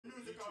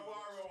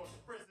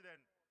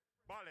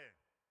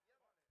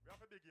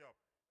big you up.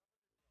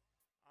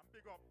 And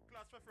big up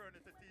Class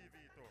Fraternity TV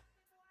too.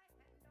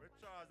 With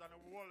Charles and the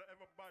whole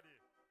everybody.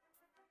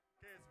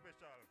 K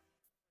Special.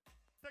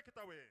 Take it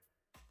away.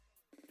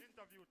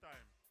 Interview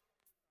time.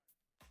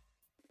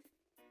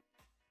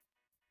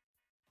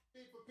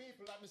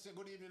 People, let me say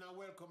good evening and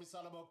welcome. It's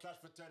all about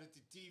Clash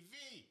Fraternity TV.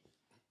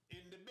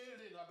 In the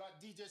building, I got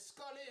DJ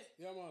Scully.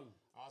 Yeah, man.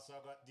 Also,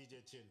 I got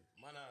DJ Chin.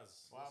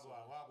 Manners.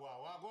 Wagwan.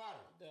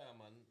 There,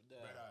 man. There.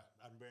 Brother.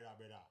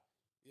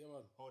 Yeah,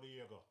 man. How do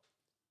you go?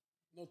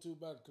 Not too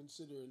bad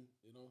considering,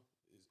 you know,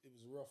 it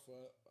was rough for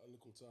a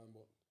little time,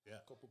 but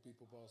yeah, a couple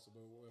people passed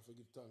away. We have to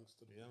give thanks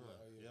to the yeah, people.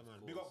 Man. Yeah, man.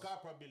 Big up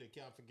Carper Billy.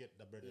 Can't forget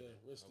the brother. Yeah,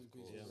 rest in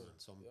peace. Yeah, man.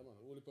 Yeah, man.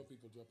 Only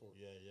people drop out.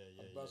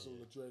 Yeah. And Basil,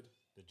 the Dread.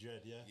 The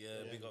Dread, yeah.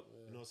 Yeah, big up.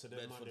 You know, so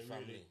that man, they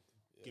really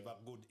give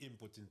up good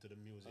input into the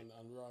music.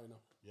 And Rhino.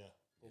 Yeah.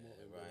 Rhino.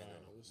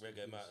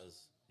 Reggae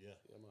matters. Yeah.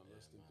 Yeah, man.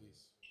 Rest in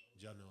peace.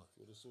 Jano.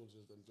 For the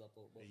soldiers, them drop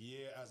out. The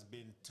year has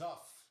been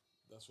tough.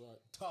 That's right.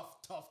 Tough.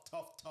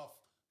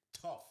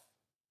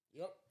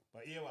 Yep.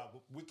 But here,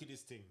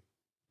 wickedest thing.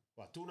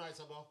 What, 2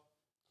 nights ago?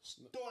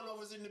 Turnover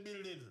was in the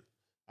building.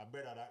 A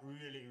brother that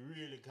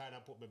really kind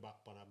of put me back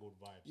on a good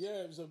vibe.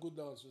 Yeah, it was a good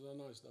dance. It was a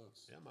nice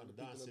dance. Yeah, man, the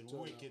dancing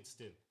wicked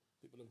still.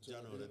 People have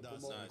turned out. The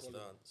dance. Nice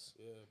dance.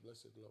 Yeah,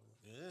 blessed love.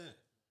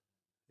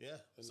 Yeah.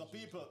 So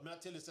people, may I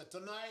tell you, so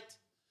tonight,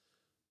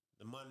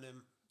 the man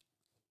them,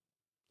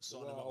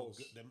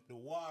 the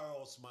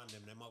Warhouse man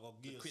them are going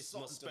to give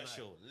Christmas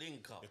special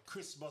link up. The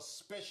Christmas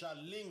special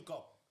link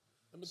up.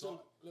 Let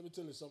me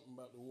tell you something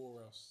about the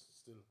Warhouse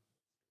still.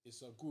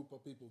 It's a group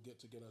of people get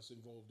together that's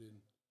involved in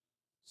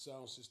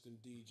sound system,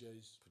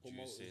 DJs,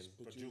 promoters,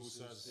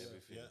 producers,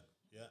 everything.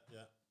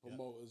 Yeah.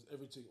 Promoters,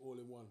 everything all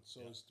in one.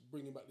 So it's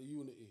bringing back the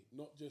unity,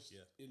 not just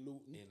in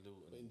Luton,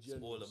 but in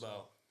general. It's all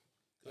about.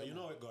 You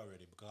know it go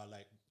already, because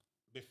like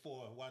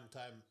before one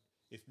time,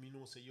 if me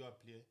know say you are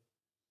play,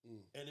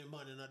 any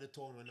man in the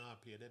town when I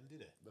play, them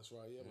did it. That's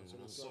right, yeah, man. So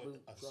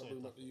try to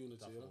bring back the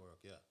unity, you know?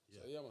 Yeah. So,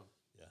 yeah, man.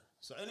 Yeah.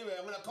 So anyway,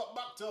 I'm gonna cut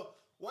back to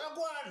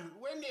Wagwan,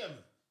 Wendy.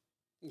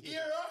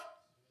 Era?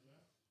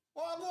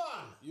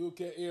 Wagwan.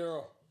 UK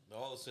era. The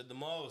house with the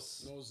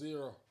mouse. No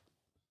zero.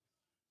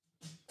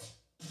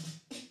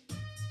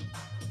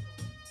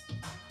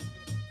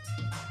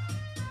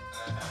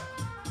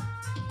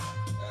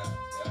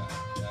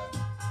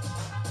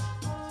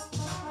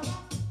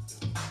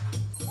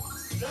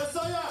 Yes,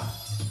 sir, yeah.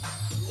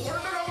 What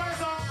are the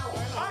ways on?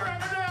 All right,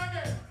 we're there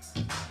again.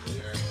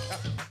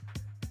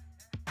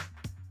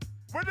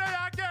 We're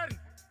there again.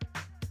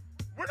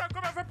 We're not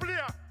coming for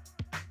player.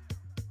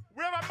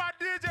 We have a mad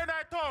DJ in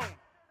that town.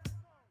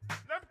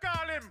 Let me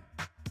call him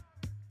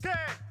K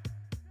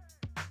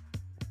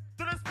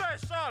to the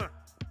special.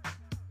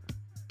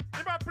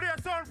 He might play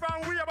a song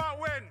from way about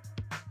when.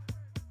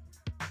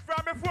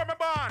 From before me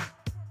born.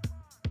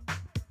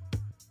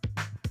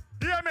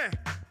 Hear me?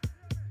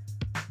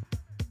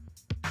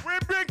 We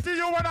bring to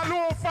you one of the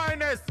low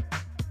finest.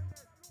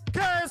 K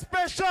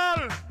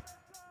Special.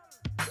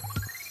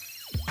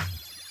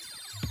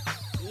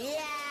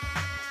 Yeah.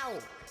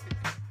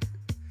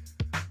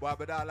 Boy,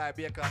 but I like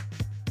Baker.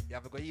 You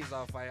have to go ease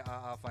off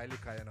my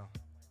liquor, you know.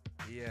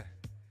 Yeah.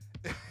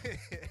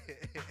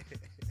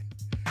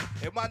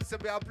 A man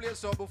said, I play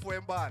so before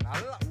him born.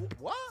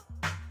 What?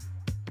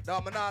 No,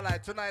 I'm not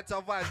like tonight's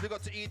our vibes. We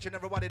got to each and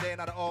everybody there in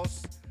the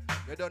house.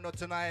 You don't know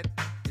tonight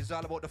is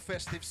all about the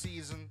festive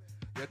season.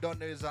 You don't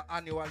know it's an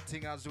annual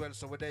thing as well,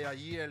 so we're there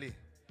yearly.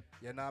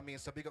 You know what I mean?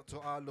 So big up to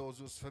all those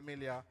who's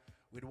familiar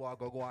with what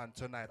go on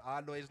tonight.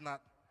 Although it's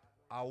not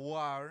a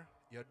war,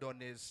 you don't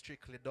know it's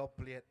strictly dub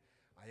plate.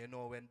 And you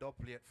know when dub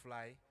plate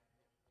fly,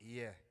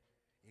 yeah,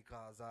 it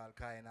cause all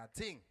kind of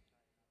thing.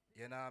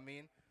 You know what I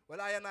mean?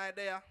 Well, I and I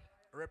there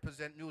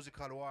represent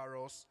Musical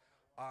Warhouse.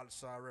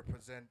 Also I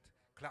represent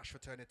Clash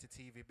Fraternity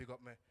TV. Big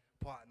up my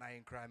partner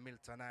in crime,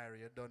 Milton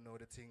Irie. You don't know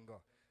the thing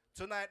go.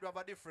 Tonight we have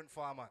a different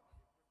format.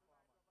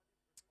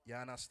 You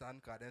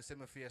understand? Because they see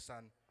my face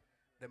and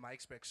they might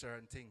expect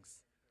certain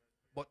things.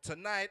 But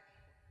tonight,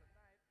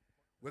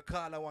 we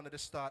call it one of the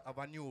start of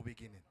a new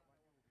beginning.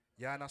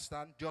 You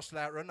understand? Just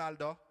like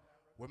Ronaldo,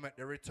 we make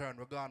the return,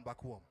 we're going back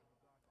home.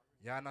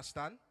 You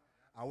understand?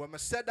 And when we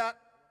said that,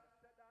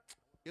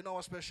 you know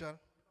what's special?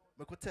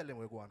 We could tell him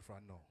we're going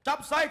from now.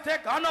 Chop side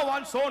take on a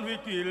 1 sound we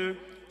kill.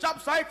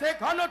 Chop side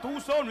take on a 2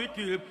 sound we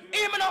kill.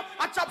 Even up,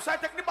 a chop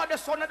side take the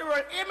baddest sound of the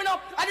world. Even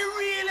up, and the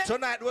really.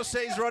 Tonight we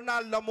say it's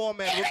Ronaldo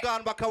moment. We're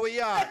going back our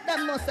yard.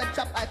 Them know say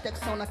chop I take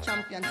sound a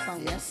champion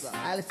song. Yes,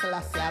 I'll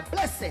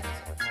bless it.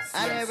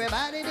 And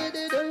everybody did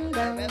it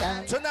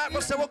dun. Tonight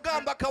we say we're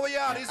going back our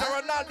yard. It's a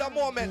Ronaldo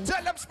moment.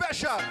 Tell them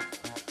special.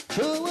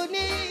 Who would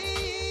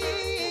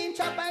need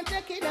chop and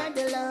take it on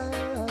the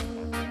line?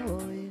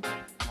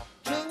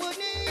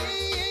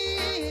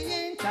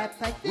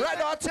 Right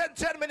now,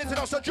 10 minutes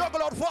ago, so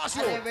juggle out fast,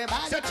 you.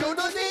 Everybody to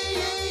the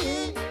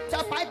knee.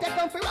 Chop I take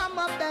them for ram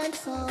up that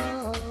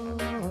song.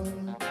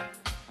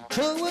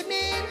 Who would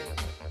need?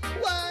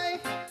 Why?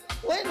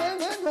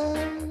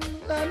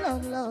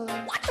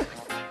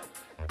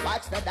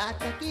 Watch the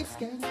doctor keep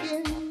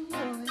skanking,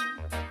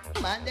 boy.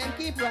 and them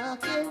keep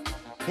rocking.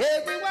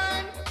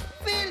 Everyone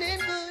feeling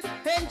good,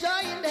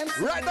 enjoying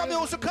themselves. Right now,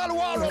 musical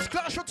Walrus,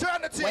 Clash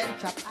Fraternity.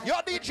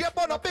 Your DJ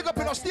Bono, big up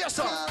in the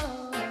station.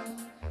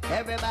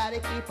 Everybody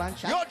keep on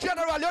shouting. Your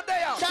general, you're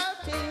there.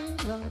 Shouting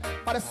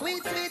for the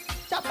sweet, sweet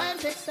chop and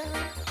take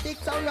sound. Tick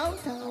town, round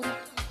town.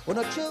 Oh,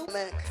 no true.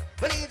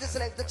 Believe to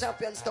select the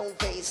champion stone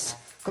face.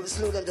 Come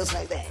slew them just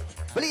like that.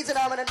 Believe in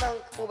Arm and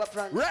Monk over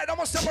front. Right, I'm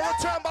going to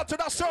return back to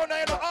that song.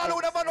 You know, all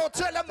who never know,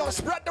 tell them now,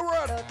 spread the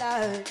word.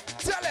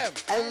 Tell them.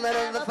 I'm man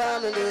of the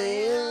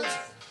family.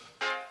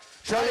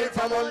 Showing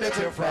from Monday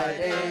to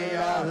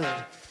Friday.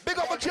 Big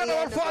up a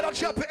general father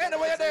champion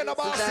anyway you're there in the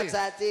bossy.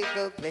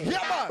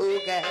 Yeah, man. Who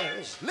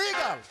cares?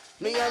 Legal.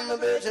 Me and my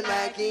virgin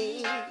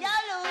Mikey.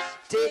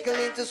 Take a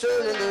little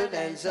stroll in the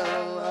dance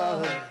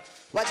hall.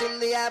 Watching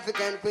the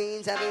African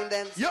queens having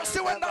them. You see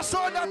when that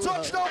song that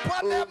touched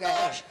up on them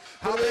now.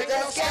 How we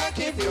just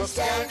skanking, feel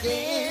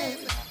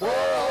skanking.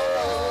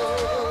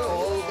 Oh,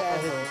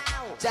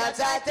 Jobs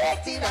I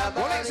take to the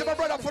Rolex is my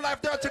brother for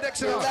life, Dirty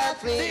Dekz.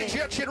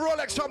 DJ Chin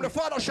Rolex from the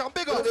father shop,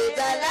 big up. With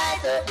the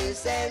light of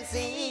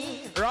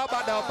decency.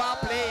 Robert the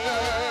play.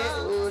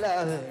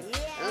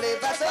 Live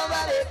for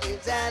somebody,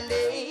 it's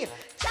Andy.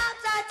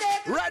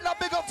 Right now,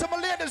 big up to my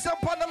ladies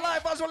up on the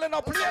live as well, and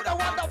I'll play the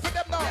one for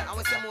them now. Yeah, I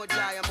want some more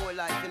joy and more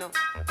life, you know.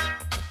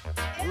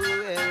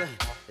 Well,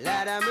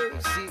 Lord have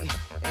mercy,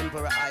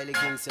 Emperor Haile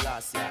King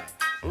Selassie.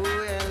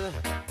 Well,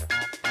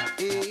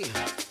 hey,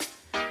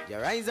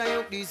 your eyes are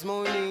up this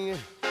morning,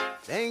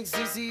 thanks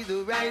to see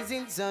the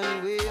rising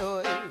sun way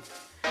high.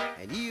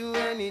 And you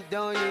when it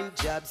down in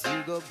jobs,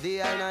 you go play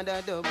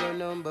another double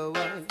number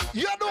one.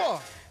 You know.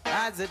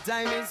 As the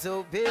time is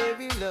so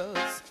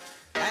perilous.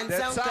 And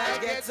sometimes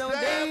get so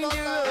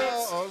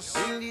dangerous.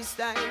 In this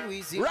time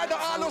we see. Right now,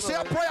 all who say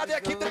a prayer, they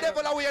keep the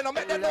devil away and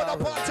make them know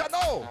the part you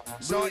know.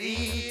 So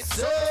it's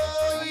so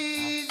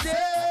easy.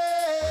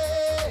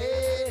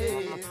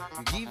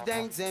 You give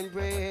thanks and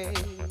pray.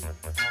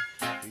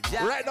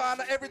 Right now,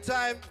 and every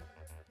time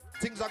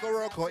things are going to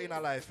work out in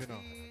our life, you know.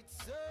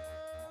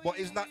 But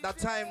it's not that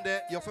time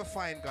that you have to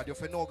find God, you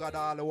have to know God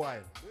all the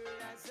while.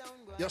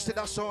 You see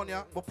that song,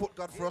 yeah? But put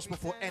God first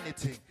before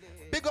anything.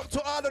 Big up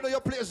to all of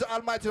your players, the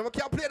Almighty. We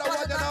can't play that one,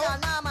 you know?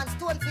 Nah, man,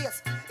 stone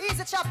face.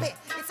 Easy choppy.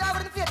 It's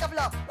over the faith of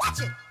love.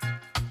 Watch it.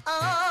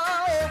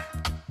 Oh, yeah.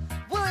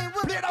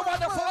 Play that one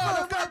for all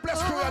of God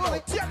bless crew, you know.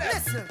 Tell them.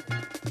 Listen.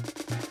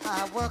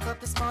 I woke up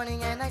this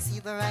morning and I see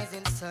the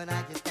rising sun.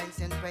 I give thanks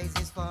and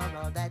praises for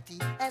all that He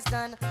has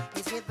done.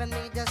 He's given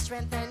me the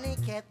strength and He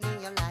kept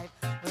me alive.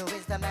 With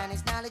wisdom and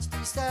His knowledge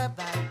to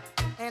survive.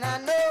 And I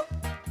know,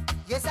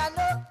 yes I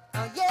know,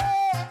 oh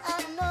yeah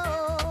I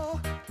know.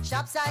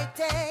 Shops I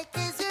take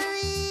is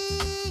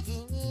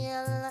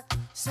real,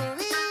 so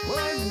real.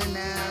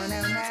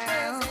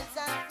 Now.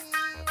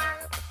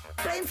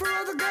 Praying for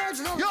all the girls.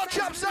 Your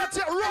chops I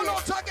take, roll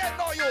out again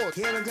now, you.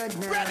 Here we go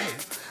now. Ready?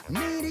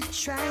 Made it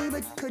try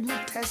but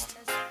couldn't test.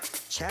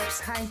 Chaps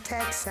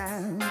high-tech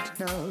sound,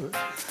 no.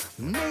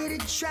 Made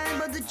it try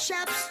but the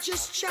chaps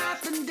just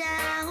chopping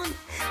down.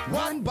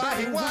 One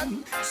by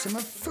one, some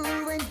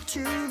fool went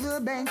to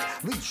the bank.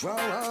 Withdraw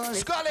all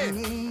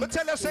Scully, but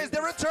tell us says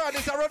the return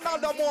is a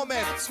Ronaldo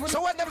moment.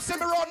 So when them see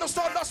me round the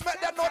sun, just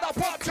make them know that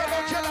part you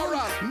don't kill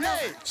around.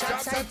 Hey,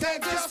 chaps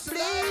high-tech just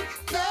play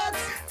nuts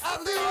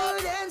of the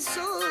old and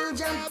soul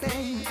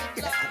jumping.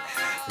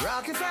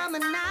 Rocking from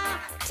now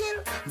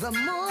till the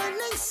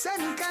morning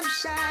sun comes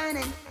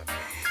shining.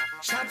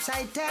 Chops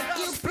I take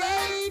you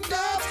play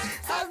dubs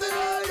of the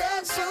road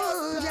and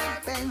soul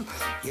jumping.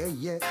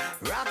 Yeah.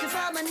 Rocking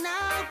from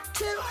now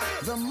till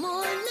the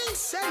morning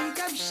sun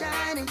comes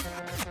shining.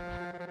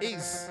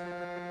 Is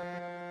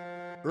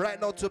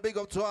right now to big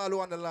up to all who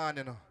on the line,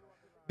 you know.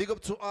 Big up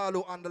to all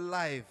who on the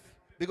live.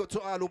 Big up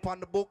to all who on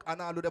the book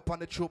and all who up on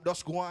the troop.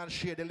 Just go and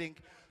share the link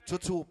to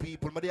 2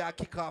 people. But they are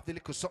kick off the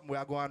little something we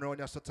are going around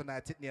here. So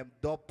tonight it named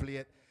Dub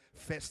Plate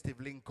Festive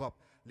Link Up.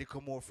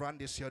 Little more from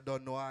this, you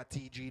don't know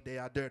RTG, they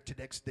are Dirty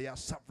Dekz, they are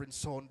Sovereign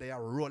Sound, they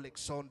are Rolex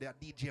Sound, they are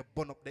DJ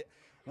Bun Up, they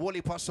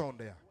Wally Pass Sound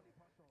there.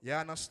 You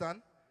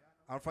understand?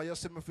 And for your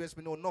see my face,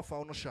 me know enough,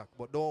 I no shock.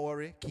 But don't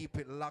worry, keep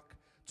it locked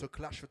to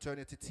Clash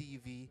Fraternity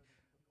TV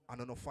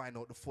and I don't find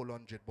out the full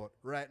 100. But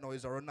right now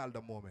is a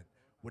Ronaldo moment.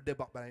 We're there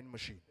back behind the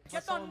machine.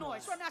 You don't know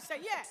it. So when I say,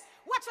 yeah,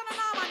 watch on the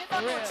now, man, you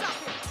don't know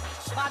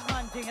chopping. Bad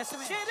man thing, you see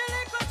me? See the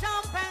little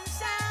jump and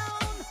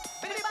sound.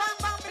 Biddy bang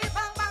bang, biddy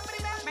bang bang,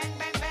 biddy bang bang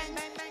bang bang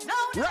bang bang. No.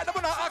 Right now,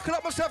 I'm going to act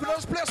up myself and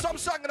just play some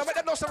song and I make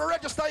them know some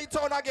register in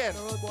town again.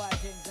 Old boy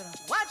things, you know.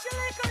 Watch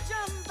your little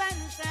jump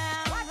and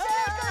sound. Watch your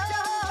little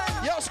jump and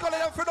sound. Yo, Scully,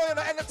 them for know, you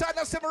know, anytime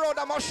they see me around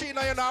that machine,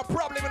 you know,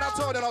 problem in that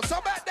town, you know. So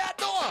make that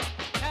door.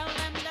 Tell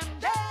them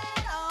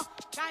dead, oh.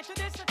 Try to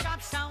this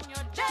top sound,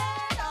 you're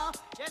dead, oh.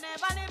 You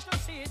never live to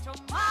see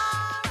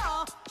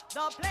tomorrow.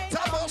 The place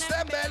on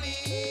them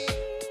belly.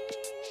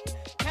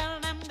 Tell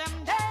them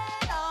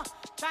dead, oh.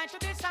 Try to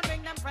this and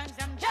bring them friends,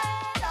 them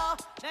dead, oh.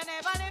 They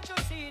never live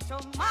to see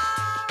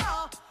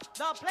tomorrow.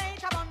 The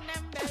plate upon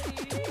them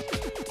belly.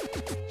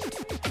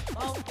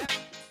 Oh, them.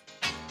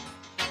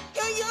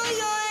 Yo.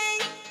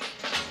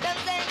 Them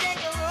things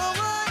take a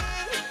road.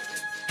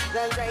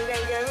 Sometimes I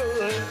can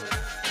rule.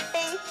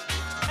 Hey,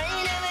 I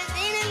ain't never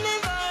seen it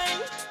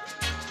before.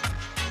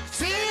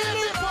 Seen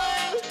it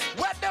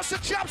before. When there's a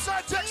chops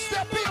I take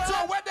step into,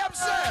 when them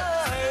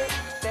say.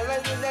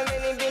 Never see them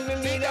anything me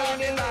me down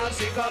the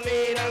Nazi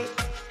coming on.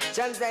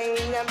 Chance I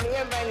ain't never me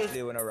and Benny.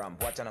 They wanna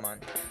ramp, watch on man.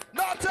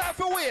 No time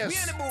for waste. We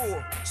in the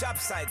boo, chop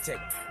side tech.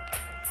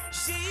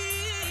 She,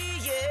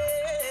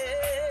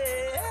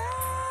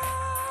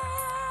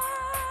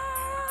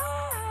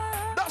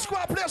 That's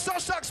why I play some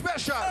song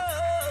special.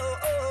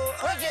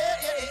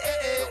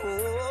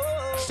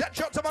 Set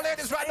you up to my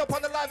ladies right up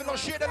on the live and go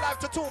share the live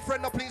to two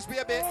friend now please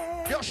baby.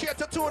 Yo share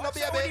to two now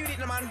baby.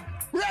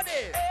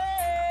 Ready?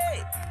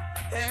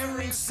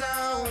 Every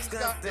sound's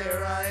got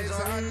their eyes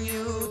on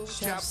you.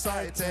 Chop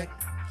side tech.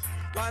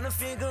 Wanna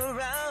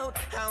figure out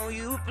how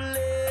you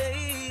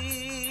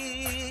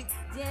play.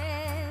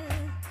 Yeah.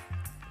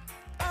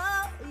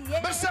 Oh,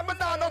 yeah. Miss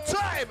Banana, no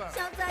time.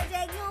 Sometimes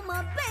I you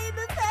my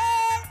baby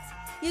face.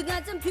 You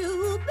got some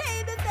cute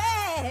baby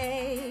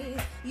face.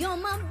 You're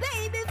my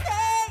baby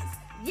face.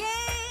 Yeah.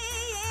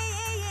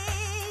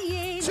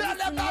 Tell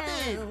them,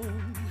 Bobby.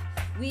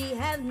 We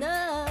have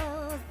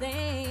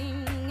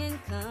nothing in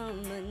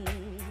common.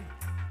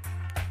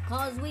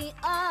 'Cause we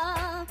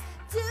are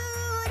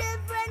two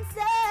different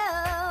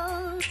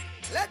souls.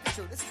 Let me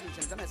show this is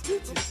the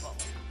football.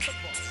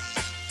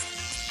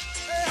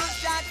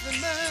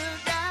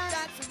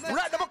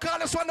 Right, now call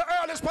this one the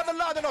earliest one the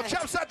line, you know.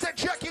 Chaps I take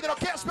check in, you know.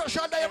 Can't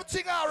special day,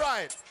 everything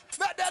alright.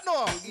 Let that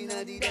know.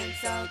 Inna the dance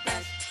sound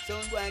crash.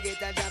 Some boy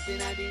get a drop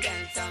inna the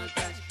dance sound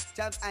crash.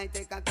 Chaps I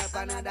take a clap,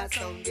 another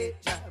song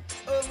get drop.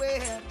 Oh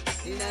well,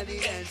 inna the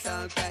dance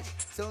sound crash.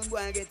 Some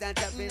boy get a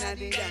drop inna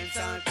the dance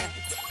sound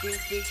crash.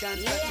 Kiss fish and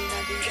scratch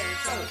inna the dance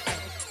sound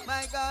crash.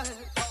 My God,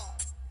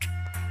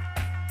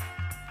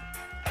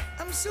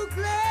 I'm so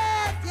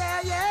glad,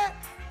 yeah.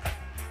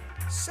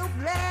 So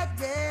glad,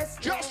 yes.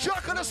 Just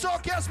check on the song,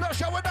 can't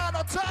special. We're not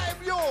on time,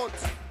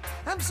 youth.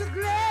 I'm so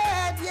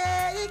glad,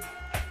 yeah.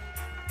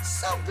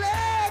 So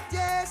glad,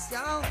 yes,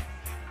 yo.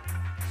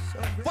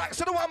 Thanks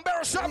to the one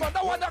Barry Summer,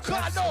 no one that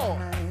can't know.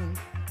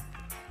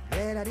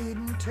 Glad I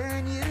didn't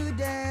turn you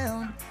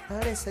down. I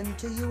listened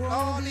to you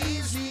all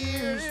these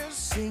years.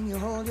 Sing you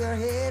hold your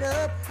head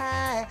up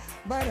high,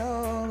 but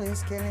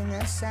always killing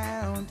a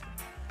sound.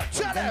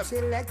 Tell them.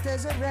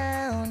 Selectors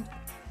around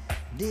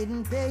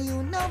didn't pay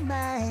you no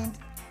mind.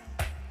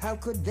 How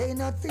could they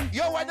not think?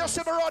 Yo, when you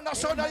see me run,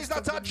 that's it's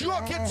not a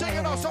joking thing,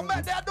 you know, so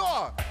make that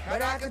door.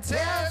 But I could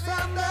tell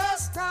from the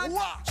start,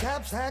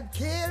 Chops had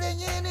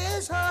killing in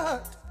his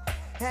heart.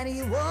 And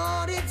he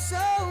wanted so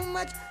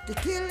much to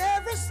kill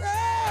every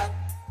soul.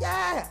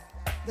 Yeah,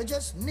 they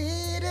just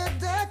needed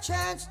the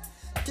chance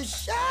to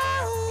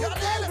show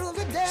they rule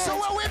the dance. So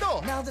what we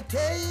do? Now the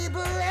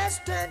table has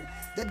turned,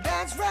 the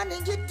dance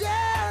running you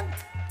down.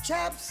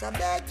 Chops, I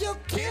beg you,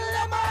 kill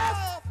them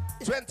off.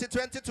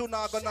 2022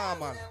 now go now,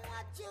 man.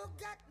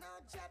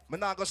 I'm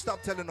not gonna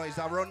stop telling you, it's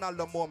a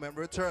Ronaldo moment,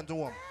 return to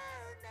home.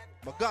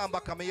 I'm going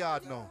back on my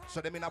yard now,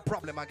 so they mean a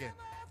problem again.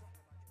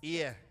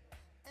 Yeah.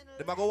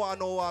 They might go on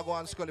know what I go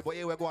on Scully, but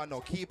here we go on now.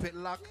 Keep it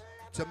locked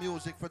to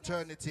Music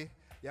Fraternity.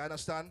 You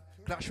understand?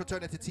 Clash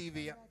Fraternity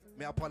TV.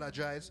 Me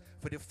apologize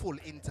for the full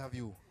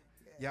interview.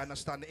 You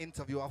understand? The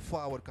interview are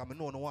forward because I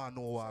know what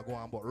I go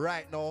on. But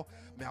right now,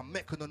 I'm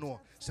making you know.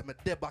 So I'm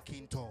dead back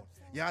in town.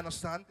 You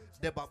understand?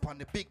 Dead back on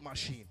the big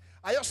machine.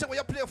 I just say when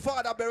you play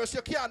Father Berries,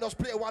 you can't just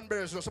play one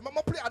Berries. So I'm going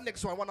to play the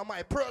next one of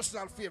my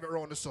personal favorite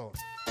around the song.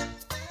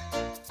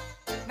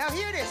 Now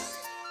hear this.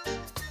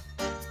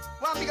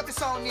 One pick up the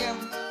song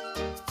name,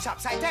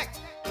 Chops High Tech.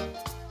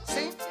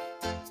 See?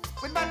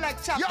 With man like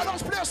Chops. You don't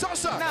play some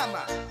song. Nah,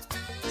 man.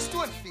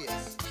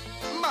 Stoneface.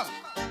 Monk.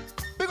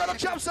 Big on the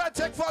Chops High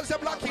Tech fans,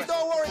 them lucky.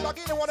 Don't worry, I'm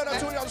getting one of the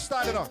two you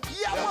understand, you know.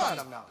 Yeah,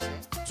 man.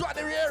 Try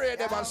to rearrange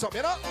them and something,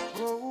 you know.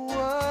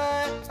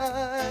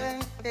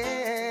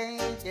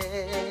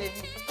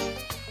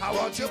 I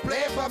want you to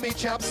play for me,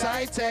 Chops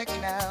High Tech.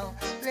 Now,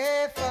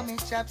 play for me,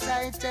 Chops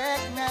High Tech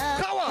now.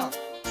 Come on.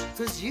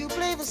 Cause you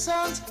play the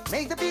songs,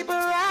 make the people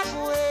rock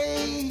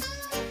away.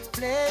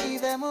 Play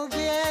them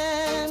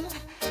again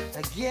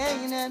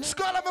and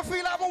Skull, I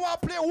feel like I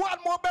want to play one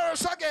more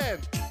Barris again.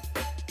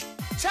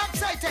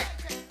 Chops High Tech.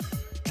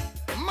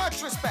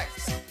 Much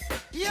respect.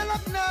 Yell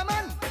up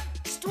Norman,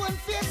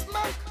 Stoneface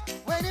Monk,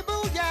 when he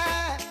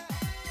booyah.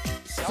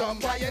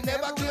 Somebody you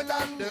never could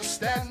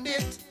understand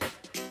it.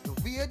 The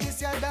way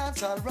this your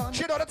dance all run.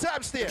 Shit on the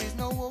time still. There's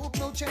no hope,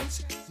 no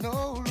chance,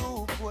 no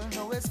loophole,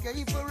 no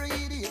escape for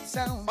idiot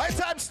sound. My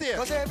time still.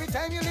 Cause every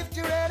time you lift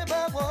your head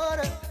above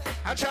water,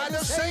 I try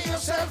to save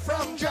yourself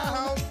from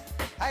drown.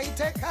 I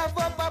take half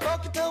up a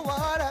bucket of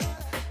water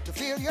to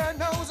fill your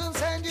nose and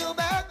send you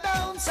back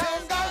down.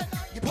 Sound guy,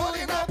 you're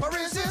pulling up a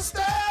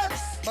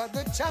resistance, but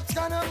the chop's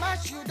gonna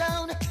mash you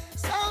down.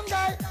 Sound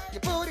guy,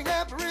 you're putting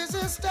up a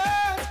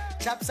resistance.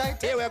 Chops I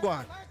take. Here we're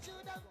going.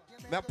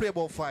 May play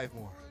about 5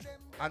 more.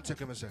 And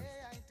check myself.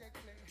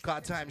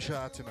 Cause time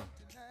short, you know.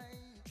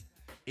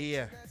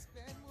 Yeah.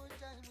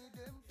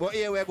 But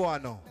here we're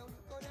going now.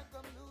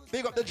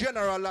 Big up the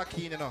General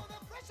Lucky, you know.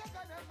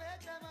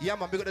 Yeah,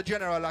 man, because the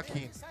general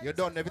locking. You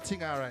done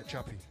everything all right,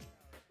 Chappy.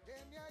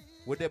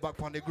 We're there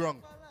back on the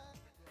ground.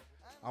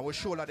 And we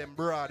show them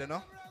broad, you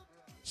know.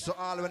 So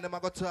all when them are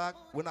going to talk,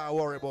 we're not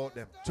worry about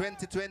them.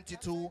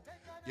 2022,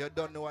 you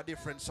don't know a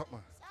different something.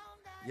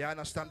 You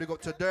understand? We go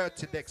to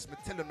Dirty Dekz. Me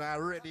tell you now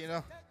already, you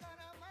know.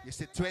 You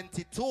see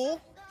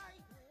 22,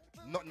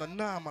 nothing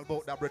normal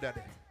about that brother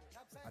there.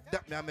 And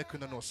that me I make you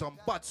know some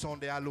bad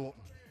sound there alone.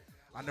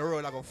 And the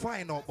world are going to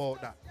find out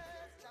about that.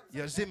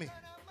 You see me?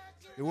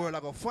 The world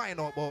are going to find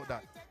out about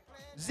that.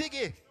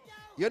 Ziggy,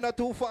 you're not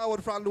too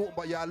forward from Luton,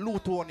 but you're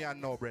Lutonian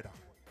now, brother.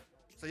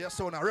 So your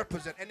son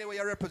represent. Anyway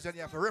you represent,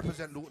 you have to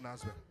represent Luton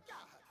as well.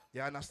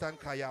 You understand?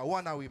 Because you're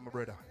one away, my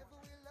brother.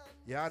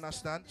 You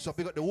understand? So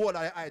pick up the whole of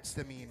the heights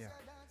to me in here.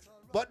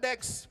 But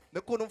Dekz,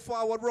 they couldn't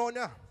forward round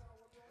ya.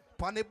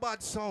 Pan the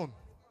bad sound.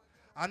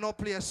 I know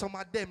play some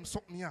of them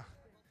something here.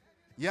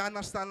 You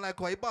understand? Like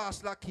how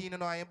boss lucky, you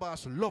know, and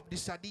boss love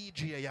this a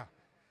DJ, yeah.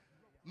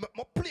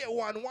 I play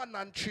 1, 1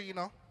 and 3, you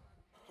know.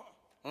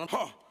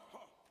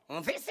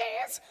 This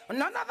is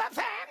none other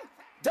than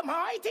the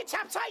mighty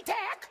chaps I take.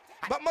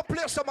 But I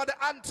play some of the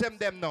anthem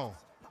them now.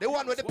 The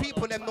one with the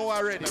people them know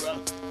already.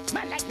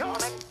 Man like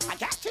Norman, I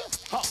got you.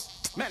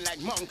 Man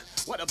like Monk,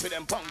 what up with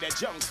them punk, that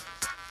junk.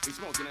 He's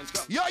smoking and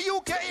skunk. Yo,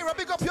 UK era,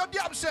 big up your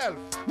damn self.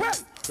 Well,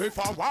 if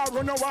I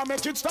war, no one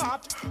make it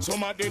start.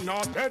 Somebody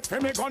not dead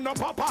for me gonna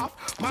pop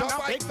off. Man,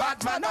 a big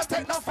bad man, not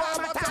take no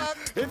farm attack.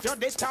 If you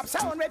disturb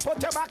sound, we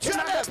put you back in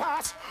the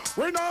past.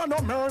 We know no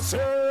mercy.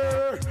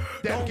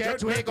 Don't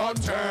get we gun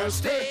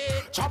thirsty.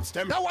 Chops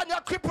them. That one you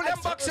cripple them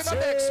box in the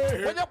next.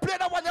 When you play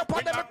that one, you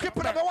put them and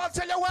cripple them. I want to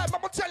tell you why. I'm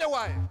going to tell you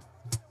why.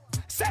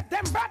 Set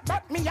them bad,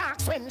 but me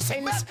ask when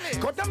since.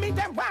 Could them meet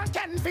them one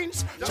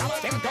convince.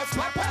 Chop them just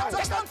my power.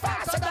 They come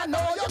faster than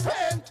all your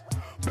pain.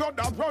 Blood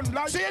that run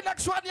like. See you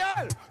next one,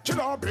 y'all. You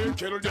know, be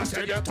killed. Just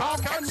till you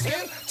talk and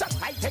still.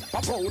 Just like take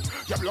pop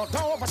out. Your blood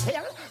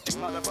overkill.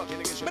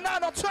 Motherfucking nigga. Me nah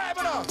no time,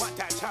 you know. What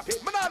that chop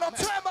it? Me nah no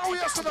time, how we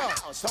used to know.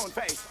 Stone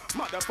face.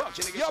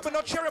 Motherfucking nigga. Yo, me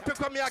no cherry pick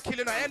on me a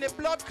killing. Any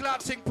blood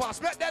clot thing pass.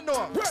 Let them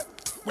know.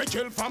 We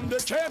kill from the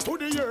K to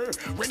the year.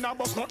 We not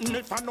bust nothing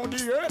if I know the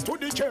year to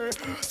the K.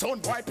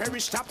 Sound boy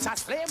perish stops a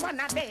slave one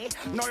a day.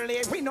 No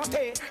lay we no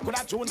take. Could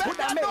have June, could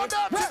have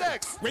made.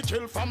 We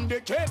kill from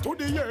the K to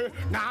the year.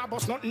 Nah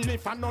bust nothing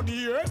if I know the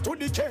year to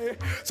the K.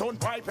 Sound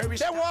boy perish.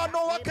 They want to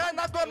know what kind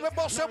of gun we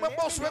bust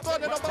we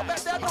gun. But bet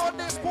they know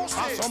this pussy.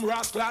 And some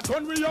rascal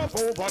gun we have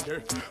over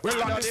there.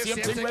 Well on the same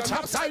thing with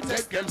chop side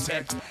take them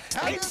say.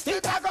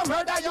 Instead I go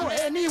murder you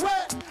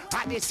anyway.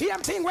 And the same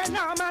thing when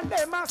Norman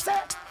them a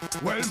say.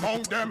 Well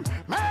among them,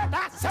 murder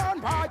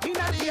sound boy in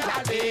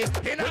a day.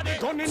 In a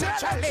gun in a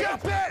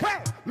challenge.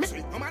 Well, me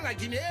man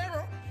like in the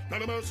arrow.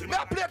 Not a mercy, man.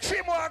 I play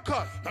 3 more and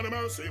cut. Not a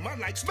mercy, man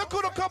like. Me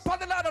could have come on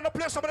the line and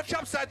play some of the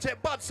chop side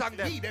take bad song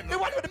them. The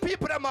one with the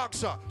people that mark,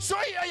 sir. So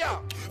yeah.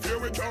 Here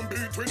we can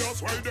beat with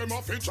us while them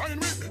off it shine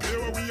with.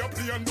 Here we are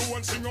play and do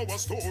and sing our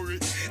story.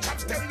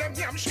 Chops tell them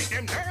damn shit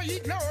them now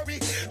ignore me.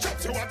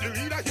 Chops you are the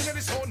leader in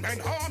this own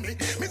man army.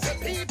 Me say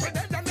people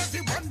dead and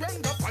everyone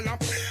run the follow.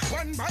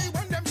 One by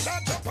one them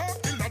start to pop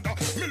the ladder.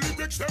 Me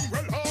lyrics them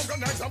well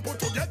organized and put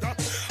together.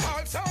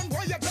 All sound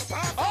boy at the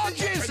park. Oh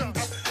Jesus.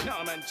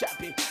 No man,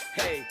 Chappy.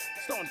 Hey,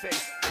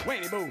 Stoneface,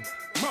 Wayne Boo,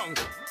 Monk.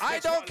 I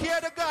don't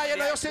care the guy, you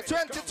know, you see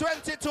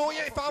 2022,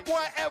 if a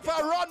boy ever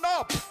run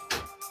up.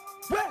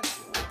 Well,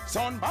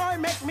 son boy,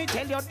 make me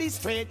tell you this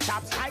straight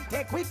chops. I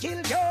take we kill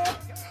you.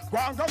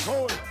 Ground go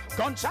cold.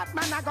 Gunshot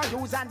man I go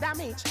use and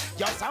damage.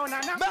 Your sound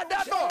and I'm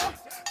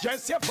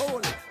just you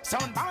fool.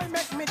 Son boy,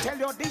 make me tell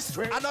you this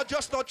straight. I know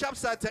just no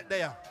chops I take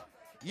there.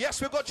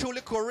 Yes, we got through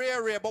the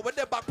career, but with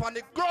them back on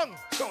the ground.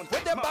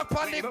 With them back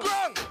on the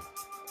ground.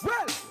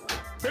 Well,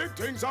 big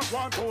things are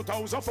gone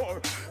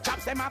 2004.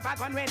 Chops them up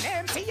when we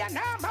name see you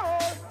no more.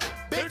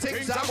 Big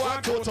things are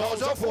gone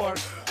 2004.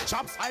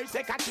 Chops I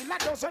take a kill a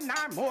dozen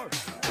or more.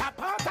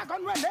 Pop out a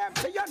gun when name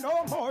see you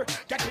no more.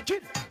 Get the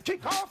kid,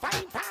 kick off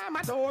and farm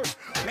a door.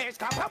 Place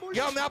capable.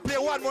 Yo, me I play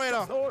one more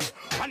now.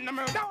 On the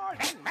murder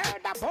and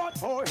murder both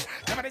for.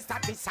 Never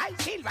start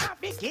beside silver,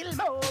 big kill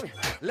more.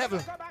 Level.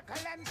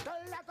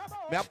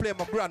 Me I play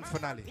my grand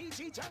finale.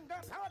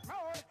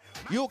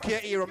 UK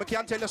hero, me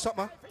can't tell you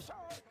something.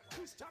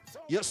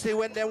 You see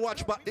when they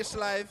watch back this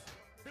live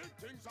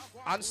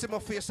and see my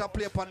face I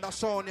play upon the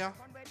sound, yeah,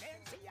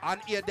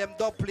 and hear them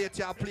dub plate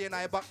you play in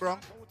the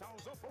background,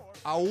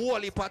 a whole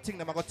heap of things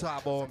them are going to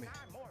talk about me.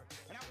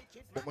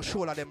 But my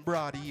shoulder them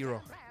broad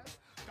hero.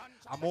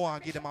 I'm going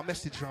to give them a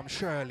message from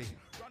Shirley.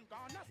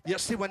 You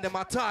see when them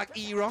attack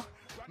hero,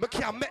 I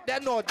can't make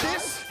them know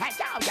this. Hey,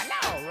 you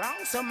know,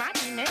 wrong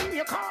somebody name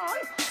you call.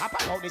 Up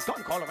about this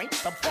gun call ring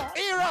the phone.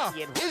 Era,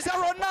 is there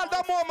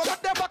Ronaldo moment?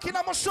 But they're back in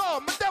my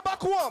show, but they're back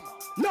home.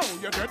 No,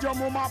 you get your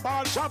mama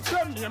ball chops,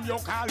 them name you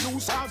call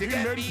loose and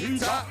Villain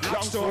Peter.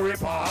 Long story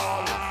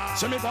Paul.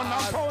 See me gonna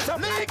pose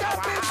up like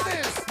a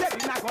business. They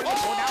did not gonna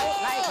put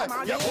out like a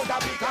man. You could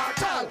have been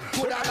cartel,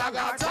 could have a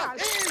cartel.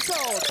 Ease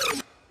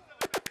out.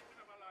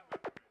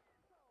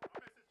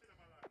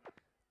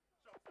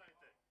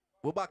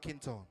 We're back in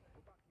town.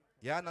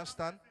 You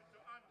understand?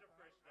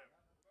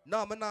 No,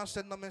 I'm not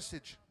send no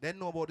message. They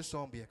know about the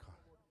sound baker.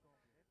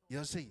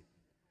 You see?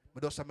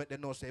 But just make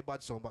them know say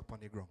bad sound back on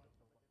the ground.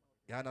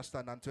 You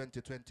understand? And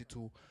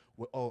 2022,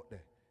 we're out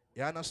there.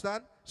 You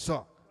understand?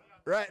 So,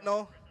 right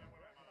now,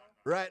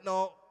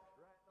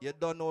 you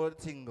don't know the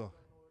thing go.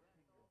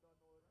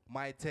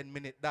 My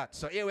 10-minute that.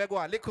 So here we go.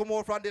 A little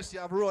more from this. You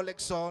have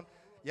Rolex sound.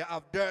 You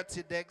have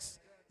Dirty Dekz.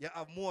 You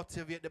have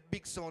Motivate, the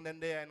big sound in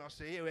there. And I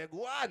say, here we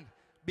go on.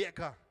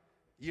 Baker,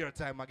 your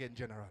time again,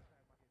 General.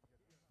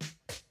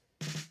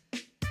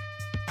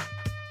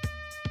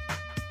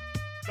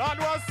 That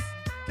was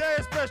K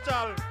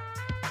Special.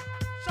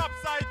 Shop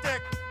Side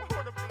Tech.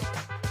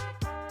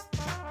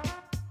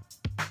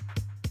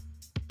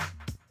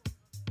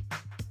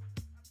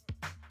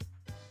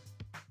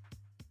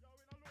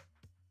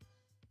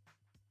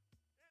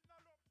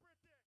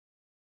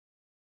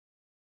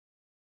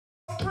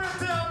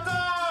 Pretty at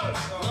all.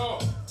 No.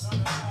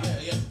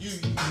 Yeah. You.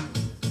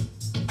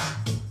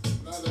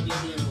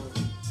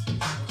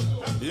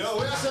 Yo,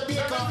 where's the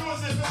baker?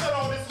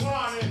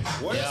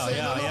 What you say?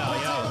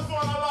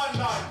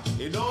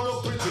 It don't look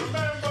pretty.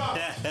 Remember,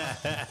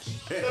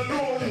 the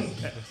loon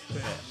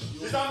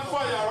is on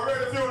fire. We're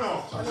ready to do now.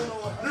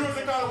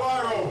 Musical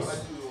Warehouse.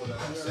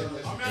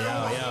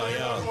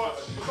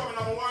 We're coming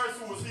on a wire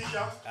soon, see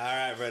ya.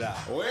 Alright, brother.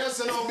 Where's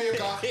the no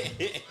baker?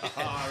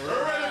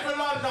 We're ready for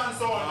London,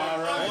 son.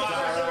 Alright.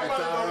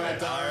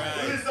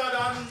 Lizard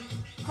and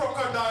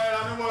crocodile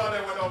and the whole of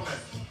them went up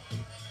there.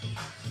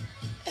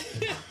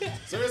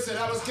 So listen,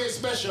 that was K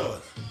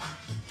Special.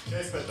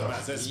 K Special.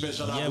 That's a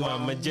special. Yeah,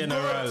 man, my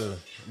general.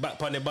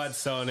 Back on the bad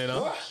sound, you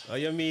know? What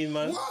you mean,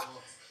 man?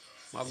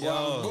 What?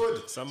 Yo,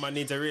 good. Some man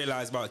need to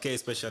realize about K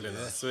Special, you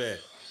know? I swear.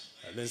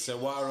 And then say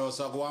Waros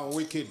are going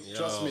wicked. Yo.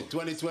 Trust me,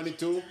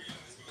 2022.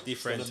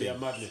 Different It's gonna be a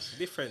madness.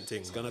 Different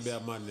thing. It's gonna be a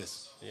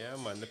madness. Yeah,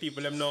 man. The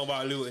people them know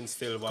about Luton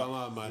still, but come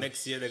on, man.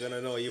 Next year they're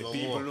gonna know even more.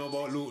 People know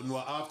about Luton.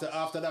 Well,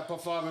 after that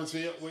performance,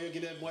 where you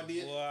give them one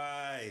day?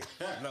 Why?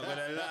 I'm not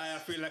gonna lie, I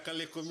feel like a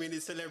little mini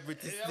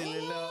celebrity still,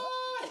 you know.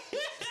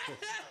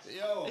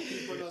 Yo,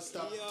 people don't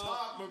stop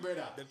talk, my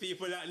brother. The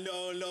people that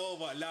know,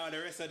 but now the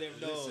rest of them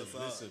know.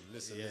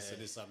 Listen.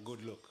 It's a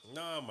good look.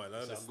 No, man,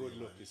 honestly, it's a good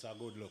look. It's a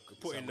good look.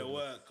 Put in the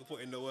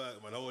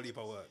work, man. A whole heap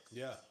of work.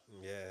 Yeah.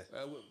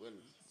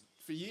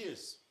 For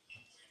years.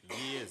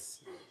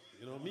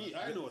 You know me,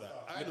 I know that.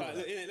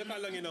 Look how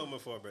long you know me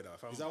for, brother.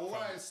 It's a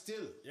while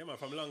still. Yeah, man,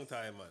 from a long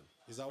time, man.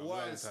 It's a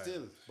while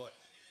still, but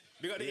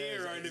we got the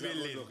era in the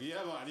building.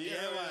 Yeah, man.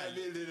 Yeah, man. In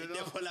the building, you know.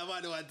 They're full of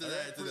man who want to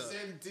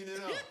representing, you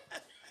know.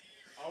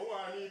 I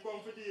want to come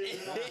for the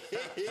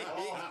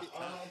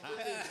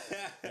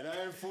And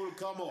I'm full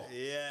come up.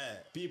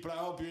 Yeah. People, I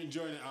hope you're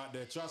enjoying it out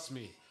there. Trust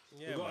me.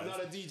 Yeah, we got man.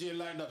 another DJ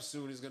lined up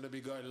soon. It's going to be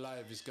going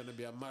live. It's going to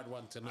be a mad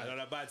one tonight.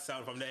 Another bad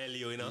sound from the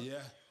LU, you know?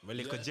 Yeah. My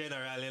little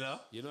general, you know?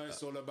 You know,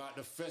 it's all about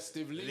the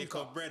festive link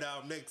Little up. bread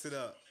out next to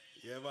that.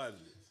 Yeah, man.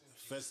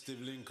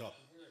 Festive link up.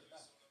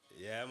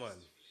 Yeah, man.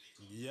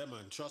 Yeah,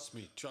 man. Trust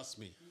me.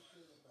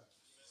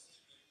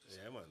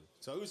 Yeah, man.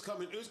 So who's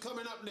coming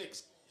up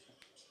next?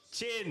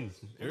 Chin.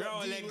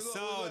 Rolex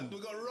sound. We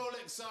got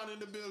Rolex sound in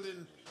the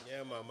building.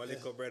 Yeah, man. My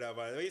little brother,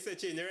 man. What you say,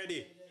 Chin? You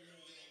ready?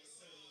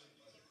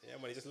 Yeah,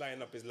 man. He just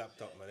lining up his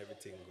laptop, man.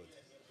 Everything good.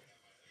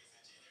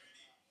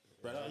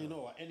 Brother, you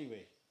know what?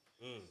 Anyway.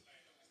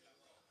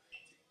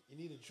 You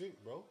need a drink,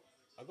 bro.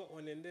 I got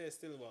one in there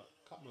still, but...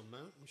 Come on,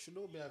 man. We should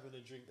all be having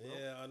a drink, bro.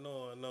 Yeah, I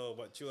know.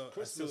 But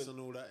Christmas and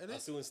all that, innit? I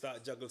soon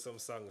start juggle some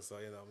songs, so,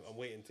 you know, I'm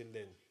waiting till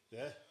then.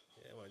 Yeah?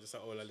 Yeah, man. Just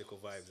all the little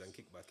vibes and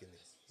kick back in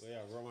it. We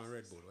have rum and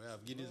Red Bull. We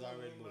have Guinness and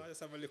Red Bull. I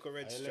just have a little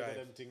red I stripe.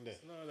 them thing there.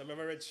 No, I have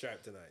a red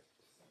stripe tonight.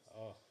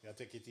 Oh, you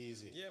take it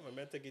easy. Yeah,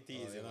 man, take it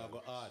easy. You know,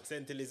 go hard.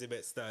 St.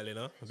 Elizabeth style, you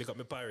know. Pick up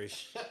my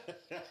parish.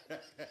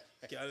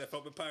 Can't lift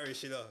up my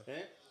parish, you know.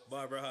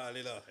 Barbara Hall,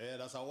 you know. Yeah,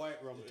 that's a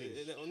white rum thing.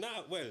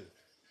 Nah, well.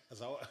 It's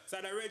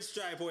not a red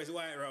stripe or it's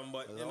white rum,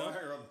 but you know.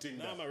 White rum thing.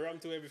 Nah, man, rum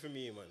too heavy for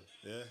me, man.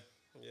 Yeah.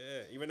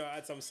 Yeah. Even though I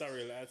had some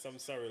sorrel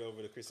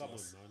over the Christmas. Come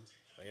on, man.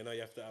 And you know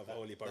you have to have a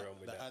whole heap of rum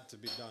with that. That had to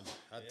be done.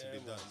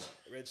 Man.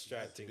 Red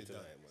stripe thing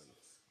tonight, man.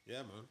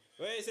 Yeah, man.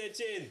 What you say,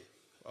 Chin?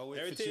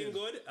 Everything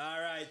good?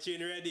 Alright,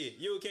 Chin ready.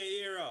 UK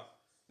era.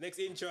 Next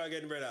intro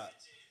again, brother.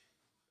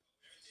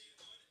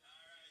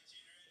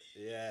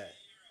 Yeah.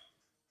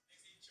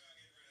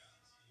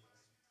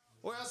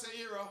 What I say,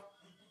 era?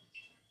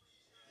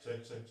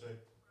 Check.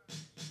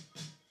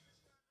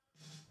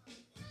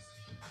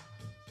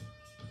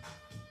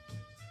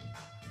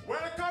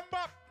 Welcome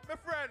back, my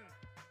friend.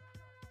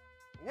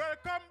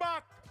 Welcome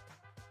back.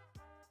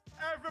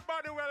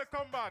 Everybody,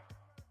 welcome back.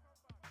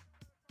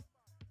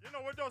 You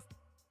know, we just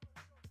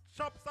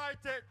shop side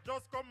tech,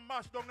 just come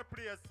mash down the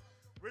place.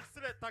 We'll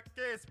select a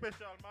K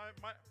special. What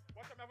am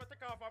I going to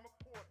take off my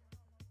coat?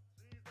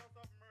 Jesus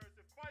of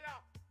mercy.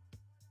 Fire.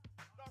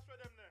 That's for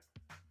them there.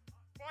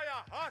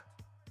 Fire, hot.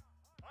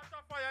 Hot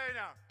of fire in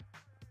here.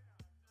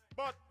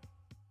 But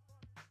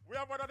we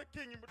have one of the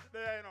king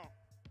there, you know.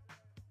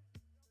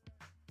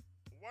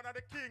 One of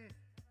the king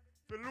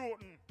for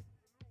Luton.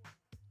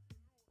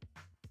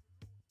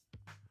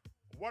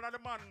 One of the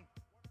man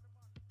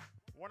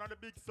One of the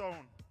big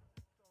sound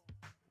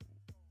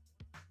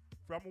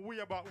from way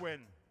back when.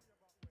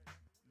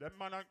 Them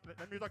man,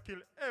 them used to kill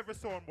every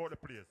sound about the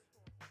place.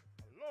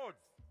 Lords.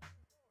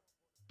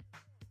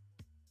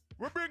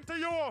 We bring to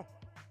you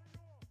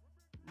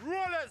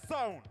Rolex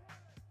sound.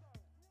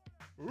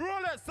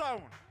 Rolex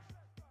sound.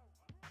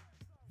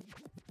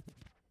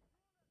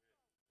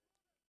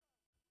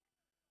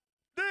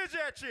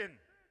 DJ Chin.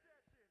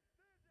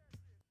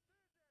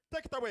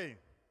 Take it away.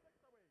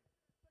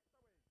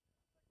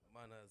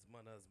 Manners,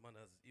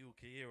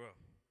 UK hero.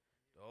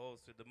 The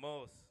host with the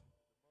most.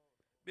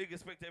 Big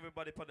respect to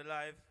everybody for the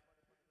live.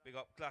 Big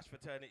up Clash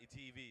Fraternity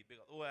TV. Big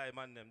up OI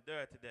man them.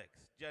 Dirty Dekz.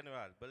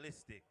 General.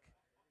 Ballistic.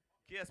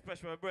 Care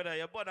special my brother.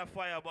 You're born a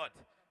fire but.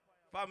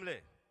 Family.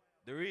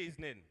 The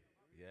reasoning.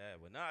 Yeah,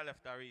 we're not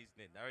left our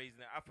reasoning. The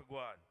reasoning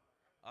Africa.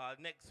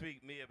 Next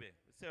week maybe.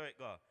 Let's see how it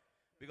go.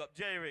 Big up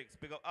J-Rix.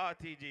 Big up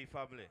RTG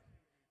family.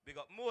 Big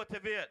up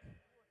Motivate.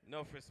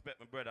 Enough respect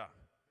my brother.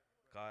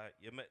 Cause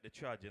you met the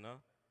charge, you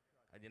know.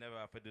 And you never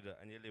have to do that.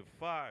 And you live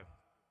far.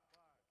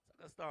 So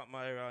I can start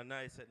my round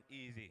nice and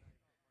easy.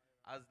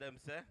 As them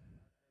say,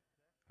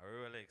 a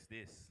Rolex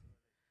this.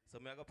 So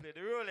me I go play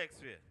the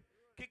Rolex way.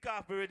 Kick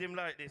off the rhythm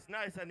like this,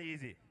 nice and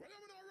easy. Well,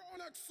 I'm in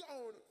a Rolex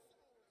sound.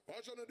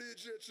 Watch on the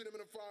DJ, chin him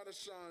in the father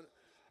Sean.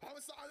 I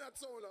was saying I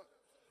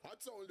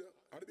told you,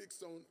 I'm the big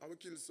sound, I'm a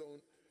kill sound.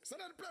 So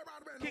then play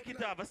by the Kick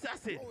it off,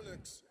 assassin.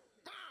 Rolex.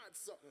 Mad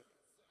something.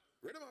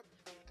 Rhythm up.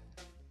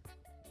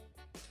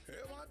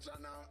 Hey, watch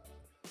out now.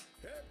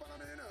 Hey, follow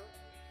me now.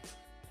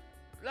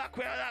 Lock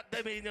where I lock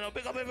them in, you know.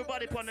 Pick up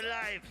everybody on the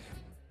live.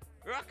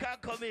 Rock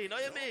and come in, know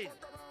you mean?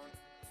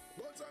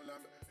 Go tell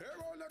them, hey,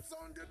 Rolex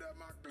sound, give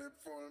them a clip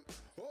full.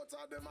 Out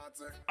of them a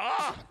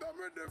take. Them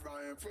with the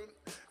rifle.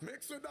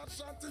 Mix with that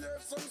shotty, yeah,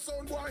 some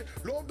sound boy.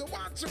 Love the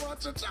watchy,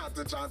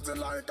 chatty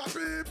like a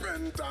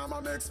peeping time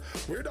a mix.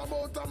 With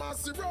about a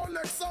massive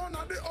Rolex sound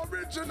and the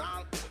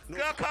original.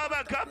 No come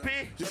and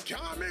copy. You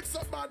can't mix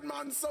up bad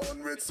man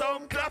sound with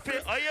some coffee.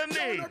 Oh, you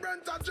mean?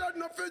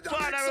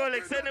 Father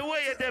Rolex,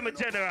 anyway you them a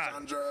general.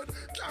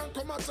 Can't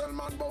come and tell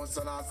man bounce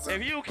and I say.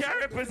 If you can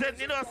represent,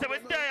 you know, say we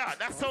there.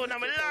 That's sound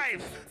I'm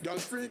alive. Girl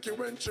freaky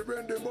when she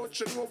bring the but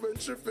she know when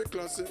she fi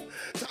classy.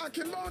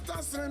 Talking about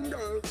a slim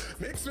girl.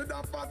 Mix with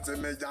a fatty,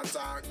 me ya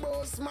talk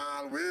about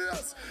small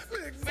wheels.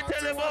 Big fatty,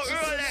 tell you about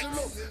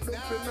Rolex.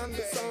 Dumping on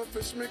the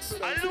selfish mix.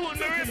 Alone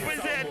me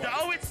represent.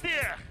 How it's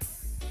there.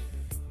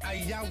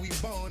 Yeah, we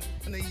born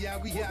and yeah,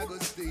 we are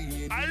gonna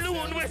stay.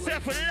 Alone we say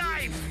for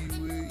life.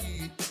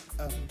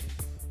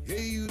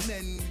 Hey, you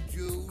then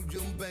you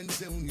jump and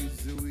down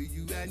the way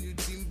you and your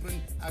timpan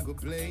I go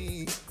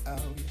play.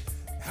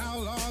 How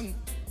long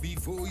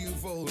before you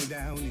fall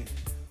down?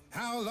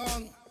 How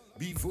long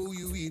before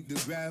you hit the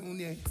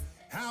ground?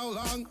 How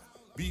long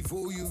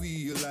before you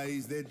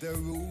realize that the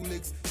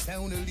Rolex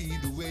sound will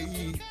lead the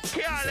way?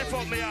 Can't lift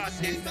up my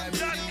artist.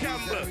 John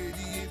Campbell.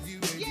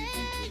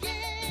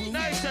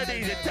 Nice and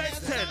easy.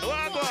 10-10.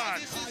 What on?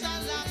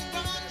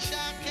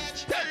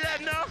 Tell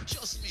them now.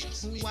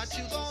 Trust me. What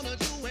you gonna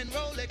do when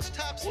Rolex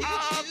tops hit you?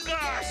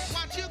 Gosh.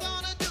 What you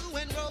gonna do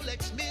when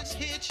Rolex mids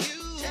hit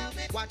you? Tell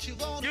me what you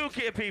gonna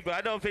UK people,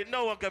 I don't think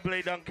no one can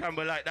play Don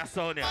Campbell like that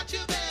song here. What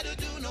you better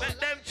do, no. Let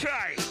them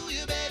try.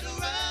 You better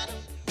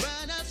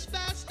run as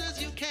fast as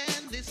you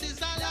can. This is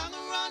a long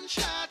run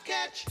shot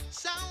catch.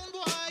 Sound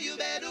boy, you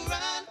better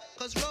run,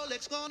 cause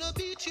Rolex gonna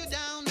beat you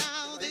down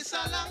now. This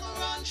a long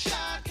run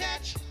shot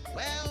catch.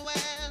 Well,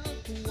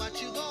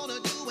 what you gonna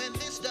do when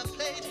this the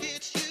plate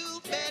hits you?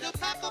 Better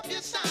pack up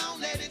your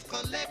sound, let it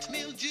collect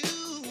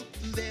mildew.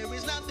 There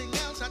is nothing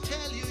else I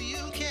tell you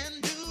you can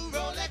do.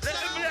 Rolex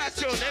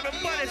sound,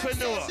 everybody for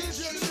know.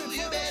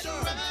 You better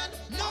run.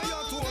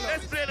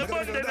 Let's play the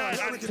Monday night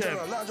anthem.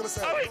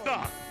 How it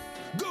go?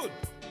 Good.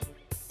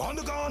 On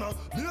the corner,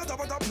 me not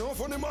top, no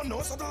funny man,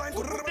 no satellite.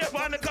 Step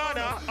on the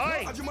corner,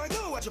 oi. You might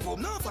go watch your pub,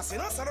 no fussy,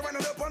 no satellite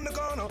up on the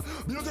corner.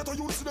 Me no get a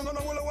youth sitting on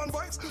a wall of one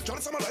vibes, trying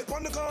to sum a light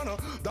on the corner.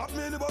 That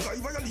made the bug, I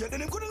violate, then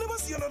him couldn't never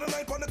see another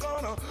night on the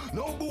corner.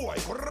 No boy,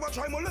 could never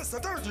try molest a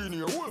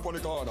 13-year-old on the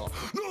corner.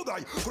 No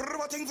guy, could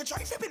never think for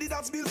try for pity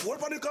that's built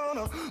wolf on the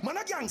corner. Man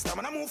a gangster,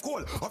 man a move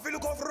cool. I feel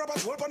look out for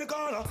robbers, wolf on the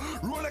corner.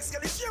 Rolex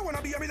get the share when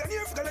I be a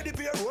millionaire, for let the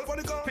pay wolf on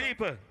the corner.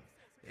 People.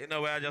 You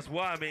know where I just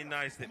warm in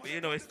nicely, but you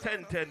know it's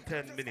 10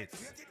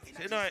 minutes.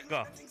 So you know it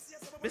go.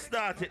 We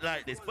start it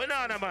like this.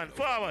 Banana man,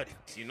 forward.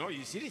 You know,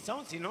 you see the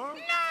sounds, you know?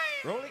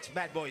 Rolex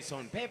bad boy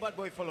sound. Pay bad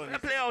boy follow me. I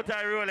play out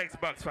our Rolex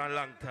box for a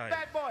long time.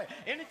 Bad boy.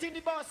 Anything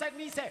the boss said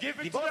me say. Give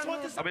it the to boss them.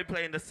 want to I've been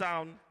playing the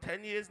sound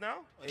 10 years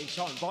now. Hey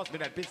Sean, boss me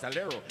that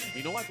pistolero.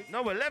 You know what?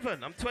 No,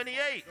 11. I'm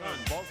 28.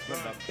 Boss me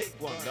the big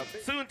one.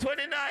 Soon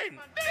 29.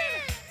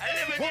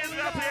 11 years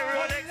I play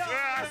Rolex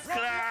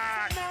Rascal.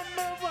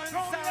 Number one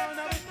sound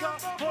of it go.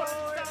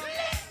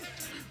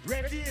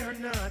 Ready or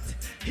not,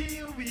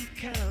 here we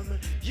come.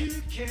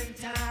 You can't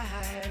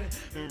hide.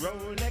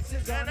 Rolex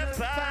is gonna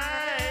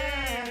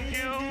find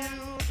you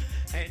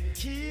and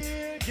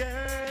kill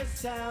your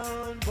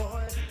sound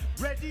boy.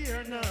 Ready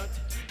or not,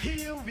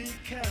 here we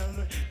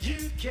come.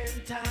 You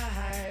can't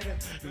hide.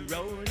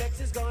 Rolex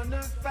is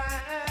gonna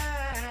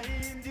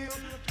find you.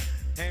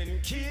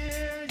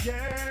 kill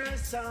your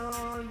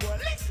sound. Boy,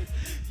 listen.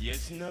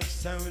 Yes, no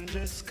sound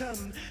just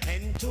come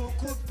and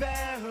took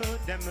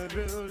about them a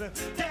rule. Them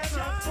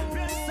a fool.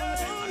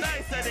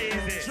 Nice and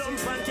easy.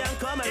 Jump and can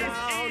come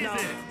around now.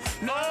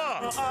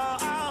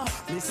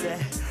 No. Me say,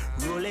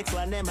 Rolex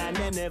one them and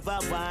them never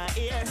want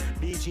hear.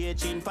 DJ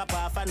Chin pop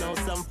off and now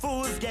some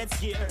fools get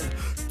scared.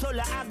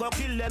 Tola I go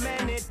kill them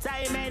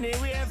anytime,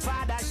 anywhere.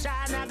 Father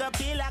Sean I go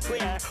kill a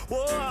queer.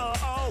 Whoa,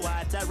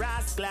 what a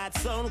rascal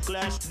sound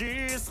clash.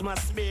 This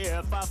must be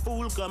if a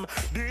fool come,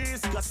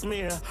 this got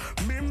smear.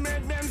 Me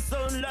make them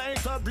sound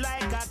light up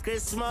like a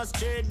Christmas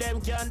tree.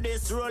 Them can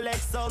this Rolex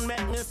sound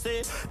make me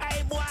say,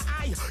 hey boy,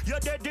 you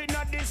dead in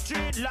the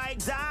street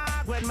like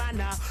dog. When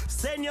man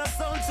send your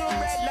sound to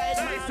red light.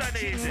 Nice and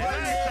easy,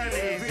 nice and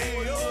easy.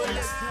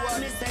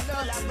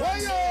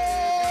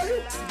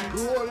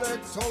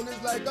 Rolex sound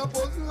is like a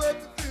button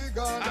with the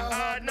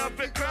figure.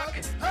 Nothing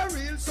crack. A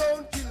real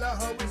sound killer.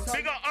 How we sound.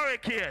 Big up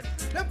Hurricane.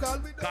 Them call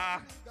me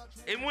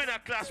him win a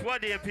clash one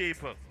day,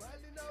 people.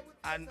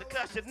 And the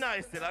clash is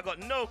nice still. I got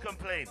no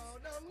complaints.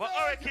 But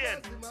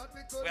Hurricane,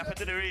 we have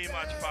to do the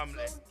rematch,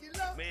 family.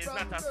 Me is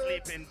not a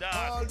sleeping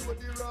dog. So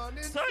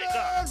it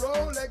goes.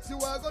 Rolex, you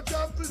are gonna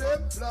trample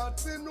them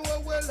flat. We know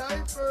where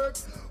life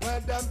works.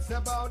 When them say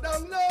bow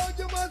down low,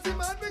 you must see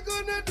man, we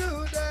gonna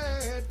do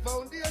that.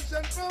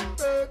 Foundation from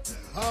birth.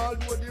 All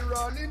would the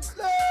running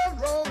slow.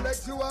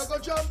 Rolex, you are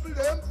gonna trample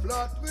them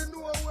flat. We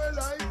know where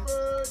life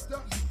works.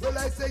 Well,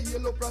 I say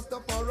yellow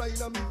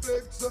Rastafari in me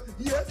flex.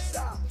 Yes,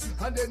 sir.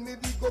 And then me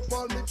big up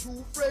all my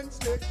true friends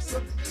next.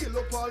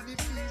 Yellow all the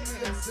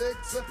female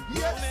sex.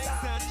 Yes,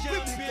 sir. We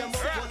big them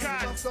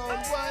up on some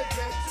white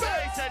vex.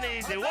 Nice and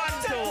easy. 1,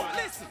 2.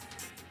 Listen.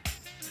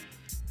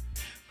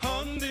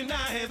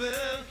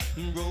 Undeniable,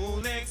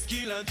 Rolex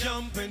killer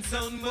jumping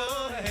son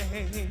boy.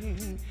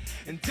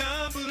 And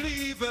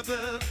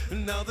unbelievable,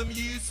 now them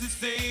used to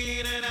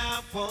say that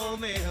I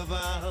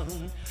forever.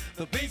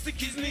 The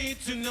basic is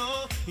need to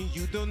know,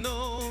 you don't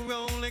know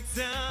Rolex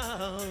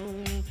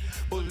sound.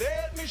 But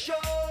let me show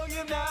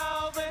you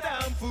now that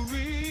I'm for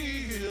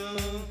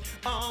real.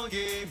 Oh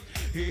yeah,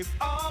 if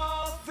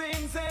all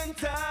things and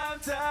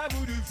times I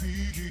would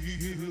feel.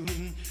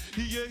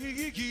 Yeah,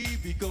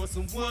 because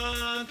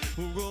one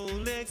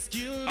Rolex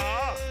kill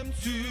them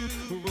two.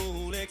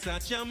 Rolex are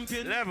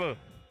champion. Level.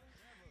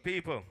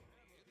 People,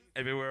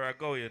 everywhere I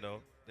go, you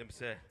know, them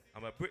say,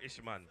 I'm a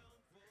British man.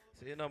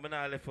 So, you know, I'm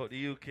not left out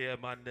the UK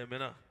man, them, you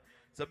know.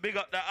 So, big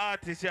up the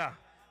artist, yeah.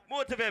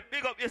 Motivate,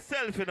 big up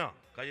yourself, you know.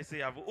 Because you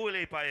see, I have a whole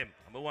heap of him.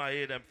 I want to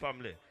hear them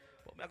family.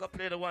 But I'm going to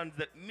play the ones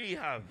that me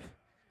have.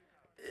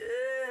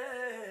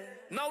 Yeah.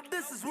 Now,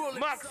 this is Rolex.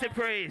 Maxi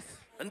Praise.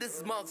 And this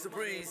is Maxi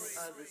Praise.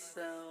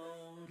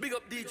 Big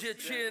up DJ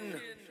Chin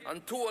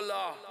and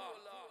Tola.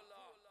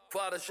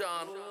 Father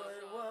Sean.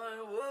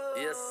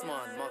 Yes,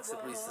 man,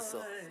 Maxi Praise is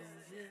up.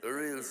 The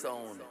real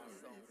sound.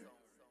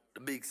 The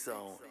big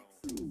sound.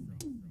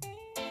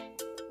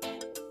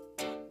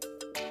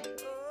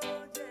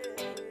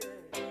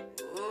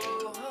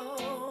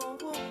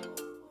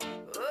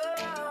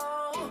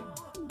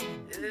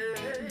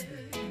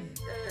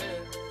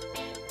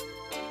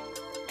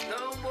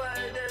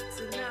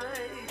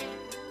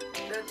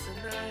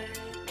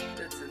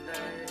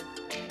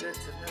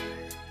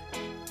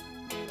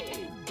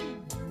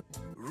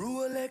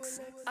 Rolex,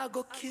 I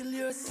go kill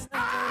your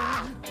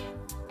sound,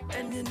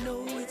 and you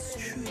know it's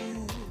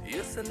true.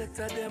 Your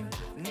selector them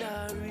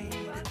not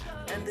read,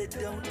 and they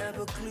don't have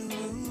a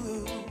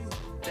clue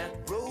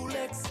that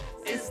Rolex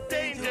is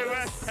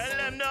dangerous. Tell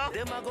them no.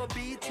 Them I go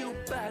beat you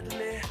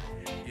badly.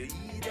 You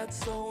hear that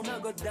sound, I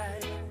go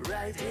die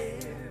right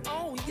here.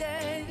 Oh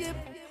yeah, yeah.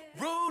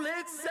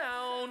 Rolex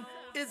sound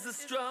is the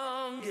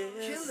strongest.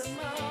 Kill them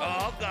all.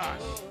 Oh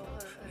gosh.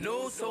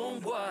 No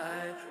sound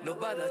boy,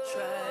 nobody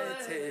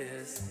try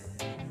test.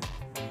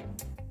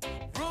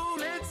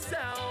 Rolex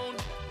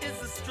sound is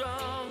the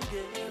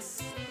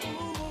strongest.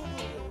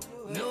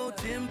 Ooh. No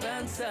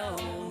timpan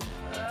sound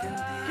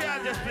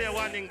can't just play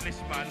one English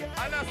man.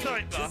 And that's how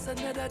it goes. Just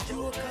another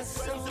joker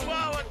sound.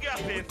 Forward,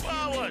 Gappy,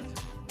 forward.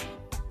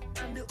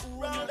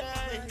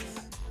 Rolex.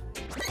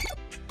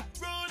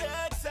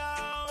 Rolex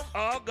sound.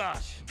 Oh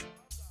gosh.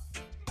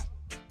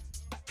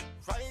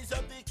 Rise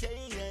up the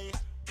K.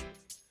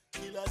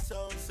 Killer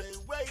sound say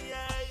way.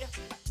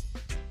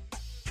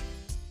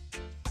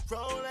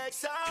 Rolex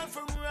sound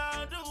from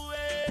round the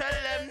way.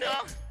 Tell them no.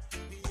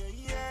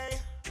 Yeah.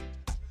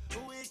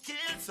 We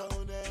kill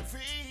sound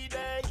every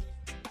day.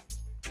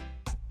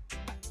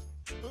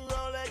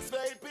 Rolex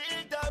play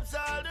big ups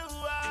all the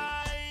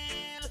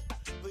while.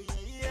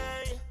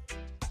 Yeah.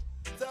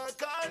 The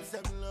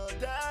concept low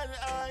than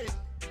I.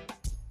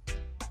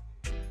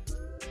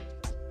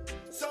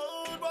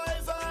 Sound boy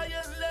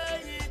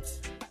violate.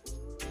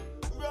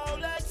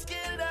 Rolex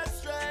kill that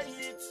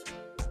straight.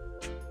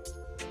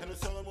 And the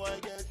sound boy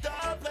get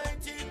top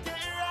paint in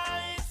their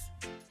eyes.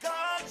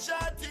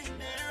 Gunshot in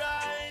their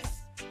eyes.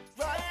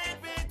 Right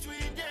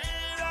between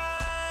their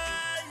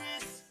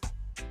eyes.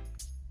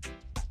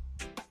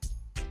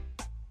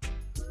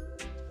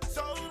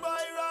 Sound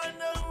boy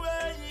run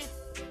away.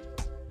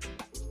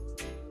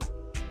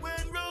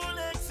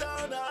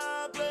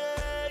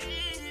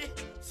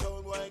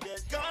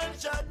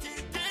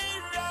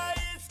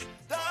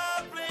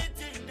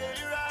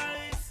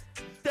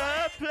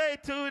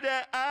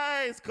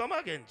 nice. Come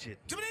again, Chin.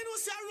 Do you know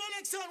say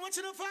Rolex on?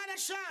 Watching the father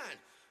shine.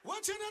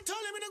 Watching the tell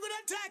him in a good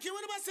attack. You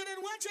want to say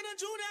then watching the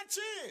junior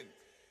Chin.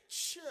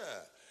 Sure.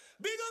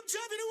 Big up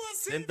Javi the one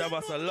sing. Them that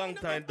was a long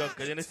time, Doug.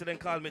 Cause you need to then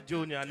call me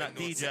Junior, not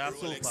DJ or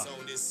Super.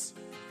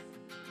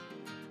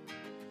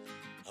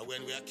 And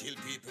when we are kill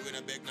people, we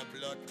don't beg no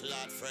blood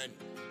clot friend.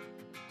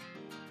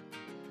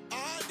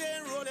 All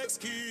them Rolex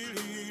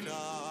killing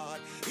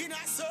hard in a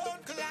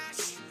sound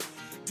clash.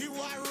 The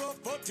war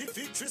of but the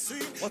victory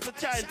scene. What's the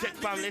time check,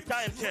 family?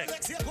 Time check.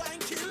 Rolex, you go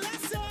and kill a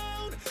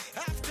sound.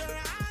 After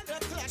all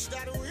the clash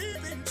that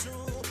we've been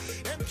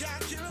through, them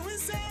can't kill with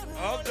sound.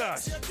 Oh,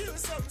 gosh. You kill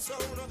some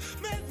sound,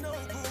 make no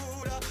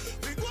good.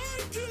 We go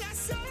and kill a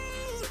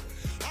sound.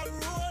 A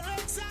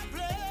Rolex I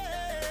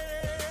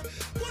play.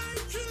 Go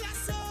and kill a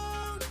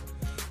sound.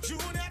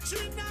 Junior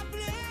Chin I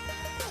play.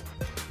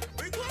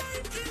 We go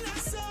and kill a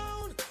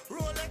sound.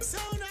 Rolex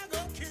sound I go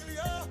kill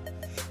you.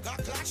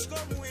 Got clash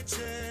come with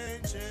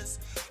changes.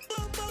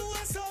 Bumba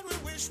was sound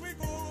we wish we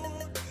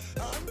would.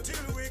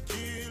 Until we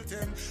kill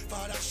them.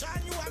 Father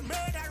Shan, you a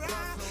murderer.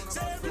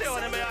 Play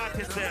one of my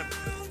artists them.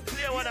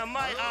 Play one of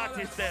my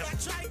artists them.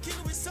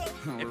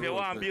 If you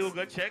want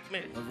bugle, check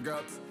me. I've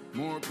got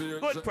more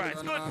good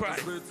price, good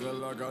price.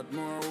 Well, I got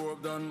more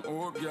hope than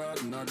hope, yeah,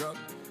 and I got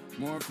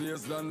more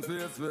face than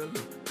face, well.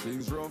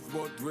 Things rough,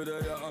 but with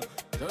a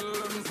tell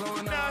them so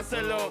we not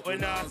sell out, we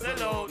not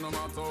sell out. No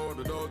matter how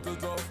the doubt is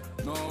tough,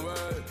 no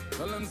way.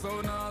 Tell them so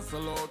we not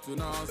sell out, we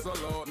not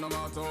sell out. No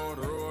matter how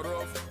the road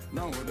rough,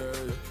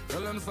 nowadays.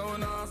 Tell them so we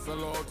not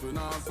sell out, we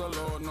not sell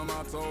out. No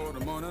matter how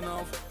the money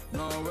enough,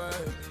 no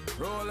way.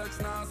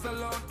 Rolex not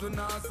sell out, we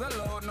not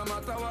sell out. No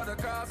matter what the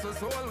cost was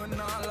sold, we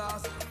not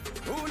lost.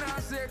 Who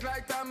not shake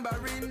like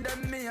tambourine,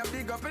 them me a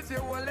big up if you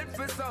hold it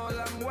for so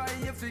long. Why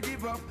if you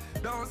give up?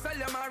 Don't sell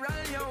your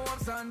moral, your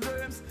hopes and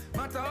dreams.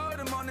 Matter how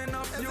the money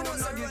enough, you will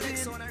not give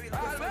in.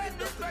 Always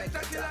the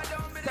spectacular,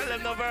 don't be. Tell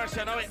them no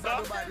version, how it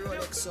go?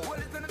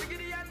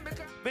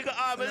 Big up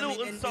all the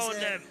Luton sound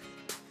them.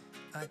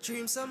 I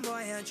dream some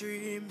boy, I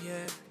dream,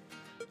 yeah.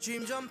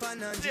 Dream jump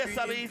and I dream. Play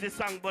some easy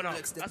song, but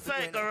I saw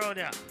it go around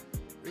here.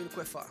 Real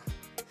quick,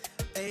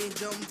 hey,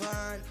 jump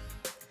on.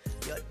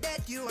 You're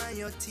dead, you and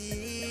your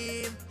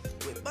team.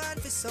 We're born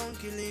for sound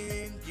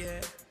killing, yeah.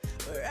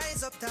 We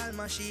rise up tall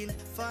machine.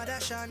 Father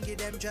Sean give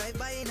them drive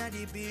by in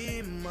the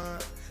beam.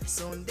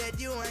 Sound dead,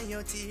 you and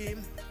your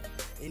team.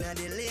 In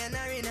the lane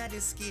or in the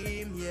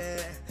scheme,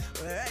 yeah.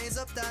 We rise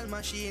up tall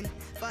machine.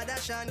 Father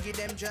Sean give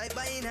them drive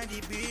by in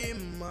the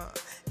beam.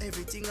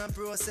 Everything on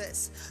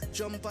process.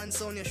 Jump and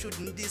sound, you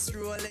shouldn't diss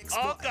Rolex.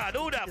 Oh God,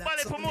 who that?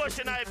 Body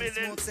promotion I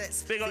building.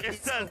 Big up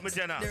yourself, my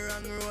Jenna. The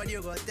wrong road,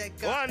 you go take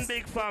one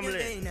big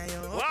family.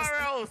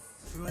 Warhouse.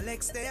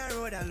 Rolex, they are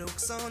road, I look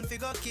sound,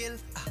 figure kill.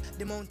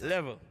 The mountain.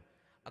 Level.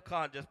 I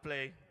can't just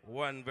play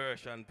one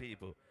version,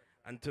 people.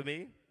 And to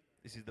me,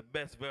 this is the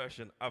best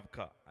version I've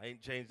got. I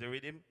ain't changed the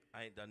rhythm.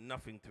 I ain't done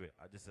nothing to it.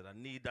 I just said I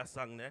need that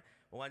song there.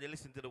 I want you to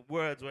listen to the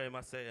words where I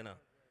must say, you know.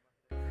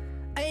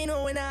 I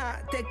know when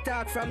I take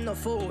talk from the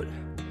fool.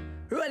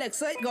 Rolex,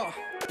 so it go.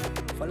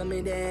 Follow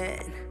me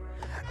then.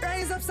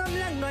 Rise up some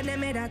long gun, they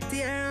made a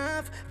tear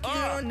off.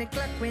 Kill on the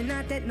clock when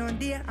I take no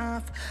day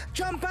off.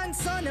 Jump and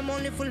son, them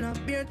only full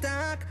of beer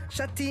talk.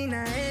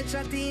 Shatina, head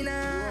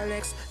Shatina.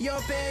 Rolex, you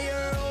pay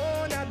your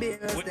own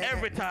bills. With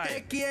every time.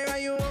 Take care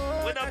of your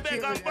own. With a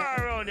big and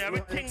bar around there,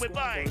 everything we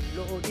buy.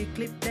 Load the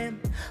clip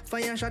them.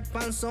 Fire shot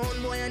pan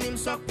sound boy and him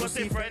suck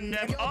pussy friend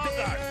them. You pay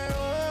your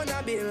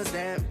own bills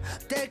them.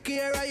 Take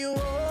care of your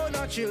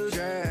own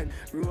children.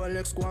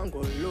 Rolex go and go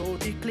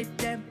load the clip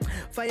them.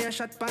 Fire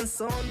shot pan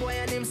sound boy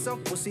and him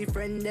suck pussy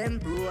friend them.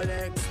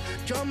 Rolex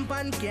jump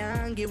and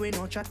can't give we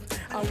no chat.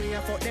 And we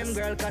a fuck them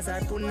girl cause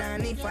I put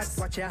nanny fat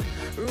watch ya.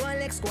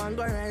 Rolex go and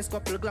go rise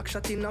couple Glock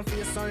shot in a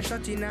face and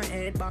shot in a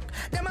head back.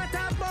 Them a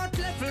talk about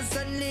levels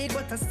and league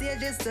but a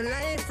stage is to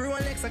life.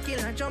 Rolex a kill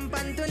and jump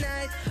and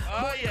tonight.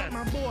 Oh yeah.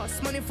 My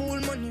boss money full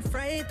money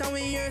fright and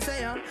we hear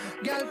say ya.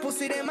 Girl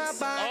pussy them a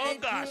buy. Oh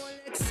gosh.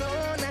 Rolex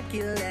son a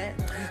kill them.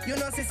 You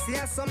know see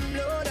some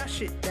load of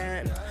shit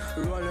them.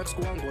 Rolex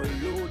go and go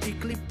load the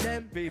clip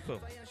them. People,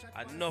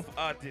 enough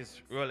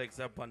artists Rolex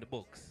up on the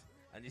books.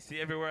 And you see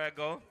everywhere I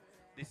go,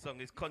 this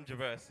song is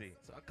controversy.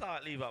 So I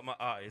can't leave out my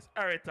artist,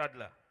 Harry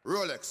Toddler.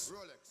 Rolex.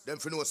 Them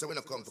for know so when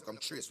I come to come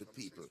trace with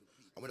people.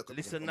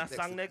 Listen, that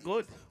song they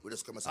good.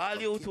 All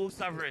you two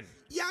sovereign.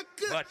 Yeah,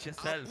 good. Watch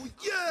yourself.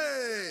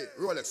 Yeah.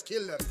 Rolex,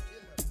 kill them.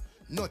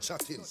 No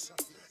chattings.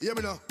 Hear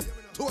me now.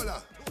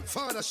 Tola,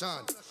 Father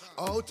Sean,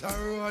 outer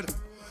road.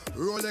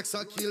 Rolex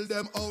I kill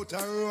them outer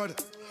road.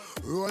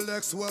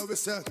 Rolex where we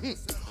say,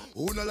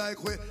 who no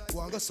like we,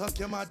 go and go suck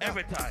your mother.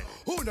 Every time.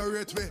 Who no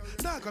rate we,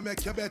 not gonna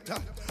make you better.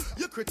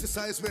 You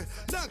criticize me,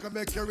 not gonna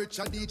make you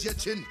richer, DJ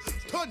Chin.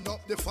 Turn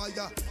up the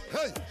fire.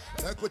 Hey,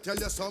 like we tell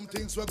you some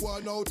things we go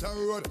on out the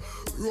road.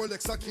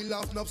 Rolex a kill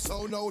off enough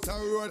sound out the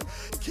road.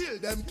 Kill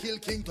them, kill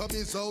King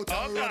Tommy's out the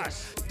road.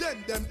 Gosh.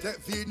 Then them take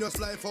Venus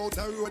life out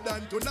the road.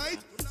 And tonight,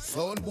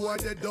 Sound boy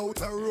dead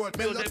out a road.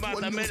 Music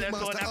master,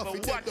 Master for off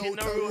it what dead in out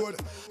the a road?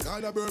 road.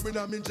 Kinda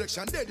Birmingham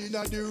injection dead in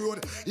the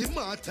road.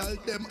 Immortal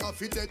them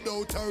off it dead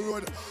out a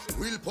road.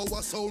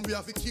 Willpower sound we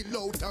have to kill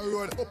out a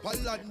road. Up a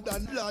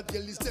London lad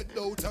girl is dead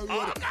out a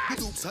road. The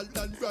Dukes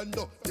Alton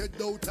Brando dead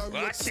out a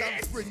road.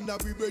 Sam Spring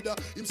we brother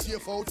him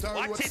safe out a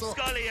road. Watch it, So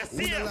Scully, you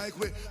see who him? no like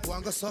we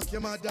want go suck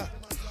your mother.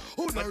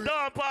 Who But no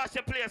don't pass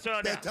your place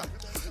around there. better.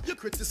 You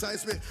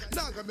criticize me,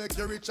 now gonna make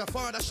you richer,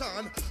 Father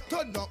Sean.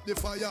 Turn up the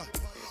fire.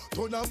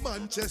 Turn a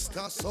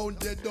Manchester, sound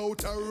dead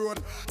out a road.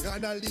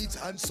 Ghana Leeds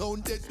and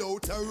sound dead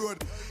out a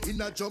road.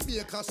 In a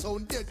Jamaica,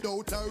 sound dead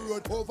out a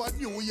road. Over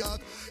New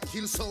York,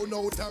 kill sound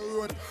out a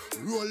road.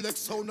 Rolex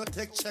sound no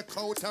take check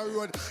out a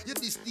road. You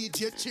this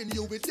DJ Chin,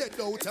 you be dead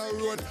out a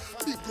road.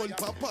 Big gun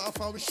pop off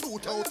and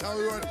shoot out a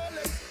road.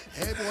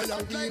 Hey boy,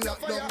 I'm being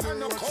locked down the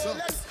road, so.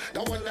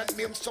 The one that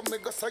names some me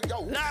go say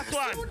yo. Last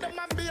one. Slew them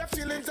and be a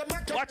feelings of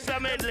my Watch the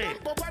medley.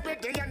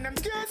 And them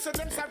girls so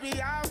them sorry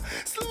out.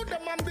 Slew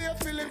them and be a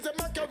feelings of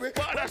my carry.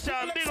 Father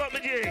Sean, big up the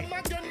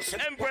G.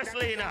 Empress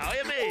Lena, how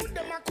you mean? Who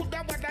them a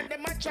coulda what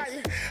them a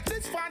try.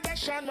 This Father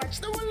Sean watch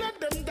the whole of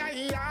them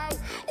die out.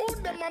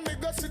 Who them a me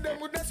go see them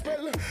with the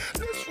spell.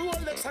 This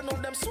Rolex I know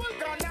them soul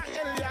gonna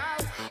hell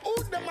ya.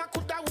 Who them a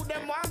coulda who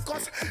them want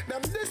cause.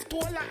 Them this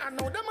toilet I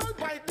know them all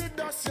bite the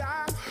dust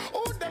ya.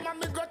 Who them a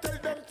me go tell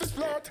them to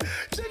float.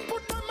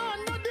 Put them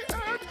under the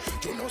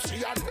earth. You know see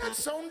a dead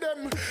sound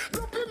them.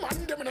 Drop him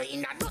on them in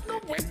a not know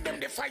when them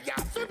the fire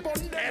fi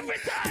burn them. Every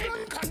time.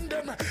 Don't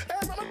condemn.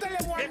 I'ma tell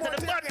you one Get more to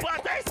the thing. butt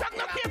part, I suck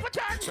no care for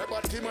chance. Say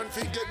but him and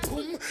fi get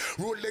boom.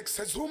 Rolex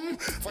says zoom.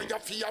 Fire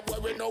fi boy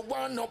we no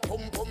want no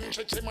pum pum.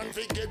 Check him and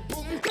fi get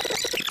boom.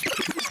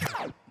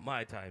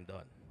 My time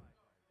done.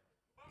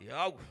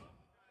 Yo.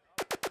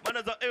 Man,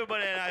 is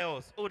everybody in the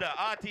house. Who the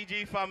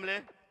RTG family?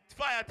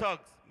 Fire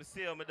Thugs. Me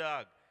see you, my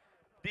dog.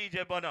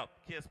 DJ Bun Up,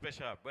 K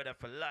Special, brother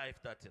for life,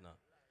 that you know.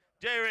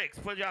 J-Rex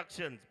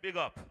Productions, big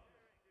up.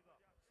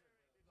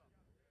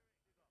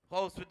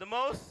 Host with the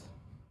most?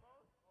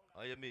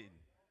 How you mean?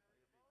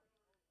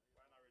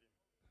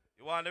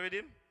 You want to read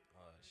him?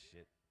 Oh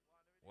shit.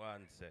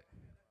 One sec.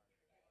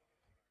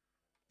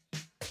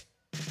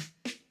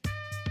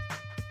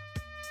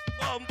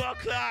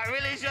 Bumbleclaw,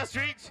 really just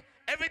reach.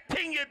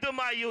 Everything you do,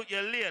 my youth,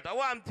 you're late. I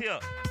want to tell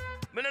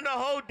you. I don't know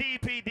how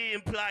DPD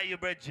imply you,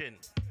 brethren.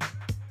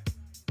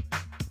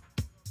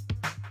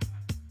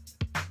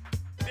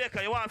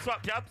 Baker, you want to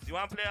swap jobs? You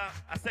want to play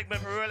a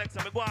segment for Rolex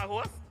and me go on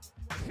host?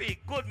 Me feel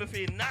good, me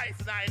feel nice.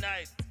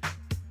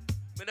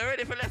 Me not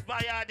ready for left my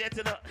yard yet,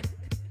 you know.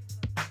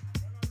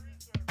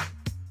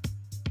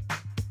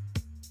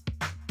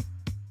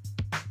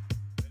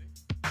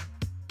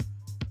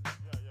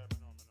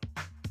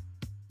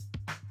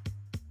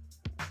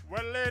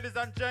 Well, ladies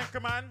and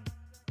gentlemen,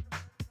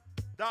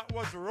 that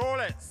was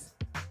Rolex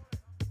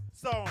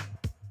sound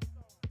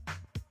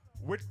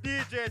with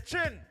DJ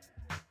Chin.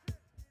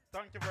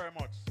 Thank you very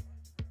much.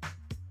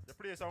 You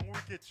play some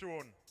wicked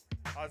tune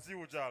as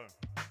usual.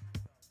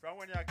 From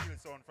when you kill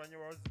sound, from you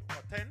was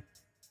what, 10?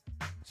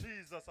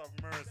 Jesus of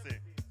mercy.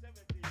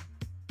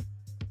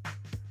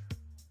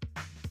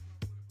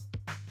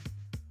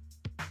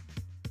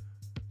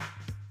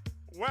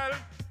 Well,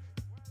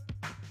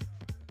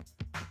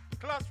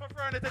 Class for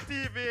Fraternity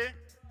TV,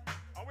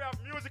 and we have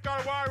Musical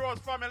Warriors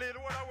family, the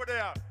one over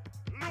there,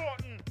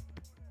 Luton,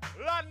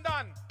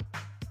 London.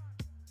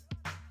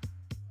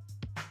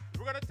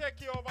 We're gonna take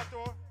you over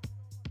to.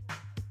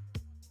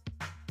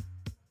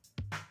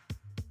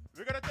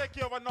 We're gonna take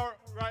you over now,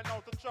 right now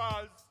to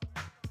Charles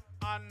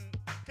and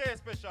K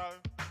Special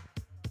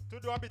to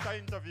do a bit of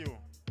interview.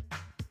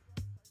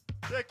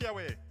 Take it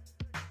away.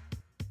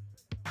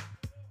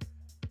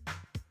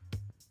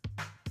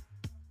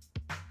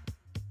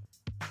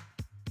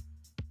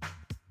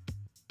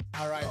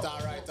 All right.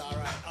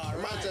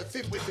 Man said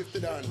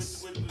 50-50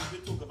 dance. We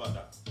talk about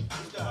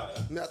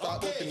that. Me I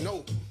thought about him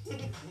now.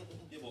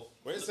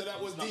 Where you say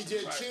that was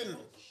DJ Chin?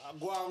 I'm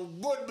going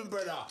good, my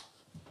brother.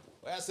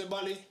 Where you say,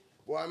 Bunny?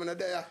 Boy, I'm in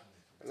there.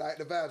 Like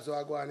the vibes, so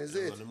I go on, is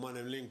it? The man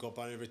them link up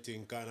and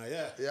everything, kinda,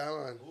 yeah. Yeah,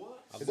 man.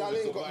 It's It's a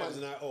link up, vibes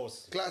in man. our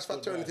house. Class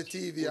Good Fraternity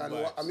vibes. TV and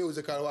Good vibes. a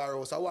Musical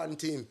Warriors, a one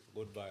team.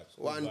 Good vibes.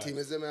 Good One vibes. team,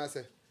 is it me I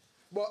say?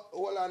 But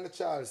hold on the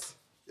Charles.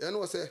 You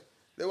know say,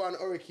 they want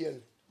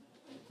Hurricane.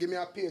 Give me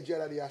a page the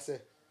other day, I say.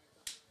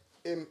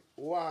 Him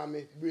want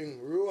me bring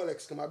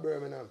Rolex to my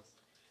Birmingham.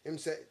 Him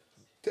say,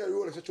 tell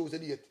Rolex to choose the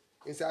date.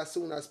 He say as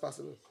soon as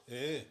possible.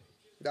 Yeah.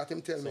 That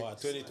him tell me.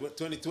 So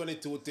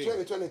 2022 thing.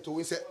 2022,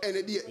 he say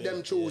any date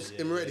them choose,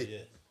 him ready. Yeah.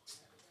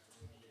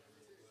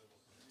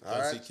 All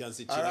right. Can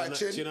see All right,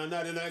 Chin. Chin and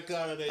that in that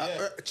corner there,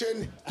 yeah.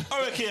 Chin.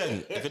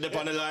 Hurricane, if you're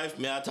on the live,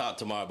 may I talk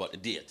tomorrow about the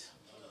date?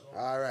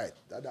 All right.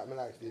 That me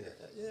like there.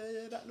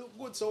 Yeah, that look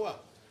good, so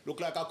what? Look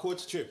like a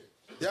coach trip.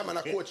 Yeah, man,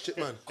 a coach trip,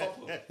 man.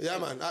 Yeah,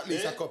 man, at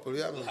least a couple,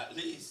 yeah, man. At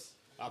least.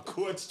 A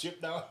coach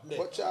trip down there.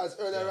 But Charles,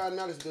 earlier on,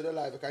 I listened to the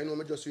live because I know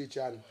me just reach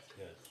on.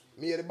 Yeah.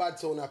 Me hear the bad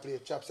sound I play,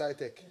 Chaps High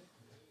Tech.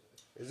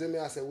 You see me,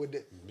 I say, with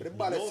the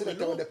bad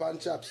selector with the pan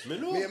Chaps. Me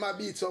hear my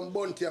beat some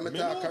bunty and me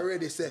talk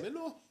already, say. Me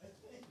know.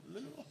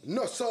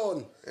 No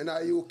sound in the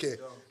UK.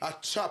 A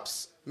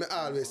chops, me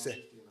always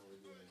say.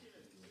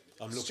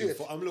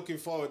 I'm looking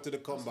forward to the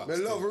comeback. Me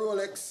love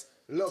Rolex,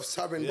 love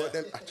Sovereign, but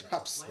them a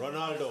chops.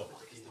 Ronaldo.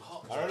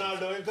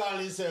 Ronaldo, he call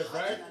himself,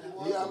 right?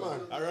 Yeah, man.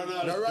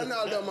 Ronaldo. The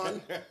Ronaldo,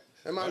 man.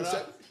 The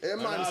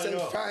man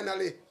said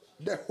finally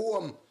the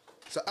home.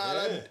 So all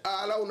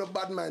I the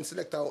bad man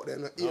selector out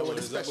there. Here with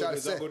the special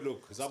say.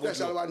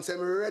 Special one say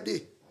me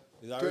ready.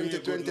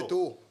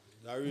 2022.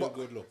 It's a real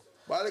good look.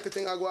 But I like the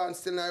thing I go on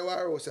still in the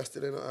war house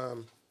still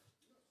in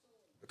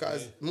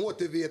because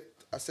motivate.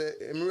 I say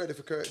I'm ready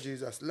for correct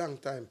Jesus. Long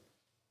time.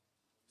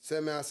 Say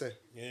me I say.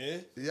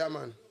 Yeah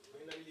man.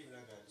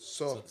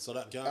 So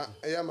that can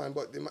yeah man,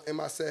 but he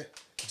must say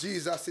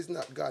Jesus is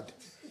not God.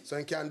 So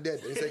he can't dead.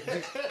 He said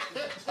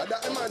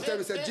that man tell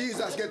me say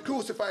Jesus get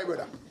crucified,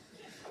 brother.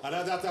 And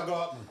that go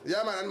happen.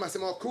 Yeah man, and must say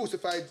more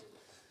crucified.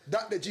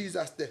 That the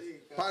Jesus there.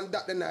 And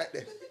that the night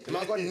there. He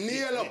might go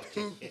nail up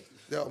him.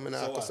 Yeah, me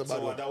nah cuss about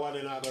so that one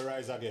is not going to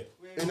rise again?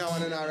 That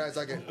one is not rise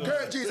again.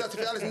 Correct Jesus, if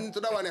you listen to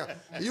that one here.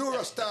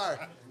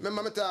 Eurostar.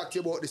 Remember me talk to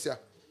you about this here.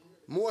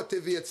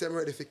 Motivate them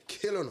ready for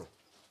kill you.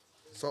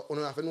 So you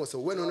have to know, so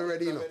when you're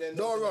ready, you know,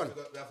 don't run.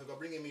 We have to go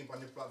bring him in on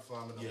the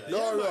platform.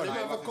 Don't run.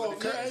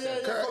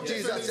 Correct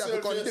Jesus, you have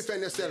to come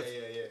defend yourself.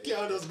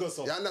 Can't just go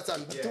so. You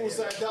understand? Two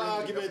sides to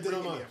argument, you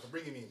know, man.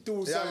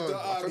 Two sides to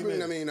argument. Bring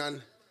them in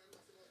and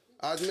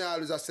as me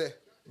always say,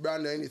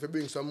 Brandon, you need to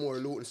bring some more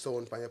looting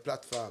sound on your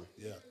platform.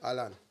 Yeah.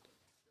 Alan.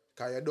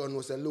 Because you don't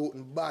know say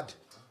looting bad.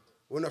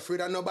 We're not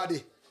afraid of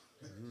nobody.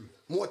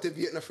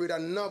 Motivate, not afraid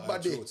of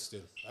nobody.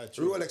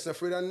 Rolex, not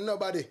afraid of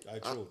nobody.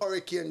 And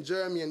Hurricane,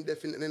 German,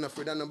 definitely not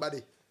afraid of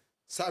nobody.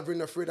 Sovereign,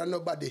 not afraid of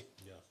nobody.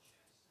 Yeah.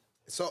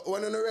 So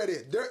when you're ready,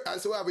 and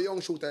so we have a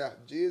young shooter here.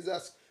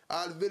 Jesus,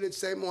 all village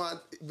say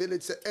more,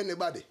 village say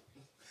anybody.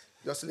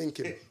 Just link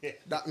him.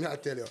 That me I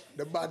tell you.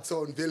 The bad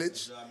sound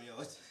village.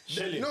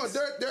 No,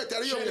 they're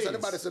telling you youngest and the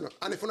baddest.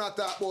 And if we not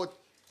talk about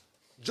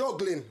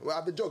juggling, we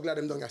have the juggler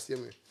them down here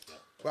same way.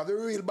 We have the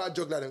real bad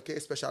juggler them, okay,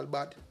 special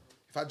bad.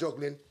 If I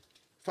juggling,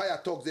 fire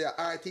thugs there,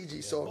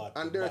 RTG sound,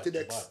 and dirty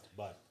Dekz.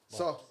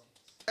 So,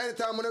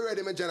 anytime we're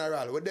ready, my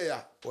general, we're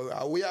there.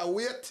 We are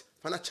wait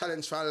for a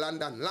challenge from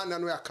London.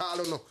 London, we are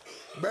calling no.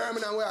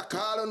 Birmingham, we are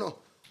calling no.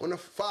 On the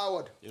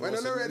forward. When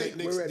you're ready,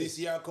 we're ready. This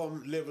year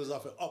come levels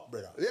of up,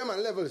 brother. Yeah,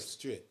 man, levels.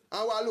 Straight.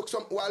 And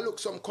we look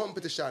some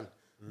competition.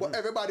 But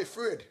everybody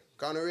afraid.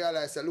 Because they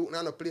realize that look,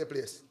 now no play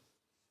place.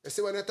 You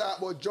see when they talk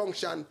about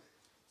junction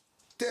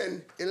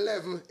 10,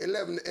 11,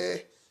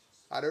 11A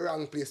are the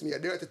wrong place. Me, I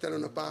dare to tell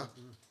you,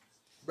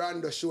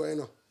 Brando show, you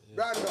know.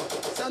 Brando,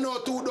 say no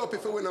too dope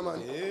if you win,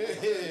 man.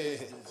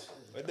 Yeah.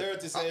 But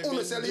dirty say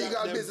only say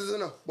legal business, you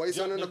know. But it's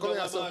not come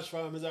here, so.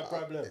 Farm is a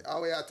problem.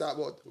 How we are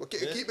talking about?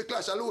 Okay, keep the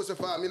clash of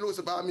Lucifer,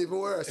 Lucifer even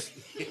worse.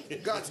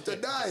 Got to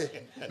die.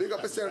 Big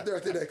up yourself,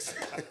 dirty Dekz.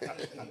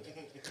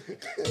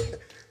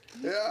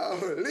 Yeah,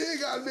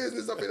 legal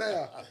business up in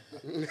there.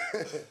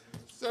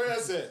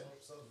 Seriously.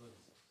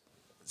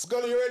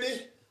 Scully, you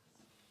ready?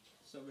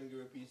 Something to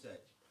repeat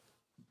that.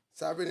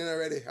 Sabrina, you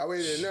ready? Are we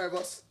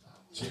nervous?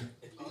 Yeah,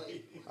 man,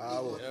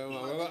 we're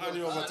going to hand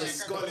you over to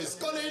Scully.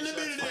 Scully in the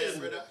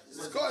building.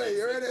 Scully,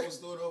 you ready?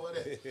 Over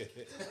there.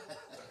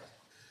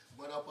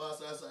 Mother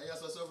pastor, yes,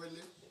 sir,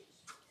 sovereignly.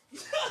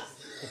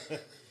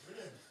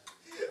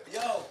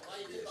 Yo!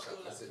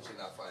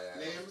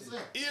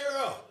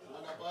 Hero!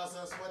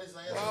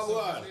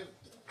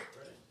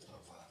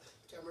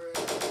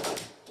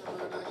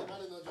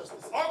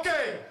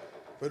 Okay!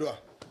 What do I?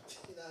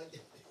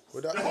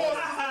 What do I? The host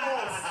is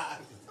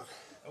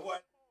the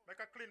host. Make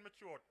a clean my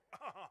throat.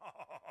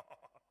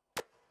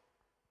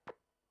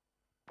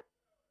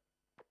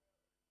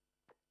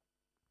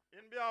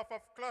 In behalf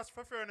of Class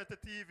Fraternity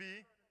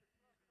TV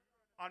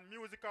and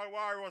Musical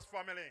Warriors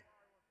family,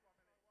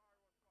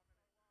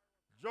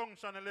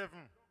 Junction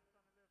 11,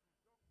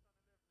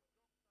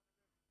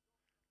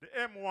 the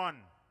M1,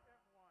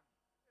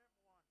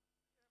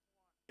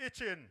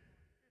 Itchin,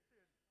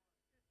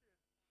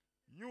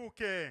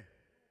 UK,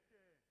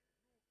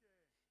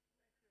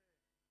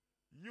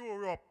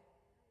 Europe.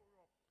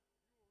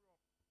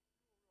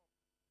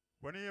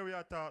 When here we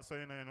are talking, so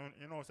you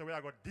know, so we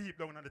are go deep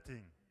down on the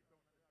thing.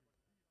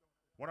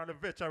 One of the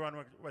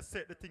veterans we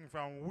set the thing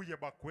from way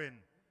back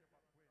when,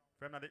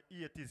 from the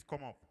 80s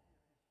come up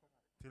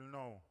till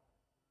now.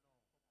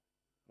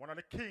 One of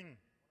the king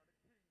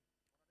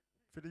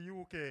for the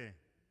UK,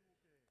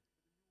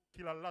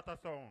 kill a lot of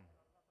sound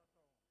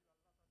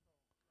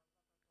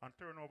and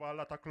turn over a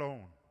lot of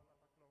clown.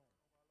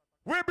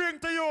 We bring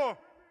to you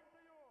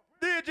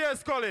DJ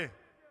Scully.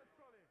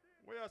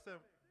 Where you say?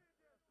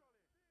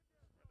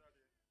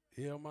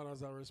 Yeah, man,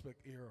 as I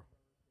respect hero.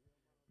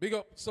 Big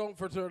up Sound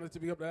Fraternity,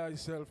 big up the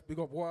yourself, big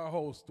up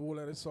Warhouse, to all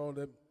of the sound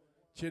them.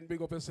 Chin,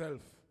 big up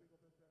yourself.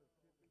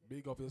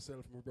 Big up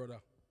yourself, my brother.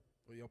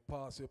 When you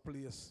pass your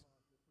place.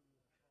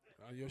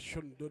 And you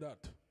shouldn't do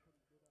that.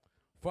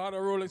 Father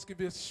Rolex give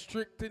you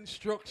strict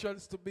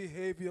instructions to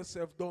behave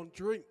yourself, don't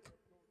drink.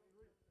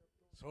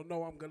 So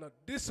now I'm gonna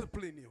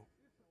discipline you.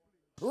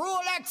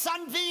 Rolex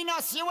and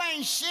Venus, you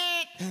ain't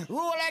shit.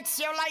 Rolex,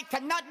 you like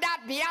a nut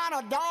that beyond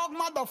a dog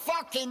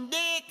motherfucking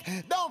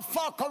dick. Don't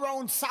fuck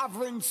around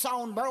Sovereign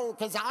Sound, bro,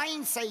 cause I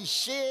ain't say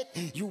shit.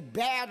 You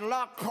bad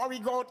luck, curry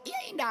goat, you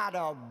ain't not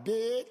a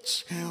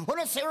bitch. When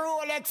you say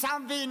Rolex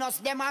and Venus,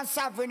 them and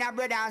Sovereign are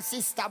brother and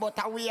sister,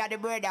 but we are the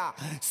brother.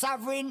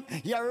 Sovereign,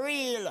 you're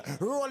real.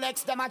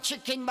 Rolex, them a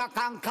chicken back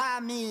and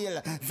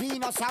Camille.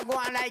 Venus a go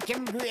on like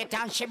him great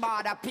and she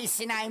bought a piss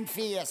in him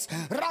face.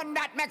 Run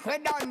that, make we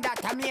done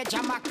that, a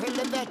major mackerel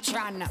the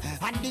veteran.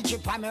 And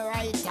digit on me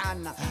right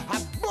hand.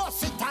 I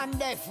bust it on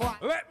deaf one.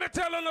 Let me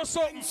tell you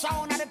something.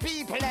 Sound of the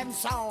people, them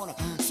sound.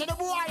 See the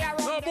boy around.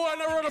 No boy,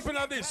 no run up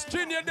in this.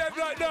 Chin, you dead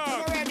right now.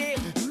 You ready?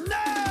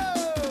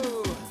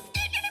 No!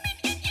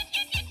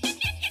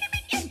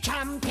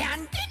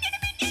 Champion.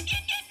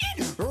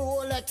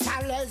 Rolex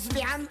a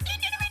lesbian.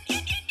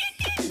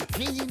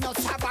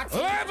 Venus a bat.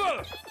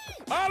 Level!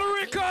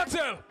 All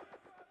cartel.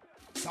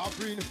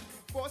 Sovereign,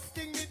 first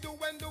thing me do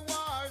when the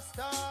war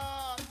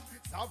start.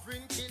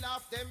 Sovereign kill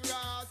off them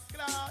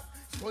rascals.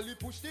 Slowly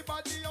push the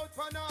body out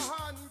on a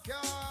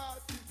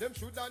handcart. Them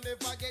shoulda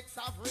never get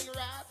sovereign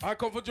rat. I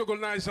come for juggle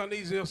nice and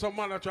easy. Some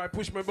man I try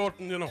push my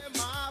button, you know.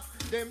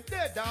 Them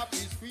dead off,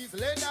 he squeeze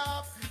lead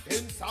off.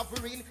 Then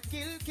sovereign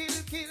kill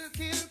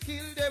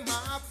them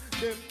off.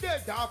 Them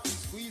dead off, he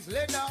squeeze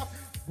lead off.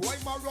 Boy,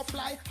 more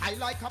fly, I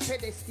like a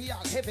pedestal,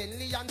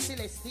 heavenly and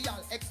celestial,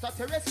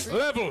 extraterrestrial.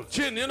 Level,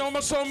 Chin, you know my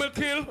son will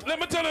kill. Let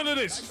me tell you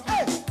this.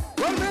 Hey,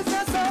 when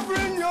Mr.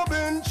 Sovereign, you've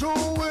been through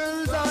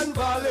hills and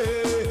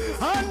valley,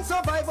 and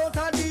survive out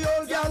of the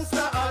old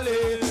gangster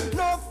alley.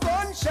 No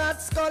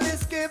gunshots, skull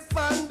skip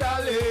and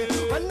dally.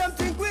 When them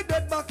think we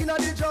dead back in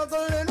the jungle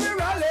and we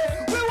rally,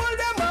 we hold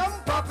them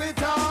and pop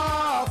it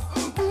off.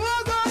 Who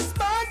go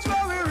sponge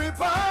where we rip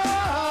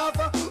off?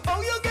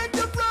 Oh, you get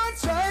the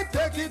front right,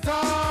 take it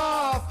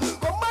off.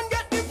 Come and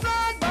get the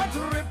front,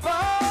 but rip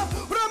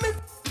off. Promise.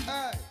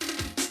 Hey.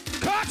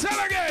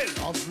 Cartel again.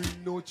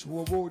 Sovereign no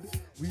throw wood,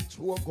 we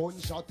throw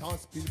gunshot and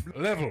spill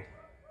blood. Level.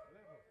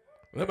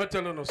 Let me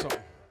tell you something.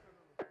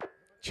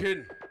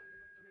 Chin.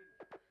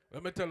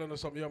 Let me tell you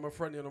something. You're my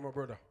friend, you're my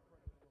brother.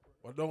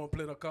 But don't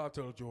play the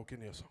cartel joke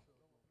in here, so.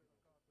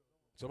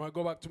 So I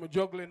go back to my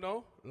juggling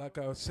now, like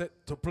I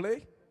set to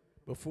play.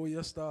 Before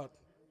you start,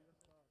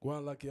 go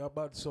on like you're a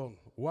bad son.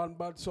 One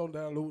bad son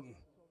they're looting.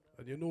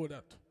 And you know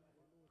that.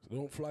 So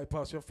don't fly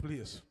past your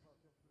place.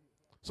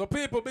 So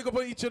people, big up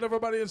on each and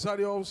everybody inside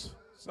the house.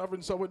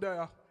 Sovereign somewhere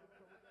there.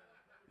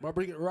 I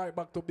bring it right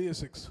back to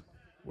basics.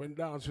 When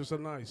dance was so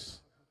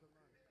nice.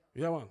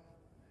 Yeah, man.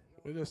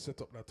 We just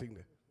set up that thing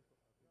there.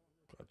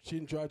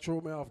 Chin try to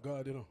throw me off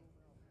guard, you know.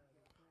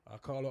 I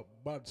call up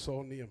bad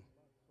sound name.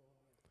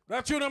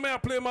 That you know me I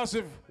play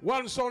massive.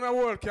 One sound in the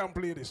world can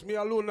play this. Me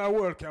alone in the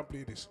world can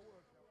play this.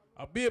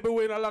 A baby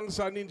waiting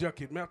alongside Ninja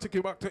Kid. Me I take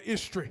you back to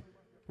history.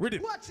 Read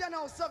it. Watch you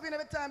now, Sovereign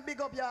every time, big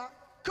up ya.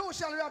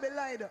 Cushion Rabbit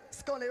Lied,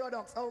 Scully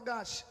Rodox, oh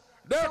gosh.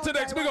 Dirty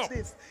Dekz, big up.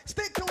 This.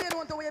 Stick to it,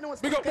 want to win.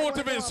 Big up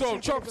Motivate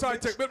Sound, Chop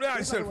Side Tech, big up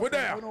yourself, we're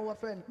there.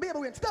 Baby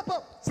win, step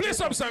up. Play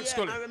some Sam Yeah,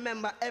 Scully. I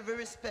remember every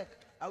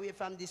respect. Away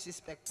from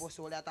disrespect, post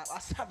all that. I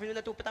Sovereign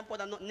to put and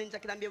put and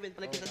Ninja Kid and be win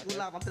for the kids that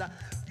laugh and that.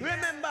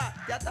 Remember,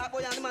 that boy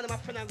and the man, my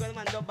friend and girl,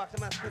 man, dub back, the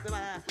man,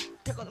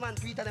 take out the man,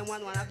 tweet them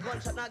one, a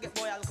gunshot, now get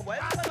boy, I'll come boy.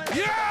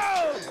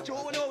 Yo!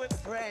 So we know we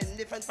friend,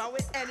 different from we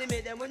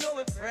enemy, then we know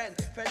we friend.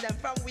 Friend them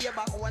from way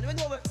back when we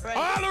know we friend.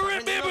 All the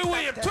red baby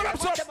wave, turn up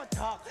some.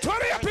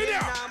 Turn it up in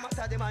there.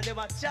 Matter them and them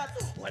a chat.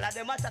 All of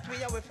them a chat,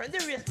 we are we friend,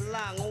 the race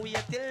long. We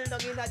are till down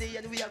in the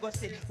end, we are go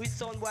sit with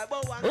son boy,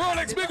 but one.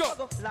 Rolex, big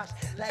up. Flash,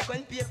 like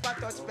when paper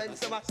spend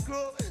some a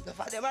screw. The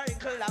for them a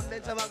wrinkle and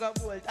then some a go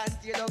bolt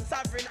and tear down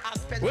Sovereign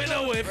act. We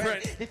know we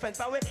friend. Different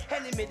from we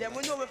enemy, them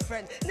we know we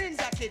friend.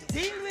 Ninja Kid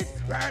deal with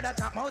bird at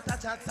top mouth a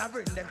chat.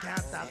 Sovereign them can't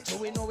stop. So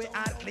we know we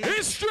are clean.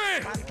 History.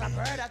 Man clap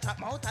bird at top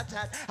mouth a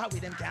chat. How we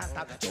them can't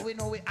stop. So we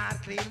know we are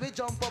clean. We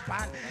jump up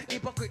and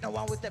hypocrite no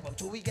one we step up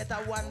till we get a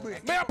one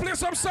break. May I play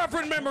some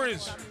Sovereign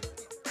memories?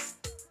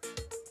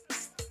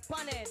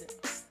 Punted.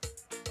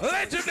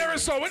 Legendary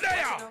song, we're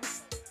there.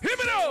 Hear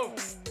me now.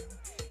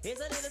 Here's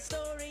a little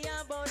story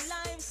about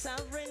life.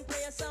 Sovereign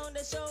prayer sound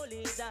they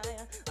surely die.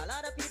 A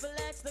lot of people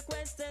ask the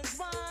questions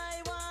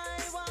why.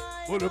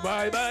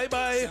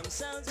 Bye. Some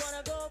sounds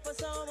wanna go for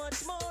so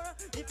much more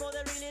before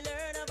they really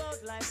learn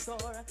about life's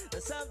score. The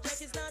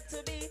subject is not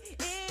to be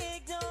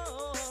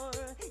ignored.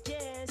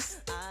 Yes,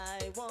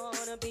 I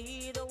wanna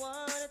be the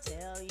one to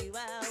tell you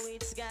how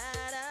it's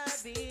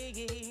gotta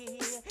be.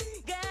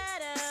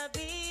 Gotta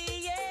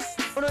be,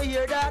 yeah. Wanna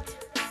hear that?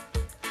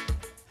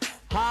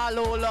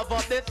 Hello, love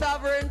of the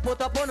Sovereign,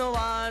 put up on a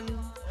one.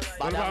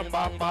 Bam,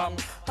 bam, bam.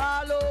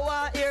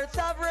 Hello, hear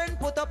Sovereign,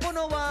 put up on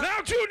a one.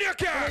 Now Junior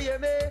can. You hear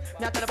me?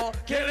 Not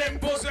about killing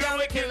pussy and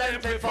we kill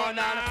them for fun.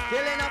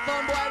 Killing a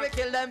fun boy, we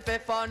kill them for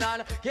fun.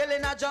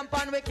 Killing a jump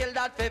and we kill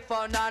that for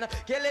fun.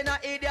 Killing a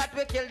idiot,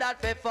 we kill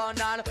that for fun.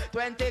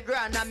 20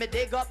 grand and me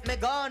dig up me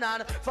gun.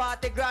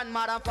 40 grand,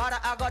 madam father,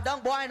 I got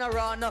down boy no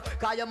run.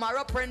 Cause you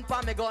marrow print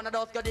pa me gun, I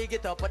just go dig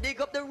it up. I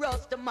dig up the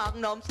rust, the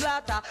magnum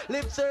slaughter.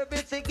 Lip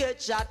service, he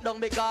get shot down.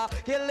 because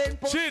killing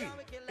pussy. Chin,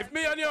 if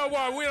me and you are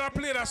war, we don't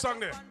play that song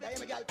there.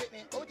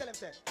 Who tell him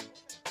say?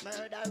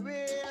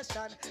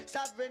 Murderation,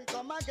 sovereign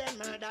come again,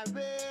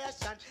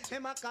 murderation.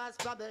 Him a cause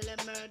problem,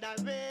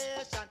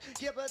 murderation.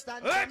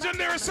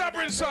 Legendary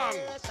sovereign song.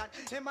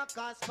 Him a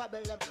cause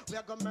problem. We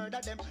are gonna murder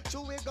them.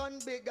 Should we gun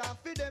big and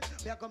feed them?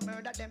 We are gonna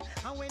murder them.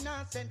 And we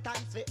not sentence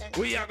for end.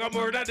 We are gonna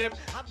murder them.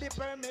 Have the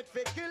permit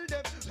for kill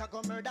them. We are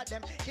gonna murder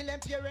them. Kill them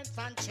parents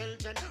and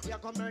children. We are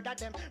gonna murder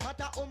them.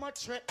 Matter how much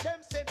threat them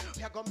send.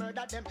 We are gonna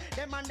murder them.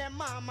 Them and them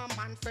mama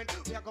man friend.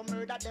 We are gonna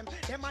murder them.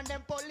 Them and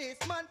them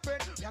policeman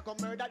friend. We are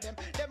gonna murder them.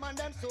 Them and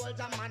them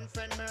soldier man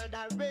friend.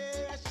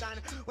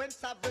 Murderation. When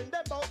sovereign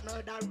they bout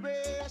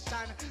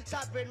murderation.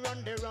 Sovereign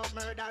run the road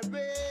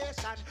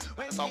murderation.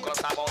 When so close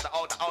about the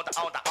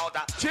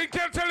Chin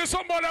can tell you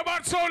something more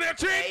about Sonia,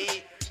 Chin.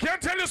 Hey. Can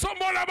tell you something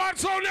more about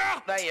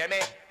Sonia. Now hear me.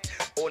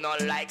 Who no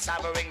like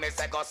sovereign, me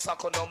say go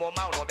suck no more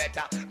mouth no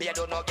better. Be a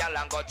do no girl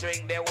and go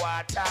drink the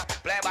water.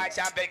 Play by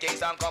champion king,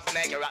 some cuff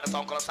neck, rock the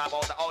song close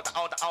about the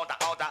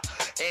outer.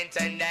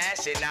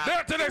 International.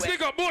 There to the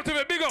big up, both of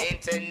it, big up.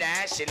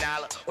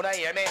 International. Who don't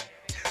hear me?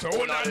 So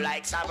who no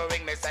like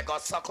sovereign, me say go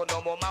suck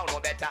no more mouth no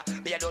better.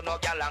 Be a do no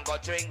girl and go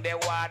drink the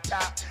water.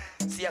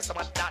 See some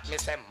of that, me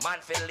say man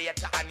feel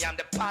later and yam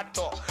the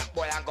pato.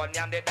 Boy I'm gonna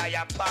yam the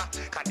diaper.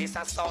 Cause this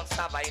a sound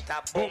sava, it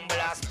a boom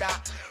blaster.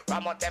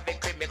 Ram out every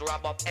crib, it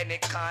rub up any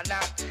corner.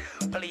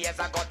 Players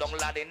a go down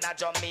lad in a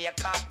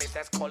Jamaica. Me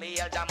say Scully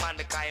Elder man,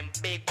 me call him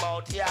big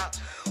bout here.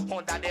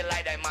 Under the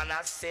light, I man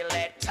a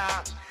selector.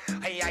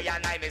 I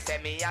and I, me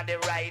say me a the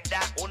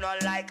rider. Who no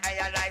like I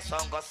and I,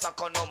 song go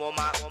suck on no more.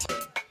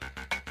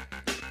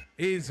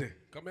 Easy.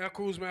 Come here,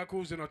 cruise,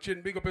 you know.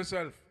 Chin, big up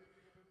yourself.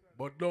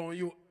 But don't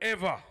you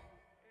ever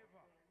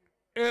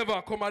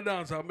come and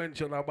dance and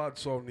mention a bad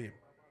song name.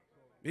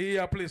 Me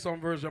here play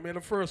some version. I mean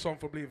the first song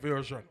for play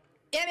version.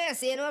 Yeah, me I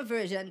say no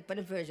version, but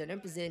the version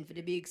represent for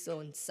the big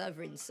sound,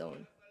 sovereign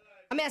sound.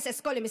 I mean I say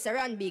Scully, I say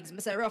Run Bigs, I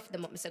say rough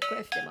them up, I say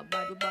craft them up,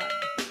 bad,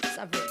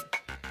 sovereign.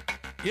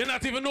 You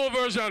not even know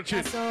version,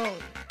 Chin.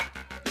 Sound.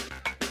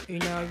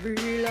 In a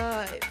real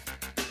life,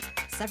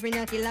 sovereign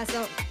a killer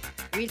sound,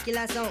 real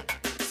killer sound.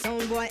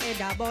 Sound boy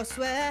head a boss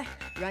where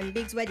Run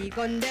Bigs where the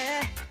gun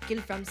there. Kill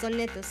from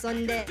Sunday to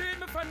Sunday.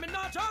 Me friend, me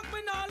not joke,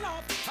 me not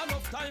laugh.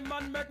 Enough time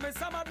man make me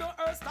some of the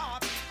earth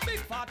start. Big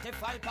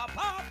 45 pop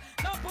up,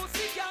 no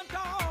pussy can't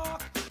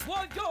talk.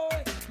 Boy, yo,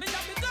 me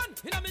that me done.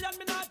 In a me and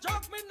me not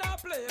joke, me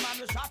not play. Man,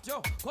 me shot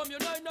you. Come you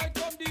night,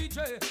 come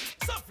DJ.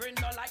 Suffering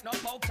no like no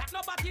poke,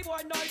 nobody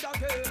boy night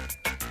again.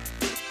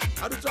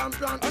 I'm the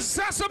champion.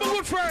 Assassin, my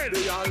good friend.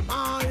 The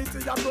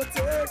Almighty, I'm going to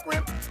take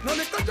grip. No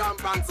need to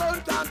jump and soul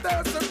can't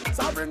taste it.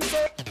 Sovereign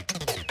soul.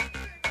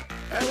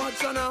 Hey,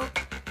 watch you now.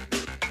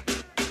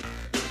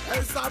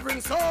 Hey,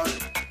 sovereign soul.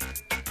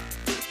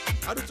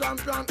 I'm the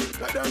champion.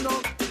 Let them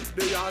know.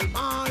 The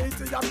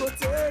Almighty, I'm going to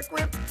take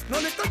grip. No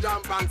need to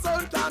jump and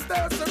soul can't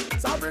taste it.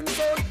 Sovereign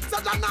soul.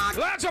 Such a knock.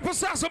 Launch up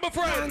Assassin, my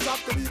friend. Hands up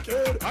to the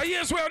kid. Ah,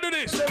 yes, we do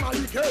this. Them are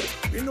wicked.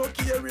 We no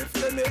care if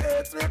they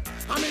hate rip.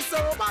 And me say,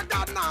 oh my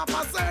God, now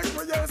forsake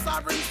for your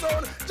sovereign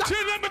soul.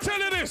 Chill, let me tell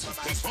you this.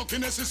 It's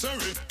fucking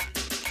necessary.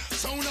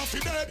 Sound of the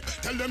dead.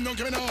 Tell them don't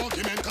give an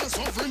argument. Cause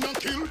suffering not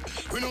kill.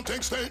 We don't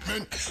take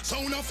statement.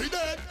 Sound of the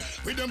dead.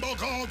 With them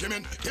bug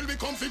argument. Till we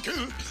come for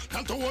kill.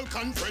 Not the whole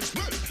conference.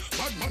 Well,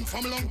 bad man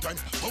from a long time.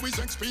 How is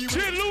experience?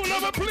 Chill, Lou,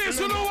 love a place,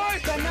 you know why?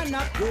 Can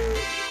not go?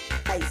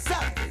 I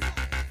suck.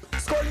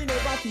 Scully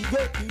never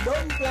forget the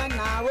dumb plan.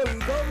 Now where we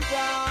come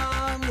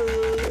from.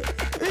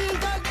 We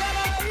got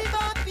better, we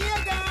got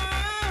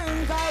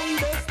pagan. Cause we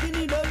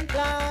destiny don't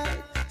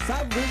plan.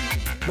 Sovereign.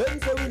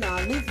 Them say we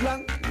not live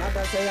long. Not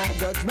to say our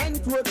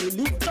judgment will be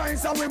live.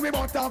 Thanks and we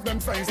won't have them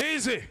face.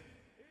 Easy.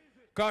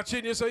 Cause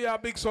Chin, you say you're a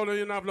big son and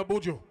you don't have no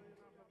buju.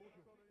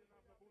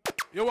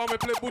 You want me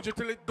to play buju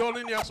till it's done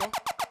in here, son?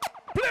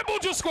 Play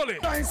buju, Scully.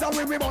 Thanks and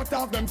we won't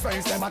have them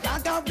face. Them I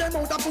can't have them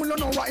out of full.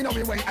 No what in our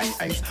way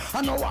ice.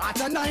 And no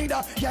water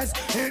neither. Yes,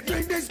 it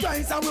bring this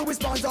place and we will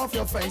sponsor off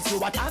your face. You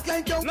attack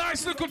like you.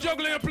 Nice little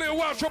juggling and play a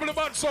wild trouble the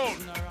bad sound.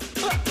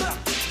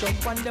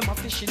 Jump on them a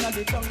fishing at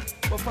the tongue.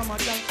 But from a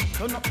tongue,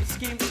 turn up the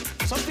scheme.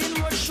 Something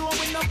road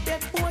showing up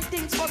dead poor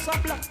things for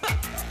some black.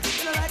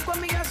 You know like when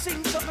me a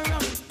sing something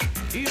wrong.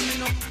 Hear me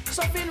now.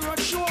 Something road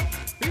show.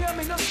 Hear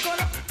me no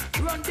scholar.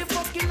 Run the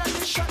fucking and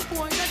the shot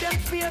boy in them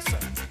face.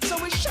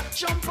 So we shot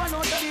jump and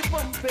out of the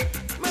pump it.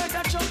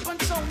 Murder jump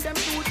and sound them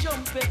too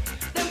jump it.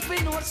 Them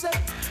fin no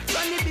set.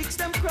 Run the bigs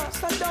them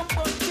cross and dump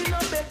on in a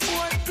bed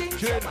poor things.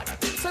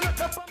 So not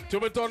up on me. To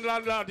me turn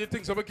landlord, you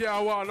think so we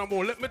can't war no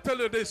more. Let me tell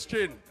you this,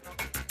 Chin.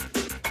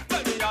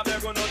 I'm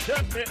gonna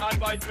take me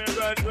advice, me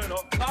brethren.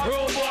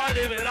 Road boy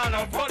living on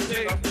a front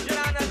thing. You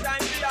know the time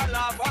we are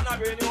laugh and I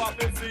bring you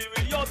up in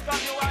serious.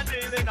 Cause you are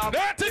dealing up.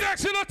 That's the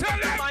next you tell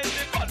them. Mind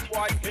the bad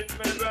boy kill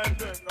me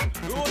brethren.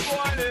 Road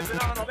boy living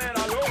on a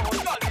better road.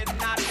 Call it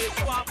not this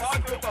one for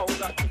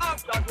 2000.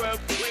 After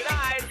 12 with a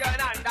high gun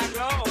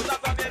underground.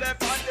 That's why me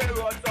left on the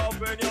road so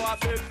when you are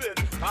fit.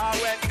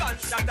 When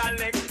gunshot and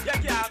lick, you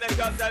can't make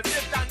yourself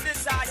lift and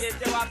decide it,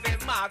 you have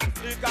been marked.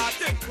 You can't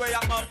think where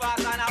you're more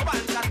fast and I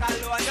want that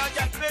alone. You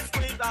just be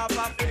squeezed have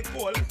a big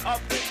goal, a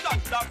big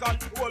thunder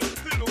control.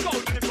 Still go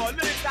to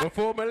police.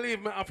 Before I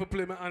leave, I have to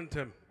play my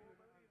anthem.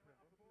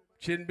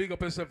 Chin, big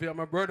up yourself, you're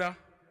my brother.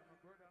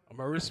 I'm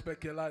going to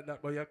respect you like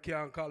that, but you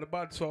can't call the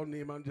bad sound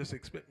name and just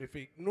expect me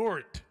to ignore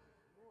it.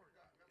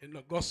 In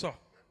the gossa.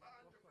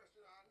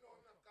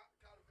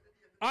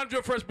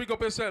 Andrew Fresh, big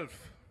up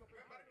yourself.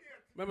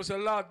 Remember, say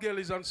Lord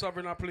Gillies and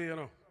Sovereign are playing, you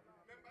know.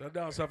 The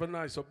dance have a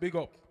nice, so big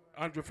up.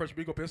 Andrew Fresh,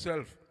 big up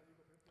yourself.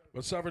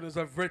 But Sovereign is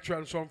a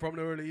veteran song from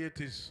the early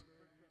 80s.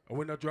 And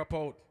when they drop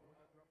out.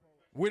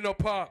 Winner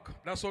Park,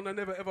 that song that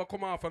never ever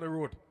come off of the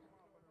road.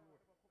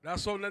 That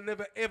song that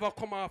never ever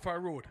come off our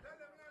road.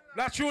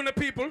 That's you and the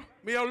people.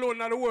 Me alone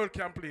now the world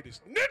can play this.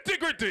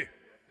 Nitty-gritty.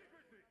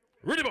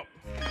 Read him up.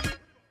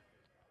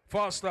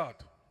 Fast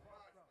start.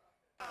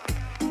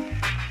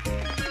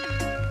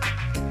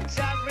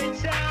 Sovereign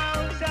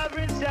sound of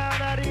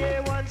the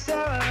A1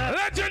 sound.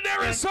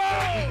 Legendary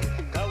sound.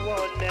 Go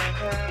on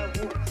now.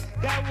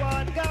 Go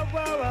on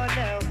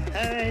now. I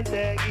ain't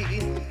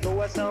begging.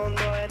 No a sound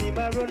boy, he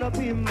might run up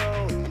him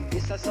out.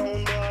 It's a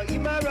sound boy, he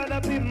might run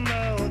up him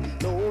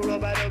out. No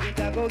rubber dubby,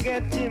 I go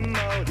get him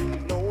out.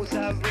 No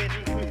sovereign,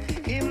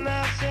 him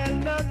not sell,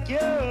 not you.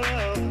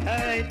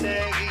 I ain't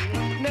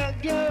begging,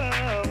 not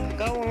you.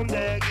 Go on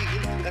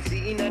begging, cause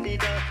he inna the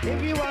dance,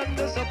 everyone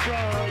does a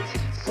prance.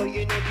 So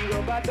you know the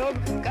rubber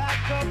dub,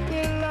 cock up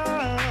the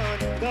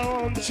lawn. Go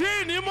on.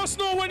 Gene, you must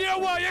know when you're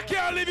war, you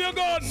can't leave your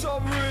gun.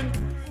 Sovereign.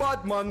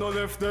 Bad man no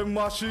left them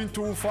machine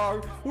too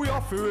far. We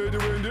have to ready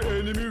when the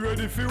enemy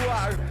ready for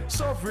war.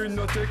 Sovereign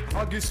no take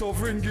Aggie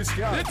sovereign gis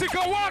car. You take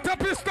a water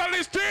pistol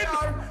is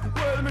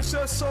Well, me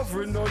say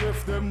sovereign no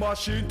left them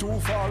machine too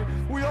far.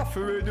 We have to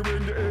ready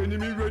when the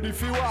enemy ready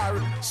for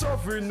war.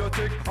 Sovereign no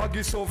take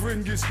Aggie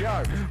sovereign gis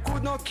car.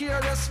 Could not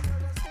care less.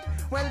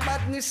 Well,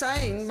 badness I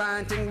ain't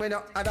bad thing, we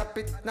don't adapt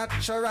it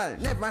natural.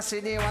 Never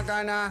see they were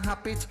gonna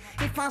happen it.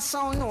 If I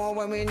sound know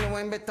when we know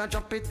when better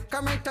drop it.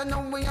 Come right and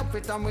now we up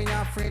it and we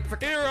are afraid for.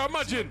 Here,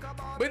 imagine,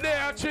 we there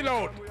and chill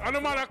out. And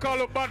the man I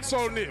call up bad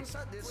sound name.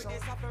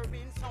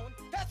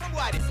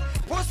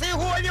 Pussy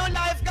hold your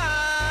life gone.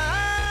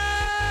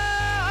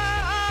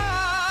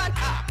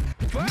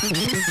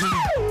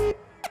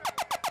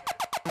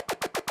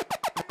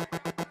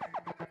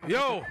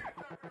 Yo,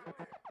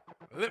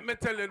 let me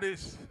tell you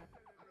this.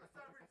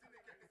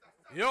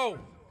 Yo,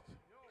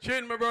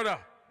 Chin, my brother.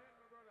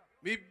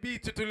 Me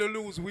beat you till you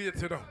lose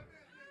weight, you know.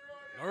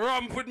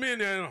 Ramp with me in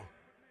here, you know.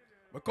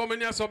 I come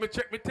in here, so I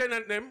check my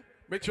tenant them,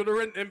 make sure the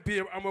rent them pay,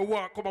 and I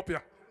walk, come up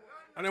here.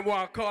 And then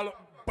walk, call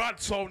up bad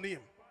sound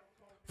name.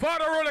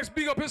 Father Rolex,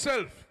 big up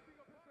yourself.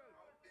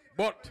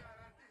 But,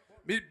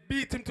 me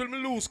beat him till me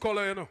lose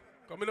color, you know.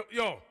 Come in,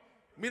 yo,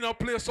 me not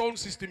play sound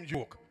system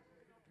joke.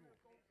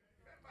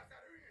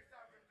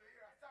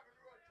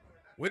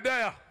 We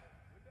there.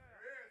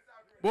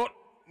 But,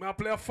 I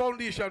play a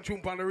foundation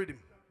tune on the rhythm.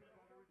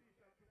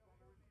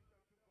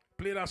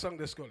 Play that song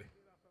there, Scully.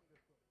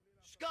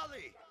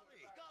 Scully,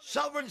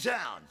 Sovereign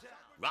Sound,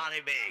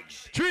 Ronnie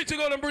Biggs. 3 to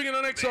go and bring in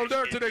the next song.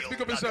 There today. Pick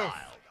up yourself.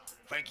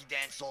 Frankie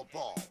Dance Soul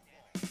Paul.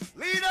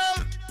 Lead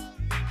out.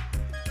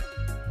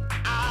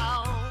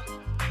 Ow.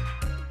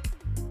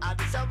 I'll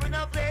be sovereign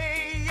of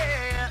play,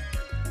 yeah.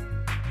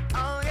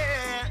 Oh,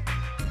 yeah.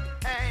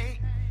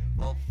 Hey.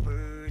 For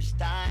first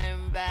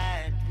time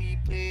that we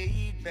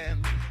played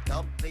them.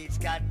 The place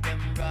got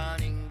them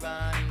running.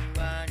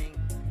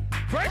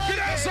 Frankie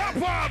Dance Soul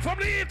from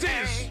the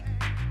 80s.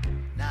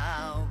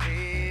 Now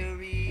we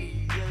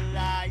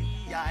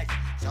realize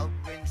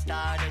something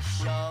started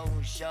show.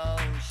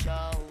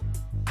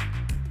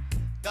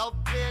 The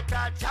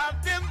better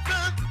top them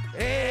from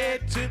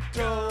head to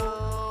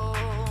toe.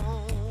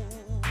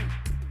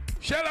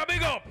 Shall I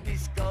big up?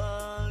 This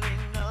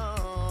calling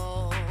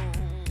on.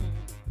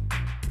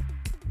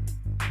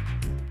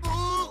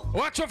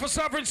 Watch out for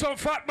Sovereign Son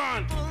Fat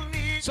Man.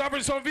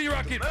 Sovereign Son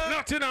V-Rocket.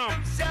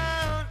 Nottingham.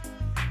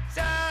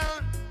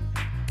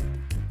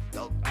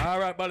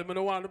 Alright, buddy, I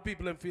don't want the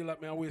people to feel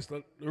like I waste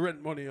the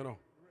rent money, you know.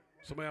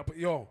 So I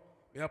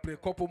play a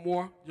couple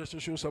more just to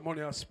show some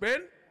money I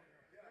spend.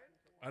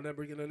 And then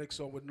bring in the next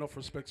song with enough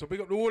respect. So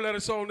big up the whole of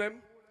the sound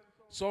them.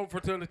 Sound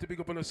Fraternity,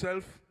 big up on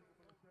yourself.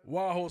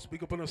 Warhouse,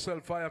 big up on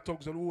yourself. Fire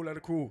Tugs and the whole of the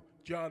crew.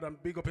 Jordan,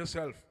 big up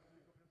yourself.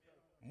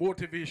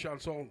 Motivation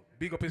sound,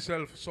 big up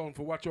yourself. Sound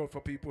for watch out for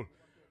people.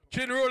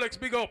 Chin Rolex,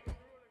 big up.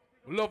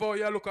 Love how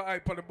you look at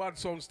hype on the bad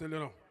sound still, you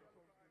know.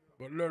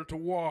 But learn to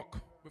walk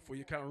before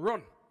you can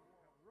run.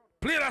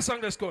 Play that song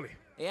there, Scully.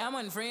 Yeah,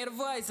 man, from your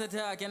voice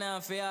attack, and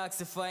I'm for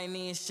Oxify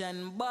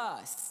Nation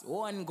boss,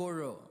 one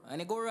guru. And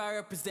the guru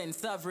represents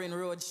Sovereign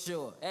Road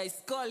Show. Hey,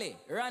 Scully,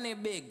 Ronnie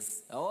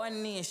Biggs,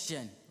 one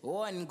nation,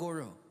 one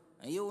guru.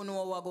 And you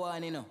know what go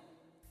on, you know.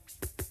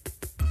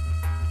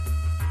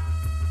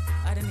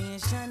 At the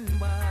nation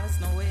boss,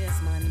 no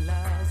waste man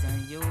laws,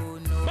 and you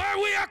know. Man,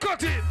 we are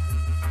cutting.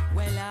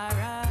 Well,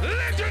 alright.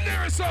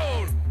 Legendary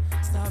soul.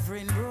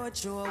 Sovereign Road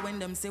Show, when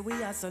them say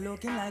we are so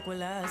looking like we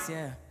last,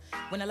 yeah.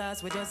 When I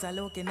last we just a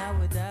looking at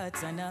with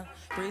that and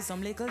pray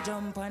some little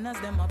jump and as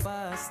them a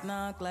pass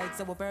knock like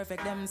so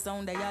perfect them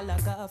sound they all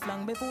like off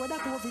long before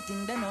that COVID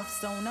thing then off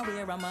sound I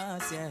wear a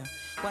mask, yeah.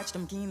 Watch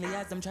them keenly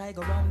as them try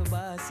go round the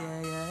bus,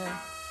 yeah, yeah.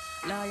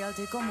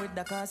 Loyalty come with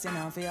the cost, you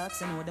know, for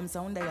asking what them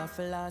sound they are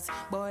for last.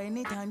 Boy,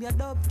 anytime you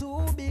dub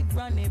too big,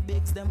 Ronnie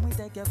Bigs, them we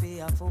take you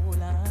for a fool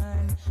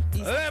and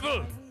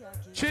level!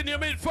 Chin your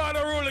mid father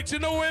Rolex, you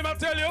know him, I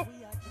tell you?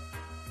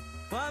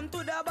 One to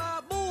the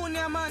baboon,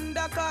 yeah man,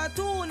 the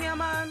cartoon, yeah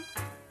man.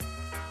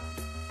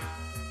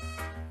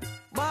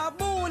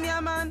 Baboon, yeah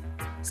man.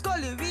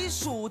 Scully, we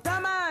shoot a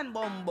man.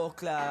 Bumbo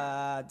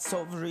clad,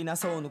 sovereign a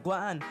sound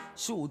guan.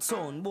 Shoot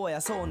sound, boy a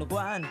sound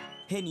guan.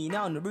 Henny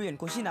now on the brain,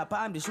 cause she na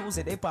palm the shoes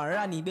at up on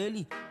Ranny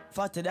belly.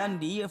 Fatter than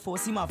the Air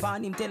Force, him a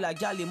van him tell a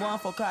gal him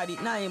want for card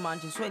it 9 man.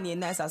 Just when you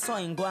nice I saw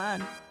him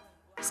guan.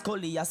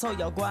 Scully, I saw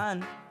your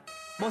guan.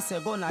 Boss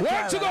your gun a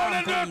where to go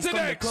then dirty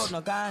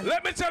Dekz?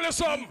 Let me tell you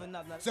something.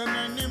 So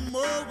many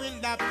more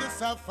will have to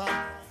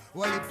suffer.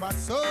 Well, if a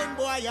son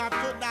boy have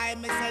to die,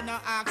 me say no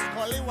ask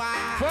Scully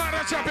why.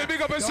 Father Chappie, big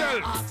up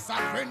yourself. Don't ask a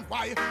friend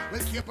why. We'll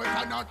keep it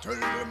and not tell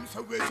them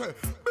so we say.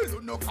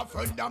 Build no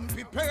coffin, them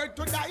prepared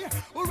to die.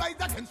 Who rise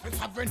against the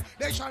sovereign,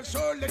 they shall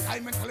surely die.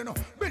 Me tell you no.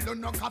 Build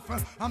no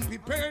coffin, I'm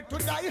prepared to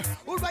die.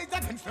 Who rise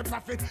against the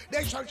prophet,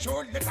 they shall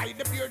surely die.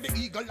 The bear, the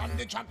eagle, and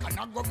the jackal,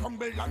 and go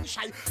crumble and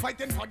shy.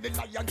 Fighting for the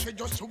lion, she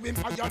just to him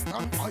higher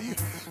than I.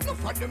 No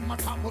for them a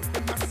talk about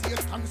them a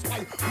Satan spy.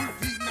 Who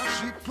feed a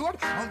sheep clothes,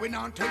 and we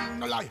not tell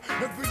no lie.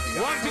 Every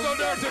day want to go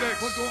dirty Dekz,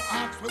 but don't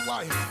ask me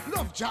why.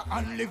 Love Jah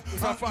and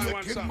live, and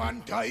hate him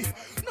and die.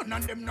 None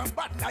of them no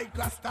bad like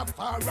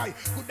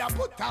Rastafari. Could have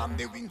put on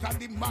the wings of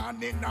the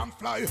morning and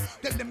fly.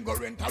 Tell them go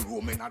rent a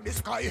room in the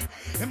sky.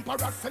 Emperor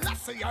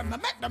Selassie and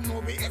make them know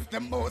we is the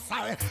most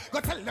high.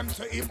 Go tell them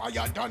say him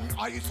higher than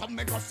I. So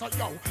me go say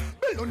yo,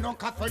 build no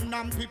coffin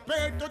and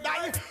prepare to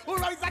die. Who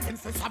rise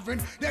against the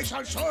sovereign, they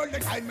shall surely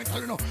die. Me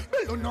tell you no,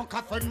 build no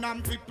coffin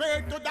and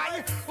prepare to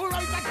die. Who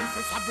rise against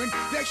the sovereign,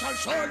 they shall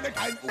surely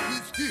die. Who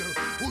is still,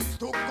 who is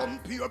to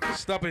compare?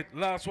 Stop it.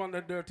 Last one, the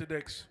dirty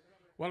Dekz.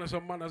 One of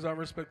some manners and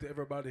respect to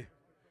everybody.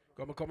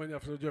 Come in here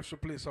for just to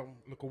play some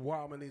look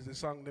warm and easy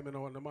song. Them, you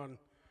know, and the man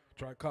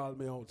try to call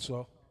me out.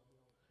 So,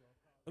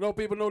 you know,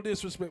 people know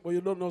disrespect, but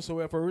you don't know. So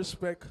we have to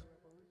respect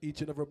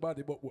each and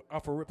everybody, but we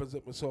have to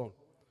represent my song.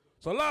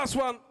 So last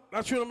one,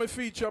 that's really my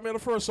feature. I made the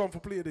first song for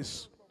play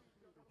this.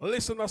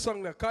 Listen to the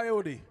song there,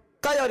 Coyote.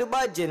 Coyote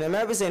Badgin, I'm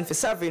representing for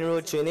Sovereign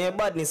Road Train. Here,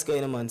 badness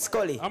going on, man.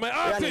 Scully. I'm an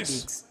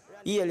artist.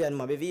 Alien,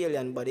 my baby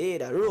alien, but hey,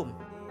 that room.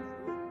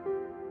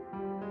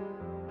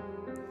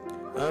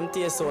 I'm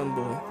T-Son,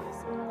 boy.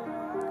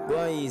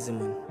 Go easy,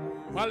 man.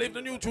 I'll leave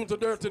the new tune to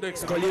Dirty Dekz.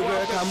 Scully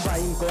work and buy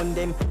him gun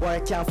them. Why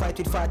can't fight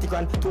with 40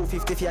 grand,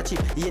 250 for a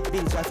chip. 8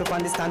 bills right up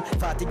on the stand.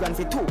 40 grand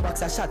for 2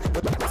 box a shot.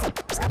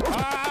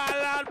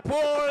 Alan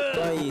Paul!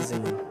 Go easy,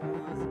 man.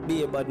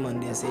 Be a bad man,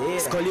 they say. Hey,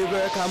 Scully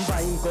work and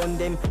buy him gun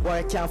them.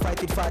 Why can't fight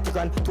with 40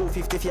 grand,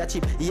 250 for a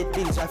chip. 8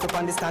 bills right up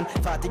on the stand.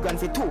 40 grand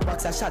for 2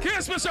 box a shot.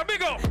 Kiss Mr.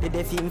 Big Up! The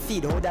deaf him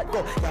feed, how that go?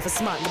 You have a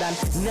smart than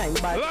 9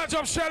 bad. Large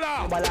up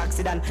Shella! Double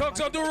accident. Talks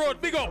on the road,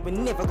 Big Up! We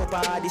never go for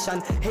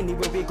audition.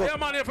 Anywhere we go. Yeah,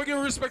 man, if you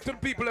give respect to the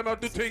people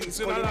about do things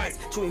in our life.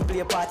 Chewing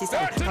play party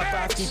song. Pop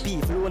off the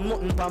people, one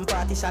mutton pan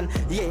partition.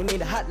 Yeah, he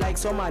made hot like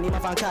some man, him a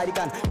fan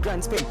cardigan.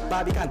 Grand Spin,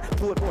 Barbican,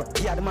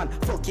 Portmore, yard man.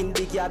 Fucking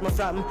big yard, my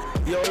from.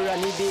 Yo,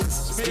 Ronnie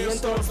Bigs. Spain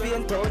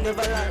town,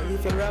 never lie.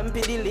 If you ramp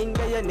the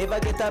linger, you never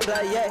get a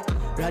blind, yeah.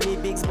 Ronnie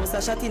Bigs, most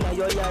a shot in a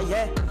yo,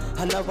 yeah.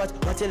 And now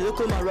what you look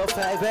on my rough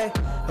five, eh?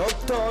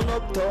 Uptown,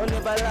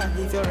 never lie.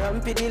 If you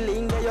ramp the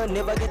linger, you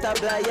never get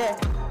a blind,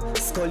 yeah.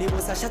 Scully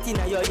was a shot in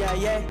a yo,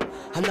 yeah.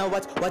 And now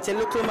what you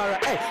look on my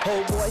right, hey.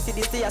 Oh boy, see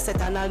this day I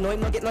set and I'll know him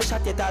no get no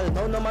shot yet all.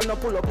 No man no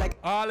pull up like.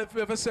 All if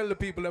you ever sell the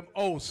people them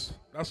house,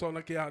 that's all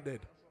the can't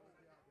dead.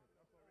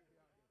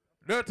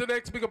 Dirty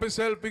Dekz, big up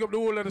yourself, big up the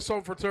whole of the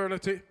Sound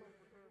Fraternity.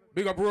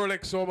 Big up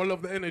Rolex, so I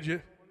love the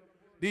energy.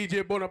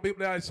 DJ Bonner, big up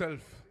the myself.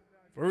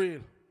 For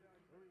real.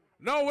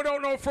 Now,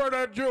 without no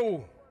further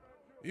ado,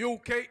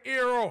 UK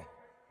hero.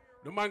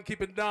 The man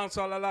keeping dance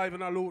all alive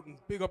in a Luton.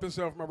 Big up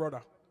yourself, my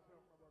brother.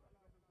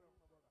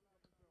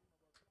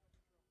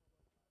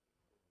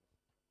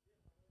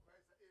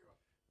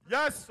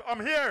 Yes,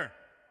 I'm here.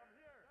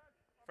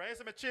 Friends,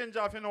 let me change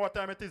off, you know what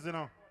time it is, you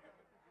know.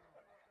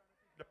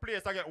 The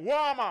place I get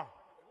warmer.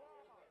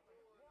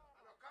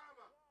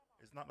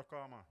 It's not the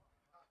karma.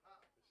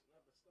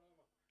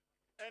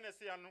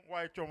 Hennessy and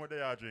white rum they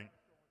are drink.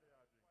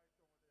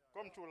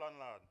 Come through,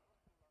 landlord.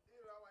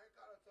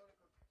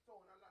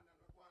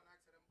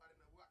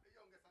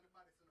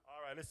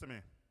 All right, listen to me.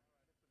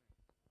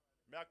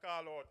 May I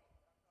call out?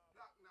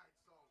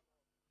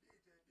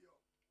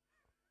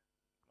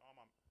 No,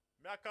 man.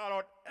 May I call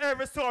out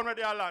every son where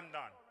they are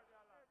London.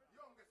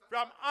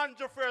 From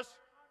Andrew Fresh,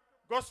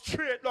 go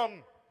straight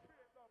down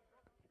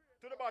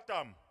to the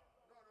bottom.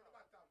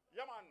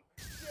 Yeah, man.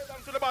 Straight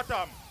down to the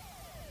bottom.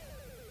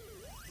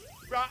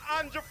 From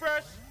Andrew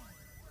Fresh,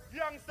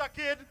 Youngster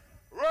Kid,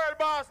 Royal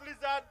Boss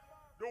Lizard,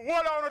 the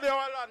whole of the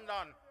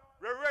London.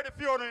 We're ready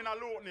for you in a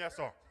Luton here,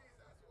 so.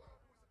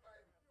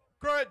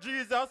 Correct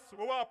Jesus,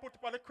 we want to put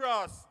up on the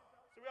cross.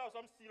 So we have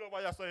some seal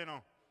over here, so you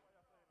know.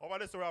 Over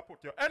this, we have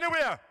put you.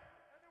 Anyway,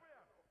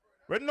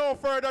 with no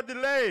further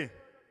delay,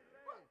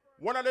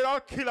 one of the all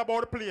kill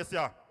about the place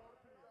here.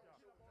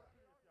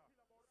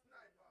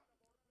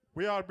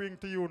 We all bring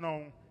to you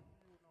now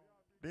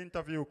the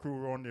interview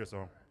crew around here,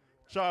 so.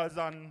 Charles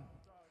and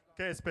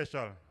K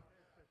Special.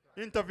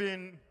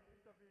 Intervene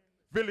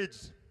Village,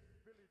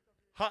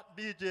 Hot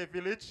DJ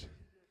Village,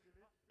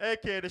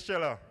 aka the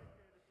Sheller.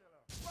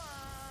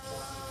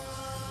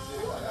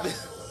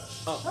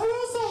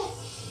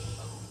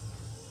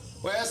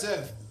 Where's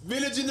it?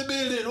 Village in the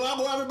building. What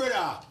go on,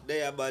 brother?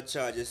 They are bad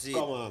charge, you see.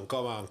 Come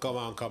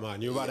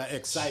on. You rather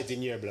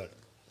exciting your blood.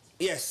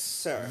 Yes,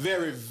 sir.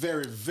 Very,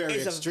 very, very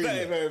it's extremely.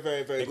 It's a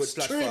very good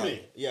platform.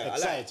 Extremely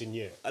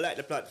exciting, I like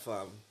the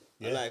platform.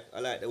 Yeah. I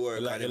like the work.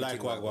 You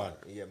like what one?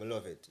 Yeah, I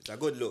love it. It's a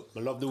good look. I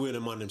love the way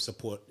the man them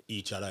support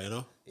each other, you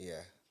know?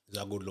 Yeah. It's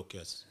a good look,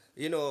 yes.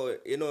 You know,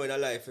 in a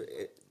life,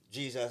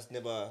 Jesus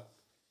never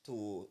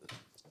to...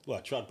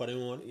 What, trod for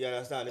him one? You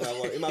understand?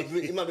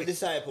 He might be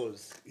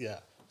disciples. Yeah.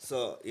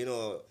 So, you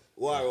know,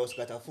 Warhouse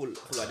got a full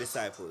of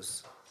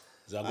disciples.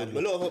 It's a good and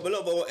look. I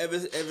love how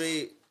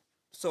every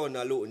son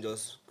and Luton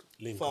just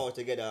forward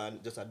together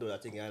and just do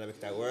that thing and make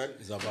that work.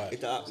 It's a vibe.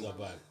 It's a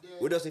vibe.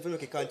 We just need to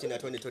make it continue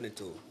at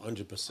 2022.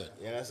 100%.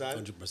 You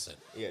understand? 100%.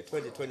 Yeah,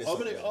 2020.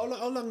 How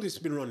long this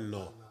been running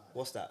now?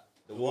 What's that?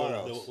 The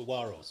Warhouse. The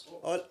Warhouse.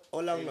 How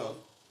long now?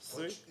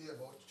 3? Yeah,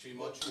 about 3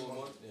 months. 4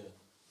 months.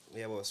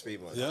 Yeah, about 3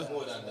 months. Yeah?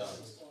 More than that.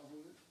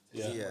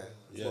 Yeah,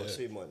 about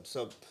 3 months.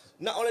 So,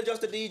 not only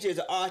just the DJs,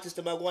 the artists,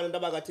 them are going in the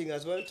bag of thing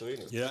as well, too, you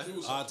know? Yeah,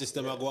 artists,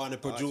 them are going, the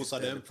producer,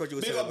 them.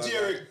 Producer Big up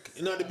Jerry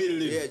in the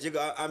building. Yeah,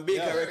 Jigga, and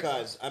Baker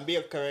Records. And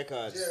Baker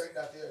Records.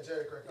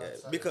 Jerry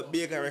Records. Big up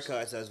Baker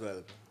Records as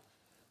well.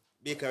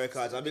 Baker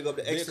Records. And big up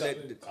the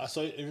excellent... I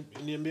saw it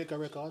in Baker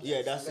Records?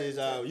 Yeah, that's his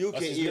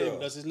UK Hero.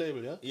 That's his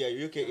label, yeah?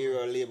 Yeah, UK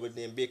Hero label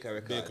named Baker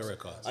Records. Baker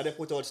Records. And they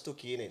put out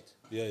Stucky in it.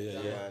 Yeah.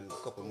 And a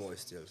couple more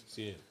still.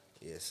 See.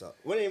 Yeah, so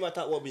when he talk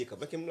about Baker,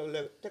 make him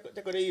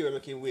take on the hero,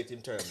 make him wait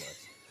him turn, man.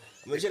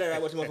 I'm sure that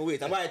what him have to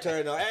wait. I might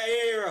turn now.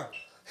 Hey, hero!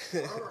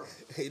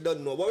 He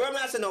don't know. But what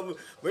I'm saying now,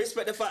 we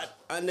respect the fact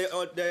and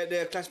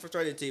the Clash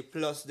Fraternity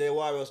plus the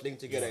Warriors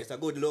linked together. It's a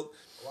good look.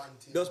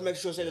 Just make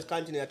sure just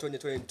continue at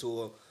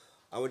 2022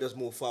 and we just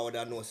move forward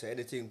and know say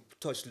anything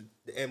touch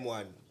the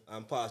M1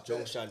 and past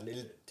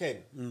junction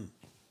 10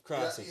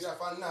 crosses. Either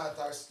from north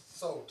or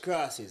south.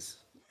 Crosses.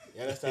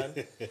 You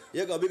understand?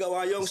 You got big up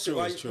one youngster,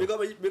 big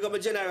up a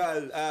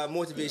general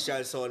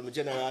motivational son, my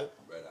general.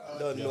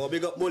 Don't know.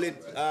 Big up Bullet,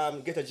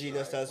 get a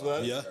genius as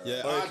well. Yeah.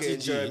 Hurricane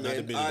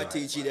German,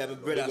 RTG, they're my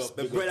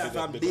brother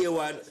from day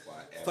one,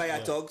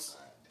 Fire Tugs.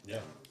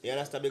 Yeah. You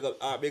understand? Big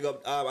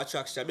up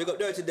Attraction. Big up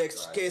Dirty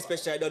Dekz, K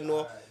Special, I don't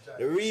know.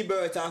 The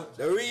rebirth,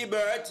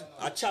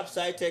 a chop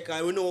side tech,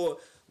 and we know,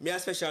 me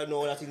and Special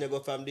know that thing they go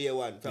from day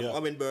one. From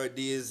Hummingbird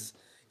days,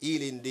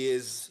 Healing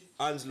days,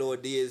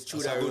 Anslow days,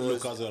 Tudor That's a good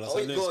Rose. look as well. That's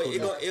a next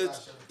good look.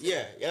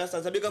 Yeah, you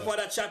understand? So big up for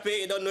that chappy,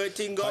 you don't know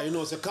anything go. You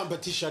know, the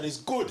competition is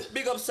good.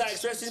 Big up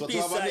Sykes, rest in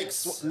peace,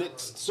 Sykes.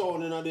 Next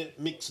song in the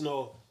mix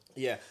now.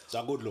 Yeah. It's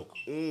a good look.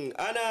 And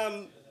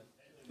I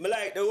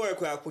like the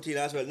work I put in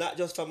as well, not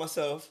just for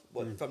myself,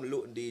 but from the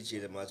Luton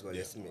DJ them as well,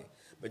 yes me.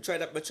 But try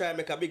and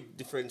make a big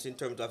difference in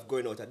terms of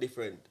going out a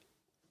different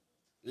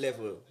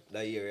level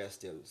that area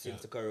still, since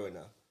the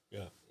corona.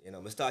 Yeah. You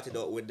know, I started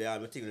out with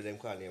the thing with them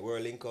calling it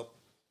World Link Up.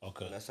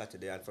 Okay. On a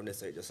Saturday, and from there,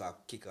 so it just a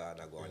kick on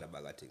and go on a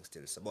bag of things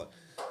still. So, but,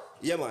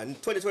 yeah, man,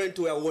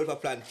 2022, I have a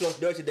plan. Plus,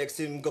 Dirty Dekz,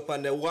 him go up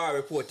on the war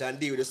report and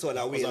deal with the sun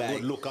and way. That's a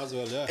good look as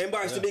well, yeah.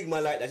 Embarrass the big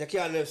man like that. You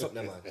can't let him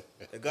something, man.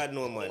 God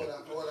know, man.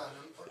 Hold on.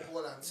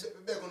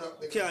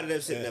 Can't let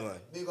him sit there, man.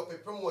 Big up a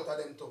promoter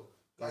them too.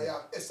 Because you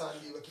have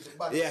S&D, we keep it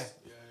bad. Yeah.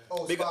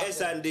 Big up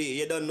S&D.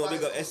 You don't know,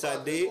 big up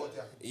S&D.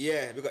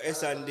 Yeah, big up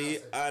S&D.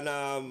 And,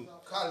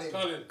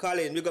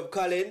 Colin. Big up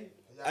Colin.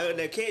 I don't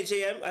know,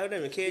 KJM. I don't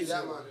know, KJM.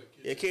 Yeah, man.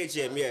 Yeah,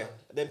 KGM, yeah.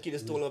 Them keep the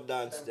stone up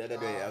dance the other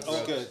day as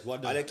well. Okay,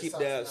 and they keep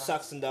the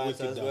Saxon dance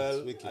as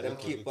well. And them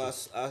keep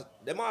us,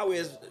 them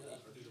always,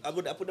 I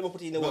put them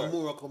in the work.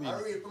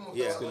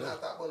 Yeah.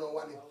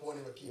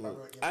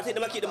 I think they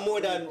might keep the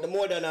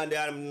modern and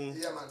the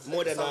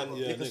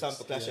Nickel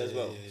Sample Clash as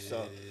well.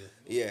 So,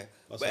 yeah.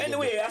 But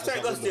anyway, after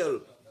I go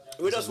still,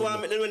 we just want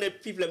to make when the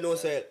people know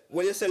say,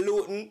 when you say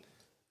Luton,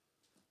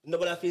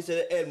 nobody feels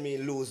the L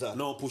mean loser.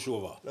 No push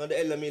over. No, the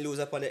L mean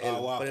loser upon the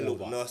L. Walk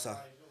over. No, sir.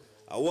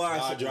 I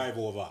war drive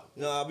over.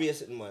 No, I'll be a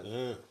sitting man.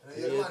 You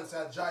man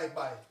say drive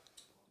by.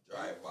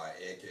 Drive by,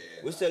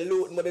 aka. We say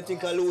loot, but they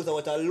think I loser.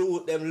 What I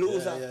loot, them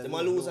loser. Them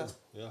a loser.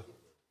 Yeah.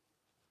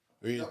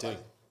 Real thing.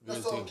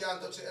 Real thing.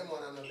 Can't touch the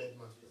M1 and the lead,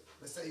 man.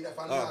 They say either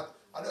for not.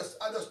 I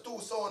just 2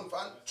 sound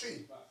fan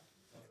 3.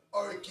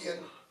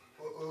 Hurricane,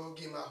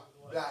 give me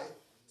a blind.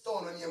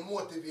 Sound when you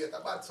motivate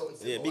a bad sound.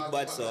 Yeah, big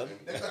bad sound.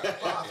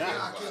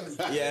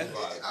 Yeah.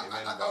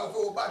 I can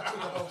go bad too.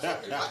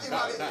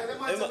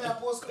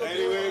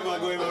 Anyway, man,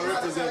 going to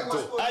represent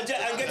too. And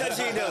get a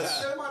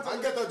genius. And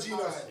get a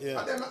genius.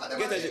 Yeah.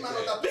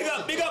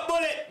 Big up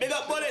Bullet. Big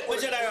up bullet, my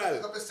general.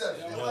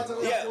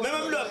 Yeah,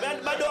 remember look, I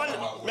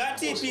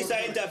TP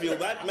an interview,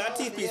 but I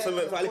TP for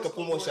a little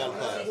promotion.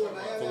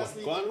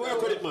 Go and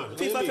work with it, man.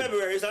 5th of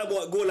February is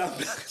about gold and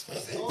black.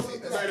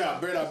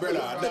 Brother,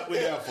 that we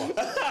there for.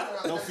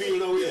 Don't feel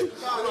no way.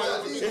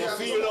 Don't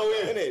feel no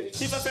way.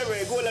 5th of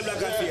February, gold and black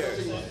affair.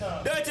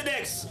 Dirty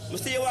Dekz, I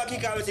see you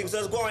walking out with things, so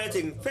let's go on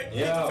anything.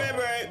 5th of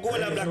February,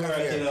 gold and black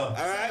affair.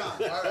 Alright?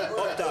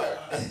 Up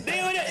top.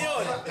 Deal with it, yo.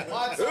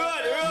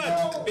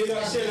 Run. Big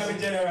up Shell in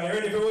general.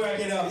 Ready for work,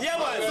 you know? Yeah,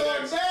 man.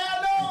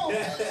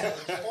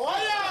 Why?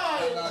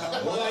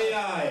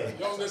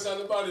 Youngest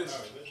and the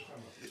baddest.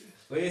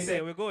 What you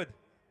say? We good?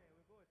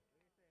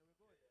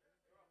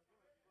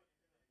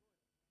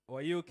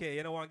 Or UK?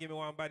 You don't want to give me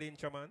one bad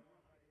intro, man?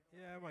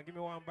 Yeah, man. Give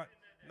me one bad.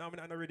 No, I'm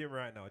not in the rhythm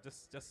right now.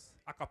 Just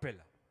a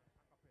cappella.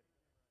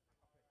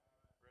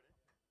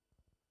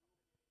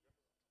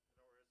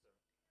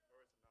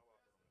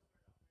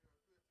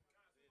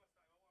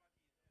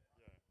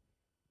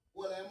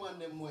 Well, I'm on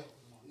them way.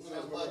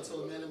 Bad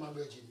soul, man, my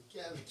virgin.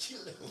 Can't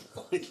kill them.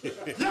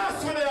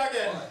 Yes, we're there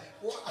again.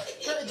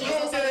 You're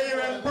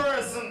here in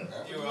person.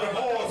 The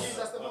boss.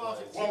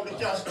 Wow, the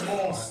cash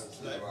boss.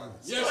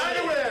 Yes,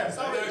 anyway.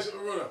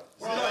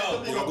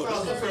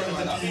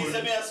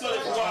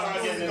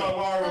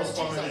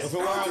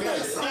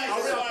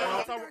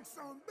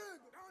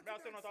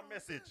 A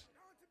message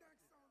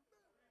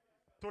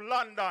to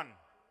London.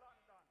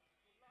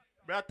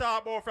 We are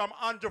talking about from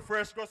Andrew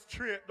Fresh go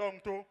straight down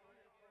to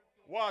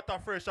Water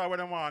Fresher when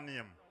they want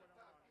name.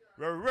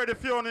 We're ready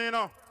for you, you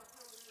know.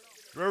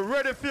 We're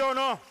ready for you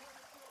now.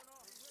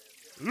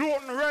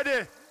 Luton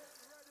ready.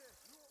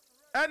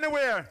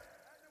 Anywhere,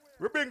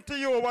 we bring to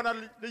you one of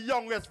the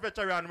youngest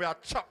veterans. We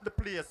have chopped the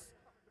place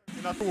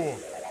in a tour.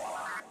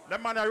 The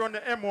man I run the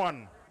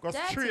M1, go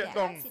straight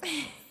down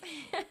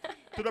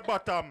to the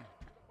bottom,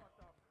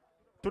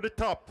 to the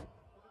top,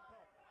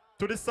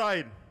 to the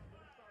side.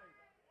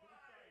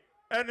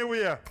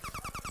 Anywhere.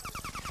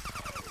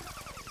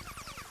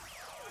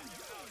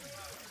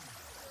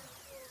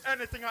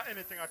 Anything or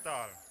anything at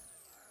all.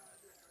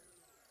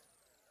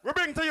 We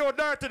bring to you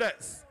Dirty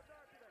Dekz.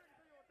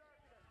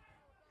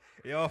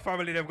 Yo,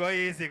 family, them go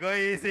easy, go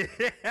easy.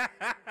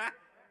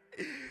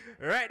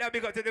 Right now,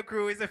 big up to the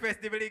crew. It's a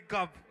festival in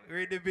Cup. We're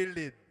in the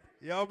building.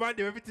 Yo, man,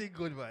 do everything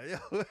good, man.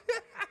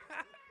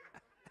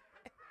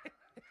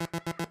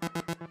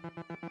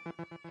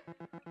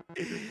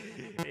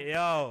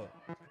 Yo,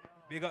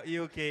 big up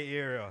UK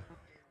area.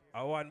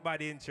 I want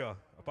bad intro,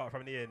 apart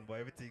from the end, but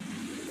everything.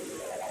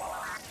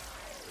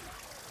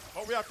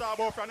 But we are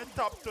talking about from the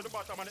top to the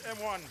bottom on the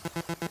M1.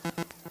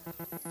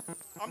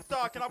 I'm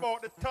talking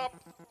about the top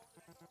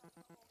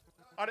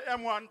of the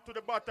M1 to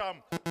the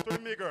bottom to the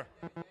middle.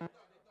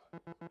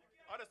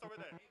 Over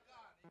there.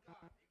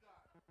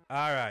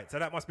 All right, so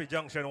that must be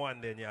Junction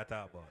 1 then you're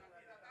talking about.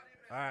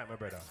 All right, my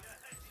brother.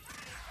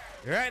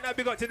 Right now,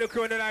 big up to the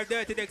crew and our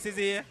Dirty Dekz is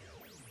here.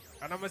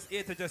 And I'm just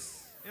here to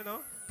just, you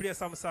know, play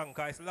some song,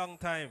 because it's a long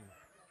time.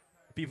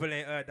 People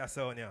ain't heard that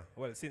sound, yeah.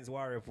 Well, since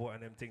War Report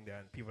and them thing there,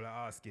 and people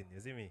are asking,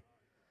 you see me?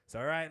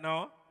 So right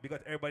now,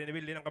 because everybody in the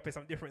building, I'm going to play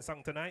some different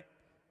song tonight.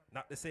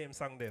 Not the same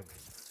song them.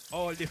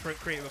 All different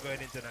crate we're going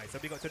in tonight. So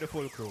big up to the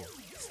full crew.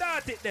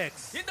 Start it,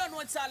 Dekz. You don't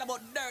know it's all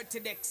about Dirty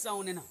Dekz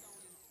sound, you know.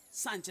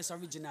 Sanchez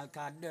original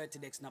card Dirty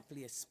Dekz not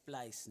play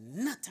splice.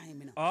 No time,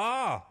 you know.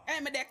 Ah. Hey,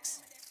 me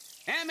Dekz.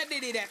 Hey, me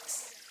Diddy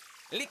Dekz.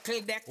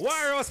 Little Dekz.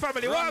 Warriors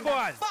family, what go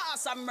on?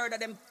 Boss and murder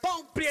them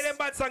punk. Play them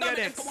bad song, yeah,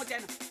 Dekz. Come on,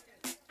 Jen.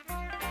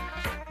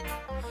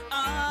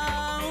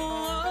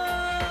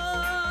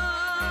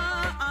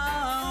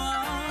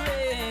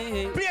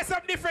 Play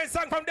some different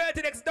song from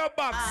Dirty Dekz dub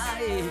box.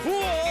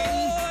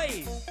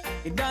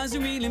 It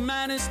doesn't really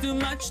matter too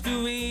much to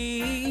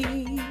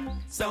me.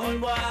 Soul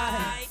boy,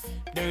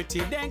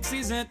 Dirty Dekz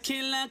is a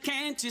killer,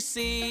 can't you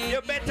see?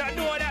 You better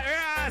know that,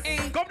 Ras.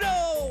 Come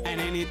down. And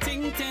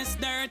anything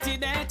test Dirty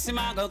Dekz,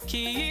 I go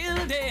kill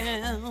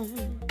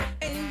them.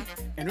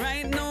 And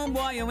right now,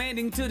 boy, you're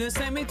heading to the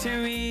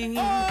cemetery.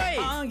 Oi!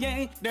 Oh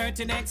yeah,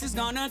 Dirty Dekz is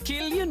gonna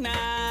kill you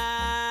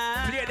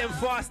now. Play them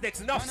fast,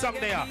 Dekz. Enough song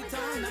there.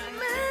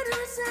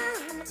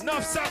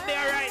 Enough song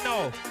there right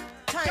now.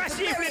 Time for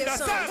bury a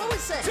song. What we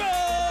say?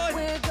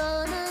 We're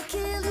gonna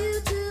kill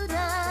you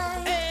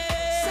tonight.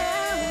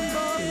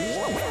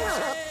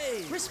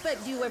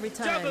 Respect you every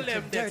time. Juggle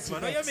them, to Dekz, Dirty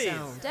man. What Dekz you mean?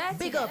 sound.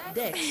 Big up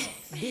Dekz,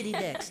 Diddy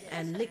Dekz,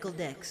 and Lickle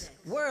Dekz.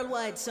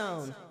 Worldwide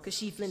sound, cause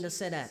she Flinder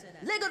said that.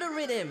 Lego the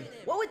rhythm.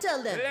 What we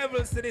tell them?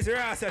 Levels to this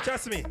Ras,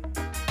 trust me.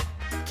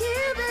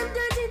 Kill them,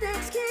 Dirty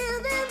Dekz,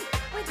 kill them.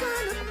 We're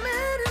gonna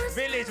murder.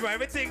 Village, man,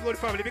 everything good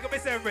family. Pick up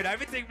yourself, brother.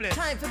 Everything blessed.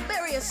 Time for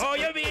bury a song. Oh,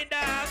 you mean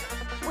that?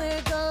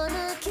 We're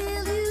gonna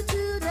kill you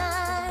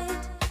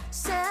tonight,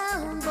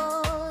 sound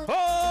boy.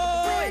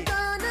 We're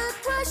gonna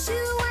crush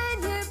you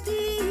when your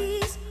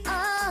peace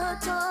are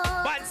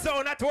torn. Bad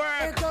sound at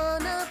work. We're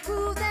gonna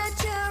prove that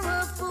you're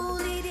a fool,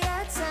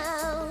 idiot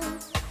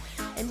sound,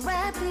 and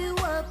wrap you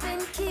up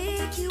and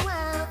kick you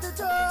out the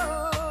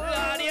door.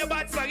 Lord, you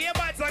bad song, you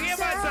bad song, you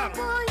bad song. Sound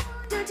boy,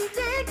 Dirty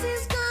Dekz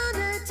is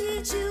gonna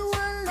teach you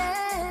a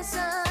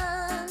lesson.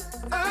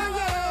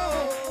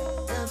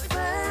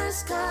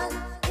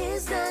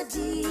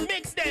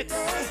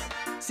 Dex.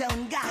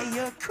 Some guy,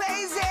 you're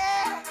crazy.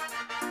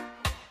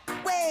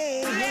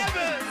 Wait.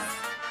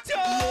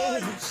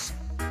 Yes.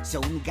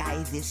 Some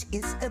guy, this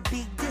is a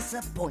big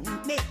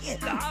disappointment.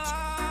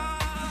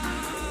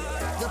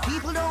 The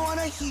people don't want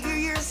to hear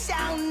your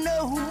sound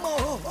no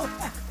more.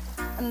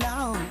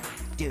 No.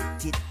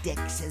 Dirty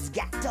Dekz has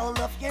got all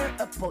of your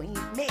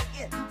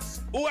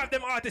appointments. Who have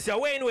them artists here?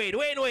 Wayne Wade.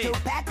 So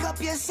back up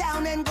your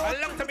sound and go.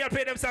 How long time you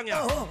play them song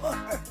here?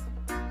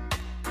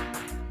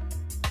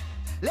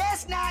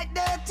 Last night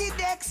Dirty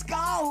Dekz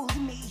called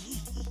me.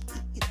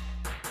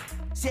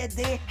 Said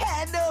they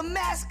had a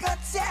mascot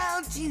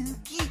sound to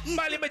keep.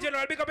 Mali, my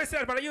general, pick up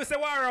yourself and use the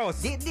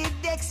warehouse. Did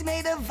Dekz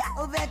made a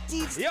vow that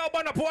he's. Yo,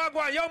 Bono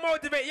Puagwan, yo,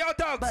 Motivate, yo,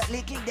 Dogs. But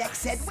Licky Dekz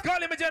said.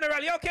 Scully, my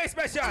general, yo,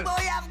 K-Special.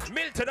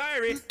 Milton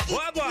Diary,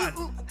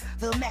 Wagwan.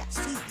 The match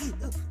to you.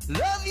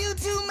 Love you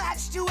too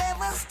much to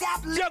ever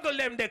stop. Juggle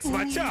them, Dekz,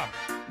 man, chop.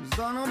 It's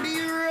gonna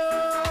be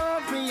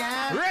rough,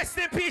 yeah. Rest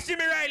in peace,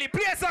 Jimmy Riley.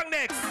 Play a song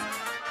next.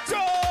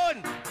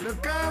 John.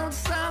 Look out,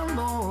 sound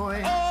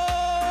boy.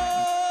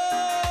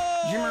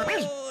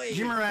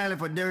 Jimmy Riley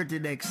for Dirty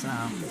Dekz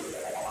sound.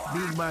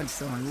 Big bad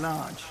sound,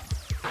 large.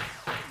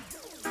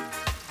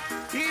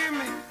 Hear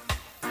me.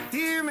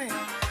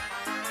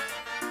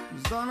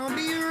 It's gonna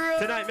be rough.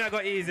 Tonight, me I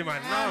go easy,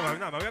 man.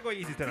 No, man, we I go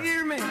easy tonight.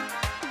 Hear me.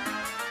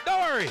 Don't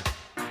worry.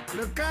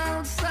 Look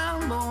out,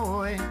 sound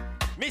boy.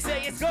 Me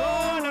say it's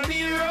gonna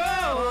be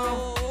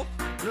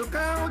rough. Look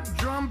out,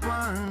 drum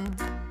pan.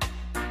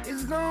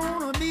 It's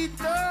gonna be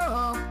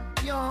tough.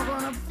 You're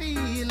gonna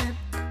feel it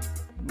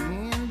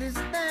in this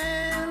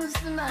dance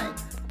tonight.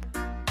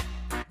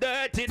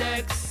 Dirty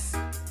Dekz.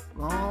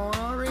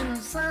 Gonna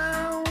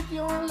sound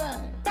your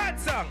life. That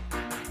song.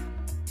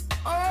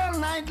 All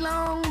night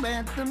long,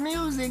 bet the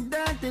music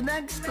Dirty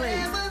Dekz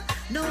play.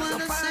 No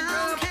other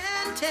sound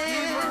can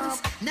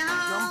test. No.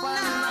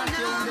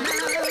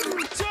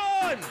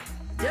 John.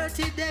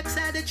 Dirty Dekz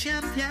are the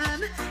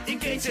champion. In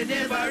case you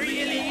never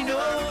really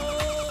know.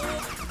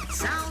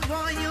 Sound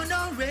boy, you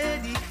know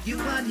ready. You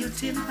and your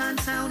timpan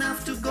sound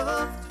have to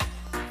go.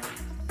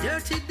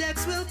 Dirty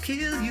Dekz will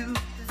kill you.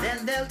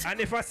 Then they'll and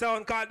if a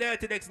sound called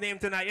Dirty Dekz name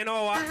tonight, you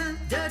know what?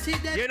 Dirty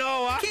Dekz. You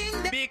know what?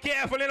 Be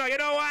careful, you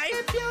know why?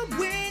 If you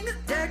win,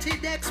 Dirty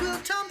Dekz will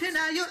thump in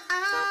your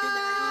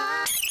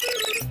eye.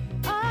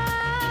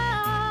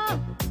 Oh,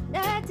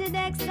 Dirty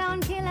Dekz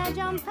sound killer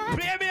jumper.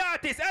 Play me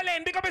artist,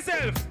 Ellen, pick up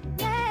yourself.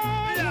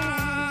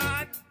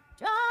 Yeah.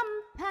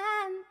 Jump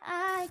and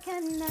I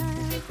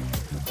cannot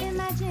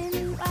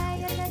imagine why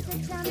you're such a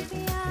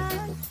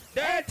champion.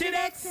 Dirty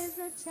Dekz is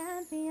a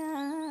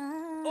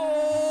champion.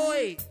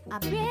 Oi! A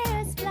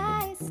beer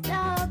sliced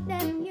up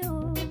than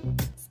you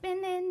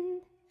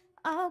spinning.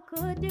 How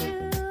could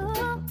you?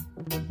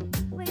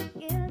 We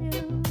kill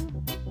you.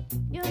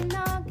 You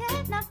know,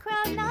 get no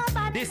crowd,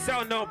 nobody. This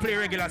sound don't play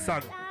regular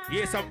song.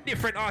 Yeah, some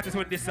different artists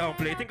when this sound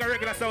play. Think a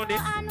regular sound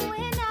is.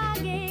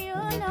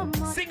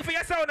 Sing for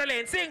your sound,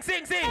 Elaine. Sing.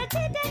 Dirty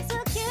Dekz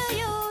will kill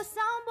you.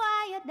 Some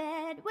boy, you're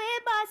dead. We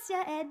bust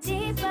your head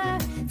deeper.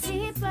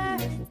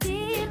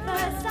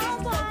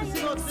 Some boy,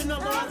 you're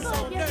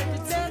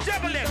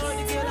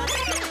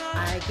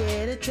I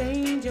get a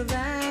change of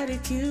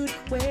attitude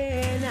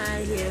when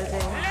I hear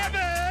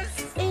them.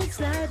 It's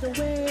like the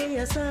way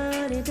a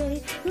sunny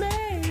day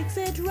makes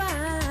it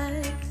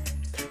right.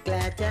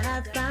 Glad to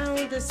have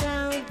found the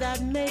sound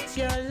that makes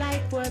your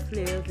life worth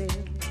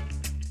living.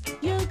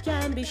 You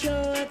can be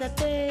sure that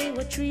they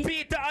will treat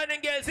Peter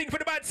and girl sing for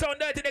the bad sound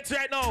Dirty Dekz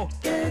right now.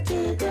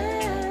 Dirty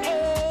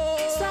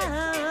Dekz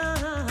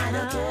sound. I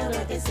don't care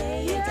what they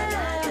say, it's a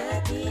lot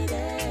Dirty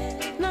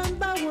Dekz.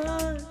 Number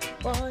one,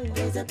 boy,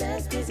 is the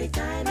best music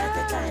time at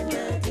the time.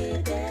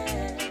 Dirty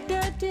Dekz.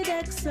 Dirty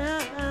Dekz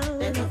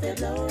sound. They know they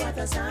blow at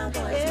the sound,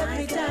 boys,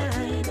 every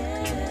time.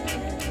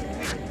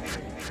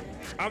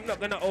 I'm not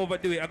gonna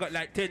overdo it. I got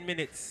like 10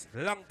 minutes.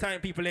 Long time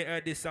people ain't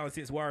heard this sound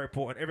since War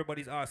Report and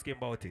everybody's asking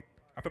about it.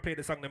 I have to play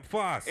the song them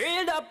fast.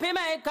 Real up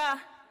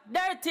maker,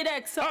 Dirty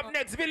Dekz. Up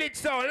next, Village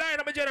Sound, line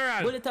up a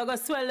general. Bullet I go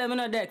swell them in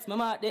a Dekz. My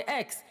mark the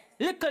X.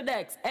 Little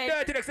Dekz. Hey.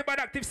 Dirty Dekz, the bad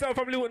active sound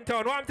from Luton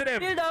Town. Warm to them.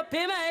 Build up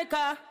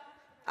maker,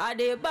 I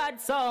the bad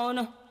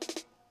sound.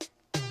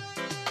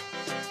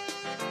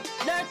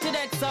 Dirty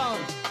Dekz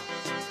sound.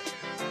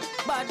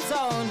 Bad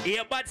sound.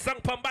 Yeah, bad song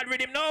from bad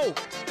rhythm now.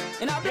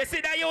 You see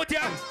that youth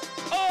here?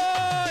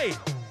 Oi!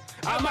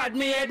 I'm mad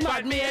me head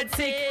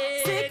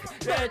sick.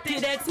 Dirty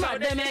Dekz,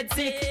 mad them head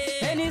sick.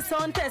 Any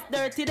sound test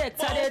Dirty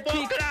Dekz are dead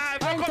quick.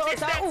 Find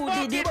out who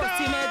did the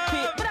bossy made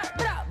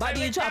quick.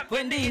 Body drop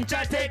when the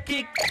incha take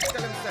kick.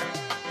 The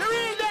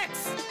real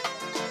Dekz.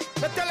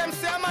 But tell them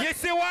say I'm You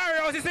see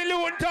Warriors, you see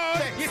Luton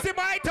Town, you see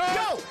my town.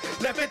 Yo,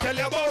 let me tell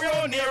you about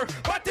round here.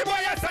 But the boy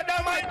I said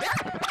that might.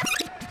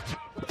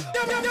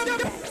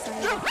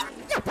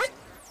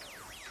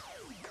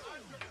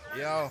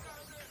 Yo.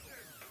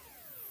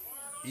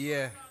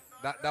 Yeah.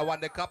 That one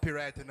the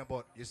copywriting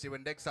about. You see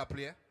when Dekz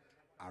play,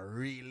 a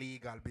real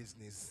legal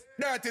business.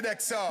 Dirty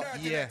Dekz.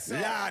 Yeah.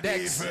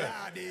 Dekz.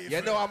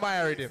 You know I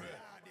married him.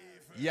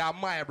 Yeah,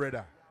 my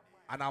brother.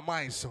 And I'm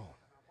my son.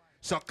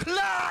 So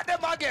clap them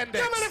again, Dekz.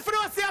 Yeah, man, if you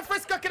don't see a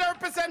Frisco can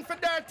represent for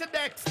Dirty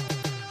Dekz.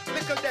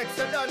 Little Dekz,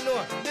 you don't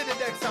know. Diddy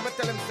Dekz, I'ma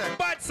tell him say.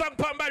 Bad song,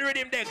 pump bad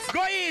rhythm, Dekz.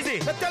 Go easy.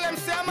 I tell him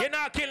say, you're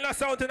not killing us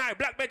sound tonight.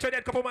 Black Metro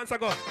dead couple months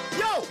ago.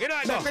 Yo, you know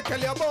I let me tell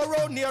you about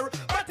round here.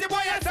 But the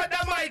boy said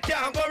that mic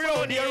can't go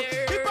round here.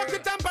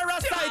 Hypocrite and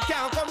parasite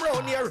can't come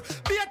round here.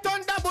 Be a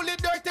thunder bully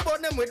dirty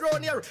but them with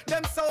round here.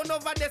 Them sound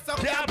over there so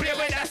can't play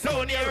with that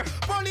sound here.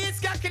 Police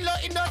can't kill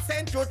out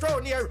innocent youth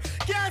round here.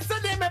 Can't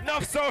say them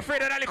enough so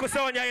afraid of that little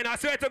sound here, you know. I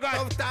swear to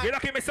God. You're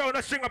lucky me sound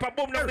a string up a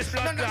boom down this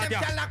blood clot,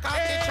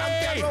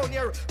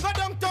 yeah. Go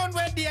downtown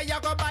where there you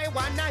go buy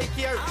one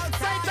Nike here.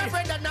 Sight of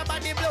friend and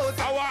nobody blows.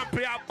 I want to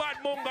play a bad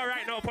munga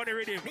right now for the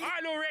rhythm.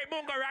 I will rate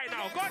munga right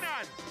now. Go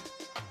on.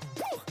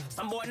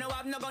 Some boy no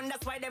have no gun,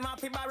 that's why them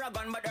have to borrow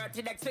gun. But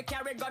Dirty Dekz we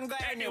carry gun, go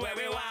anywhere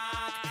we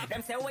walk.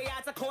 Them say we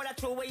are to call a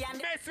true we and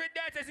mess with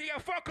Dirty, see you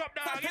fuck up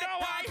dog. You know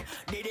why?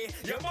 Diddy,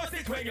 you must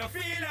it when you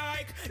feel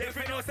like. If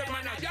you know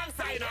someone a young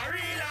side or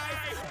real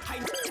life.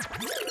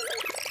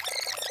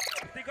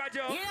 Think a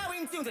joke. Yeah, we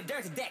in tune to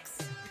Dirty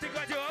Dekz. Think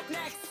a joke.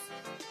 Next.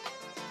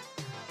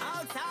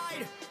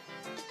 Outside.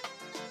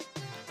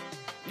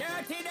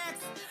 Dirty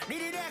Dekz.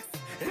 Diddy Dekz.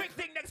 Quick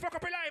thing, Dekz, fuck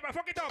up your life,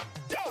 fuck it up.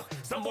 Yo,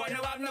 some boy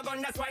no have no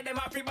gun, that's why them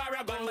have to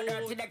borrow gun. But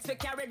Dirty Dekz we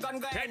carry gun,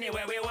 go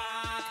anywhere we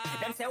walk.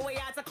 Them say we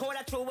are to call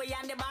a true we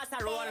and the boss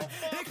a roll.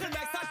 Little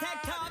Dekz a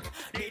tech talk.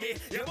 Diddy,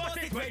 you must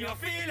it when you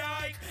feel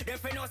like.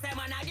 If you know say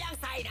man a young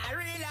side in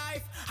real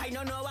life. I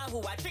don't know who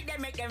a trick they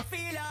make them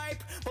feel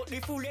like. But the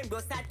fool them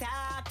just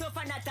attack, tough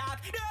and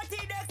attack.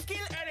 Dirty Dekz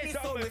kill any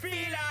so we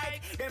feel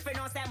like. If you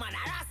know say man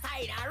a rasta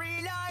side in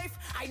real life.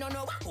 I don't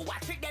know who a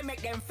trick they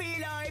make them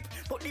feel like.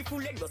 But the fool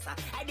them just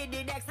I did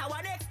the Dekz,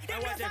 our next.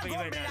 Them just a go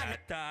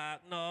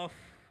attack enough.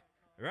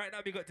 Right now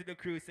we got to the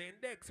crew saying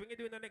Dekz, when you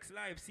doing the next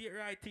live, see it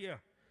right here.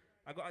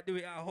 I gotta do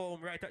it at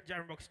home, right at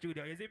Jam Rock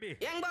Studio, you see me?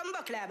 Young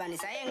Bumbo Club and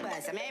it's a young boy,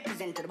 so I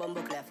present to the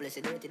Bumbo Club for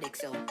the Dirty Dekz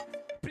sound.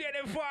 Play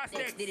them fast,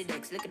 Dekz. Diddy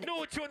Dekz, look at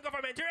no tune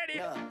government, you ready?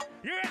 No.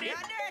 You ready?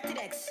 Yeah, Dirty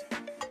Dekz.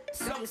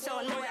 Some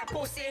sound boy a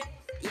pussy.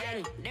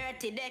 Young,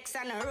 Dirty Dekz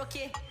and a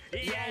rookie.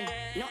 Young,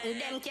 nothing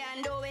them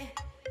can do it.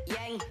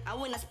 Young, I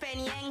wanna spend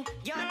young.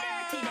 Yo,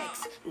 Dirty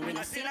Dekz. We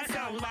not sing a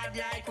song bad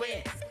like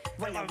we.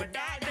 When I would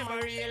die, them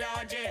a real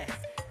OG.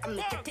 I'm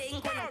make a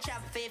think when I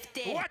chop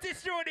 50. What is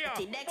studio?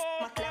 Dirty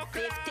Dekz, my club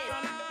 50.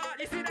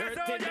 You see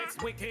that Dirty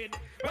Dekz wicked.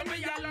 When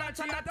we are launch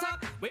and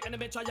attack, we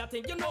enemy try a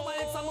thing. You know why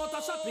it's a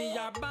motor shot. We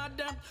are bad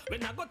them.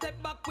 When I go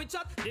take back with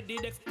chat, the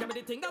Dekz carry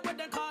the thing that when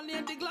they call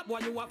name the glap. Why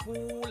you a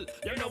fool?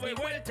 You know we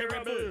well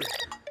terrible.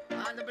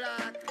 On the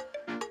block,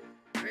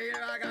 real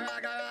raga.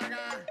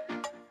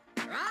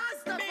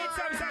 Rasta meet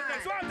some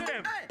Dekz, one to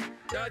them.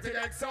 Dirty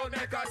Dekz sound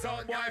make a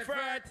sound boy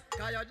fret.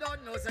 Cause you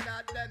don't know so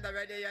that them the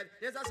ready yet.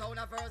 This a sound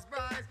of first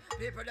prize.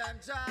 People them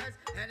choice.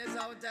 Any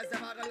sound test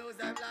them a go lose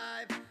them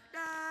life.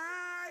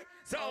 Die.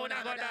 Sound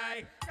a go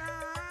die.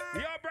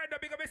 Yo Brenda,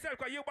 big up yourself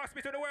cause you boss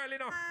me to the world, you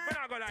know. I'm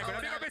not gonna lie,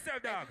 but big up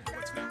yourself, dog.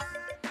 What's next?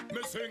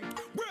 Missing.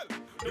 Well,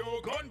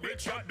 no gun bitch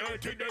shot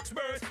Dirty Dekz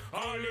burst.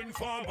 All in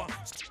farmer.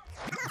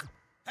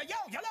 Hey yo,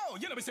 hello,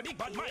 you know it's a big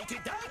bad mighty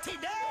Dirty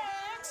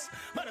Dekz.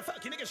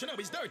 Motherfucking niggas should know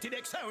it's Dirty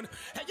Dekz sound.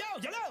 Hey yo,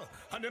 hello,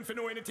 and them for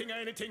know anything,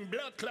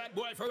 blood clad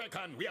boy for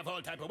reckon. We have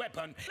all type of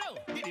weapon. Hello,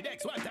 Diddy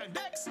Dekz, one time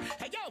Dekz.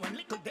 Hey yo, and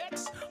little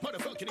Dekz.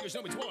 Motherfucking niggas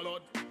know it's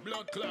warlord.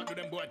 Blood clad to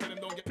them boy, tell them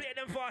don't get. Play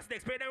them fast,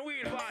 Dekz, play them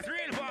real fast.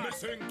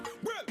 Missing.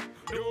 Well,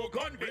 no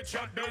gun bitch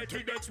shot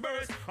Dirty Dekz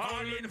burst.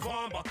 All in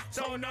farmer,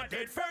 so not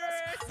dead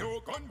first.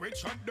 No gun bitch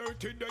shot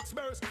Dirty Dekz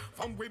burst.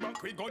 From way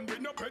back we gun with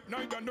no pet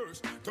neither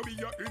nurse. To be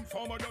your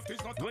informer that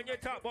is not. When you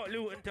talk about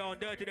Luton Town,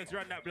 Dirty Dekz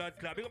run that blood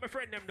club. You got my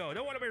friend them though.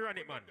 Don't want to be run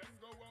it, man.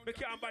 We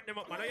can't ban them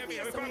up, man. I mean,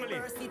 I'm a family.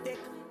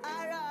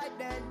 Alright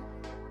then.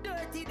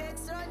 Dirty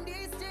Dekz run the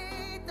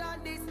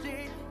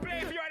street, Play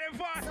if you are them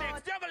fast,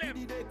 Dekz. Juggle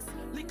him. Dekz,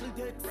 little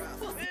Dekz.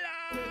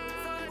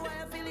 Some boy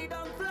feel it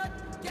down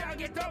flat. Can't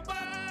get up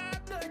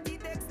back. Dirty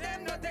Dekz,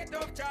 them not take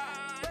tough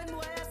charge. When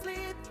boy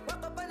asleep,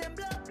 walk up on them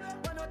block.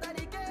 One out of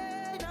the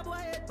game, a boy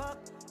head back.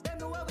 Them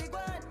know where we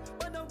going,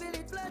 but don't feel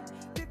it flat.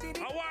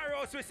 A war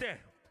house we say.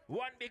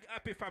 One big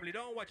happy family.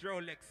 Don't watch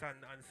Rolex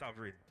and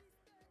Sovereign.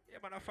 Yeah,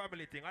 man, a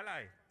family thing. I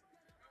lie.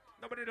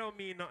 Nobody don't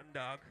mean nothing,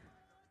 dog.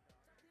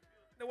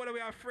 No whether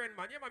we are friend,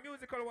 man. Yeah, man,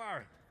 musical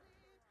war.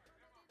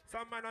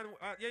 Some man on,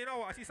 yeah, you know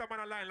what? I see some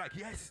man online like,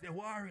 yes, they're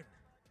warring.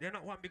 They're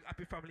not one big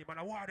happy family, man.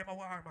 I war them, a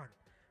war, man.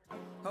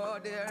 Oh,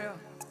 there,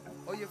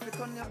 oh, you flick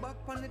on your back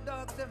on the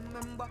dogs,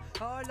 remember.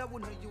 All I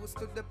wanna use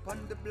to the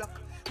on the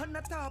block. And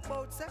I talk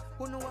about, say,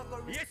 who know I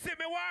go. You see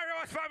me, war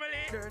house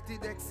family. Dirty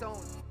Dekz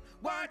sound.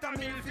 Want a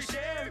meal for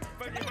share,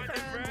 but you want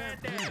to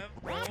friend them.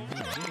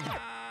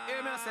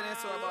 Hear me, I say this,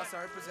 so I boss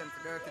I represent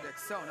for Dirty Dekz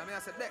sound. I mean, I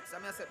said Dekz, I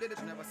mean, I said did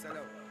it, never sell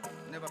out.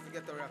 Never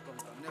forget where I come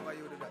from, never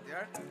you do that,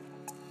 yeah?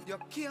 You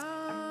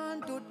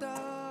can't do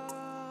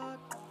that.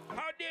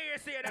 How dare you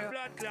say that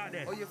blood clot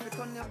then? Oh, you flick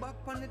on your back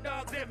on the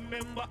dogs,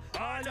 remember.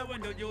 All the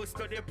windows used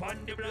to the on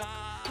the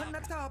block. And I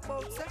talk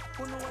about, say,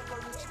 who know I go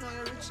rich, now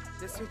you rich.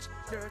 They switch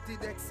Dirty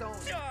Dekz sound.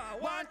 Yeah,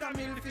 want a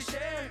meal for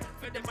share,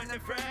 for them and a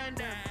friend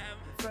them.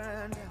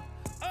 Friend them.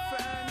 Oh,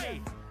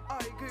 friend. I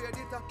grade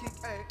it a kick,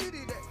 hey,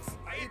 Diddy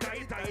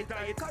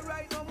Dekz. Cause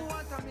right now we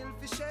want a meal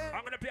for share.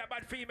 I'm gonna play a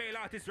bad female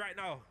artist right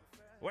now.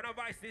 When I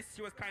voiced this,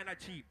 she was kinda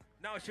cheap.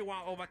 Now she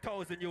want over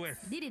 1,000 US.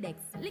 Diddy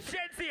Dekz.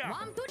 Shensia.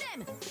 One to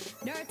them.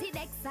 Dirty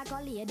Dekz, I go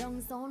lay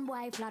down sound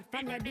boy flat.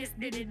 From your this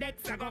Diddy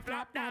Dekz, I go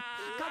flap that.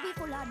 Cause we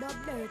full of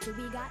dub dirty,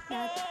 we got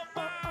that.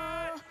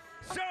 Oh.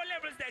 Show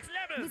levels, Dekz,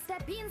 levels. We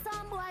step in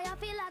some boy, I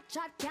feel like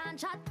chat. Can't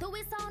chat to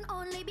we sound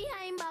only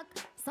behind back.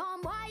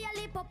 Some boy, I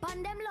lip up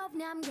and them love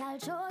them gal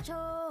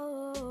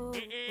cho.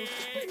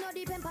 We no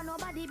depend on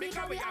nobody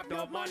because we have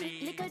no money.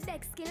 Little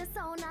Dekz skill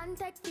sound and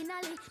tech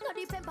finally. No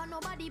depend on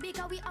nobody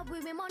because we have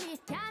with money.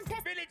 Can't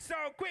test. Village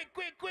sound, quick.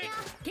 Yeah.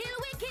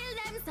 Kill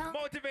them sound.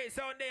 Motivate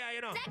sound there,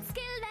 you know. Dekz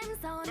kill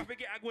them sound. Don't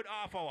forget a good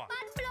half hour.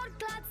 Bad blood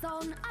clot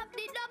sound. Up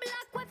the double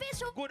aqua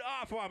fish. Good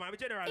half hour, man.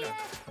 General. Yeah.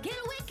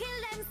 Kill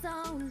them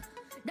sound.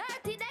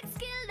 Dirty Dekz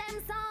kill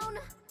them sound.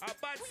 A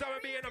bad sound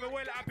with me, you know. I'm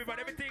well happy, but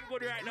everything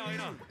good right now, you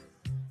know.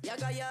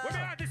 Yaga yo. What me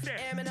artist there?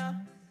 Hey, me now.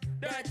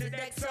 Dirty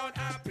Dekz sound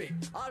happy.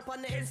 All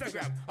on the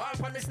Instagram,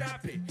 all on the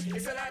Snappy.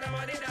 It's a lot of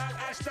money dog,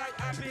 hashtag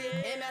happy.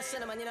 Hey, man,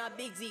 cinnamon, you know,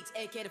 Big Zeeks,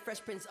 aka the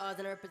Fresh Prince, Oz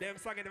and her. Them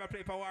song never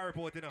play for War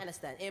Report, you know.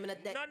 Understand? Hey, man, none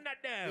of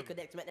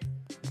them.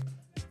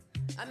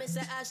 I miss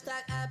a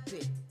hashtag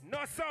happy. No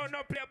sound,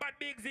 no play about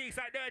Big Zeeks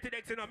like Dirty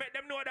Dekz, you know. Make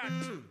them know that.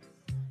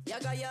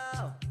 Yaga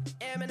yo.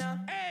 Hey, me now.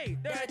 Hey,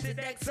 Dirty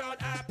Dekz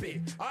sound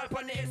happy. All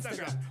on the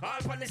Instagram,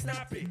 all on the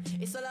Snappy.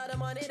 It's a lot of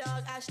money,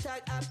 dog.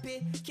 Hashtag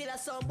happy. Killer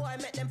some boy,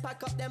 make them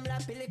pack up them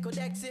lappy. Little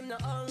Dekz, him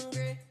not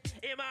hungry.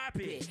 Him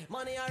happy.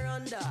 Money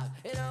around, dog.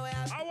 You know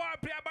where I want to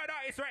play about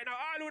artists right now.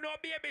 All who know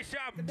Baby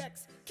Sham.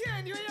 Dekz,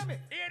 can you hear me?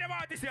 Hear them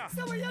artists here.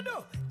 So what you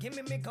do?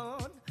 Give me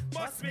gun.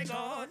 Bust me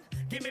gun.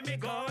 Give me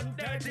gun.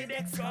 Dirty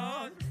Dekz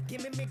gun.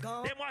 Give me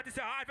gun. Them artists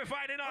are hard for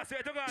finding us.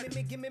 Swear to God.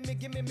 Give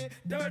me.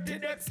 Dirty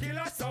Dekz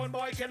killer sound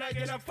boy. Can I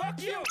get a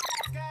fuck you?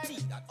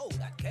 See that? Oh,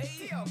 that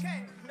K.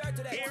 Okay.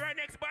 Dirty Dekz. Here our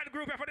next bad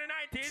group for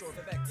the 90s.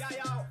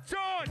 Yeah.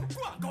 John.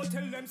 Go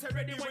tell them say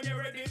ready when you're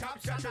ready. Top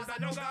shotters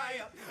and no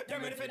guy.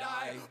 Them ready for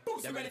die.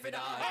 Boots ready for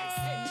die.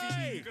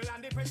 Send the eagle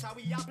and the pressure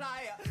we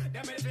apply.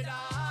 Them ready for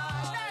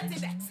die. Dirty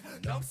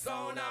Dekz. Love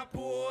sound a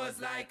pose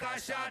like a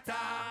shatter.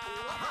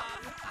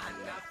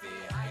 And a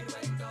feel hide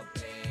when the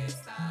place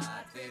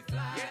start to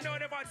fly. You know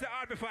them ones that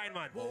hard to find,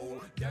 man.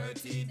 Whoa,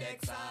 Dirty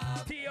Dekz.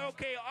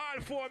 TOK,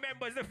 all 4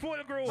 members, the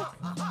full group.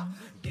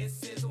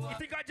 This is what you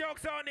think a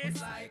joke's on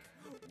this? Like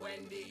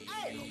when the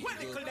when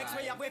little Dekz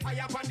way up with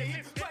fire upon the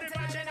hip. When the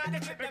man then the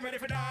clip them ready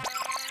for die.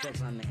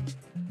 Government.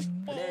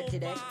 Dirty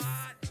Dekz.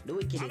 The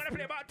wickedest. I'm gonna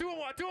play about 2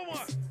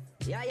 more.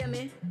 Yeah, yeah,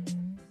 me.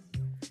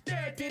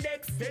 Dirty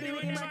Dekz, steady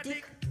with the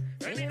matic.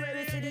 Anywhere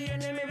we see the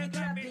enemy, we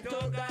clap it,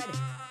 oh God.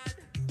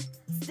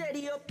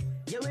 Steady up,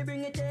 yeah, we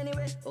bring it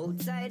anyway.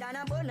 Outside and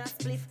a bonus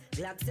spliff.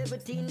 Glock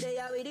 17 they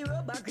are with the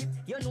rubber grip.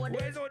 You know that.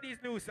 Where's all these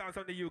new songs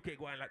from the UK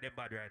going like them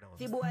bad right now?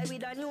 See boy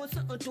with a new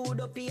something to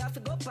the P. Have to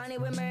go pan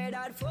it, we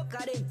murdered fuck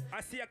at him.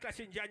 I see a clash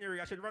in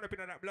January, I should run up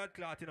into that blood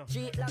clot, you know.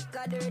 Street like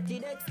a Dirty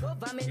Dekz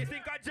government. You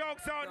think a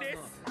joke's on this?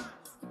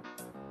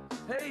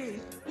 Hey,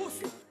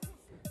 pussy.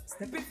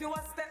 Step if you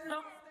want step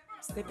now.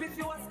 Step if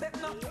you want step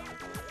now.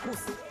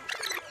 Pussy.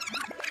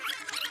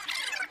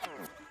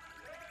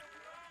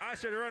 I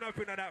should run up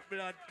into that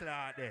blood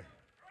clot there.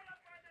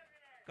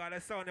 Cause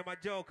the sound them a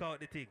joke out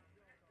the thing.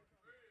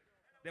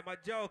 Them a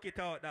joke it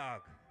out,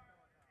 dog.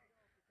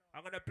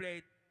 I'm gonna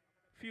play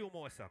few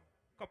more songs.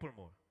 Couple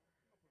more.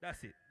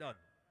 That's it. Done.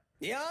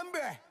 Yeah,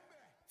 hombre.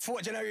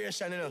 4th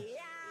generation, you know.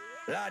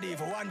 Lady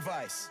for one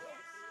voice.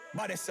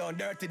 Body sound,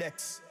 Dirty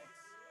Dekz.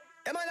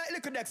 Am I like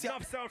little Dekz, yeah?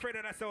 Enough sound friend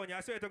of that sound, yeah.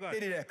 I swear to God.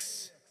 Diddy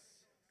Dekz.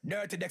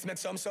 Dirty Dekz make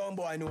some sound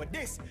boy know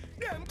this.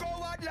 Them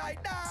coward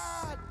like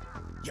that.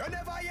 You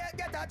never yet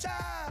get a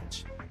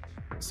charge.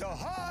 So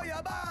how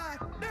you bad?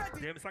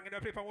 Dirty. Them song in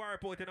the play from War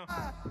Report, you know.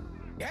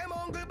 Them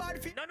hungry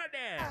bad fit. None of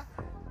them.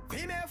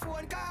 Female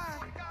phone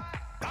car.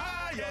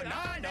 You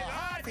know no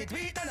hard fit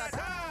tweet on a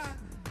time.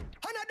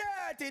 On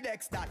a Dirty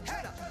Dekz that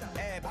head up.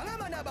 Hey, banga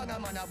mana banga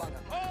mana banga.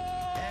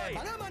 Oh. Hey,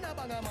 banga mana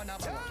banga mana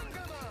banga.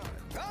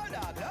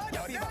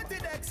 Dirty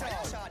Dekz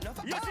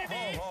out. You see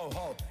me?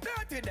 Ho.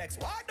 Dirty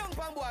Dekz. Walk down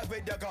from boy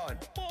with the gun.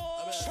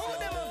 Show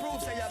them and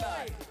prove say you're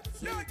bad.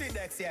 Dirty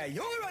Dekz, yeah,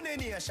 you run the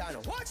nation.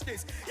 Watch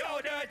this. Yo,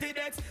 Dirty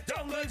Dekz,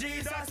 Jungle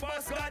Jesus,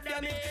 boss,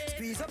 goddamn it.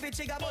 Squeeze up the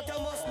trigger, but you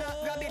must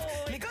not grab it.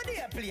 Nigga,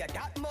 they play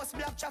that must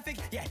block traffic.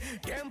 Yeah,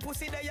 them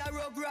pussy, they a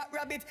rug rat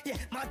rabbit. Yeah,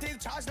 man take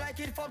charge like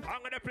it for.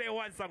 I'm gonna play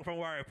one song from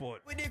War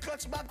Report. With the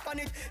clutch back on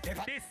it.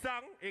 This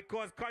song, it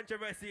caused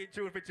controversy in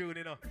tune for tune,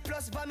 you know.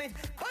 Plus vomit,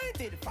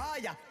 pointed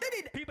fire.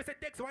 People say,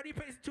 Dekz, why do you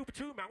play this tune for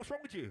tune, man? What's wrong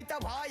with you? It's a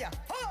wire.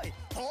 Hi.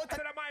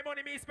 Instead of my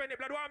money, me spend it,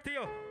 blood, what to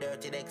you?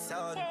 Dirty Dekz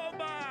sound. Oh,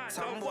 man.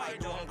 Some boy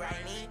don't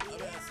grind me.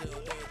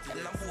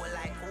 And I'm full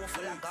like who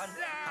full of gun.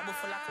 I'm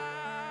full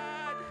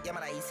of. Yeah,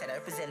 man, he said I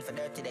represent for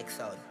Dirty Dekz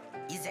sound.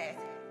 He's there.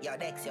 Yo,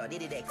 Dekz, yo,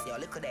 Diddy Dekz, yo,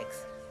 little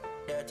Dekz.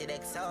 Dirty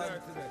Dekz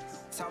sound.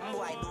 Some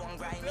boy don't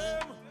grind me.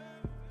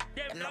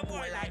 And I'm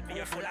boy like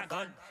who full of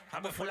gun.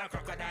 I'm full of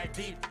crocodile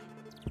teeth.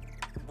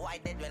 Boy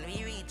dead when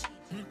we reach.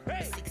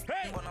 Hey, 16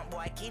 hey. But not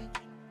boy king.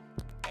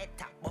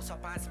 bust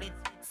up and split.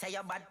 Say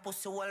your bad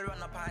pussy will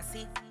run up and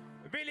see.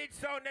 Village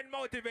sound and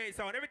motivate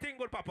sound. Everything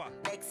good, Papa.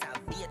 Dekz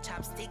have be a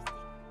chopstick.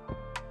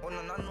 Oh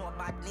no, no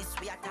badness.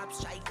 We a top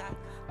striker.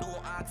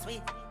 Don't ask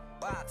we.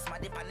 Box my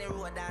dip on the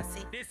road and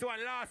see. This one,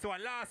 last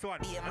one.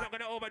 I'm not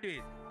gonna overdo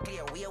it.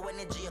 Clear way when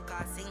the J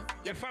car sing.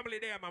 Your family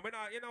there, man. We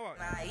not, you know what?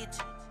 Right.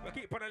 We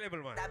keep on a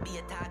level, man. That be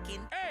a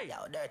talking. Hey!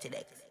 Yo, dirty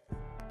Dekz.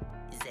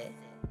 Is it?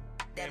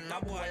 Them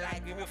no boy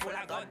like we full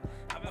of gun.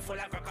 I'm full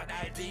of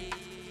crocodile teeth.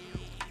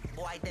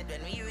 Boy dead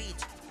when we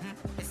reach.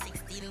 The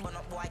 16 bun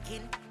up boy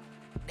kin.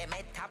 Them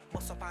head tap,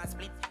 bust up and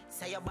split.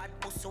 Say your bad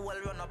pussy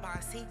will run up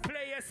and see.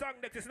 Play your song,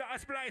 Dekz. It's not a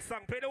splice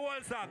song. Play the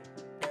whole song.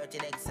 Dirty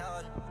Dekz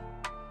sound.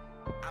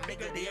 I'm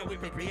bigger there, we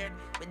prepared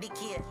with the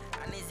key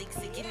and the zig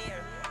in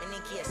here. In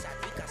the case, shot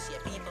ricochet,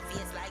 people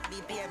face like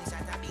BPM,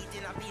 shot a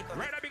beating of people.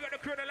 Right now, we got the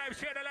crew, the live,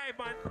 share the live,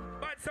 man.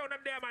 Bad sound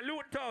up there, man.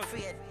 Loot town.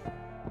 Afraid.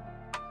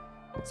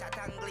 Shot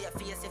angle your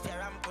face if you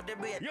ramp with the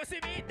brain. You see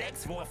me?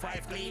 Dekz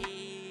 4-5 clean.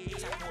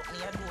 Shot put me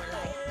a door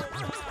like.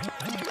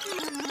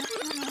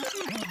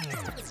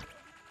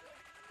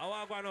 I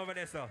want to go on over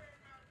there, sir.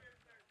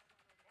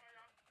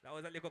 That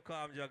was a little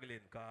calm juggling,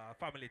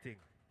 family thing.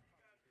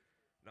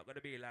 Not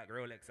gonna be like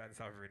Rolex and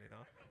Sovereign, you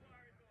know.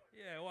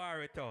 Yeah, war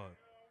return.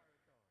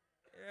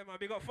 Yeah, man,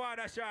 big up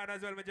Father Sean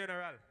as well, my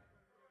general.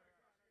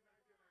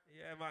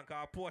 Yeah, man,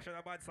 cause a portion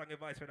of bad song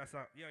advice for that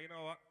song. Yeah, you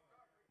know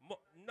what?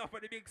 Enough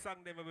of the big song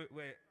them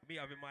where me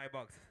have in my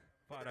box.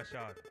 Father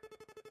Sean.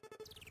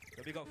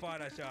 So big up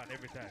Father Sean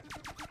every time.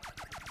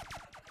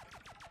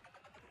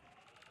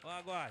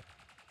 Oh, go on.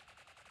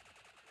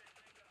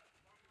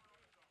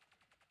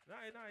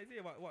 Nice,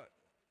 see what?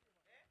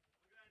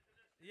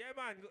 Yeah,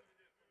 man.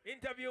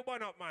 Interview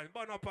Bun Up, man.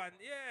 Bun Up and,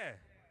 yeah.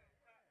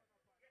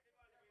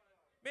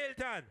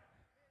 Milton.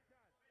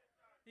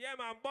 Yeah,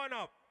 man, Bun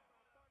Up.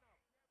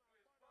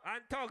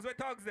 And Tugs, where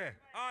Tugs there?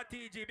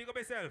 RTG, big up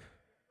yourself.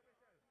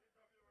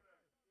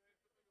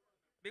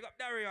 Big up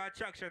Dario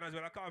Attraction as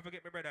well. I can't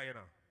forget my brother, you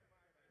know.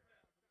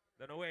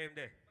 Don't know where him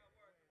there.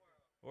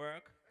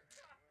 Work.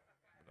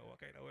 Don't know what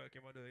kind of work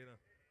him do, you know.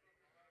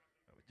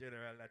 I'm a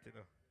general that, you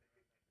know.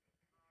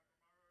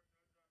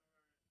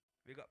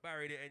 Big up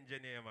Barry the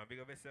engineer, man.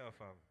 Big up yourself,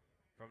 fam.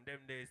 From them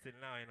days till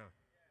now, you know.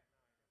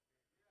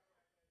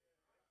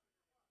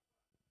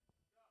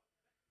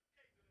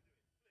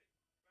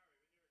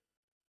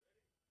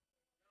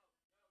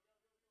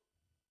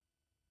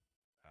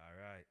 All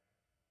right.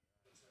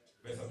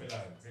 Best of your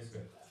life.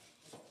 Respect.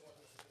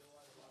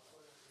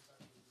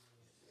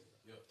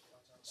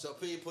 So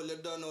people, you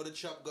don't know the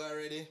chop guy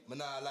already. But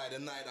now I like the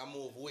night I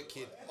move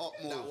wicked. Up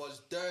move. That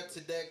was Dirty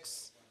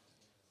Dekz.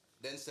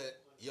 Then said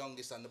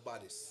youngest and the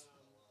baddest.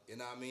 You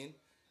know what I mean?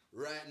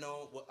 Right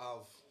now we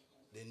have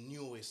the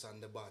newest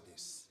and the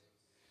baddest.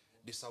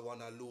 This is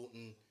one of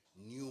Luton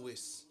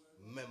newest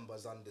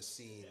members on the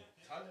scene.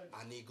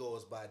 And he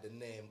goes by the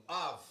name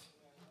of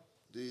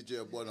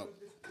DJ Bonup.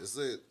 You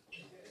see it?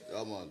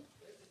 Yeah, man.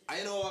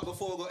 I know what,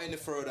 before we go any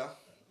further,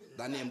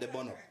 that name the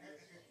Bonup.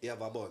 You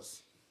have a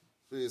buzz.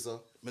 Yes, sir.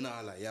 Me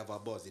not lie, you have a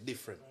buzz, it's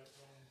different.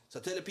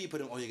 So tell the people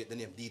them how you get the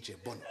name DJ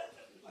Bonup.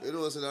 You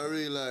know, in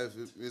real life,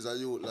 it's a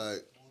youth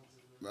like,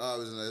 I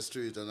was in the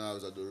street and I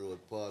was at the road,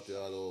 party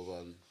all over,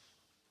 and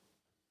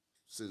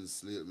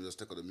since late, me just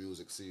take out the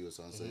music serious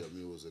and say your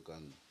music,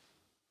 and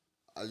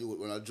I youth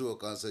when I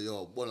joke and say,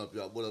 yo, burn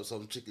up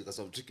some chicken, because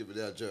some chicken be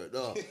there jerk,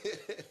 no.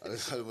 And I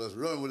just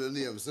run with the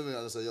name, see me,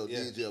 and I say, yo,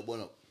 DJ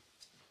burn up.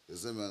 You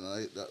see me, and I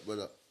hit that,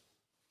 brother.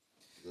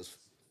 Just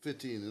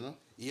 15, you know?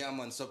 Yeah,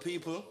 man, so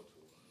people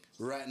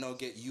right now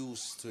get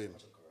used to him.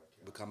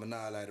 Because I'm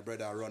not like the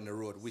brother I run the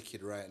road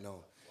wicked right now.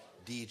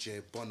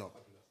 DJ Bonup.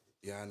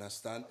 You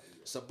understand?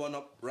 So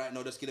Bonup, right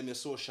now, just give them your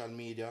social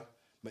media.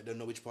 Make them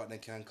know which part they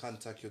can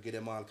contact you. Give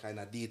them all kind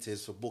of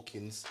details for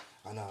bookings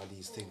and all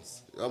these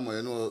things. Yeah, man,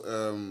 you know,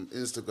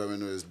 Instagram, you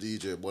know, is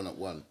DJ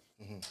Bonup1.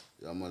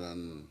 Yeah, man,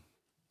 and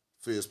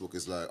Facebook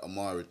is like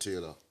Amari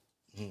Taylor.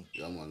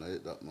 Yeah, man, I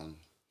hate that, man.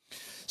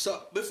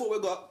 So, before we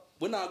go,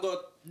 we not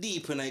go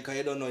deep in it, because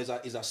you don't know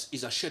it's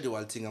a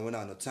schedule thing and we not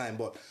have no time,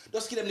 but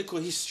just give them a little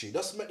history.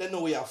 Just make them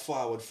know we are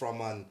forward from,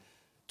 and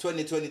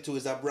 2022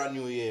 is a brand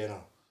new year, you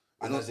know.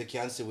 And as you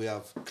can see, we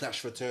have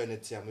Clash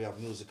Fraternity and we have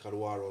Musical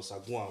Warriors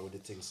so go on with the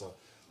thing. So,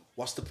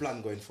 what's the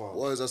plan going forward?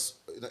 Well, it's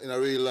in a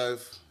real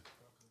life,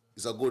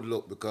 it's a good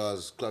look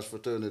because Clash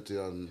Fraternity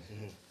and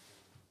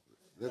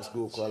next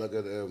group called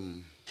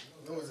again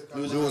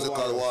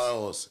Musical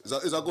Warriors.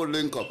 It's a good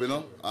link up, you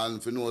know. And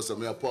if you know, so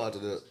me a part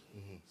of the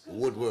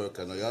woodwork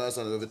and you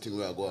understand everything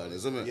we are going, you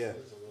see me? Yeah.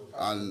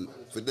 And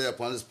if you're there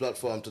upon this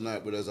platform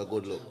tonight, but there's a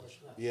good look.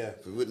 Yeah.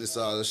 If you witness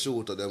all the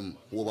shoot of them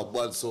who have a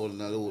bad soul in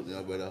the road, you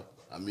know, brother.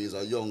 And me is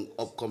a young,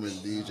 upcoming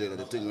DJ and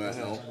the thing right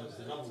now.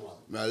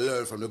 I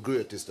learn from the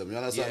greatest, you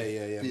understand?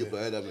 Yeah, people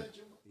ahead of me.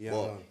 Yeah,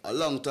 but a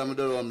long time I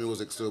did around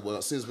music still,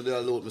 but since me there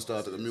alone, I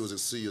started the music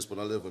serious when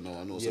I live now,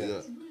 I know, so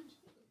yeah.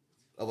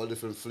 I have a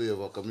different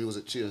flavor, because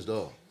music changed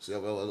though. So you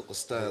have a little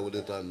style with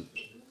it and,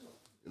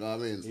 you know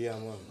what I mean? Yeah,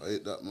 man. I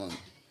hate that, man.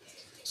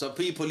 So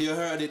people, you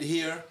heard it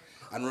here.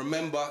 And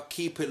remember,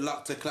 keep it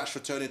locked to Clash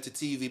Fraternity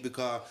TV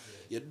because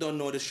You don't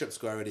know the ship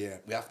square already.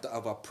 We have to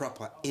have a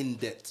proper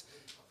in-depth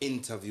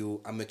interview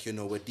and make you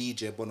know where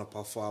DJ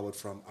Bonapa forward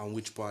from and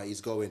which part he's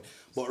going.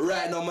 But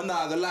right now, I'm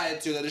not gonna lie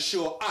to you that the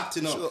show hot,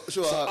 you know.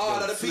 Sure, so hot, all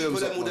man. of the people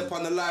Flames that up, move man. up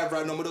on the live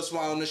right now, I just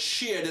want to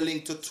share the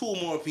link to 2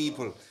 more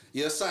people.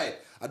 You see?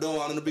 I don't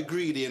want them to be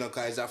greedy, you know,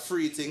 because it's a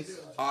free thing.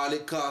 All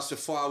it costs to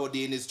forward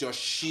in is just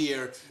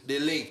share the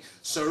link.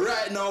 So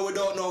right now,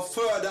 without no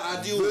further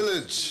ado,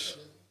 Village.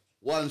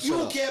 One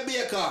shot. UK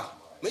Baker.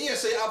 Me you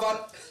say you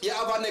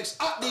have a next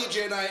hot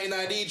DJ in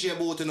a DJ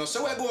booth, you know.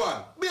 So where go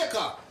on?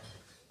 Baker.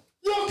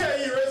 UK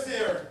here is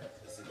here.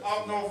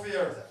 Have no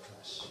fear.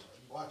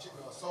 Watch it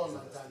now, sound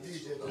and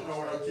DJ. You know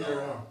what I'm here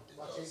now.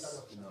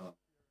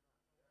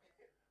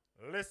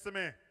 Listen to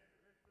me.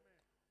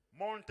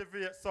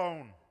 Motivate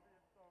sound.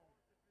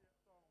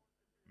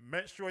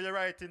 Make sure you're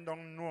writing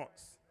down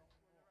notes.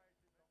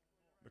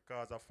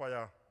 Because a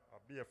fire,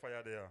 be a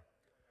fire there.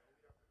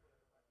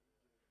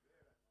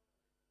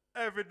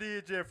 Every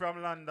DJ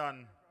from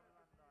London,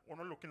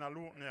 wanna look in a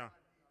loop here.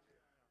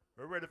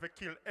 We're ready to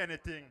kill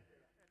anything.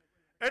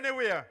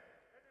 Anywhere.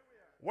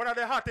 One of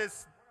the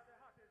hottest.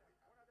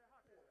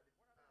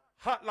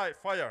 Hot like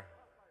fire.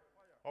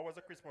 How was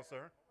the Christmas,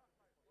 sir?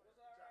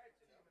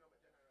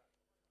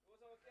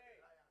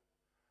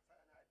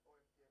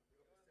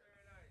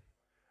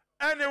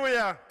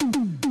 Anywhere,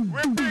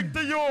 we bring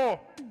to you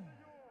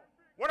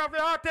one of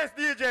the hottest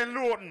DJ in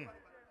Luton.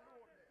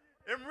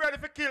 I'm ready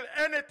to kill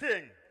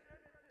anything.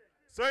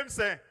 So him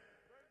say,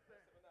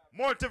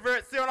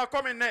 motivate, see when I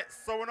come in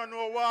next, so we don't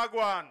know what I go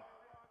on.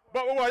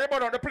 But we want you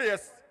on the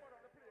place.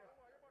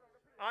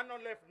 I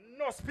not left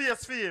no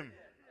space for him.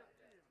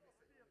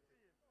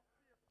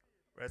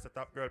 Where's the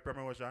Top Girl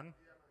promotion?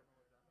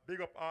 Big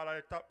up all of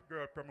the Top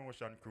Girl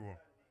promotion crew.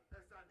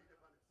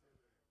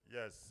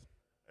 Yes,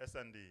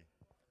 SND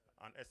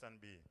and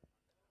SNB.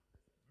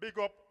 Big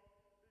up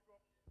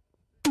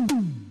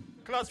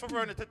Class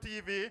Fraternity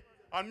TV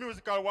and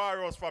Musical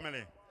Warriors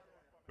family.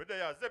 But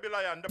they are Zebi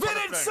and the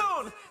Village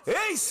sound,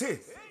 AC.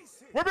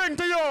 We bring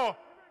to you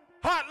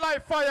Hot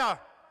Like Fire,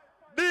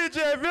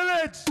 DJ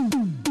Village.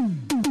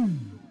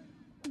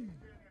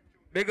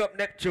 Big up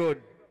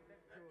Neptune.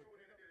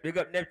 Big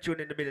up Neptune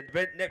in the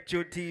building.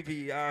 Neptune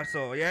TV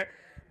also, yeah?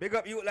 Big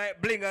up you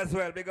like Bling as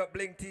well. Big up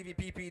Bling TV,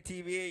 PP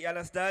TV, you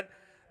understand?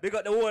 Big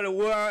up the whole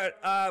world,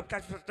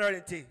 Catch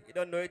Fraternity. You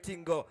don't know a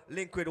thing go.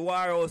 Link with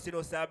Warhouse, you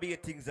know, so be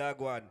things are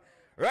going.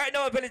 Right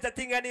now, Village, a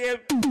thing I name.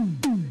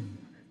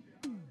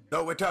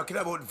 Now we're talking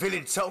about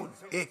Village Sound,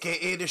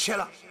 aka the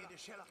Sheller.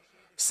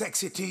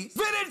 Sexy T.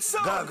 Village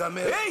Sound.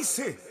 Gargamel.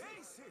 AC.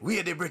 We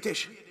are the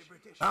British.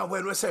 And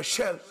when we say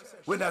Shell,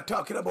 we're not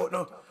talking about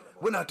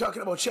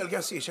Shell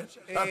gas station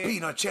or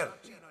peanut shell.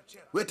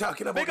 We're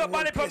talking about Big up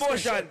Body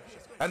Promotion.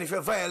 And if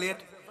you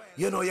violate,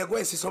 you know you're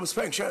going to see some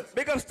spanction.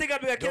 Big up Stick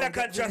Up Your Killer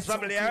Conscious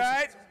family,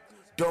 alright?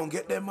 Don't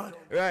get them mad.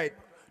 Right.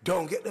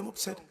 Don't get them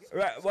upset.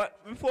 Right, but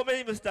before me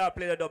even start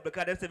playing the dub,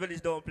 because them say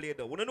Village don't play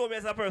dub. We don't know me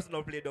as a person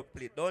don't play dub,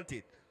 don't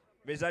it?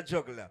 Me as a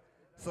juggler.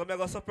 So I'm going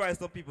to surprise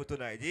some people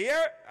tonight. You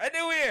hear?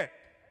 Anyway,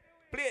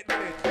 play it,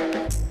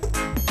 Village.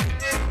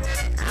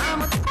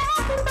 I'm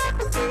talking about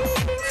the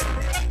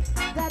things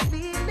that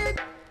Village.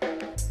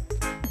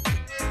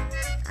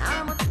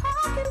 I'm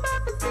talking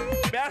about the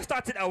things May I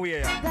start it away,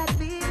 yeah? that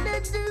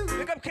Village do.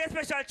 Pick up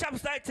K-Special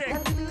Champs Night Tech.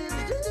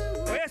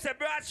 Oh, yes, a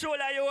broad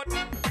shoulder, youth.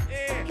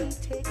 Yeah. He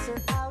takes her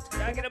out.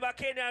 Talking about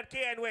Kenya and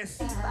K and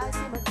West. He buys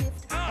him a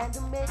gift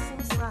and makes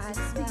him smile.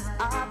 These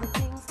are the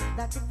things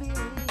that the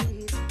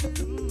Village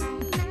do.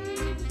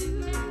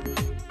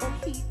 And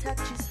he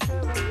touches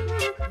her.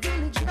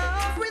 Village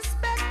love,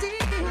 respect is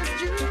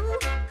due.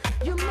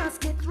 You must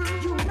get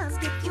through. You must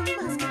get through.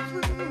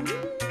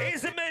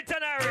 He's a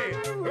military.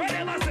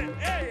 Ready, Mason.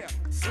 Hey.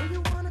 So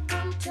you wanna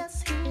come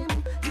test him?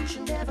 You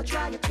should never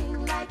try a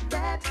thing like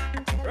that.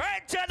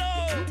 Right,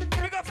 Channel.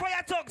 Big up for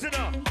your talks, you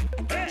know.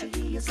 Hey. You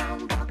hear your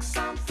sound box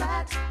sound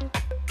flat.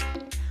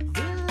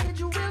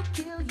 Village will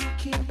kill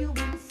you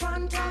in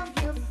front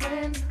of your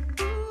friends.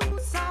 Ooh,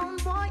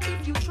 sound boy,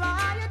 if you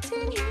try a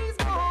thing, he's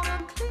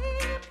gonna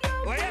clip you.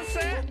 What you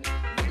say?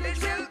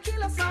 Village will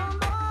kill a sound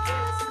boy.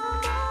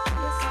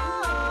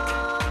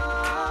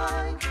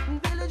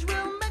 Village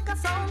will make a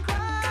sound cry.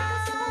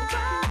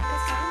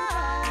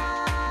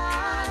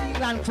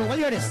 Land crew, well,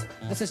 hear this.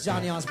 This is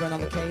Johnny Osborne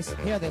on the case.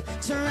 Hear this.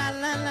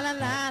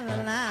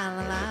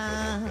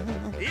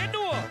 You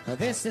know.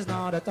 This is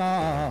not at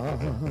all.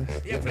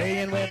 You're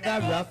playing with a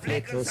rough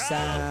little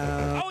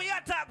sound. Oh, you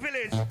talk,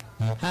 Village.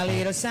 A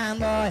little sound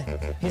boy,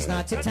 it's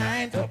not your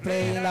time to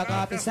play. Lock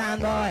off your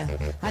sound boy.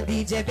 A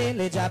DJ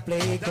Village I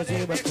play, cause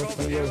it was good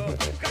for you.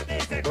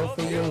 Good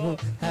for you.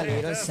 A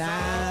little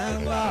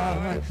sound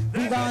boy.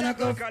 We gonna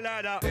go.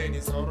 Then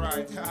it's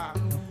alright.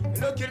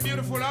 Looking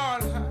beautiful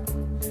all.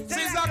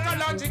 She's like a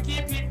lot to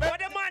keep it. But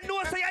the man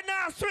knows so you're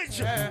not switch.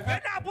 You're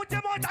not put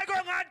them out and go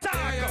and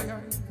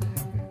talk.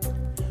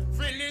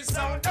 Really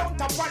sound, don't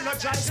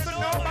apologize to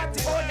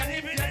nobody. Oh, and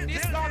if you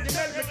this long,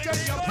 then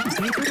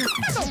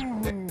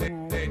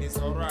it's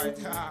alright.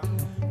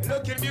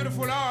 Looking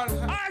beautiful all.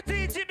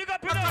 RTG, big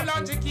up, you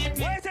know. Keep it.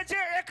 Where's the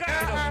Jerry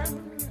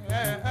record?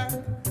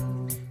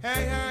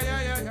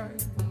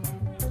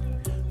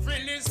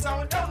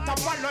 Don't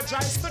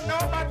apologize to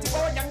nobody,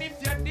 boy. And if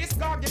you're this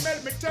gargamel,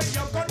 me tell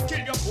you, gun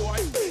kill your boy.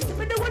 Give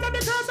me the one of the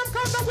girls, I'm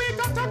cause we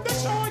got up the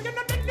show. You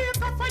know the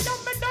liquor for you,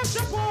 me dash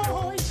your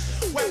boy.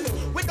 Well,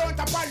 we don't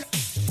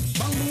apologize.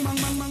 Bang, bang, bang,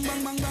 bang,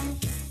 bang, bang, bang.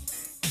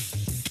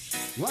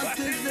 What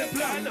is the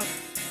plan?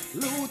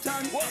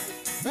 Luton,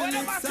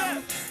 village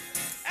sound.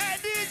 Hey,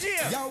 DJ!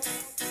 Yo,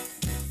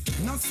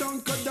 no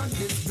sound could done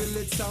this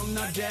village sound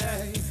a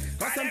day.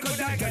 Cause some could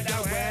not get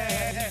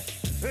away.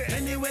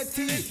 Anyway,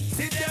 see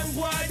them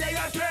boy, they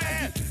are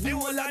pray. The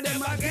whole of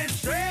them are get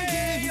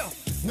straight.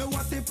 Me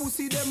what the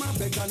pussy them a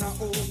beg and a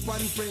hope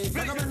and pray.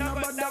 Cause I'm not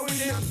bad that we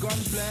not gun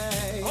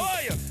play.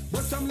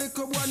 But some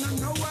little boy don't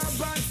know what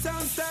bad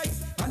sound say.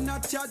 And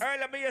not chat.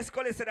 Let me just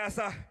call it so that's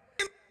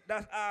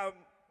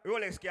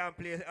Rolex can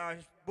play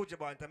Butcher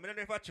Bantam. I don't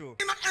know if that's true.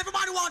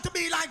 Everybody want to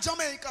be like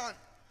Jamaican.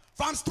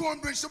 From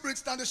Stonebridge to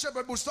Brixton, the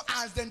Shepherd Bush to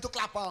Asden to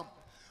Clapham.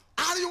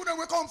 All you that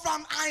we come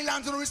from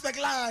islands and respect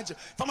large.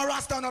 From a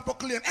Rasta and a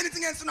proclaim.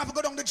 Anything else enough to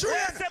go down the drain.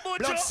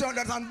 Blood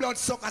suckers and blood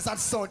suckers as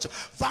such.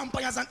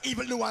 Vampires and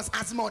evildoers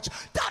as much.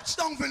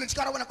 Touchdown village,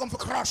 gotta wanna come for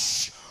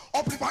crush.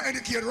 Uplift and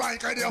educate right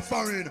kind of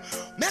foreign.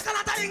 Make a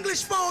lot of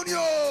English phone,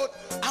 yo.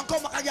 And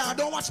come back again,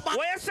 don't watch back.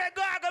 Where you say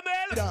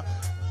Gargamel?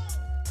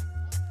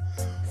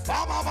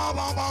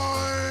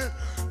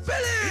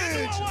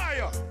 Village!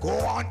 Go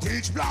and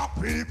teach black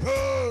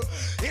people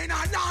in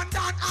a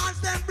London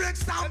as them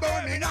Brixton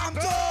Birmingham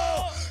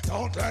too.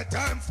 Don't let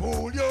them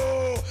fool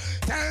you.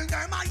 Tell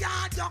them a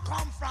yard you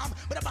come from.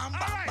 But a bam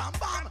bam bam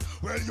bam.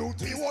 Well you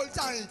the whole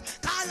time.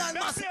 Call and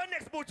mass. Your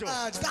next butcher.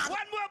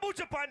 One more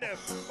butcher upon them.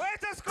 Where's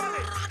the skull?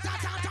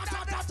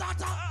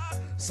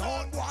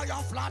 Son boy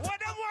you flat. What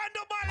them want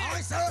to body?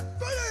 I said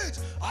village.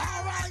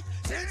 Alright.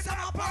 Since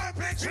I'm a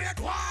perpetrate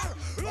war.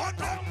 Run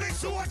down me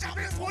soldier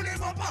be pull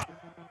him up.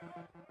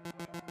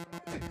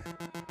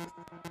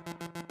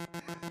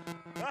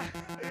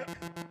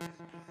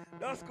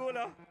 That's cool,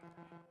 huh?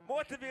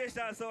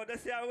 Motivation, so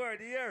that's your word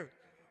here.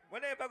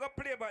 Whenever I go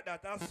play about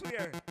that, I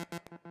swear.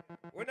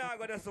 We're not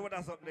going to say what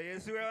something. You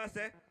see what I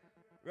say?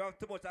 We have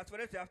too much. That's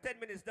what I say. I have 10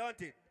 minutes, don't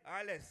it?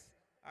 Or less.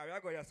 All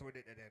right, we're going to with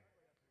it then.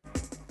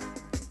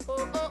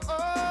 Oh, oh,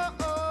 oh,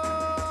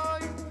 oh.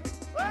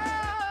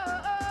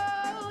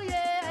 Oh,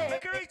 yeah.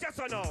 Make it reach us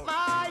or no?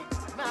 My.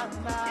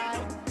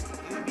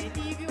 You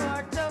believe you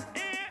are tough.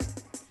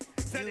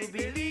 You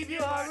believe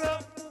you are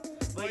rough.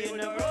 But you're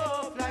not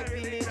rough like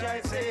village,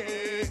 I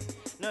say.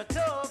 Not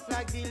tough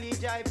like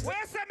village, I say.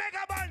 Where's the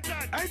mega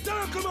bantan? Hey,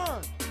 come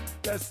on.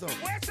 Let's go.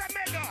 Where's the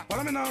mega?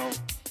 Follow me now.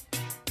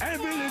 Hey,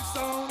 village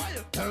sound.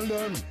 Tell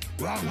them,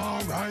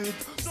 wrong, right.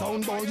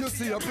 Sound boy, you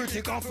see a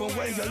pretty coffin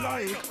where you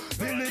like.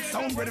 Village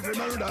sound ready for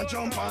murder,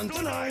 jump on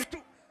tonight.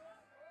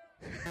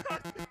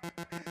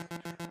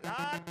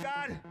 Lord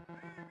God.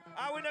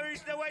 I will not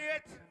reach the way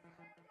yet.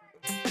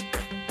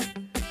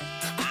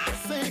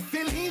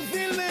 Leave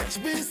village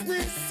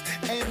business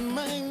and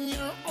mind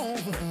your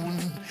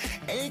own,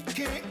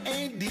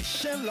 aka the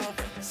sheller,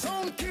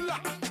 sound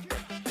killer.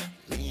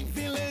 Leave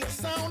village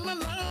sound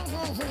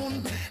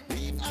alone.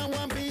 Leave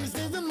our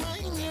business and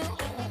mind your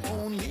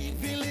own. Leave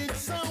village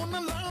sound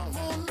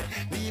alone.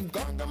 Leave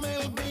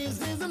Gargamel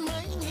business and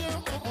mind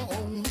your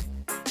own.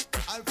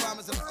 All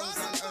farmers of house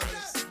and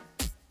earth.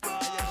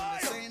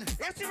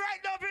 Yes, you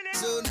right now, village.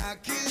 So now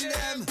kill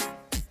them.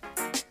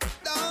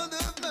 Down the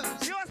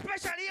mercy. You are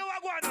special, you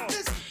are going now.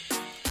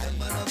 I'm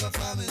another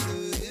family.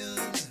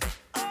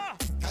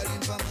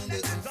 Calling from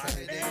Monday to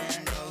Friday.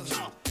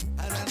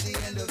 And at the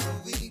end of the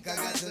week, I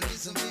got to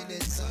listen to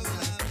this song.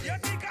 You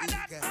think of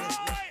that?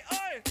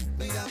 Oi.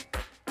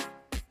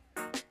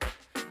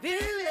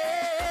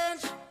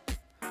 Village.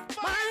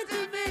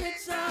 Mighty village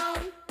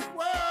sound.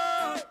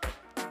 Whoa.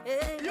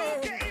 Hey, you are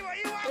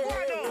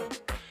going now.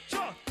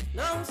 Sure.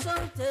 Now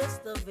some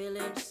test the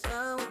village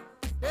sound.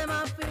 Them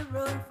have to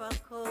run for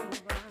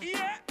cover.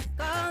 Yeah.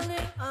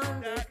 Calling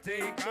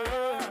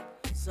undertaker.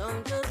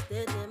 Some just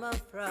did them a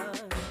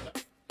fraud.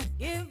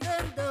 Give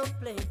them the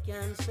play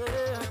cancer.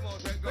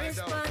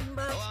 Respond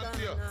back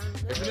down.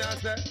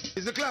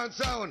 It's the clown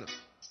sound.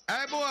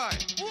 Hey boy.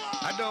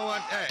 I don't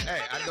want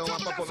I don't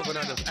want pop up on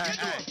others.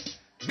 Hey.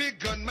 Big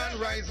gunman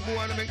rise, who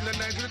wanna make the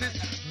night with this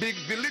big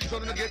village, so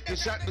to get the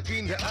shot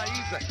between the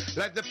eyes.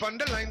 Like the on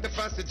the line, the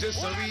passages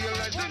so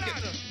realize they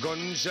get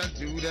gunshot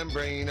to them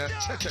brain. Cha.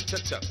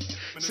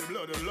 And the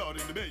blood of the Lord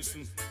in the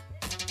basin.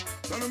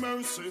 Son of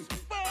mercy.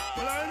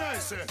 Well, I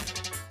say,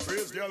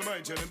 praise the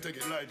Almighty and them take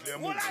it lightly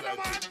and move slightly.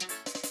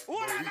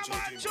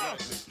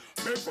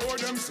 Before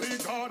them see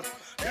God,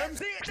 them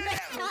see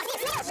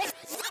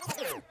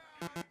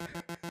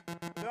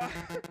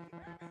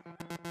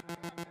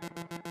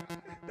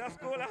That's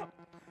cool, huh?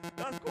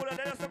 That's cool, and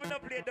then something to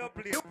play, don't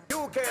play.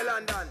 UK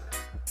London.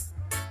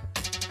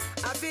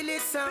 A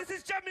village sound. This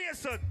is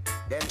Jamaican.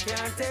 Them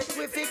can't take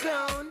with the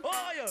clown.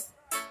 Oh, yeah.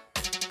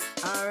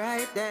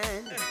 Alright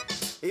then.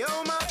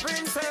 Yo, my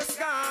princess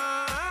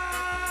gone.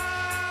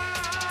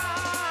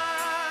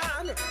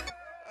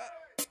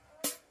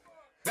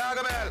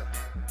 Gargamel.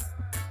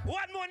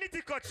 One more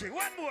nitty-cutty,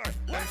 one more.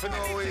 One for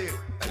no way,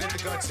 a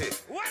nitty-cutty.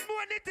 One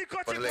more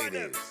nitty-cutty for the for them.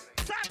 ladies.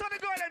 Start on the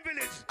Golden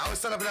Village. I was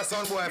stand up in a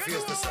sound boy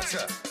face to such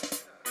a.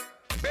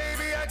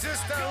 Baby, I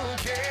just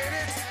don't get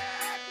it.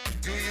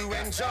 Do you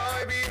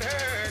enjoy being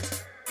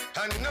hurt?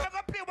 I know. I'm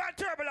gonna play one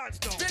turbulence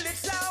now. Village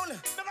sound.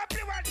 I'm gonna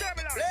play one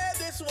turbulence. Play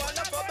this one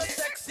up for the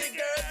sexy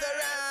girls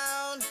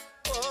around.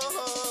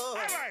 Oh.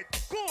 Alright,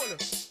 cool.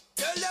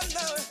 Tell them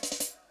now,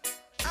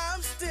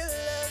 I'm still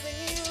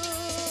loving you.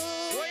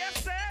 What you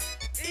say?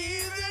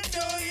 Even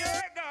though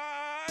you're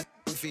gone.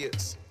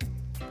 Fierce.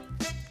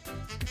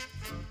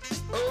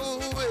 Oh,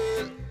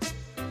 well.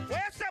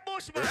 Where's the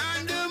Bushman?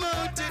 Random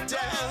out to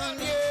town,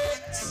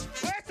 yes.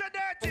 Where's the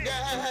dirty?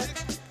 God.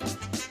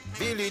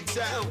 Village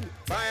sound,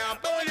 fire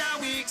burn a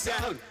weak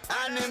sound,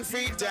 and them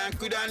free time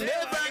could I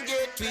never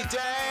get me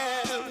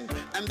down.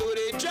 And though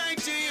they try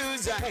to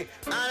use I,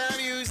 and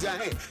abuse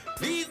I,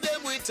 leave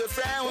them with a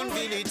frown.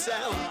 Village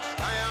sound,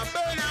 fire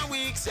burn a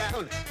weak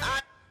sound.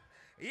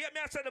 Yeah,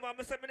 me I said them,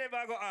 I said me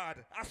never go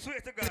hard. I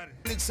swear to God.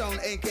 Village sound,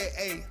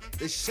 aka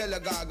the Shella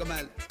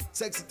Gargamel.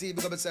 Sexy T,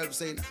 big up itself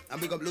saying, and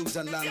big up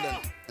Lucian London.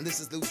 Yo. And this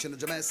is Lucian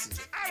the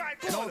Messenger. Alright,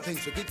 cool. And all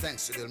things we give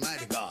thanks to the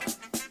Almighty God.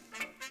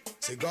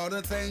 Say, God, I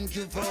thank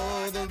you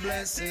for the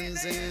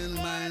blessings in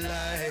my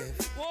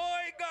life.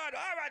 Boy, God,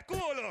 alright,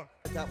 cool.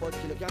 That bud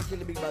killer can't kill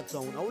the big bad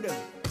sound. How them?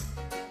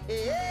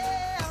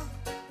 Yeah.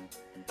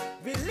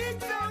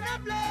 Village sound a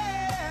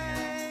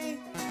play.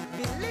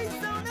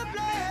 Village sound a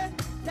play.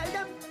 Tell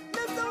them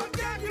the sound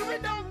can't give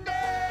it down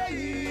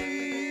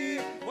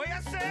there. What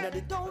you say? Now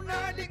the town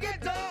or the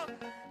ghetto.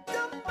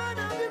 Jump on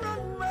the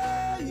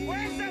runway.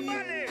 Where's the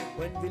money?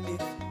 When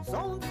village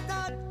sound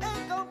start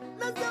echo,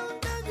 the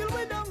sound can't give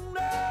it down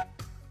there.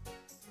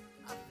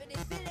 Up in the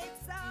village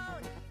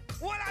sound.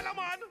 What are the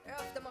man?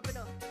 Rough them up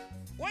enough.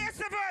 Where's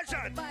the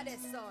version?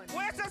 Baddest sound.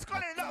 Where's the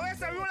skull? Where's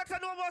the Rolex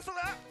and no muscle?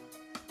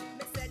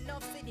 Me say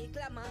enough see the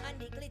glamour and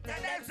the glitter.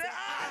 And them say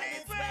all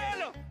is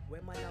well.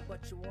 When man a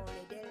got you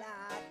only the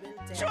Lord will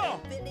tell. Sure.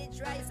 Village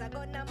rise a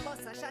gun and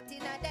bust a shot in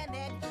a them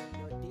head.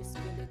 No this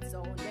village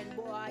sound then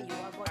boy you a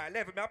got. Alright,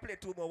 level me I play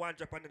two more one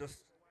drop and then just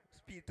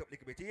speed it up a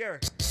little bit here.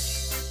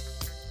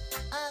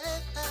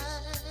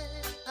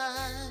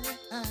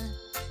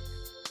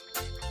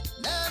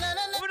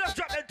 We just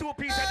drop them 2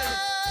 pieces and then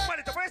man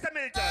it up. Where's the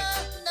Milton?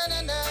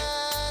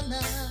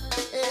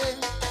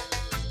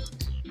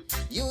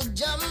 You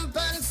jump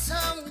and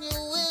song, you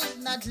will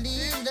not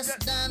leave this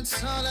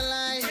dance all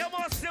alive. You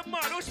must be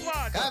mad, who's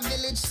mad? A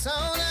village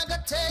sound I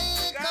gotta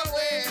take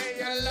away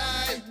your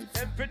life.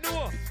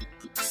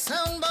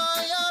 Sound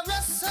boy,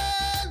 your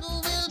soul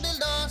will be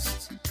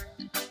lost.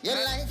 Your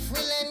life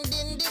will end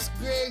in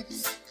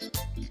disgrace.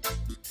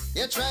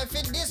 You try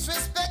to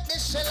disrespect the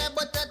sheller,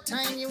 but that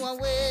time you are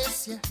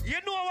waste. Yeah. You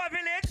know our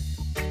village?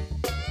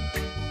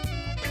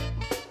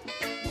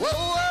 Whoa,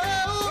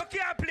 whoa. We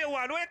can't play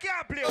one, we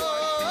can't play one.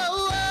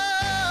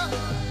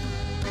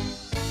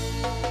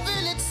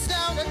 Village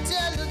sound, I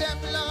tell them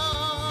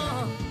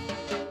long.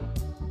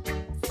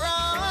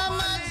 From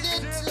a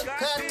little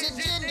cottage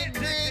in the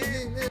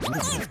green.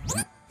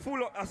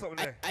 Full up, that's something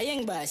there. I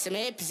young boy, so I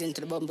represent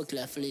the Bumble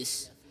Club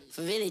police.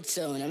 For village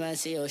sound, I'm going to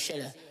say, oh,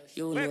 sheller.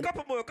 You wait, know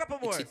couple more.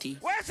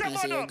 Where's the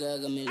man?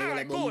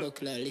 Alright, cool. Hear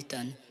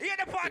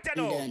the party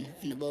now.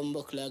 And the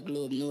Bumbuckler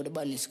Globe, know the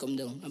badness come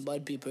down. And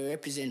bad people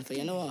represent for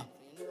you know what?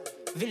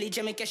 Village,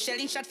 I make a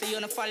shelling shot for you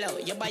to follow.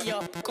 You buy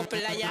up, couple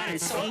of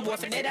yarns. Some boy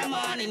for dead a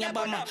man in your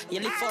bummer. You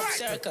lift up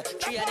circle,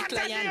 3 of the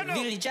client.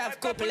 Village have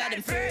couple of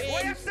them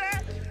friends.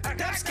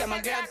 Top scam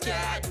a grab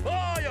card.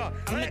 Oh, yeah.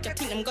 I make a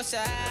think them go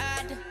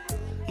sad.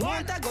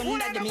 Want a gun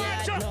that them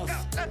yard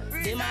enough.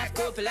 Them have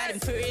couple of them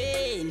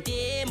friends.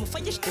 Them for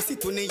you. You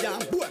sit on the yam,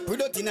 boy,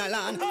 put out in a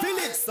land.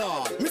 Village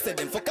song, me say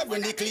them fuck up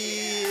when they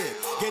clear.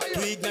 Get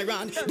too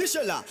ignorant, the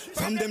sheller.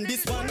 From them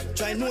this one,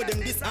 try know them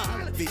this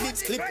arm.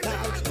 Village clip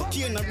down, no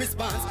care no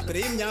response. But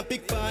him ya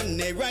pick pan,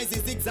 they rise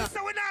his exam.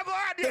 So we now go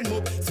hard them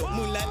up, so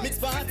moonlight mix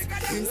fast.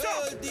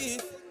 So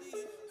deep.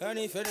 And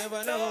if you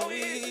never know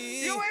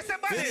it, you ain't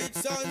somebody. Village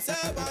sound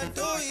servant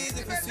too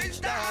easy to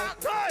switch down.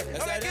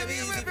 That's why them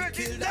easy to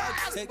kill dog.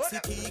 Sexy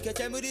key, catch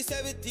them with the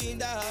 17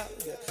 dog.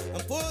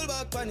 And pull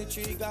back on the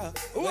trigger.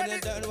 When you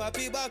done,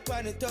 wappy back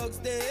on the thugs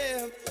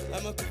them.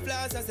 I'm a quick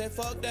blast, I say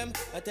fuck them.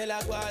 I tell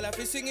a guala if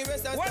you swing the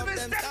rest and stop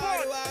them.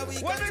 Sorry why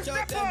we can't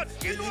stop them.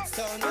 Village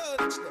sound,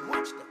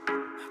 watch them.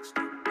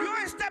 You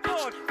ain't step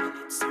out.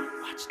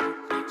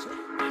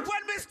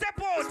 When we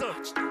step out,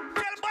 tell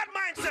bad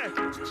mind say.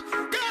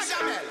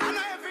 Gargamel, I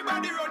know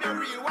everybody run your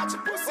real, watch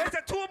your pussy. What's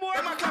the 2 more?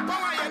 Them a clap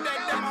on when you're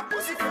dead, them a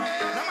pussy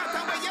friend. No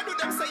matter what you do,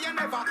 them say you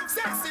never.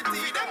 Sexy,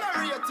 them a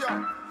rate you.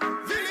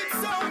 Village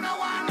sound, no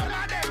one, none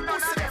of them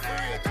pussy them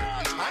rate.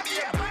 I be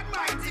a bad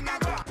mind in a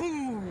go.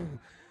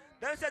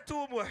 Them say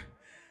 2 more.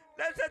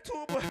 Them say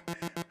 2 more.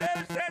 Them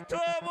say 2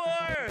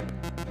 more.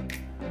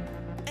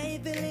 Hey,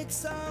 village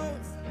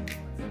sound.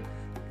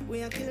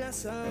 We are killer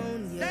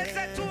sound, yeah. Let's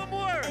say 2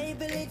 more. Hey,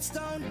 village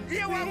sound.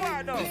 Here we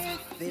are now.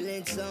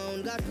 Village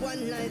sound got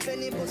one life,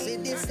 any pussy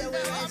this the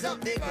way rise up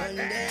the gun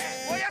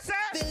there. What you say?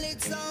 Village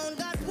sound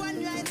got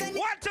one life, any.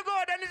 One to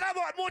go, then it's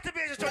about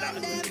motivation to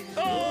them.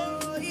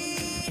 Oh,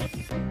 yeah.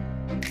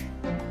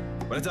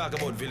 When I talk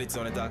about village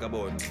sound, I talk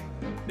about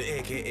the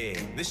AKA,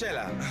 the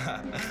Shella,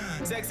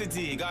 Sexy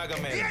T,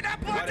 Gargamel. Hear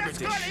the Porter,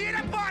 Scully,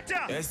 hear the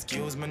Porter.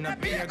 Excuse me,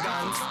 not be a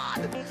guns.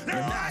 You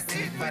not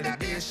seek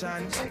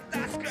validation.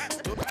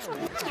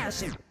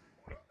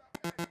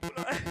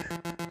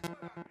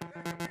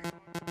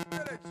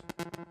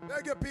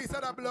 Take a piece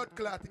of that blood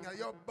clotting.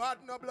 You're bad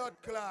no blood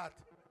clot.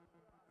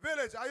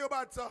 Village, are you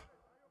bad, sir?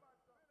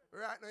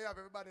 Right now you have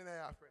everybody in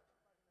there, Fred.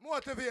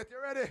 Motivate,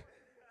 you ready?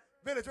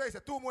 Village, where is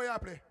it? 2 more you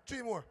play.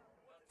 3 more.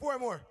 4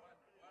 more.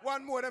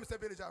 1 more, them say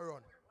village I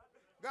run.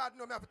 God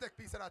know me have to take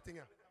piece of that thing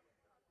here.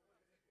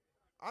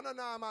 I don't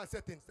know normal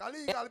settings. A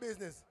legal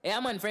business. Yeah,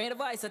 man, friend, the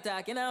voice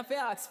attack, you know, if you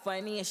ask for a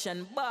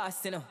nation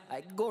boss, you know, I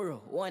Guru,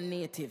 one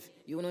native,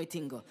 you know it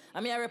tingo.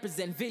 I mean, I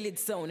represent village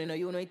sound, you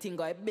know it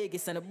tingo, I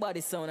biggest and the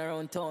body sound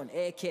around town,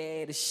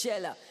 aka the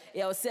Shella.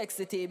 Yo,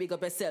 Sexy T, big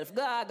up yourself.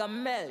 Gaga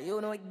Mel, you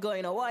know it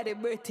going, why the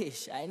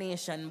British? I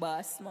nation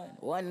boss, man,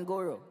 one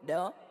Guru,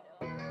 though.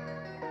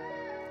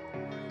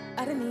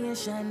 I the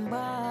nation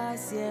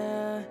boss,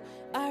 yeah.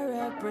 I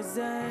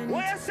represent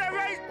what you say,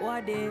 right?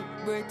 What the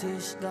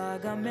British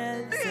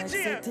Gargamel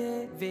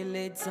City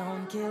village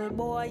sound kill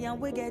boy, and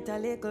we get a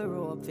little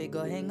rope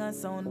figure hang a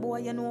sound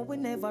boy. You know we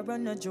never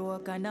run a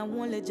joke, and I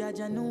only judge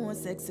and know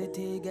Sexy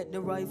T get the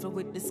rifle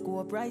with the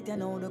scope right. You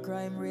know the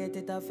crime rate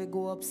it have to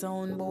go up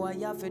sound boy.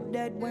 You have to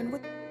dead when we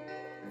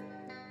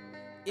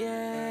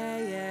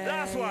yeah.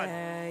 Last one.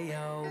 Yeah,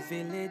 yo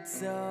village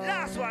sound.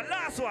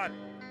 Last one.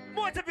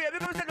 Motivate,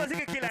 because you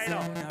don't killer, you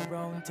know.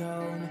 Around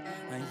town,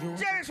 and you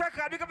James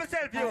Record, pick up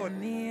yourself, you.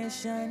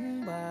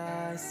 Nation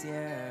boss,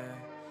 yeah.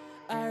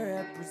 I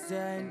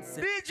represent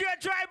DJ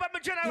Drive by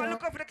general,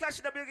 look up for the clash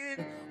in the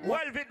beginning.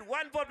 Welvin,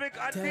 One Public,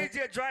 and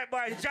DJ Drive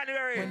by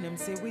January. When them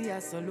say we are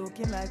so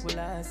looking like we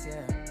last,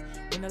 yeah.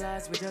 When the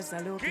last we just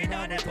are looking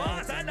like we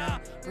last, and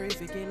pray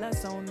for killer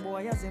sound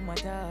boy as in my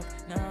talk.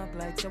 Knock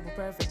like so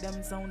perfect,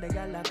 them sound they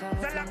all like off.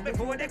 So long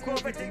before they go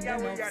everything, yeah,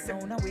 we got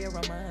sound and wear a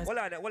mask. Hold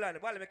on,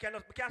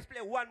 we can't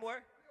play one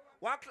more.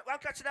 One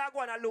catch that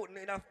go on and loot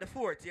in the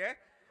fort, yeah?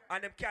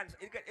 And them cans,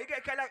 it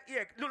get kind of,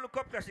 yeah, look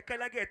up clash, it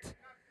kind of get,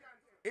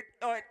 it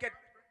get,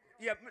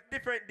 yeah,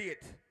 different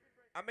date.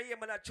 I mean,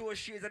 I'm not choose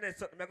shoes and then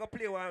something. I'm going to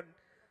play one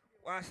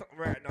something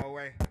right now,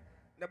 where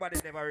nobody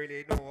never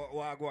really know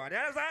what I go on. You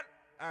understand?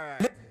 All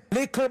right.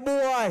 Little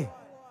boy,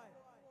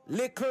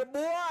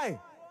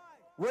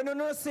 when you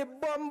know see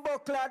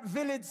Bumbleclad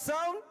village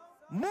sound,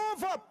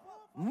 move up,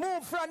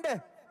 move from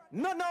there.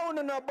 No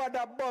about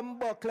that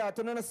Bumbleclad,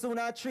 you know soon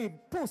a tree,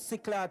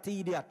 pussyclad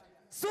idiot.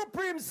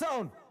 Supreme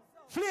sound,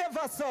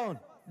 flavor sound,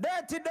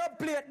 dirty dub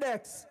plate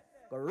Dekz.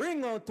 Go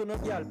ring out to no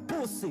girl,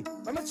 pussy.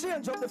 I'm gonna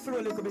change up the flow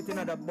a little bit in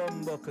the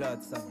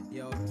Bumbleclad sound.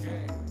 Yo,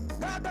 okay.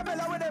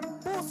 Gargamel with them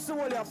pussy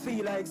all you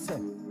feel like, say.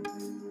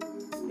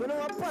 You know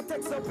what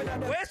Patex up in there?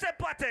 Where's the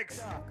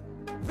Patex?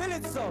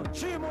 Village sound,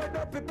 3 more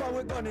dub people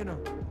we gun, you know.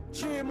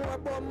 3 more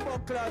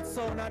Bumbleclad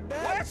sound and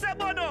then. Where's the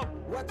bono?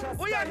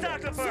 Who you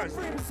talking first?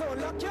 Supreme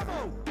sound, lock your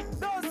mouth.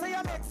 Don't say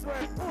your next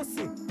word,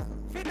 pussy.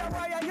 Feed the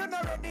wire, you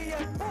not ready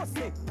yet,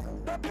 pussy.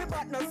 Don't be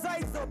back no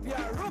size up, you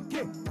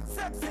rookie.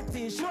 Sexy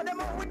T, show them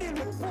how we deal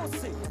with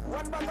pussy.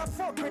 One bag of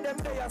fuck with them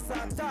there,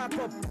 start talk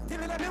up.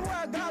 Till you let me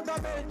work,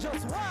 Gargamel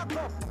just walk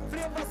up.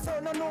 Flavor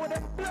sound, I know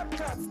them blood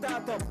clots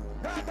start up.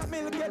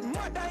 Gargamel get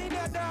mother in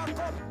your dark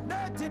up.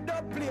 Dirty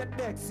dub plate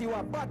Dekz, you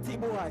a batty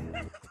boy.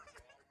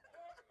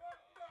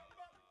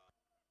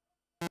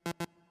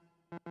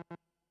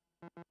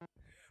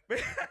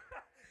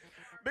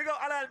 Big up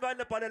Alan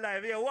Van up on the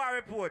live here, War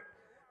Report.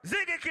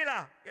 Ziggy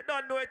Killer, you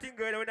don't know anything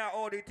good, we're not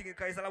all the thing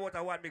because it's all about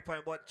a one big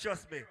point, but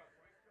trust me.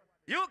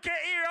 UK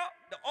Hero,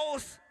 the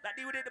host that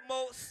deal with it the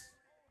most.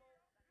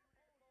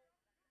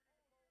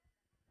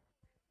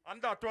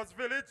 And that was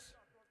Village,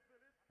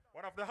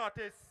 one of the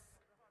hottest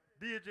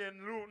DJ in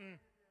Luton.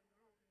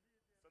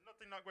 So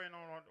nothing not going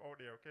on out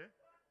there, okay?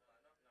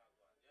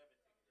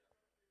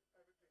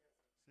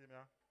 See me,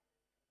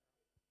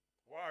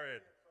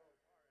 Warred.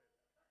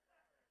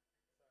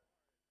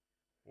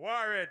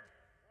 Warred.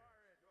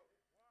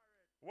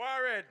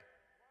 Warred.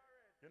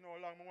 You know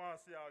how long I want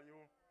to see all you.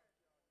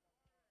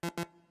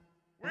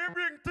 We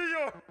bring to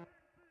you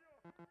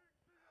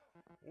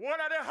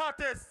one of the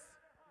hottest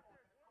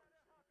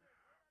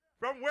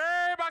from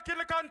way back in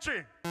the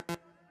country.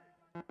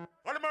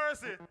 All the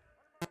mercy.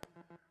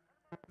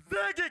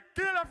 Ziggy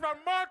Killer from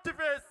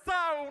Motivate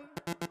Sound.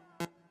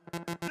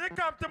 He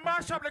come to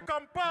mash up the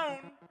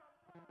compound.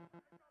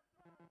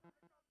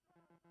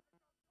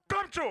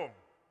 Come true.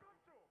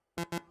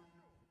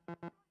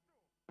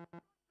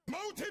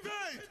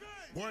 Motivate!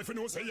 Boy, if you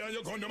know say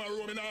you're going to my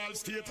room in all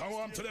state, I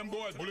want to them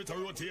boys, bullet to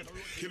rotate.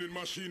 Killing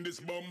machine this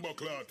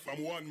Bumbleclad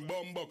from one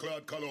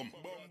Bumbleclad column.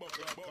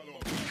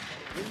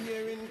 When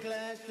you're in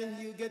clash and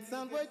you get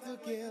somebody to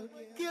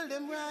kill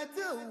them right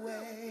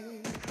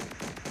away.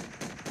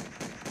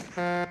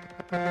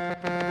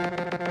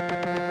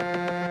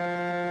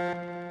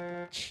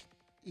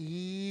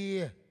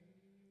 Yeah.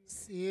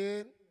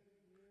 See?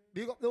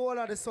 Big up the whole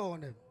of the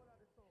sound.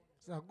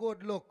 It's a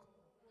good look.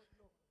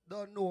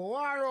 Don't know.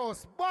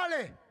 Waros,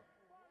 Bally.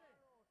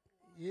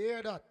 You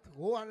hear that?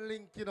 One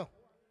link, you know.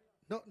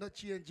 No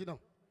change, you know.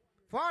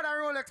 Father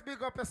Rolex,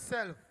 big up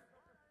yourself.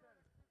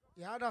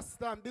 You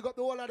understand? Big up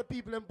the whole of the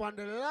people on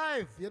the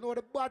live. You know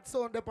the bad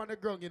sound up on the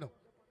ground, you know.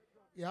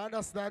 You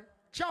understand?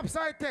 Chops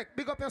High Tech,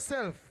 big up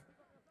yourself.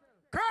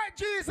 Christ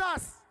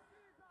Jesus!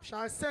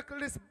 Shall settle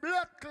this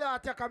blood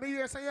clot. You come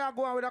here, so you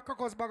go on with a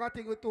crocus bag of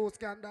thing with two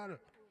scandal.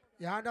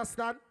 You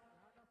understand?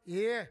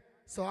 Yeah.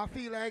 So I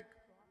feel like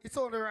it's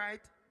only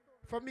right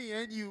for me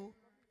and you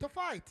to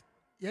fight.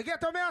 You get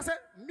to me, I say,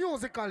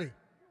 musically.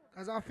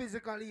 Because I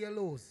physically you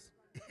lose.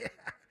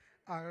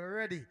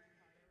 Already.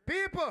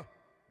 People,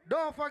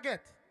 don't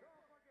forget.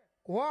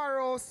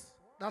 Warros,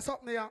 that's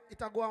something here.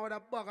 It'll go on with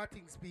a bag of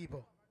things,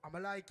 people. I'ma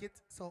like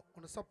it, so I'm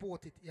gonna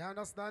support it. You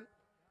understand?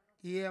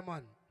 Yeah,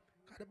 man.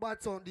 Got the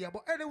bad sound there.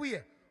 But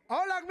anyway,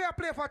 how long may I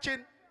play for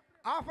Chin?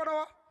 Half an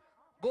hour?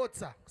 Good,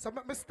 sir. So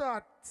let me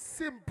start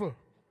simple.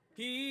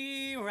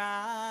 Here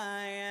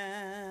I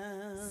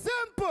am.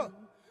 Simple.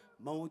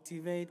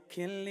 Motivate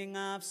killing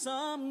off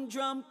some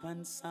drum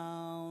and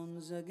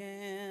sounds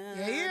again.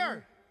 You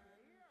hear?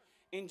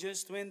 And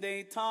just when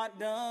they thought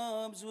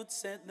dubs would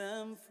set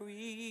them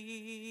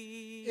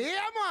free.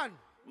 Yeah, man.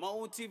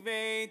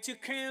 Motivate to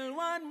kill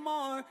one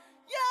more.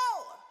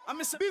 Yo! I'm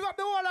a big up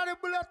the whole of the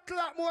blood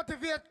clot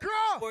motivate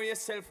crowd. For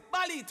yourself,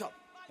 ball it up.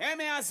 Hey,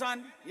 me,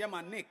 son. Yeah,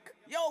 man, Nick.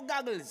 Yo,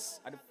 goggles.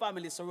 Are the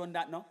family surround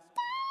that now?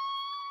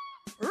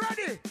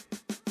 Ready?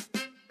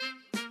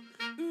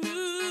 Ooh,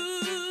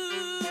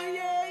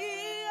 yeah,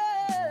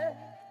 yeah.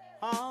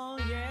 Oh,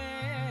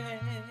 yeah.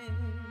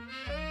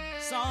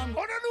 Some.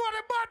 Oh, don't know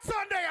the bad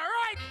son there,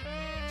 right?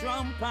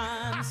 Drum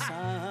and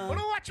sound. Oh,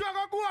 don't watch you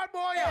go on,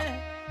 boy.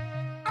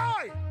 Yeah.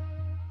 Oi!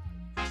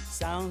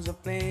 Sounds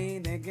of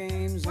playing the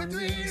games on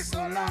this so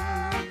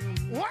long.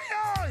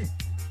 Why,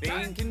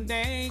 thinking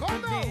they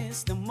could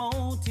this to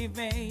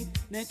motivate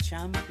the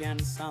champion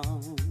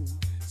song.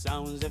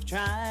 Sounds have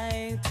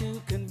tried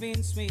to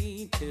convince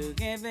me to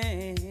give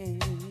in,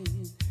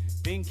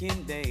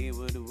 thinking they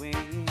would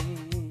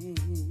win.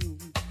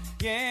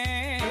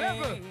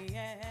 Yeah.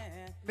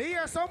 Me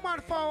hear some man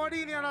forward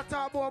in here and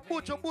talk about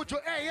Butcho.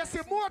 Hey, you see,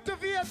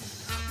 motivate.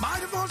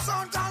 Microphone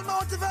sound called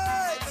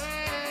motivate.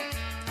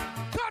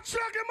 Touch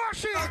like a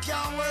machine. I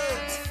can't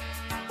wait.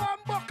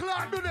 Bumbo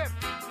clock do them.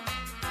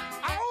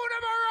 I who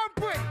never ramp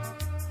with.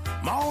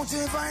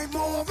 Motivate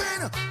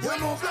moving. You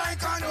move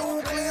like a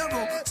nuclear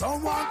bomb.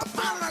 Someone to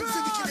balance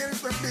in the killing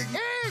from big.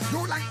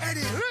 You like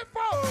Eddie. Lift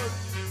forward.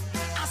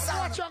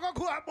 Watch you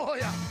go out, boy.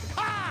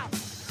 Ha!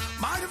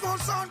 Microphone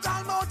sound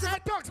called motivate. Hey,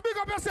 Dekz, big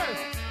up yourself.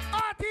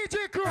 RTG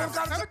crew.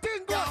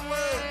 Everything good.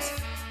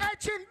 Hey,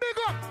 Chin, big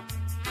up.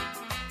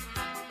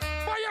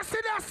 But you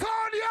see that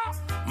sound, yeah?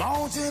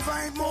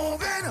 Motivate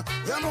moving,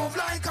 you move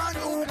like a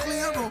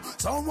nuclear bomb.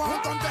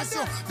 Someone contest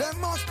you, they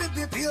must be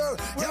prepared.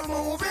 You're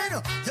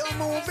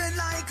moving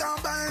like a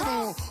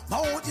bamboo.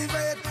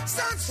 Motivate,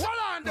 sense. What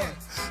on there?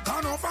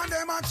 Enough of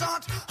them a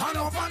chat,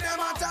 enough of them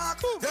a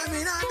talk. Them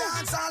in a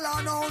dance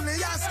alone, only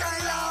a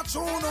skylark.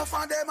 True, enough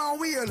of them a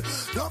wheel,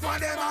 enough of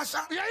them a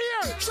shot. Yeah,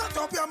 yeah. Shut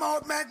up your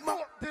mouth, make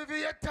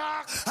motivate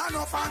talk.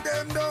 Enough of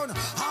them done,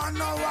 and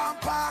no one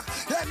park.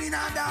 Them in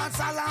a dance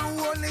alone,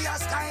 only a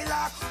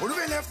skylark. We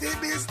left the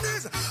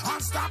business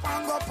and stop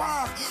and go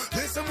park.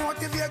 Listen,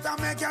 motivate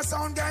and make your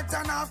sound get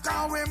enough.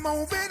 Cause we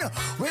moving,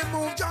 we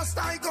move just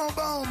like a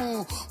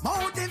bomb.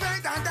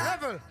 Motivate and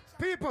level,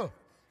 people.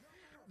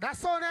 That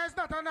sound is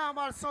not a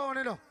normal sound,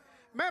 you know.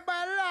 Remember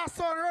the last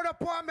sound run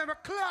upon me,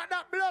 clot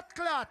that blood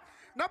clot.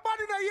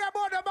 Nobody don't hear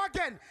about them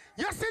again.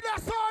 You see that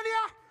sound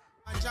here?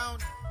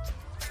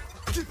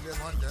 Kill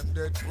them on them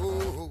dead.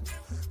 Ooh.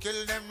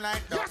 Kill them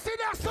like that. You see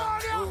that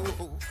sound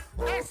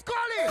here? Hey,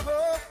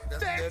 Scully.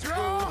 Death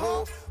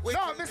row.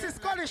 No, Mrs.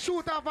 Scully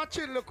shoot off a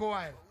chin look a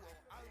while.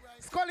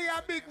 Scully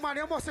a big man,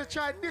 you must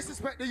try to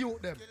disrespect the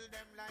youth them.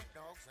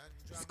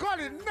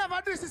 Scully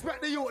never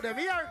disrespect the youth them,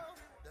 here.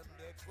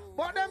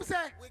 But them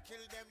say,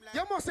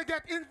 you must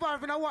get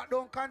involved in what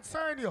don't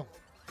concern you.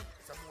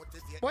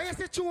 But you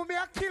see, you me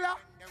a killer.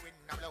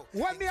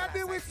 When me a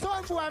be with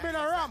some boy, I'm in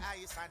a ramp.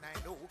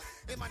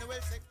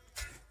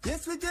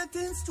 Yes, we're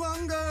getting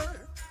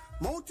stronger.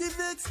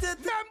 Motivate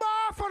stepping. Remember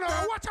half an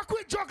hour. Watch a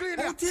quick juggling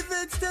here.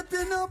 Motivate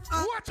stepping up.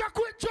 Watch a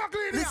quick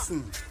juggling here.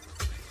 Listen.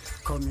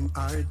 Coming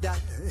harder,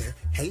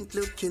 ain't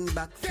looking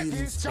back,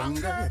 feeling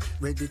stronger.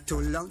 Ready to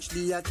launch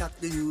the attack,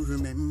 do you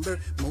remember?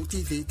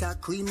 Motivator,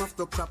 cream of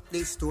the crop,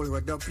 they stole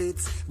the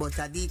plates. But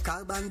at the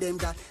carbon them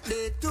that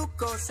they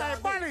took us. Hey,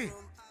 Bunny,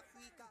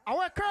 I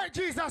want Christ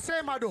Jesus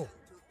say, Mado.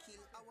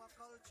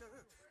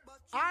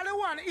 All the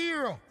one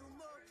hero.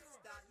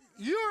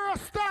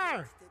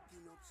 Eurostar.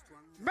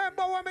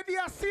 Remember when me did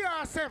a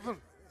CR7?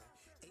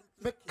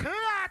 Me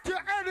clot you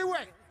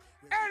anyway,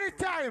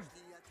 anytime.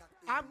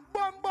 And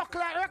Bumbuck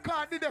like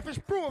record did the fish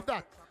prove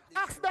that.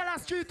 Ask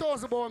Dallas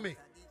 3,000 about me.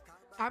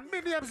 And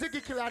me name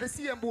Ziggy Killer, the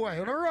same boy.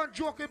 You know, run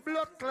joke with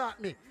blood clot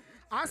me.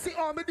 I see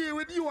how me deal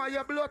with you and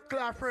your blood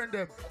clot friend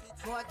them.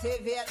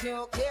 Motivate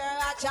nuclear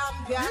a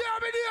champion. Yeah,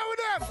 me deal with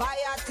them.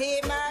 Fire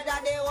team murder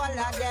the whole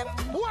of them.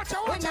 Watch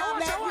out, watch out,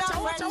 watch out, watch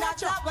out, watch out,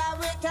 watch out. Why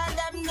we tell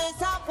them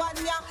this upon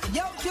ya.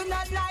 You do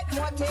not like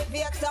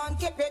motivation,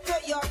 keep it to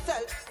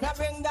yourself. Now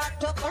bring that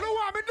to. I don't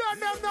want me done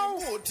them now.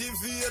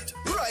 Motivate,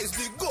 rise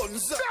the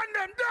guns. Done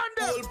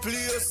them. Whole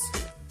place.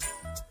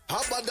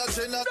 How about that,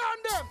 Jenna?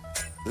 Done them.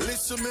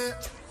 Listen me.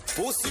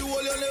 Pussy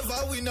hole you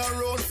never win a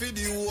round for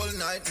the whole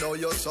night. Now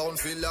your sound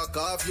feel like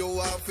half you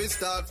have to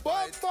start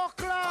fight.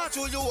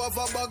 Actually you have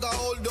a bag of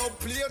hold up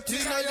plate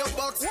in your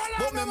box.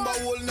 But remember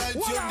whole night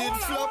you did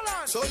flop.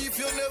 So if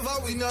you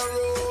never win a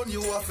round,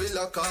 you have feel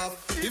like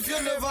half. If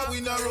you never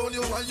win a round,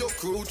 you and your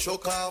crew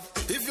choke off.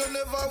 If you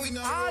never win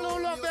a round, all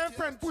who love them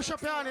friend push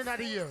up your hand in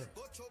the ear.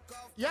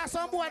 Yeah,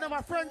 some boy them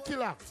a friend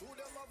killer.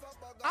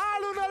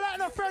 All who don't like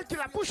no friend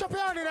killer, push up your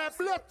hand in the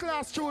blood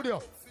class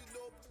studio.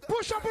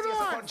 Push up on the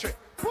one.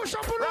 Push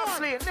up on the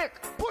one.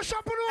 Nick. Push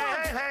up on the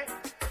one. Hey.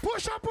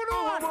 Push up on the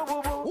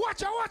one.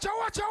 Watch out.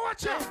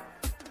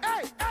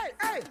 Hey.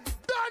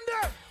 Done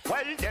them.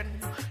 Well then,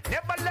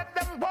 never let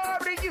them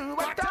worry you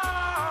at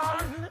all.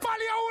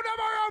 Molly, I would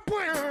never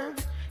run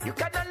with. You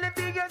can only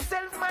be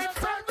yourself, my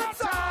friend,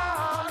 that's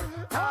all.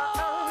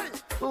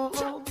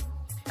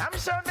 I'm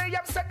sure they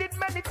have said it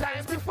many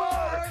times before.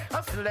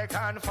 I still they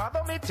can't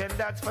follow me, and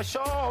that's for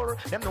sure.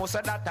 Them know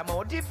so that I'm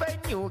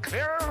motivate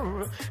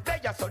nuclear. They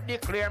just so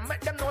declare,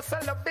 make them know so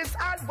love is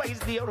always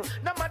there.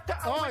 No matter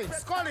how. Oi,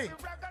 Scully.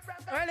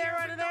 Earlier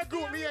on in that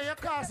group, me and you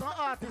call some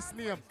artist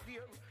name.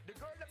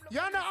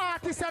 You're the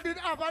artist that did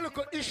have a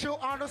little issue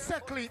on the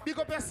second. Big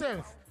up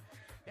yourself.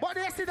 But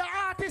they see the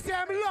artist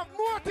here, me love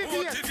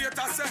motivate. Motivate,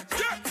 I say,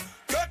 yeah.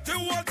 Get the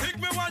whole thing,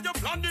 me while you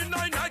plan the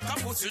night,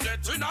 come pussy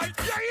dead tonight.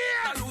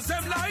 Yeah. I lose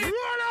them life.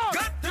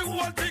 Get the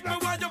whole thing, me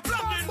while you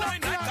plan the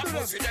night, come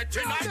pussy dead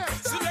tonight.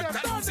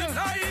 Select and lose them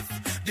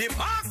life. The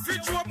mark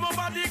fit you up,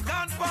 nobody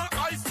can buy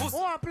ice pussy.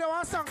 Oh, I play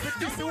one song for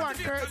this one,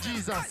 Kurt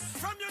Jesus.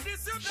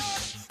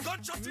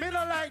 Me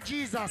don't like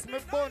Jesus, me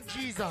born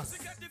Jesus.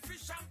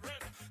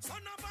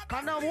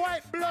 And a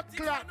white blood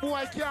clot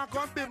boy can't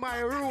come be my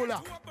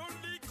ruler.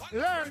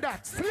 Learn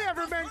that.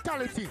 Slavery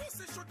mentality.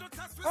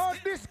 Oh,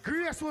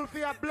 disgraceful for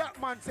a black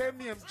man say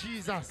me am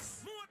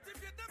Jesus.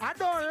 I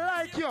don't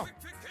like you.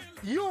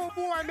 You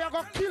boy, me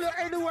go kill you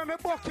anywhere me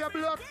buck your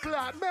blood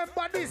clot.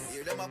 Remember this.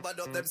 Hear them bad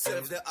up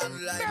themselves, they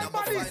online.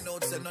 Remember this. Find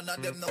out, say none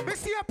of them no. Me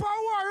see a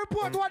power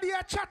report what you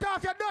chat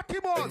off your dirty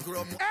mouth.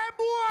 Hey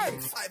boy.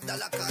 $5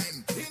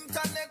 time.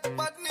 Internet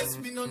badness,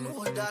 me no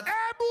know that.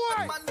 Hey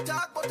boy. Man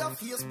talk about a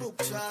Facebook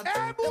chat.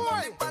 Hey boy. Them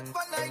only bad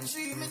for 9G,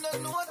 me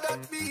no know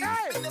that be.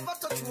 Hey. Me never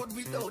touch road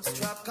without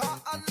strap.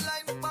 Car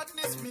online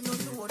badness, me no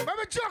know that.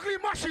 Baby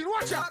juggling machine,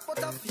 watch out. Talk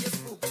about a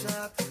Facebook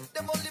chat.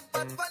 Them only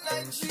bad for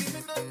 9G,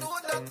 me no know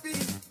that be.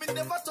 Me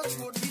never touch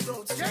road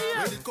without strap.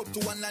 Yeah. When it come to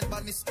online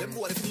badness, them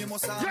boy if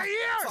famous are.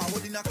 Yeah.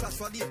 Forward in a clash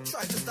for them,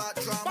 try to start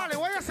drama. Molly,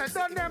 what you said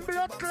done them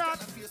blood clot?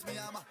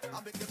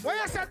 What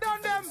you said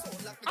done them?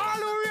 All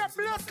who rape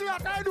blood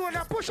clot, I do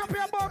now. Push up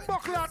your bumbo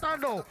clot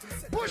and now.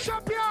 Push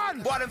up your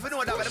hand. Boy, them for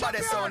know that with the body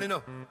sound, you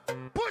know.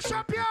 Push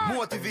up your hand.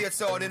 Motivate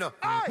sound, you know.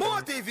 Aye.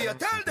 Motivate,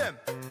 tell them.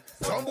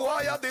 Some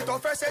boy have the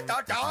toughest set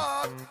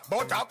attack,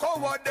 but I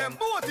coward them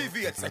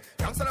motivate. Say,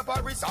 youngster of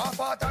Paris, half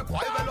part and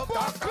quite well up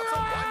talk. Some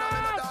one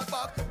in a dark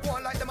back.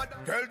 One like them a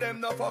tell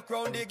them no fuck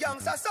round the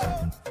gangster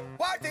sound.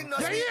 Why think no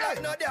sweet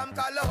like no damn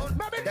cologne?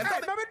 Maybe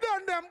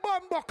done them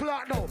bumbo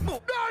clot now.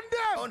 Done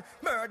them.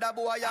 Murder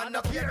boy and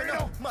no care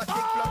no.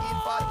 Matic plug in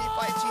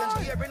 45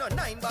 change gear no.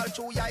 9 ball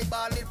through eye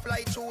ball it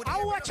fly through.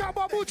 I watch out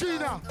about Bucci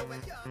now.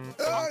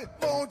 Hey,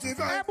 motivate.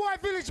 Hey boy,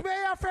 village me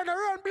your friend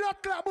run blood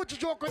clot Bucci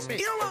joke with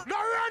me. No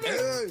run it.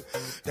 Hey,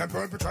 them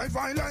perpetrate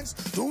violence.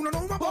 Do not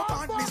know about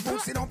madness,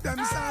 boosting up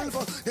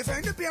themselves.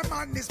 Defend the peer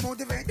madness,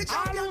 motivate the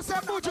champion. All you say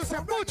Bucci, say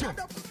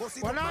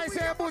Bucci. When I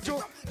say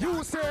Bucci,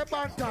 you say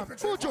Bantam.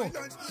 Bucci.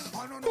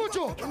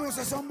 Bucci. You know,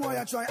 say some boy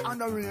I try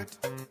underrate.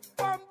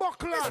 Bumbo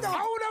clot.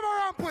 I would never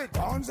ramp with.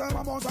 Bounce them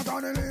about a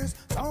ton of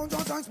list. Sounds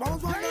on times,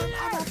 bounce one them.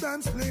 I'm up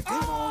them split.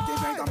 You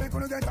motivate and make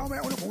you get away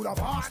on the food of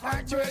fast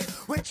like trade.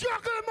 With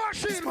juggle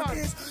machine, man.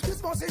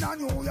 This bus in a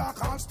New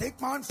York, I'll stick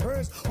man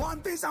first.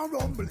 One piece and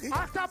rumble.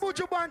 After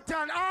Buju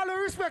Bantan, all the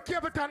respect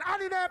Everton,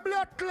 and in a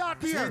blood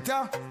clot here.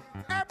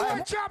 Hey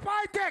boy, chop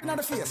high tech. Not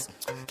the face.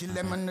 Kill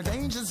them on the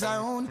danger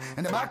zone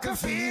and the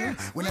battlefield.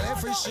 When I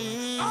left for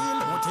shield,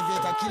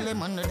 motivate I kill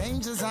them on the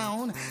danger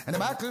zone and the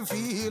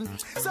battlefield.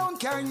 Sound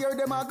can't hear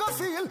them I go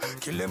feel.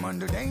 Kill them on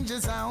the danger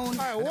zone.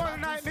 Hey,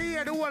 one night me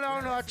hear the whole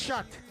on a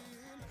chat.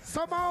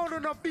 Somehow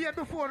on the beard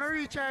before I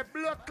reach a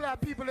blood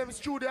clot people in the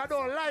studio. I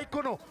don't like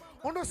you know.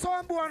 On the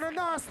sound boy on the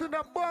nasty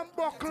the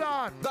bumbo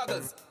clot.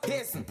 Goggles,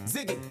 Hasten,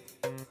 Ziggy.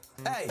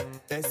 Hey,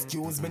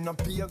 excuse me, no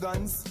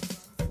pagans.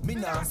 Me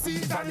not see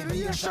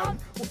validation.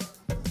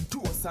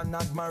 Toast and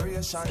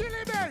admiration.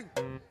 Skilly bang.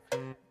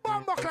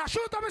 Bumbo clot,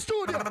 shoot up the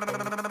studio.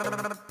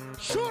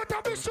 Shoot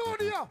up the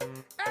studio.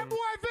 Hey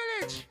boy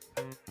village.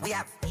 We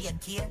have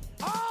AK.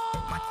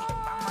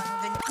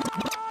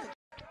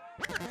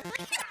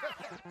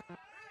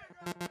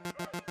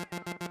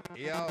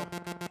 Yo,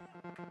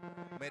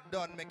 me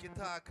done make it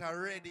talk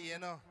already, you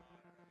know.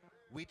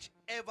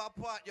 Whichever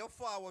part you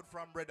forward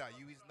from, brother,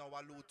 you is now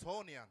a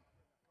Lutonian.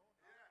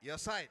 Your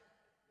side,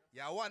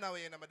 you are one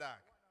away in my dog.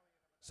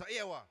 So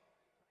here what?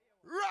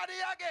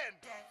 Ready again.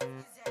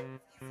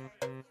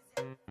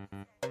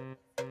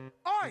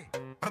 Oi!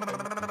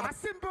 A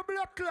simple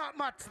blood clot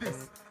match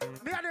this.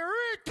 Me are the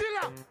real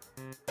killer.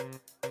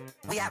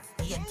 We have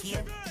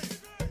here.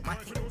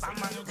 Matic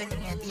Bamman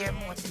Grenadier dear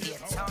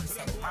motivate sound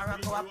set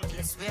Morocco a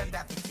place where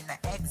gravity no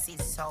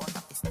exit sound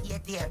of the stay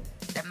there.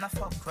 Them no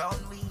fuck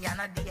round we and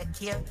a day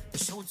care. We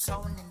shoot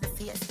sound in the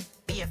face.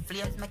 Beer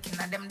flames making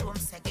a them dome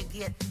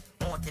segregate.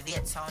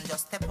 Motivate sound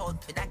just step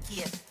out with a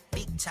key.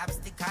 Big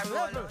chapstick a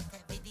roll out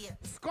every day.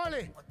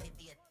 Scully.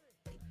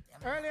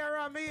 Earlier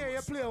on me here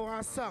you play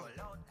one song.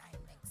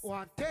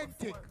 One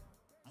tentic.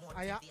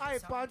 And your eye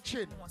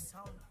punching.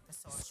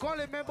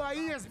 Scully remember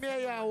years me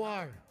here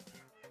war.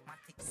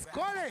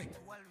 Scully,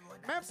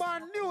 remember a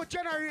new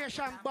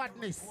generation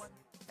badness.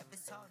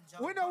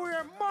 We know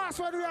we're mass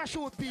when we are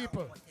shoot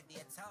people.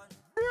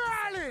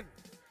 Brawling.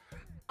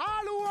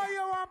 All who are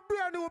here want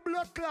brand new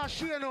blood class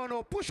share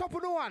now. Push up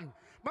on the one.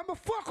 Remember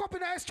fuck up in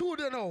the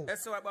studio now.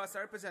 That's what boss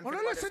I represent. When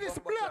you listen to this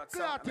blood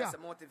clot here.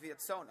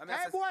 Motivate sound.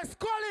 Hey boy,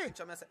 Scully.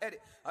 I'm say Eddie.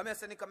 I'm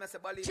say Nick. I'm say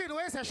Bali. Chin,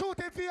 where you say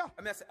shooting for you?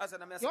 I'm say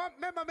Azan. I'm say. You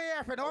remember me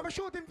here, friend? I'm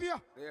shooting for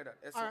you. Yeah, that.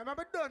 Yes, alright,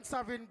 remember done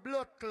serving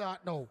blood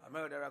clot now. I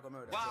murder.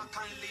 Walk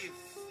and live.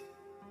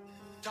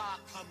 Talk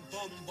and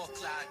bumbo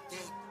clot.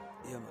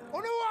 Yeah, man.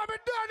 You know what I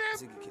done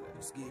him?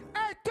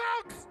 Hey,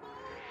 Thugs!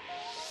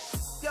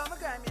 Yo, my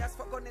guy, me as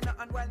fuck gun in the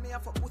hand while me a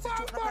fuck pussy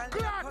shoot my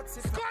guy.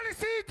 Scully,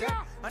 see it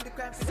here! And the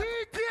crime see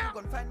it here!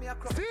 Gun find me a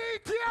crop. See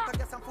it here! I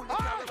guess I'm fully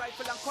carry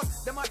rifle and cut.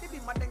 Them all the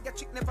beam and then get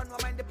chick, never know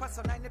mind the pass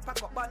on 9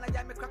 pack up. Ball and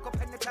yeah, me crack up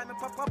anytime me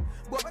pop up.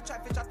 Boy, I try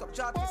to chat up,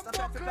 jaw twist and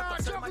try to flap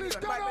up. Some man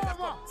even right with a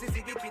cup.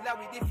 Sissy the killer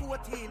with the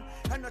 14.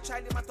 And no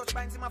child in my touch,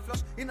 binds in my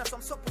flush. You know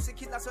some sub pussy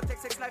killer, so take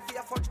sex life for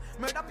your fudge.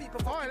 Murder people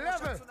for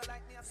level.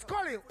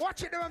 Scully,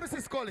 watch it, remember see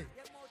Scully.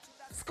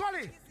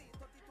 Scully,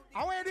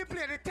 I want you to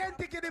play, the 10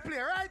 ticket they play,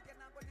 right?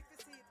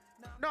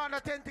 No, the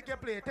 10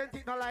 ticket play, 10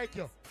 ticket not like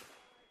you.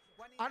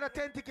 And the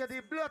 10 ticket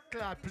the blood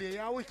clot play,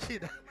 you're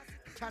wicked.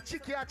 A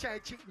chicky a try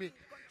chick me.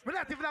 But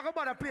not even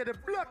going to play the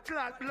blood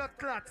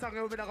clot song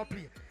I'm going to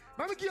play.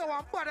 Let me give you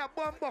one bad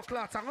bomb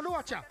clot song,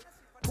 watch out.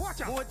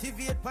 Watch out.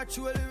 Motivate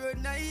patrol road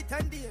night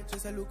and day.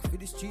 Just a look for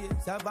the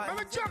streets. Let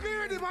me juggle you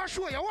ready, man.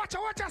 Show you. Watch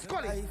out,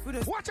 Scully.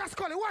 Watch out,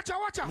 Scully. Watch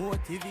out.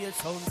 Motivate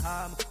sound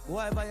calm.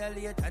 Why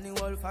violate and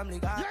the whole family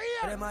guard?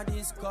 Yeah. Them a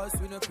discuss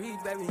we no preach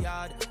very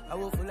hard. I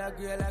will full of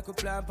grey like a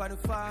plant on the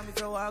farm.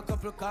 If you want a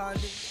couple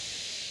candy.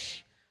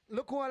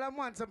 Look all I'm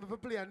want some people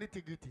play a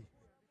nitty-gritty.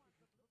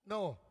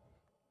 No.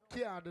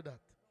 Can't do that.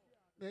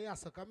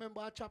 Yes, I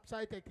remember a chop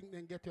side think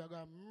then get you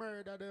going to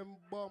murder them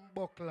bomb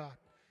buckler.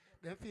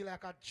 They feel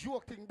like a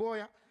joke thing,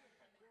 boy.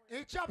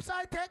 In chop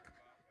side tech,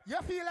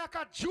 you feel like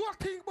a joke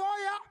thing, boy.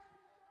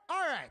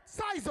 Alright,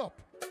 size up.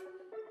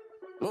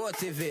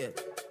 Motivate.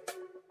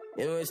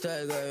 You know it's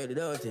time already,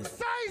 don't you?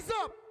 Size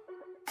up.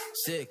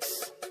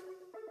 6.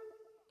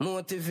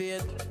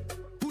 Motivate.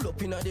 Pull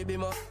up in a the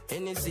beamer.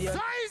 Size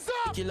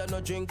up. Killer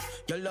no drink.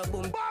 Y'all a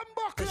boom.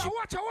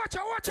 Watch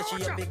out.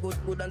 She a big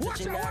good and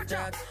she not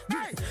that.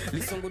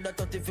 Listen good at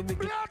 30 for big.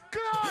 Blood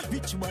clot.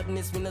 Rich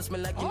badness, me no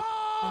smell like him.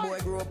 Boy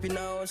grew up in a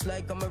house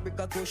like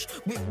America Kush.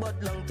 Big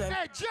butt long time.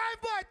 Hey, Jai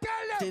boy,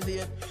 tell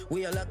them.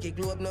 We a lucky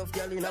globe enough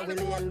girl in a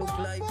willy and look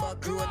like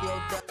back road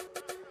out there.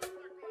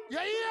 You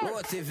hear?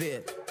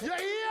 Motivate. You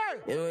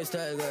hear? You know it's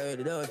time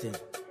already, don't you?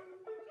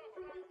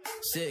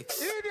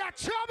 6. Idiot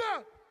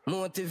trouble.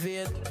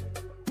 Motivate.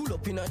 Pull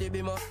up in a the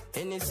beamer.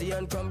 Hennessy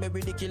and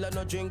cranberry, the killer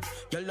no drink.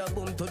 Girl a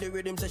boom to the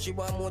rhythm, say she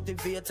want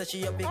motivate. Say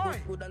she a big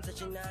good and say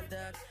she not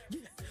that.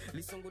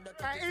 Listen good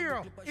at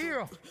hero,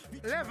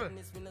 level.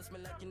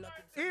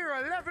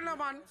 Hero, level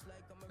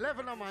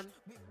no man.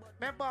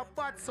 Remember a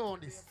bad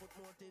sound this.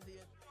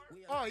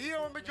 Oh, you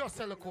hear me just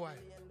say look why.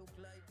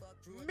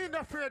 Me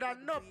not afraid of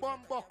no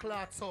bomb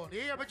buckler sound.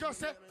 You hear me just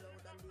say?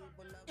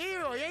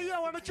 Hero, you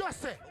hear what me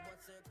just say?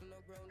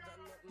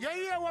 You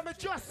hear what me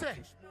just say?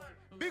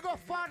 Big up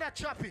Father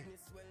Chappy.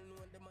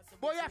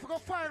 Boy, you have to go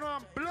find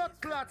one blood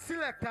clot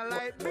selector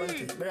like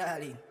me.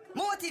 Brawling.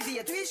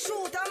 Motivate, we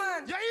shoot a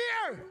man. You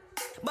hear?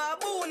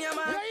 Baboon, ya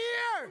man. You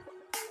hear?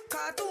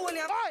 Cartoon,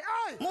 ya.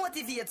 Aye.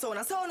 Motivate, sound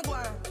a sound go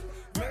on.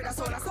 Murder,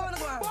 sound a sound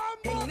go on.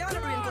 Hanging on the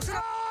brain, push it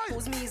up.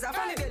 Who's me is a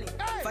funny belly.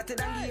 Fatter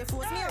than the Air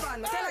Force, me a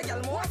van. Tell a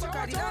girl, more watch your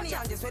cardi down the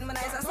hand. Just when my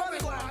eyes are sound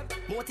go on.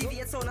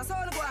 Motivate, sound a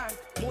sound go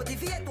on.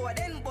 Motivate, boy,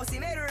 then bossy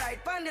made the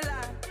right pan the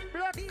line.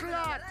 Blood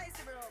clot.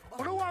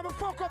 You don't want me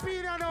fuck up in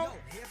here now.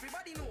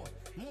 Everybody know.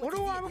 You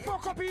don't want me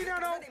fuck up in here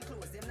now.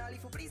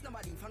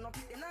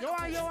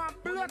 You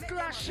want blood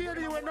clot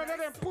shady when none of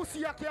them pussy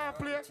you can't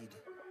play.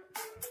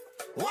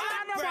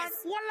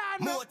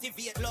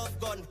 Motivate, love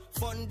gun,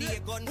 fun day,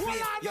 gun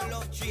play. Your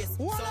love trace, some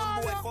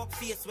boy fuck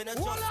face when you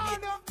just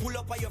wait. Pull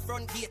up on your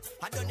front gate.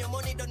 I done your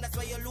money done, that's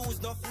why you lose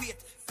enough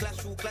weight.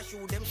 Clash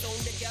you, them sound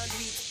they can't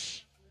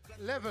reach.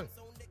 Level.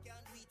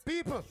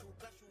 People,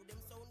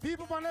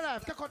 People on the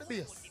life, take out the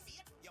bass.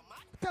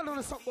 Tell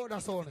them something about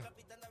that sound.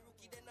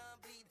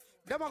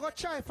 Them are going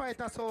to try fight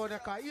that sound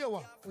because here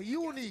we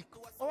unique.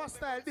 Our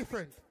style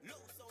different.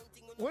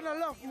 When I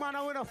love man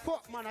and when I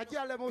fuck man, I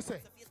girl them will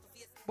say.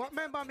 But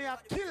remember me a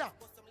killer.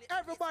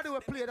 Everybody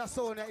will play that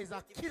sound is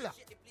a killer.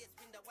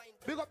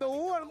 Big up the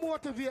whole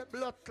Motivate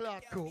Blood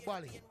Clot crew,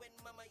 Bali.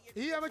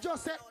 You hear me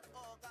just say?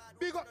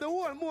 Big up the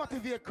whole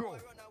Motivate crew.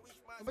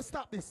 Let me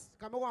stop this.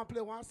 Because I want to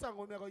play one song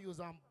where I'm going to use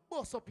and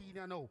bust up in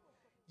here now.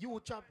 You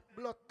chop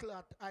blood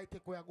clot, I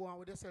take where you go on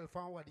with yourself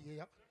and what do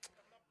you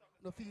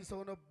no feel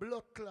so no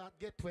blood clot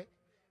get wet.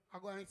 I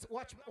go and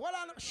watch me. Well,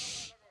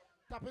 shh.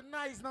 Tapping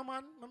nice no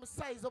man. I'm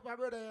size up my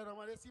brother here,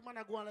 man. They see man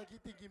I go on like he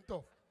think him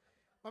tough.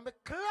 I'm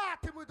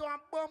clot him with one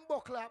bumbo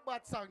clot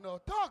bad song now.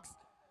 Tugs,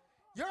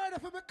 you ready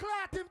for me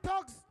clot him,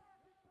 Tugs?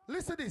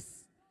 Listen to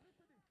this.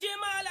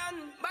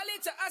 Jimalan,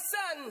 Balita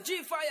Hassan,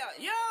 G-Fire,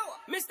 yo,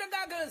 Mr.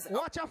 Goggles.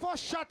 Watch your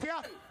first shot here.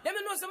 Let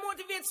me know some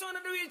motivate son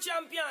of the real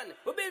champion.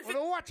 We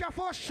build watch your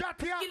first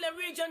shot here. Kill a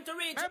region to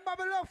region.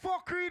 Remember love for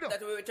credo. That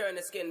we return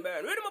the skin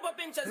burn. Rhythm up a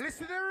pinches.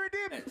 Listen to the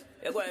rhythm.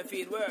 You're going to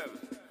feed worm.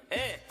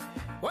 Hey.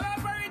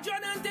 Whatever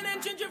region and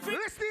then change your free.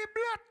 Listen to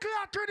blood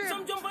clot rhythm.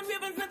 Some jump on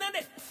wavens not on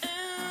it.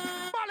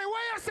 Molly,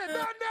 what you say?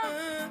 Done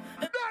them.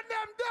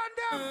 Done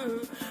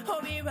them. How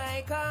here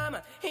I come,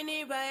 and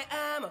here I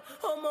am.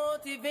 How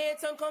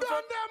motivate and come from.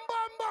 Done them,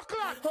 bumbo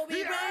clot. How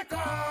here I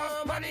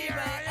come, and here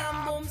I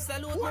am. Boom,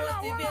 salute,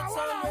 motivate,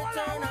 and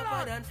return a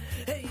pardon.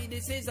 Hey,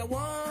 this is a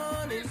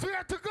warning.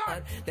 Swear to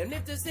God. Them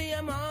live to see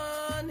a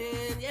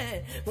morning,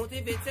 yeah.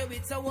 Motivate, so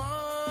it's a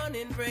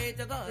warning. Pray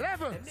to God.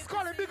 Level.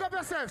 Scully, big up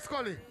yourself,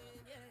 Scully.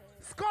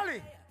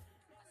 Scully,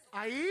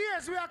 I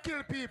years we are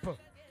kill people.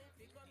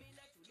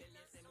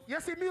 You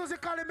see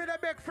musically, me the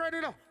big friend,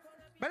 you know.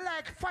 Me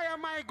like fire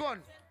my gun.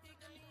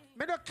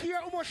 Me don't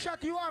care how much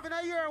shot you have in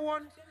a year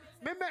one.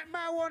 Me make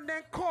my one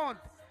then count.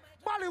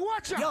 Bally,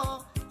 watch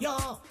out.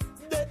 Yo,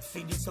 dead for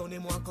the sound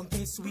them want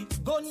contest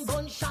with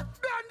gun shot.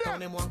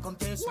 Sound them want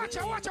contest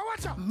with. Watch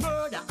out.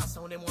 Murder a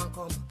sound them want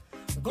come.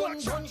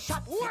 Gun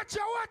shot. Watch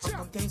out.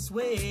 Contest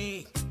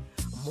way.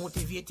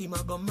 Motivate him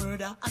a go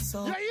murder a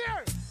sound.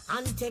 Yeah.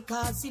 And take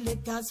our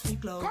selectors for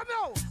clown. Come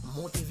now.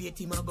 Motivate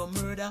him a go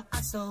murder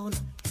a sound.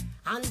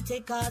 And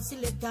take our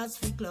selectors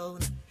for clown.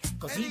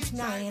 Cause each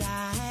night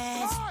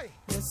I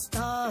the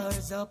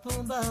stars up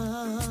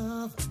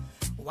above.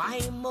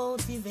 Why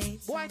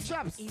motivate? Boy,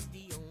 chaps.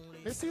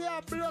 You see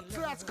our blood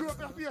clots grow up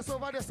your face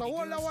over there, so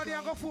hold that one here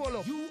and go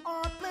follow. You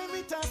are playing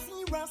with a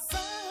serious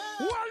sound.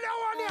 Hold that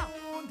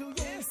one here.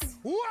 Yes.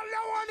 Hold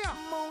that one here.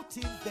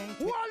 Motivate.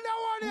 Hold that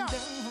one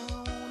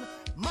here.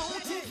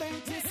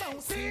 Motivate is so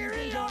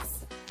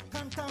serious.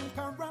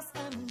 Cantankerous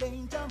and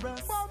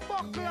dangerous.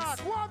 Bumbo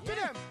clot, walk to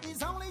them.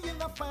 He's only in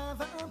the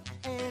Father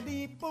and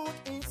he put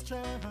his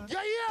trust.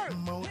 Yeah, yeah.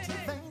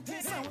 Motivate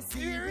is so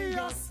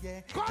serious.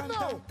 Yeah. Come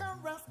now.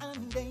 Cantankerous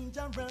and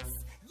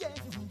dangerous. Yeah.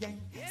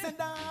 Send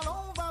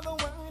all over the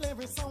world,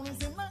 every song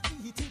is in my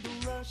heated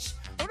rush.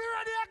 Are you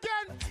ready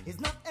again? It's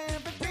not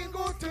everything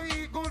good to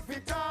eat, good for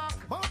talk.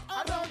 But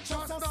I don't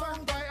trust a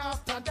song by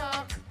after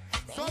dark.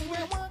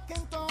 Somewhere walk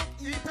and talk,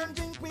 eat and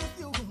drink with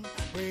you.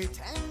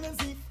 Pretend as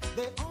if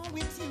they are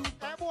with you.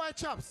 Hey boy,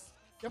 chaps,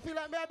 you feel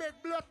like me a big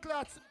blood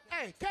clots?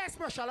 Hey, case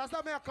special, that's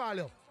not me I call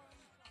you.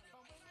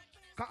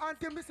 Cause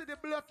until me see the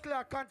blood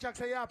clot contract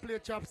say you play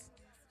chaps,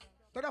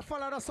 better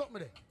follow that something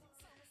there.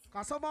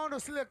 Cause someone to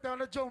select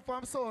and jump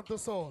from sound to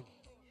sound.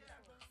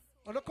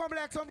 And they come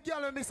like some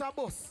girl and miss a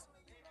bus.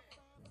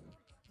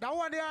 That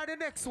one they are the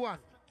next one.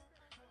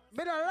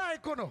 Me don't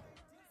like you know.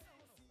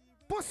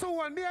 Pussy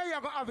one, me and you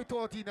gonna have it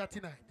out in that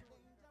tonight.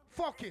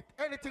 Fuck it,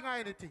 anything or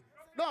anything.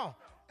 No,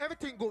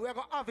 everything good, we're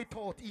gonna have it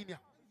out in here.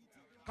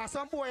 Cause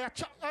some boy,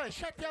 hey,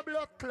 shut your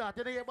blood clot,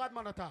 you know your bad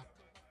man attack.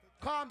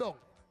 Calm down.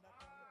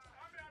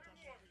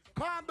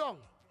 Calm down.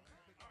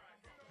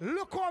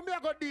 Look how me I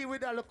go deal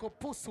with that little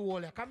pussy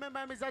hole. Cause remember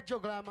I'm a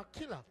juggler, I'm a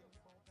killer.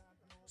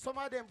 Some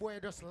of them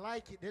boys just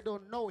like it, they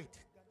don't know it.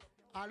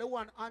 All the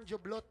one Andrew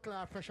blood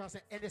clot fresh and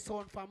say any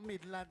sound from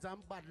Midlands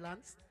and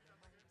Badlands.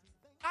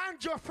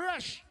 Andrew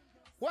fresh.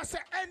 What's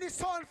any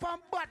sound from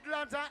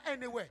Badlands and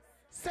anywhere?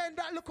 Send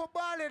that little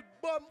ballad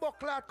bumbo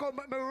clot come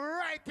make me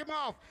write him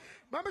off.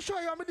 Let me show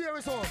you how me deal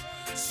with all.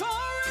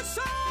 Sorry,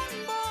 son,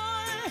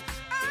 boy.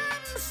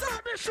 I'm sorry.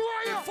 Let me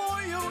show you.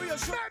 For you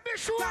should. Let me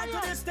show you.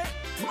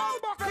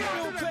 Bumbo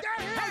clot.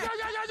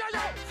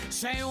 Yeah.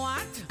 Say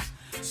what?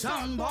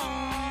 Son,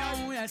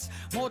 boy, yes.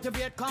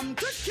 Motivate come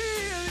to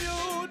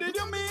kill you. Did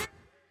you mean?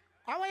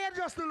 I want you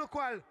just to look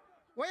while.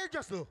 What you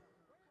just do?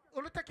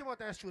 Will you take him out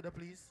of the studio,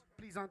 please?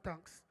 Please and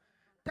thanks.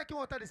 Take him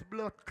out of this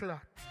blood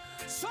clot.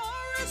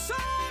 Sorry, son,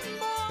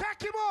 boy.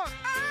 Take him out.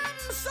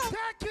 I'm so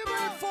take him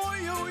out. For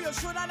you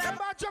should have never.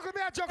 Juggle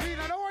me a juggling.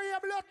 I don't want your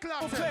blood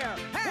clot. Clear.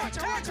 Hey,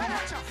 watch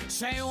out.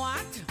 Say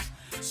what?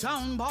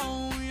 Son,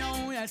 boy,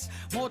 yes.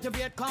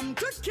 Motivate come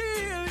to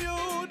kill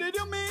you. Did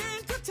you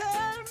mean to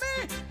tell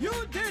me you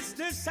diss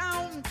this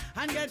sound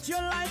and get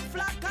your life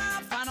flack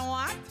off and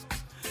what?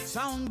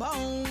 sound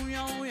bound,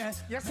 yo, yeah.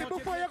 You see,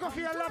 before you go for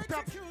your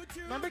laptop,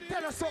 let me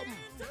tell you something.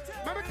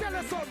 Let me tell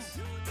you something.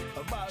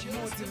 About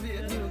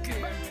motivate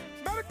nuclear.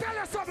 Let me tell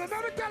you something.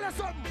 Let me tell you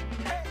something.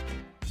 Hey.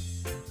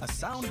 A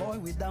sound boy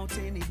without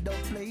any dub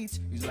plates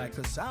is like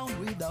a sound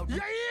without your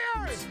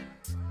ears.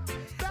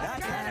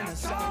 That kind of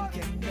sound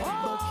can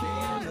never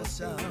kill your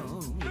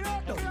sound.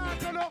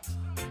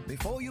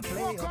 Before you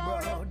play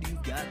abroad, you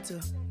got to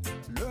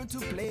learn to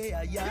play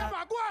a yard.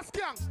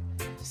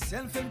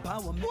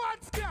 Self-empowerment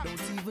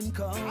don't even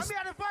cost. I'm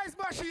here the vice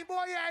machine,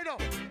 boy, yeah, I know.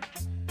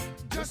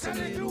 Just a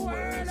little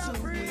word of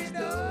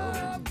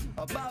freedom.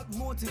 About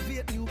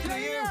motivate you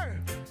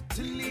clear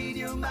to lead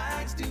your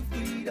minds to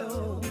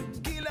freedom.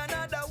 Kill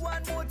another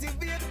one,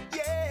 motivate,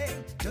 yeah.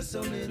 Just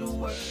a little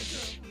word.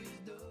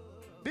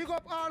 Big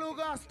up all who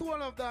got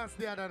Stone of Dance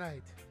the other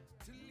night.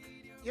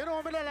 You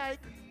know what I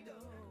like?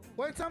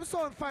 When some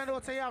son find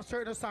out say you have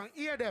certain song,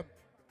 hear them.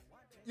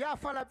 You have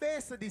follow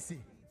bass of this.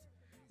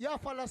 You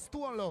have follow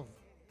Stone Love.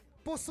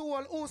 Pussy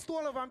who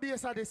Stone Love and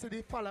bass of this,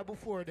 they follow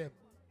before them.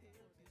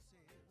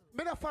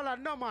 Me don't follow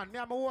no man, me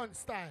have my own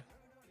style.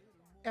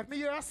 If me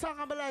hear a song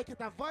and I like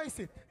it, I voice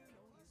it.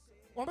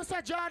 When I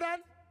say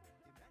Jordan,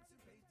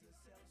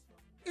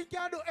 he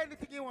can do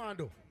anything he want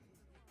to do.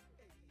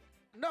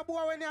 No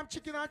boy when you have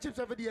chicken and chips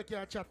every day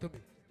can chat to me.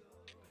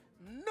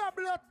 No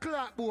blood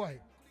clot boy.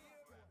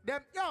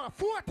 Them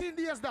 14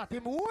 days that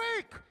him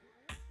weak.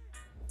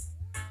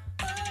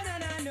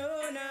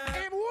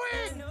 Him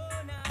weak.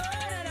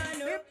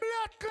 Him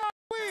blood clot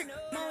weak.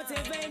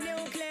 Motivate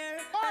nuclear.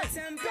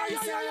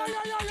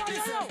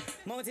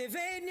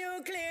 Motivate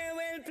nuclear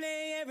will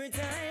play every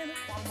time.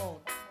 One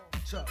more.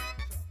 Sure.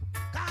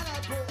 Can I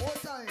go all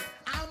time?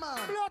 I'm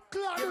on. Blood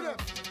clot do them.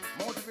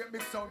 Motivate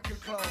big sound kill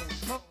clown.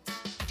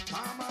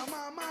 Mama.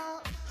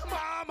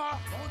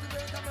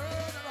 Motivate a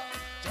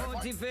murderer.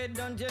 Motivate,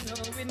 don't you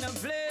know we no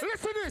play.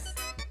 Listen this.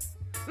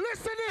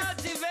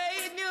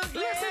 Motivate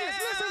nuclear. Listen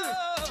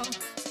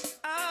this.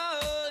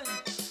 Oh,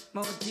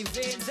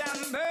 motivate a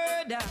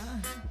murder.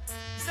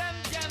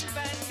 Some jump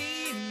and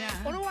dinner.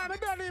 Oh no, I'm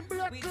done in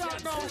blood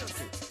clot now.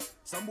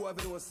 Some boy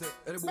ever say,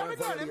 any boy ever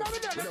done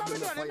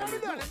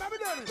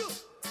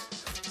it.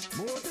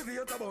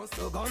 Motivate a bus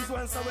to guns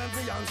when so when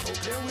young so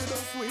clear with the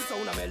sweet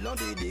sound of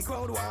melody the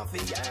crowd want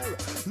to hear.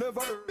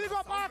 Never big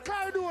up our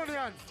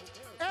Caledonian.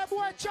 Hey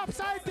boy, chop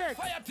side tech.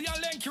 Fire to your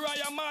link,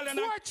 Ryan Marlin.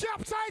 Boy,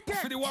 chop side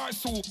tech. For the war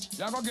soup,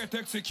 you're gonna get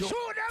executed.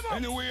 Shoot them up.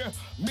 Anyway,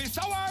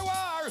 Mr.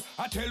 War,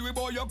 I tell we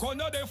boy you're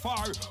gonna the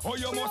far. Or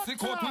you must see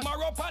cut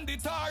tomorrow up on the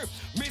tar.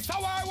 Mr.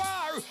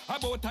 War,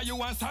 about you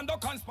and Sando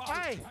conspire.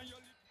 Hey,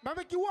 I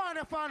make you want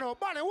to find out.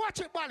 Bally, watch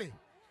it, Bally.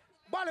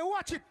 Bally,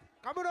 watch it.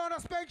 Come on, a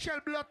special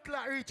blood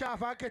clot reach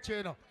off and catch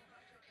you, know.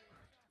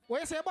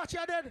 When you say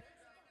Batchy dead,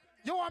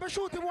 you want me to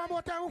shoot him one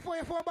more time before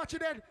you find Batchy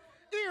dead?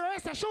 Here, I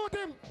say shoot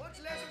him.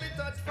 Much less we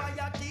touch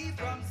fire deep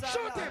from sound.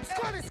 Shoot him,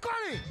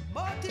 Scully.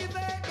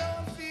 Motivate,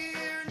 don't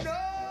fear, no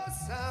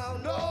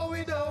sound. No,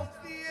 we don't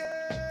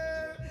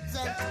fear.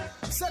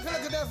 Second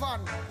look at that van,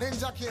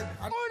 Ninja Kid.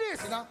 Who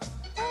this? You know?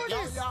 Who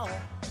this?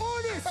 Who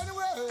this?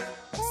 Anyway.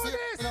 Who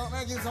this? You know,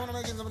 making some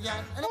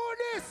again. Who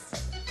this?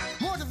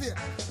 Motivate.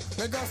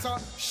 They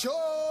just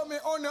show me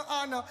honor.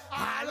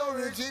 All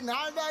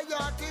original, the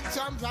Arctic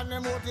champion, they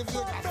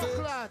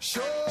motivate.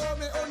 Show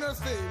me honor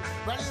still.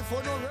 Ready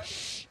for no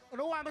rush. You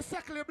know why I'm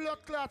secondly blood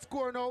clot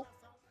score now?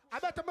 I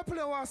better me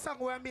play one song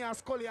where me and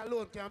Scully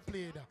alone can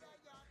play that.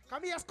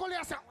 Come here, Scully,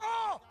 I say,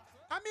 oh,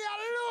 I'm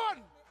here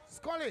alone.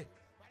 Scully.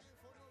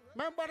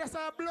 Remember there's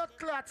a blood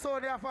clot so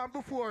there from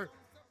before.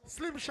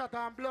 Slim Shot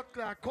and blood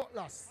clot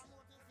cutlass.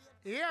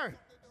 Here.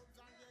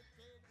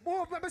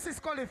 Move, let me see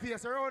Scully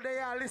face around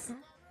there,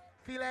 listen.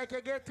 Feel like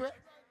you get to it.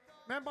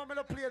 Remember me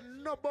not play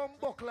no bomb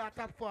buckler at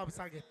top forms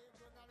again.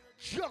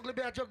 Juggle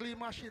be a juggling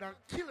machine and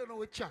killing no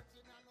with chat.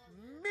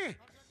 Me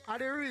are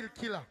the real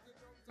killer.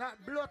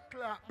 Not blood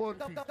clot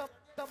bounty.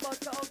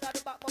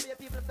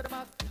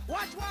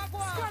 Watch one, boy.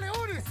 Scully,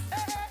 who this?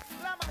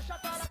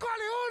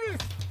 Scully, who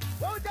this?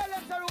 Don't tell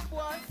them the root,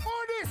 boy. Who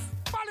this?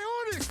 Scully,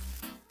 who this?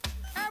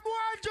 Hey,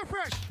 boy, you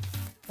fresh.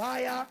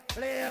 Fire,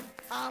 flame,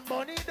 and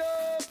bunny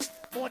dog.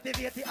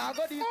 Motivate the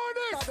agony. Who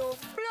this?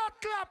 Blood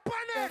clot,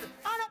 panel.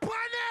 Panel.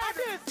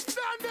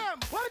 Stand them.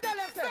 What tell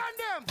them? Stand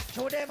them.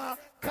 Show them a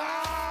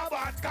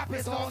carbon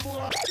copy some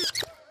boy.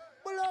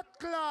 Blood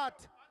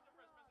clot.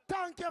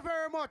 Thank you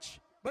very much.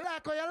 But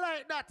like how you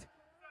like that.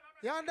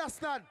 You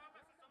understand?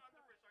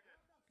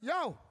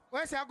 Yo,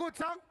 when I say a good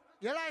song,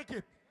 you like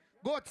it?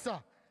 Good,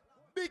 sir.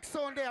 Big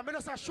sound there. I'm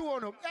just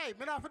showing them. Hey,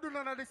 I don't have to do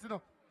none of this, you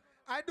know.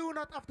 I do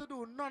not have to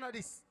do none of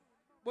this.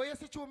 But you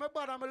see, true, my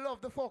brother, I love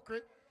the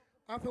fuckery.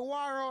 And for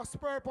war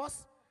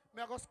purpose,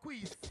 I go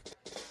squeeze.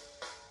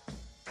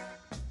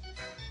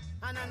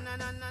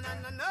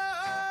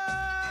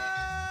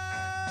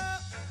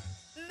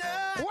 No.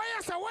 What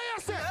you say? What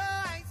you say?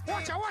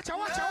 Watch out.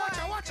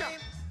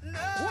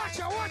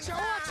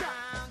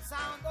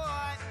 Sound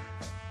boy.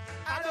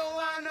 I don't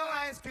want no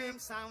ice cream.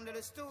 Sound of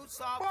the stool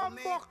soft for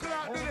me. Why?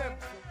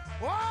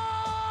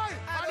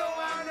 I don't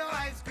want no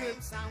ice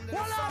cream. Sound of the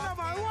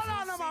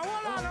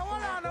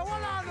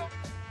Hold on.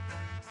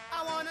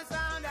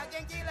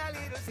 can kill a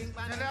little thing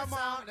from In the the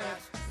mountain.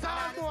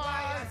 Some boy.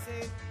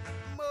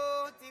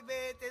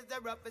 Motivate is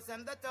the roughest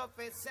and the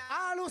toughest.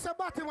 All who say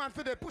Batman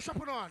for the push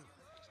up on.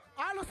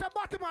 All who say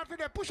Batman for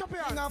the push up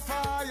here.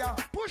 Fire.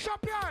 Push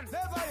up here.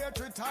 Never yet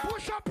retire.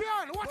 Push up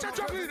here. Watch out,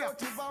 juggling.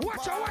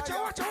 Watch out.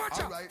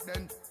 Alright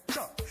then.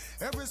 Sure.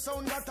 Every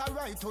sound that I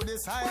write to the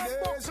side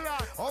is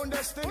on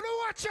destiny. Who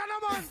watch ya,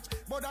 man?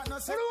 But that no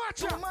say watch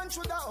two man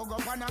should have hug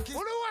up and a kiss.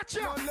 Who watch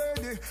ya? One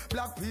lady,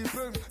 black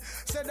people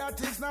say that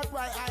is not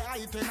why I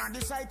eat on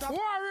the site of War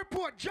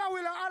report, Jawil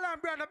and Alan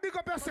Brand, big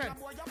up yourself.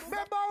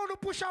 Remember how to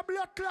push a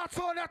blood clot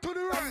on there to the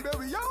right.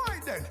 Baby,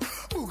 alright then.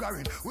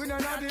 Boogarin, we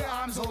don't have the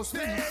arms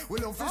hosting. We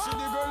love to see the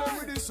girl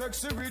with the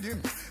sexy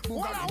rhythm.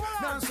 Boogarin,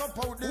 non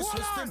support the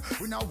system.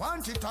 We not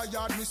want it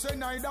tired, me say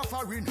neither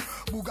foreign.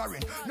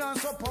 Boogarin, non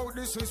support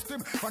the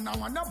system. For now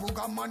on a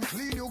booger man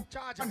clean you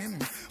charge him.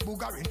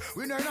 Boogarin,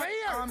 we don't have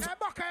arms. I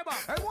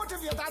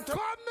motivate that to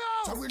come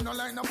now. So we no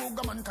like no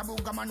booger man, cause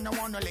booger man no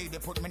want a lady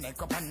put me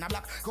neck up on the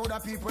block. Go the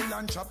people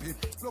and chop it.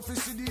 Love to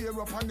see the air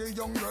up on the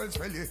young girl's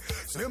belly.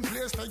 Same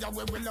place that you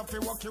will love to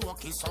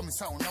walkie some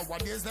sound.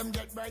 Nowadays them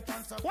get bright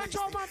and stuff. Watch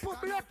out man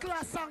put blood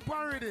class song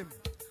for rhythm.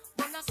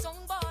 When a song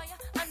boy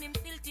and him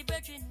filthy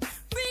brethren.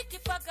 Freaky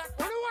forgot.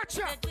 Watch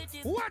ya.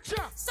 Watch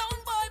ya.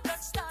 Sound boy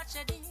blood start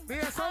shedding. Me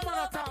and some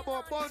man talk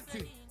about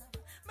Bounty.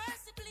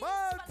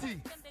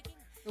 Bounty.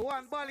 The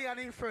one Bali and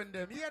in friend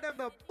them. Hear them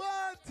the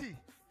Bounty.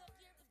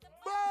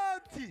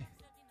 Bounty.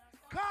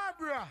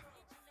 Cabra.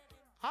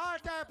 All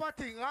type of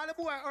thing. All the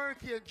boy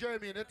hurricane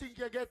Germany. They think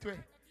you get to it.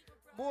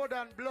 More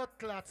than blood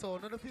clots so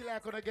don't feel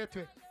like you're gonna get to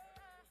it.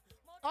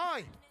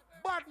 Oi.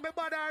 Bad me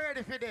bad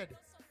already for dead.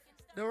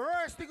 The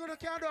worst thing you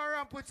can do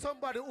around with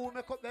somebody who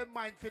make up their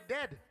mind for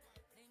dead.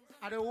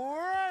 And the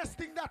worst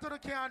thing that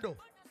you can do.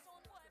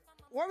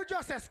 What we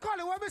just say?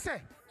 Scully, what we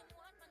say?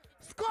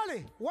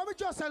 Scully, what we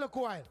just say look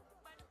while.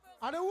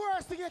 And the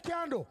worst thing you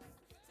can do.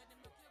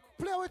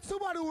 Play with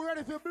somebody who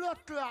ready for blood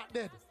clot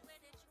dead.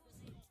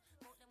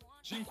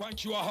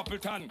 Drink you a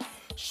Appleton.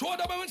 Show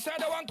them inside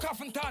the one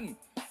coffin ton.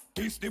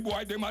 This the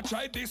boy, them a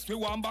try this. We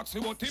one box, we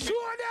want him. Show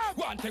them.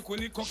 One take with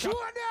the Show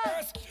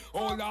them.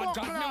 Oh Lord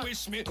God, me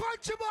wish me.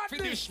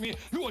 Finish me.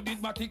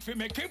 Loaded my tick for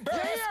make it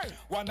burst. Yeah.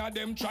 One of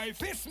them try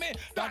fist me.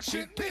 That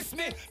shit piss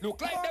me.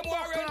 Look like them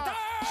warrant.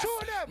 Show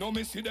them. No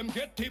me see them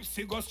get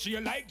tipsy. Go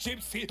straight like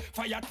gypsy.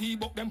 Fire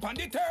T-buck them pan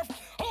the turf.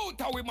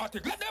 Out how we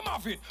matic. Let them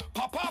have it.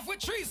 Pop off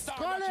with 3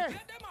 stars. Let them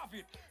have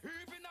it.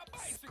 Even a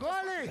bicycle.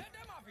 Scully. Let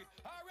them have it.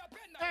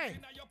 Hey,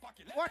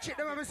 watch it.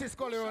 Let me see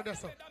Scully around there,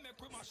 so.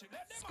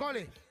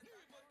 Scully.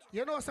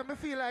 You know, so me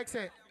feel like,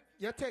 say,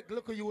 you take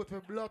look at you with a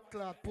blood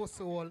clot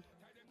pussy hole,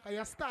 and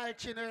you start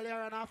chin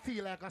earlier and I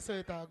feel like I saw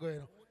it all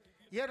going.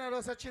 You know,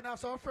 those chin have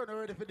some friend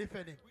already for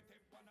defending.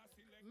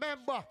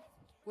 Remember,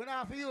 we don't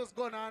have to use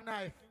gun and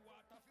knife.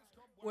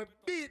 We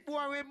beat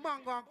boy with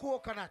mango and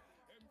coconut.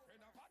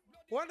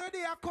 One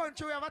day a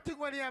country, we have a thing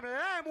when you have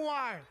lime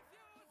war.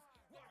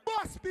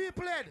 Boss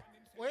people head.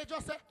 What you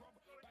just say?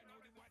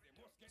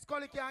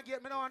 Scully can't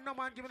get me now and no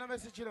man give me a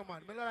message, you know,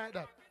 man. Me not like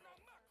that.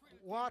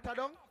 Water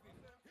down.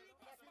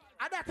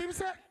 And that him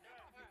say,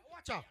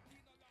 watch out.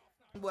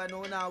 Boy,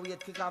 no, now we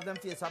kick off them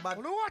face about.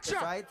 No, watch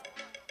out. Right?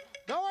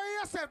 Don't worry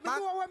yourself. Me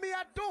know what me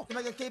I do. You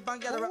make a keep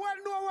and get around.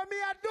 You know what me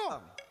I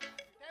do.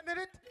 10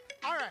 minutes.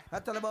 All right. I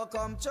tell about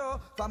come true.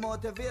 For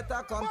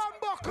motivator come.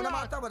 No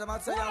matter what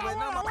I'm saying.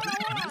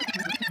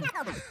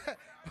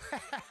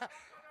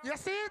 You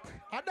see it?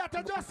 And that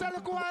I just say,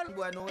 look while.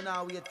 Boy, no,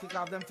 now we kick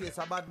off them face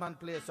a bad man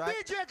place, right?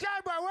 DJ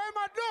Jai boy, what am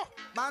I do?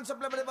 Man, so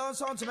play with the bounce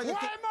sound to make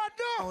what am I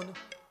do?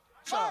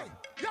 Hey,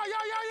 yo.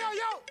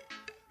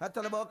 I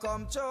tell about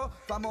come true,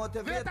 for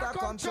motivator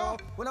come true.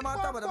 We no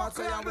matter what I'm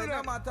saying, we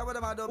no matter what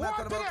I'm doing. I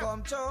tell about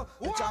come true,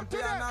 the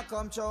champion a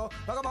come true.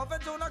 But come off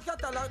and do not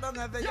catalog down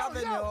every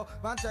avenue.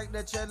 Man take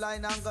the chain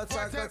line and go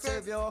circle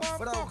save you.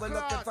 But I will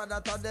look for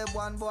that of them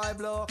one boy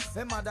blow.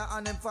 Him mother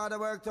and him father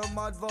work to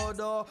mud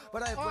voodoo.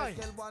 But I will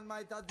kill one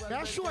might as well. Can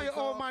I show you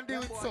how man do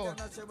it so?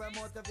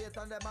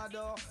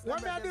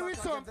 What me I do it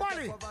so?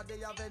 Bali,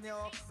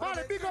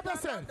 big up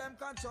yourself.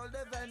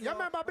 You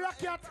remember Black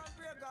Cat?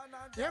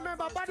 You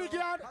remember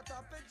Bodyguard?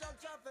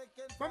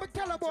 When we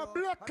tell about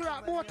blood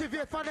clot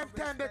motivate for them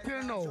time they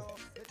till now.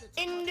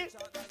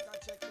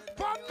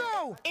 From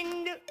now,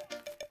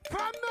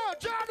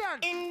 Jordan.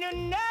 In the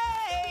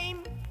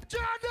name.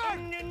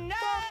 Jordan.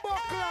 Bumbo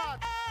clot.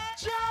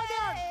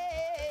 Jordan.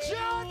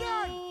 Yo.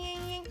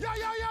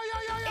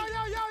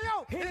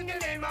 In the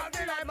name of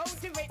the Lord,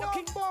 motivate the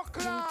king. Bumbo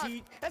clot.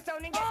 That's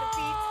only get the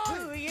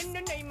feet. In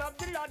the name of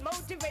the Lord,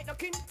 motivate the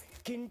king.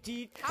 King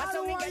teeth. I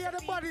don't want to hear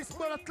the body's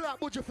blood clot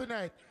butcher for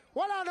night.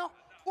 What I know?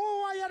 Who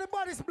want to hear the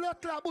body's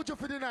blood clot butcher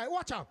for the night?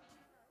 Watch out.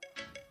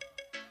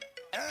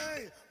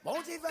 Hey,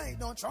 motivate,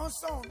 don't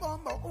trust on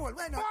Bumbo cool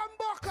when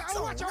Bumbo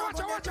clot. Watch out.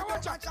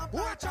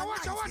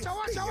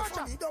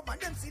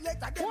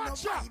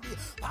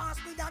 Pass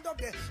me that up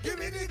there. Give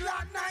me the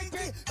Glock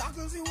 90.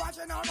 Doctors you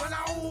watching out when I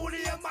hold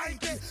you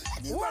mighty.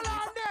 What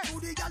on there?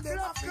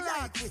 Blood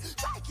clot.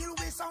 Try kill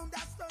me sound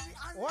that story.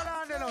 What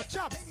on there now?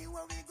 Chops.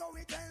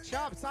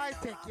 Chops, I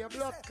take your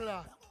blood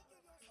clot.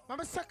 Let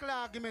me settle the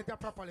argument here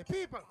properly.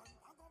 People,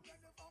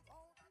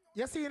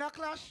 you see in a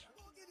clash,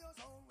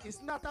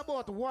 it's not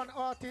about one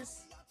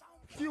artist,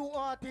 few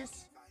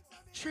artists,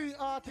 3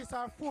 artists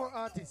or 4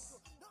 artists.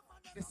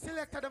 The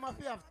selector them have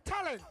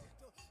talent.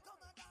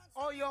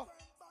 How you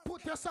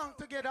put your song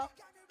together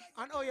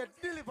and how you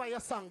deliver your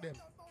song them.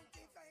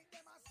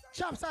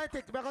 Chaps, I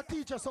think we're going to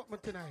teach you something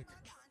tonight.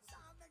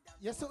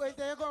 You see, when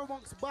you go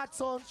amongst bad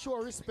sound,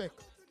 show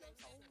respect.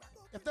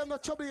 If them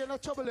not trouble you,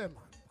 not trouble them.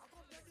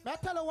 May I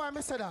tell you why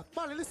I say that?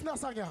 Man, listen to that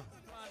song here.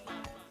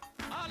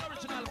 All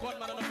original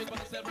gunman and big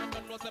one self run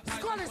no se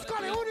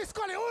Scully, who this?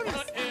 Scully, who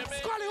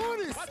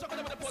this?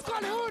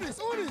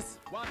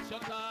 Watch your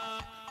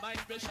time,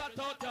 might be shut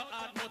out your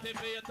heart,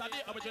 motivate the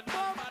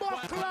original Who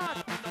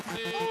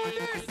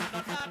this?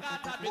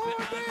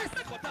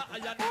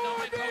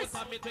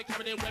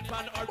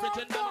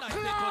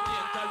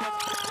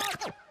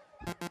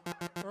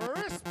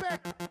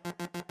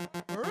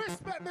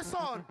 Respect me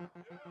son.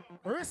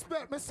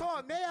 Respect me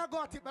son. May I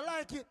got it, I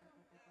like it.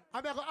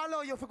 I'm going to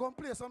allow you to go and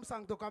play some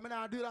song too, because I'm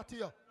going to do that to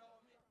you.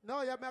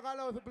 No, you're going to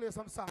allow you to play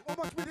some song. How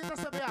much minutes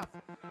does you have?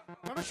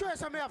 Let me show you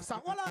some have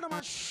song. Hold on,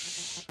 man.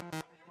 Shh.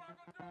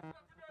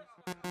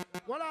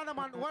 Hold on,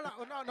 man.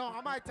 No,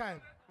 on my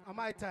time. On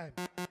my time.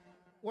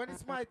 When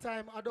it's my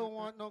time, I don't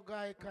want no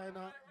guy kind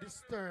of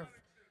disturb.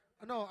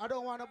 No, I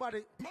don't want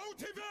nobody.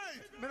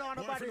 Motivate! Me don't want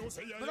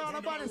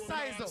nobody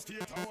size up.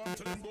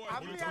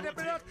 I'm me at the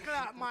blood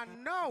clot, man.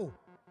 No!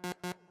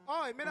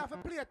 Oh, me have to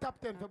play a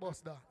top 10 for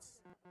bus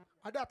dance.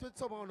 And that with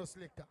someone who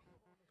selector.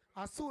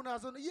 As soon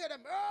as you hear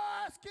them,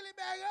 oh, Skilly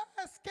Bag,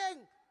 oh,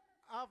 King.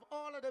 I have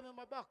all of them in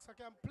my box. I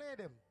can play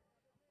them.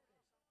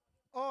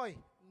 Oi,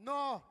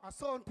 no, a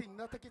sound thing,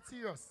 not take it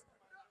serious.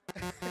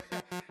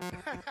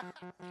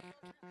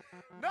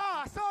 No,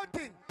 a sound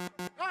thing.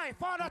 Oi,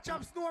 Father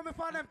Champs know me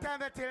for them time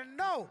they tell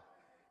no.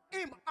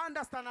 Him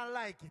understand and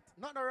like it.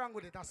 Nothing wrong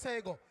with it, I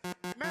say go.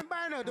 Remember,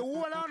 you know, the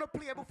whole I want to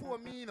play before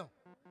me, you know.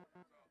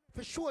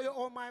 For sure, you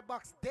all my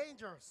box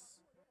dangerous.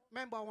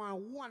 Remember,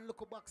 one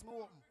look box me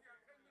open.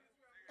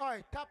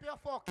 Oi, tap your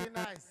fucking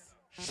eyes.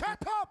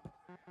 Shut up!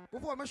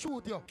 Before I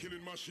shoot you.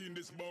 Killing machine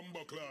this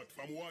bomber clot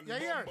from one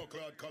bomber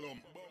clot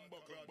column.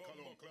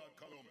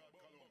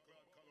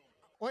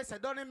 Oh, I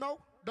said, done him now?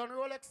 Done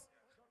Rolex?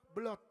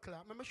 Blood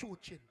clot. Let me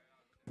shoot chin.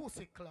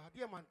 Pussy clot.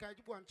 Yeah, man, can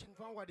you go and chin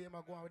from what they are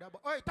going with that?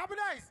 Oi, tap it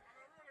eyes!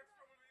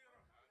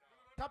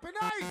 Tap it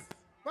eyes!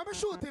 Let me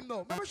shoot him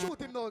now. Let me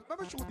shoot him.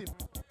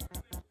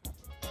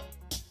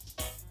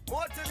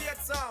 Motivate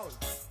sound.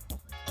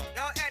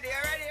 Now, Eddie, you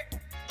ready?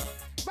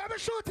 Let me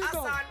shoot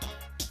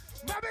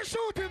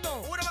him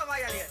now. Who the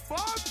violate?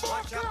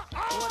 Watch out.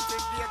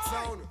 Motivate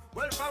sound.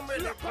 Well, from me,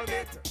 look a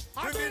bit.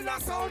 Bring the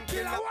sound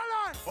killer.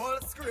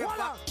 Hold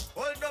scraper.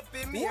 Hold up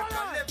in me.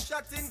 Left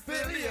shot in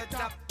fill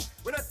later.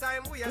 When the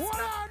time we are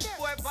snap,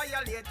 boy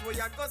violate, we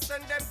are go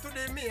send them to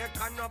the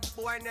maker. No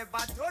boy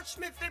never touch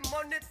me for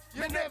money,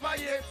 me never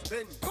yet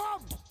spend.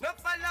 Come! No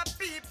follow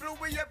people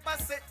we ever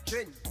set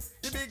trend.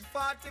 The big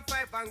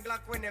 45 and Glock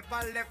we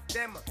never left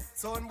them.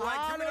 Son boy,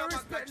 give me the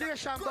respect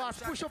nation boss,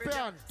 push up your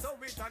hand. So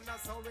it and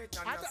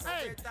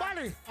hey,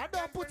 Bunny, I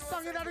don't put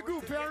song in the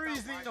group for a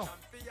reason, no.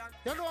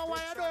 You know why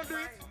I don't do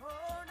it?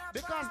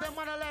 Because them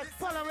wanna like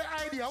follow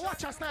the idea.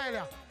 Watch your style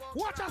here.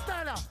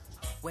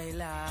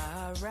 Well,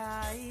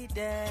 alright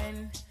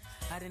then.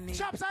 I didn't need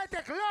Chops, I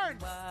take learn.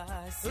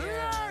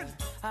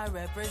 I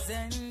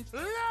represent.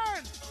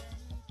 Learn.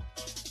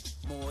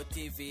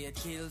 Motivate,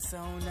 kill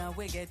sound, now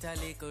we get a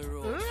little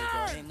road.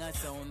 Figuring a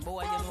sound,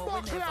 boy, you know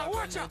we never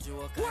run no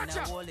joke. And I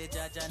hold it,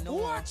 judge, I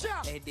know.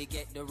 Eddie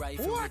get the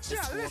rifle with the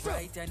score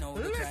right, I know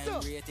the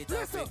crime rate, it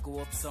have to go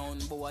up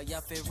sound. Boy, you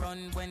have to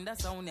run when the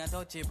sound you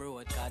touch it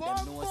broad. Cause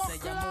them know say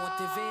you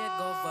motivate,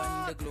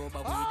 govern the globe.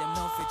 But we them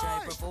know fi try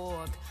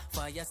provoke.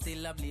 Fire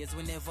still ablaze,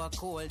 we never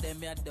cold.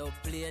 Them ya dub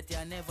plate,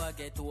 you never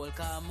get old.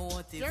 Cause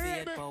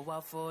motivate,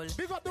 powerful.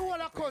 Big up the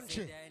whole of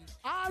country.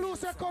 All who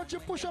say country,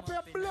 push up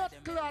your blood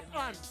clot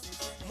hand.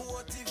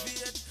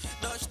 Motivate,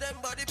 dash them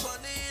body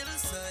on the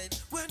hillside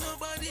where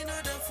nobody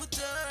know them for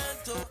turn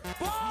to.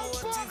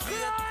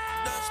 Motivate,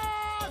 dash.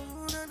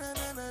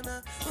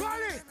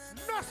 Gully,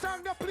 no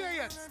song to play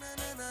yet.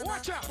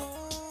 Watch out.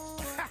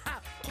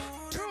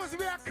 Cruise,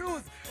 we are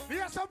cruise. We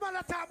are some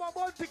other time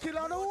about to kill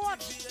on the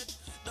watch.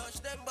 Dash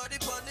them body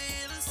on the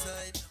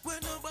hillside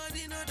where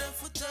nobody know them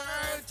for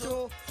turn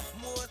to.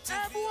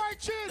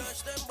 Motivate,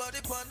 dash them body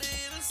on the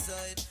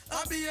hillside.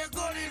 I be a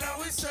gun in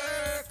our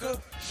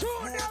circle.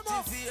 Shoot them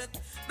up.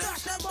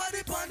 Dash them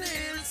body on the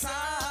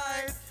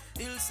hillside.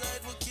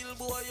 Hillside will kill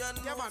boy and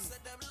yeah, man.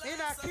 In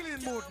a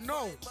killing mood,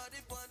 no.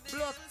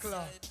 Blood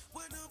clot.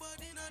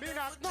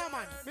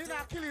 Me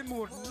not killing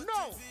mood,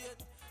 no.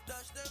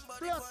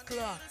 Blood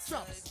clot,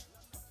 chops.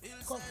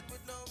 Come.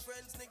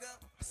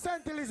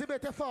 St.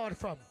 Elizabeth, you forward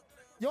from.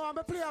 You want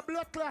me to play a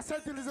blood clot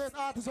St. Elizabeth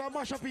artist or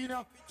mash up in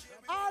here?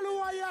 All who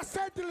are your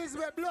St.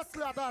 Elizabeth blood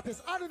clot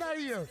artists, out in the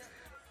ear.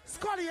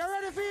 Scotty, you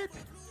ready for it?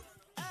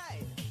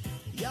 Hey.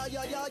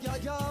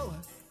 Yo.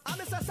 I'm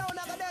Mr. Sound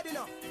of the Dead, you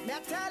know. May I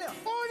tell you?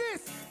 Who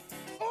this?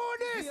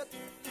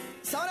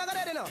 Sound of the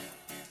Dead, you know.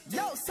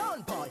 Yo,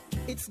 son boy,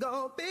 it's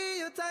gonna be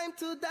your time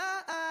to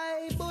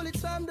die. Bullets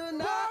from the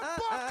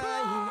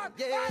night.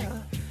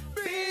 Yeah.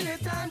 Be your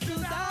time to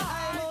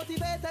die.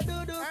 Motivate to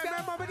do the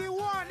remember the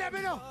one, let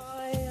me know.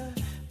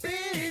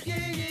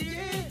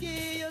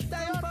 Your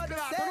time for the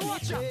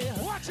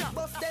same. Watch out.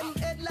 Buff them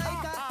head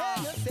like a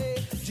hen, you say.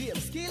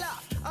 James Killer,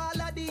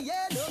 all of the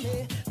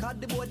enemy. Cause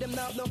the boy them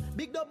now no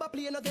big double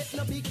play, no get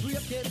no big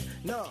grape yet.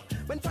 No,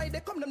 when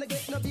Friday come them no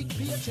get no big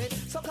paycheck.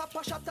 So cap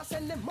a shot to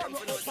send them money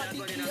up for the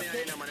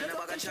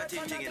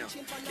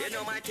you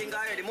know my thing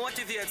already,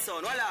 motivate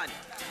son, hold on.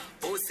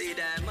 Who see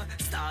them,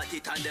 start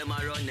it and them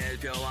a run,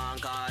 help you one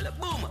call.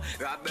 Boom,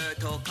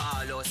 Roberto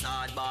Carlos,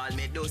 hardball,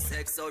 me do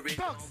sex so rich.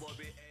 Thugs,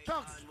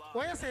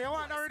 what you say, you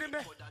want that rhythm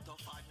there?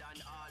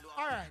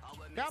 Alright,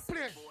 that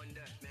play.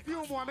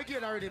 Few more, I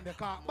get that rhythm there,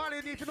 cause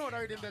Bali need to know that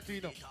rhythm there too,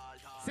 you know.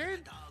 See?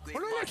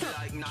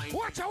 Listen.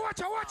 Watch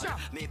out.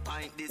 Me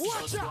pint this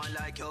just one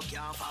like you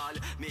can't fall.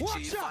 Me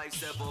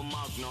 357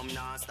 Magnum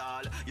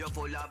non-stall. You're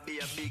full of be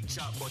a big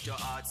chop, but your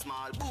heart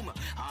small. Boom.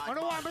 I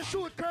don't want to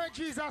shoot Kurt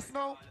Jesus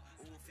now.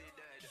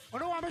 I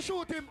don't want to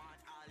shoot him.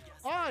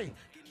 Oi.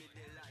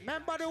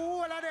 Remember the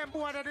whole of them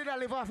boy that did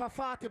live off a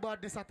 40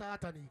 badness at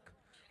Atanic.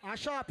 And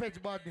sharp edge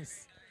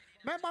badness.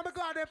 Remember me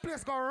go to them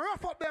place, go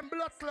rough up them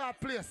blood clot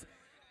place.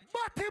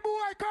 Batty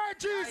boy, Kurt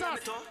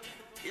Jesus.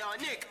 Yo,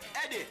 Nick,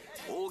 Eddie,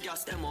 who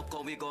gas them up,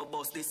 come we go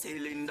bust the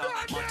cylinder.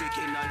 Matic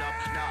in a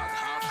lap, dog,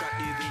 half crack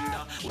the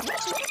window.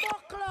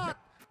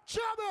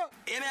 Trouble.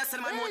 Hey, me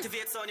send my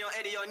motivate son, yo,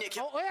 Eddie, yo, Nick.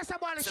 Oh, yes,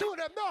 somebody shoot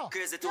them, no.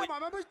 Crazy too. Yeah,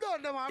 man, I'm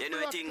done them. You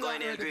know a thing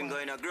going in, green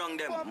going, grung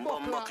them,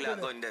 bumbo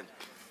clock gun them.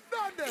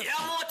 Done them.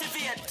 Yeah,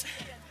 motivate.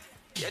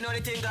 You know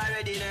the thing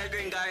already, the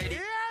green guy already.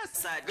 Yes.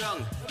 Side grung.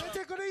 You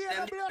take the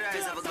blood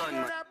of a gun,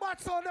 man.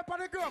 Bats on up on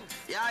the ground.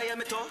 Yeah, hear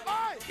me too.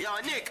 Yo,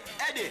 Nick,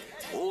 Eddie,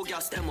 who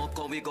gas them up,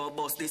 come we go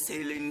bust the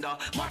cylinder.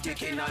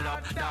 Matic in a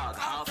lap, dog,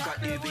 half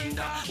crack the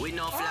window. We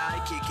no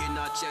fly, kick in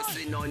a chest,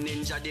 we no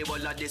ninja. The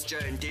wall of the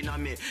strength in a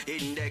me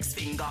index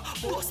finger.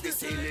 Bust the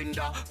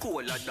cylinder,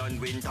 colder than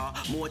winter.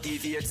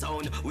 Motivate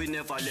sound, we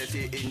never let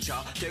it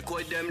incha. Take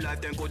with them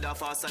life, them coulda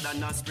faster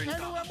than a sprinter.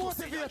 Anyway,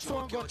 motivate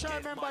sound, go try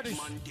remember this.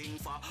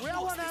 We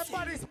are one of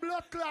everybody's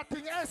blood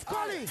clotting. Hey,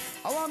 Scully.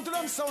 I want to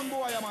them sound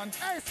boy, man.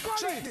 Hey, Scully.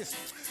 Check this.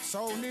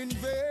 Sound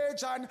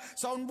invasion.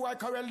 Sound boy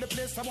corral the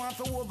place. I want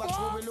to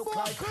overthrow we look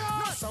like.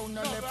 No sound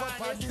no left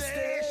up at the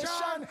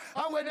station.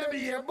 And when they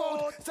hear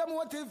about, some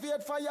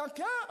motivate for your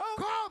car.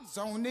 Come.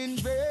 Sound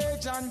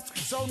invasion.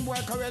 Sound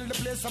boy corral the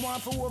place. I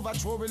want to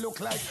overthrow we look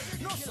like.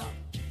 No sir.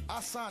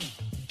 Hassan.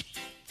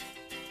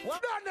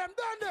 What? Done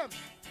them.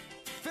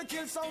 They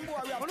kill some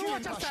boy, we have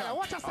killing passion.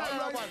 Watch a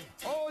style,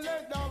 oh,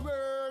 let the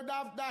word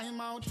of thy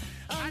mouth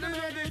and the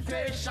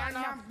meditation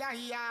of thy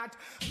heart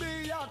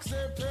be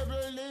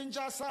acceptable in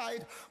your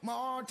sight.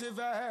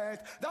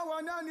 Motivate. The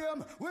one on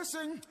him, we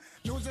sing.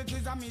 Music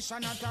is a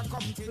mission, not a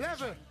competition.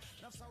 Level.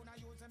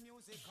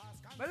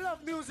 I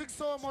love music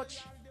so much.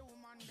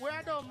 Where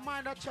I don't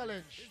mind a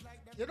challenge.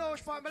 You know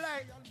which part I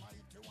like?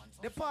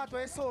 The part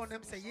where sound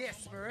them say,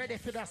 yes, we're ready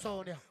for that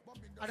sound here.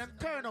 And them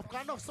turn up,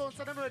 because enough sound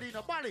so them ready in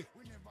the body.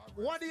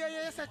 What do you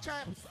say,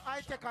 chaps?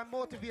 I take and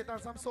motivate and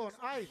some sound.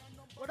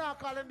 We don't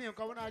call them name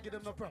because we don't give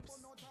them no props.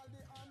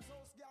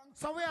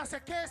 So we are say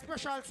K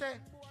Special say,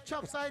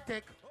 chops I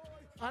take,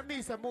 and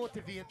me say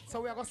motivate.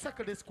 So we are going to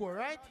circle the score,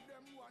 right?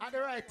 At the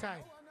right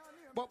time.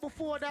 But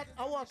before that,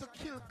 I want to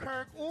kill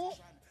Kirk. Who?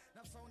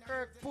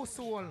 Kirk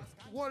Pussyhole.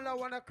 One I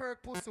want to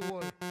Kirk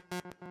Pussyhole.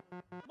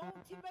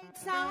 Motivate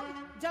sound,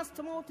 just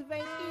to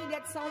motivate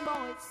idiot sound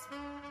boys.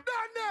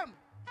 Done them!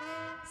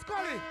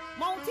 Scully!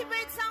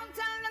 Motivate sound,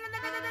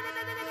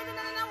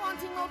 one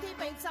thing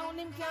motivate sound,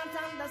 him can't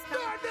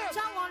understand.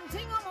 So one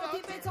thing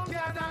motivate sound,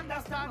 can't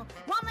understand.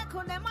 One make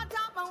them a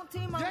talk about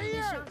him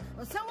ambition.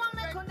 So one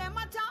make them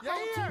a talk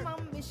about him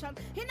ambition.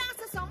 He not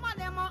say some of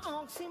them a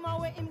ask him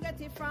where him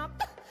get it from.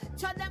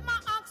 So them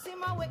a ask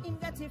him where him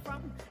get it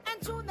from.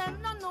 And to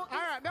them no know.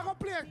 Alright, they're gonna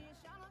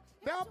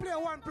play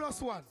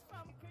 1+1.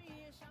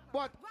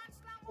 But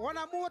when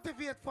I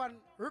motivate fan,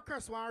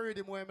 request one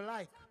rhythm where I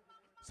like.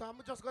 So I'm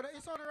just gonna,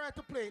 it's only right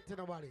to play it to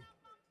nobody.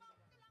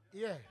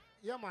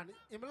 Yeah, man.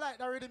 If I like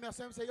that rhythm, I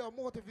say, yo,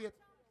 motivate,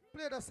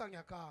 play the song,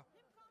 car.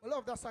 I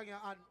love that song,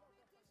 and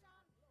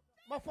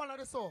I follow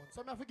the sound.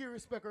 So I have to give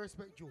respect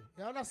you.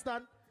 You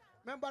understand?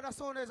 Remember that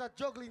sound is a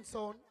juggling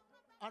sound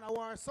and a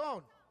war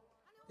sound.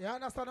 You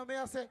understand what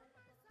I say?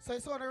 So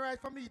it's only right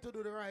for me to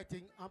do the right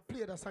thing and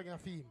play the song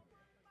for him.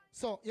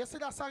 So, you see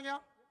that song here?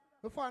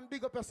 Before and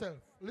big up yourself.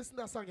 Listen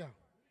to that song here.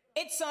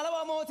 It's all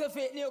about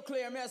motivate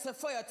nuclear, me as a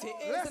fire tea.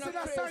 Listen to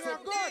that song here,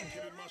 good.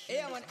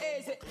 Yeah, man,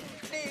 easy.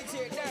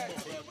 DJ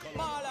Dekz,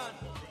 Marlon.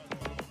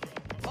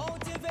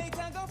 Motivate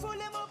and go full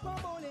him up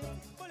and bullet.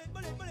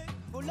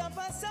 Full up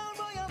a sound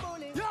boy and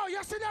bullet. Yo,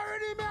 you see that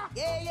rhythm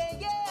here?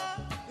 Yeah.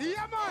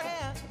 Yeah,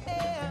 man.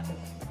 Yeah.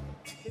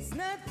 It's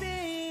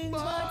nothing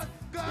but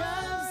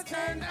guns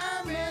and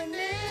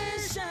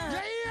ammunition.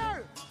 Yeah.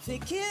 To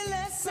kill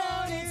a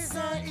sound is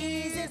an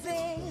easy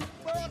thing.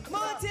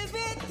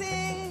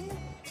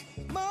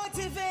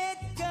 Motivate,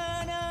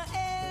 gonna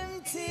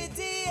empty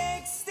the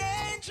extent.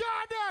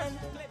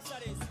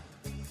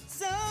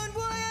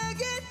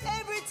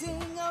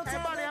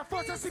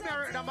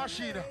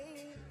 machine.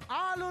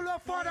 All who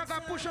love father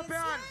can push up your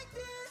hand.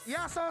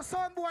 Yeah, so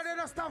some boy they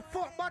just have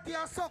fuck body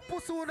and suck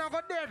pussy who not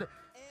got dead.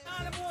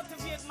 All the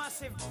motivate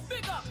massive.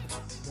 Big up.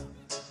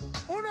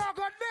 Who not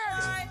got dead?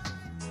 Right.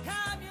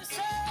 Calm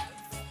yourself.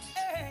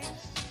 Hey.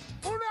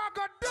 Who not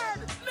got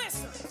dead?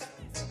 Listen.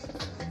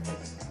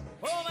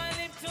 Oh, I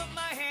lift up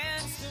my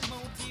hands to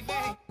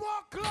motivate.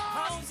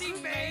 How's he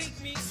make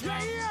me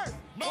strong?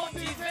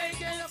 Motivate,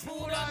 get the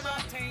food on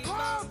my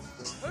table.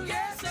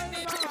 Yes, and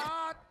it's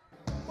hard.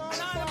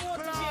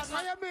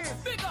 I mean,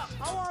 big up.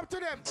 I want to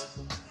them.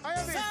 I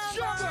mean,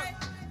 somebody,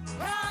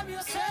 calm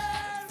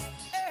yourself.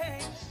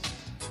 Hey.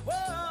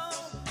 Whoa,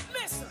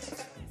 listen.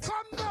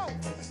 Come now.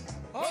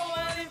 Oh,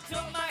 I lift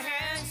up my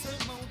hands to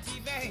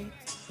motivate.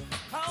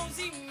 How's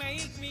he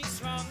make me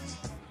strong?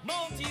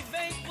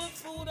 Motivate, put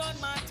food on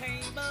my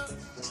table.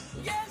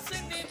 Yes,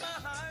 and in my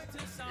heart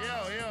is song.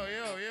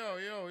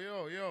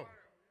 Yo.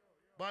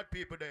 Bad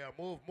people there.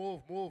 Move.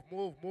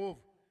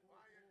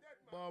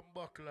 Bomb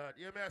buckler.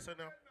 You may say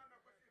now.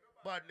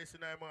 Badness in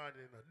the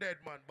morning. Dead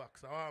man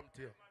box. I want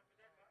to you.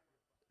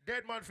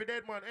 Dead man for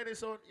dead man. Any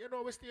sound. You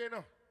know we stay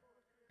now.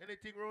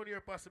 Anything around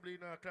here possibly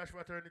now. Clash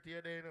Fraternity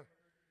here there, you know.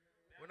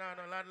 We're not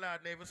no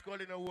landlord. Never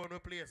skull in a one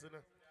place, you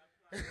know.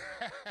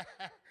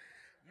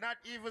 Not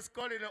even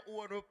skull in a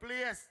one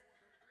place.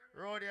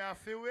 Round here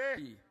feel way.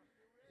 You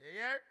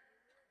hear?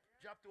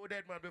 Drop to a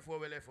dead man before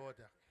we left out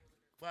there.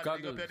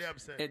 Goggles,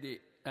 Eddie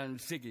and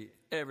Siggy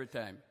every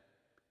time.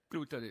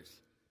 Clue to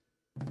this.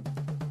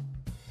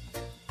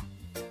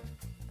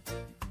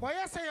 What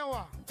you say you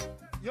want?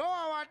 You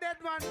want a dead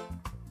man?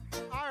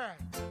 Alright.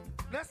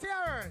 Let's say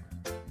a word.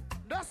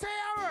 Let's say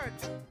a word.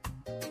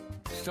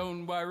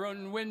 Sound by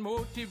run when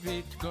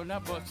motivate gonna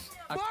bust.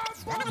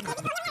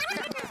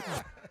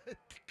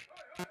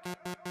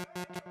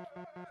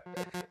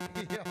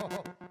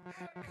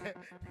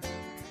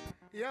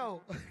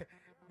 Yo,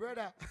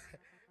 brother.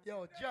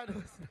 Yo, John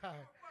was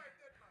there.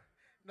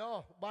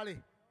 No, Bali.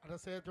 I don't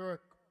say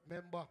network.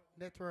 Member,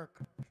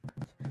 network.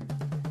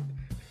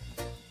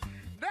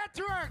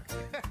 Network!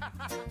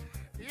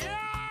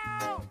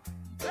 Yo!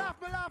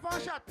 Laugh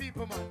and shot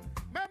people, man.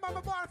 Remember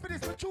me born for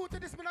this, me true to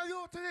this, me not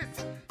you to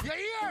this. You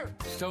hear?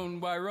 Sound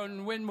by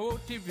run when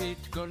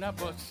motivate gonna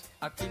bust.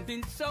 A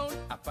kindling sound,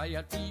 a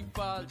fire tea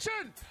fall.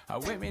 Chin!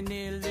 When we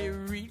nearly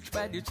reach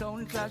by the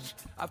sound clash,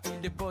 I feel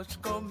the bus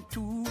come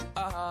to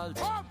a halt.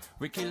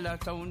 We kill a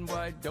sound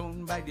boy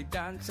down by the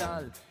dance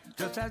hall.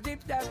 Just as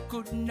if that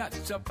could not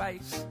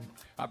suffice.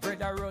 A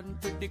brother run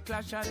to the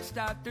clash and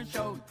start to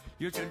shout.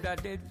 You should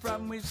have dead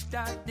from we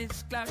start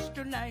this clash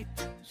tonight.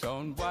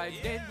 Sound boy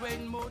dead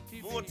when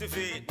motivate.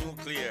 Motivate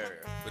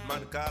nuclear with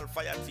man called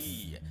Fire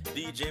T,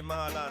 DJ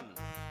Marlon.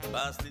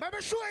 Let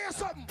me show you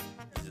something.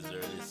 This is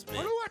early spin.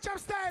 Wanna watch him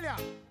style ya?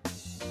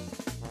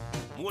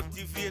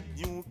 Motivate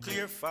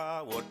nuclear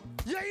forward.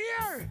 You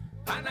hear?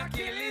 And a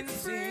killing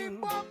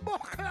scene.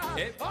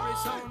 Every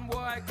sound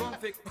boy come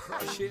to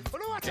crush it.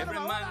 Every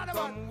man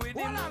come with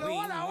him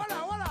Hold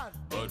on.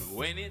 But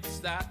when it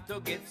start to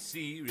get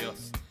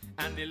serious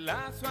and the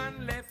last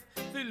one left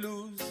to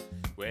lose,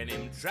 when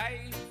him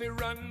try to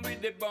run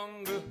with the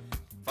bungle,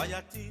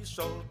 Fire T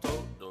shout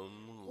out them.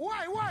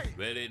 Why?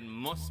 Well, it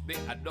must be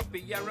a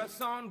dopey or a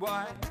sound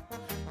boy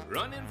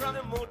running from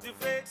the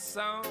motivate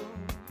sound.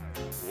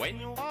 When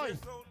you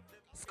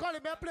Scully,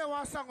 may I play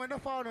one song when the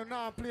phone and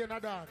now I'm playing a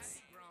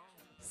dance.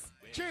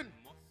 Chin,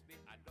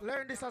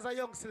 learn this as a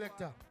young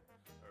selector.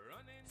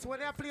 So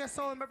when I play a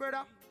song, my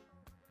brother,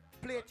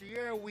 play it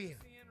your way.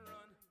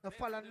 Don't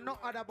follow no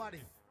other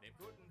body.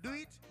 Do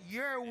it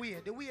your way,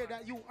 the way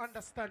that you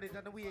understand it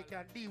and the way you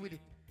can deal with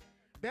it.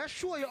 But I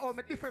show you how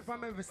I'm different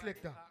from every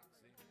selector.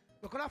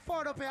 Because I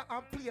found up here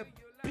and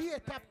play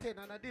top 10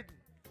 and I didn't.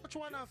 Which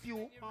one of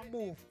you and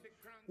move?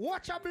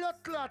 Watch a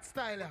blood clot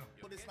style.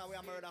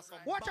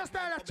 Watch a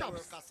style of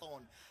chops.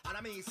 And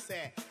I mean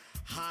say,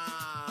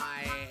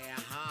 hi.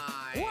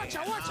 Watch a.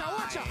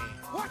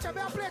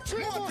 Me play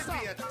three more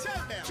songs.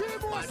 Three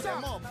more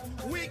songs.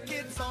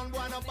 Wicked son,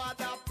 one about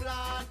the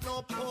plant,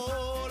 no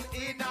pole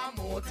in a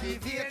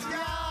motivate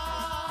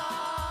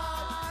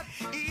yard.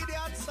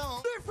 Idiot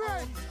song.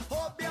 Different.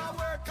 Hope your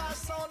workers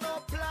son, no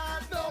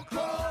plant, no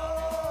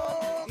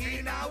pole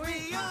in a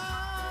we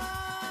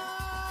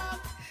yard.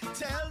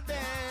 Tell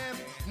them,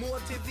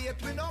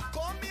 motivate, we not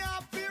come here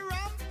fi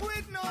ramp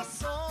with no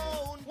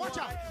sound. Watch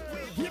out.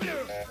 You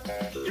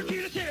kill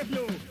yourself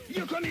now.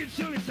 You commit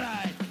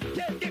suicide.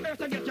 Take the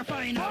earth and get your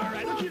fine,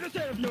 alright. You kill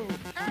yourself now.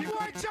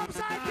 Everyone jump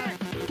sidekick.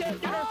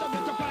 Take the earth and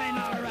get your fine,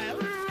 alright.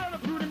 Run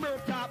up through the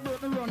bird top,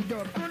 bird the run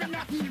dub. Run and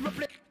not even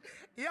play.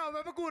 Yo,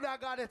 remember good I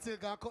got it and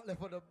cut left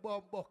for the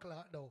bomb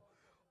buckler now.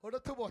 Oh,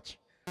 not too much.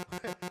 Oh,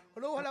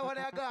 no, what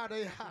I got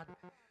in hand.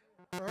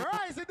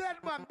 Rise the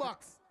dead man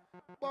box.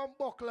 Bomb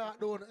buckler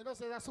down. You know,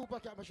 say that super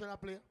cat machine I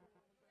play.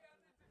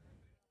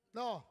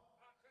 No.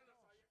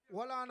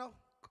 What on now?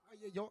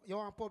 You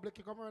want public,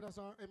 you come around and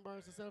so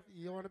embarrass yourself?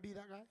 You want to be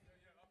that guy?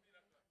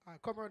 All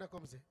right, come around and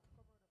come say.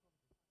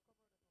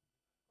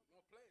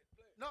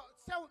 No,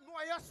 say,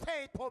 no, you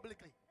say it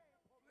publicly.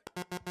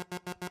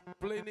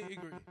 Play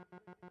nitty-gritty.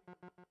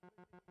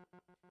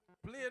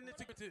 Play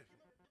nitty-gritty.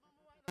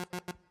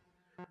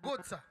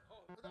 Good, sir.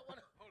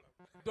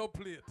 Don't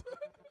play it.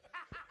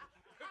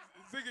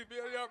 Ziggy, be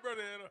your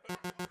brother, you know.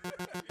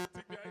 You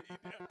think me an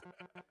idiot?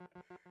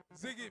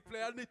 Ziggy,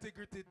 play a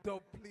nitty-gritty,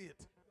 don't play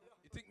it.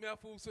 You think me a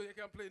fool so you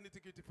can play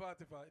nitty-gritty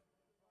 45?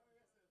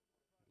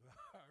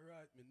 All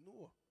right, me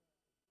know.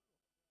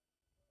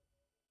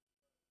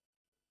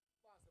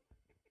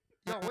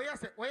 Yo,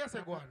 where you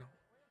say go on now?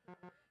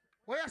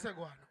 Where you say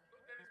go on now?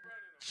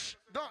 Shh,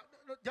 don't,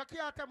 you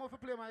can't tell me if you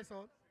play my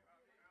son.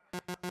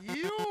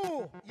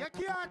 You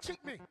can't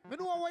trick me. Me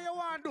know what you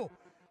want to do.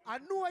 I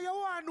know you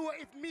want to know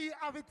if me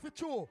have it for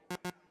you.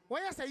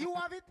 Where you say you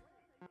have it?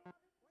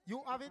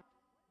 You have it?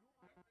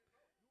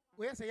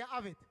 Where you say you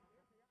have it?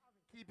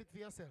 Keep it for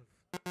yourself.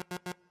 But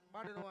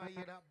I don't want to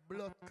hear that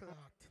blood clot.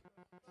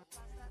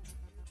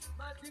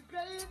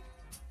 Multi-grade,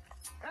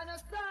 and a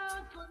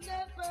sound could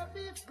never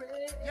be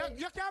free.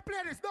 You can't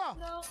play this, no.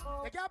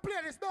 You can't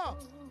play this, no.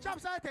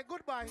 Chops, I take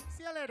goodbye.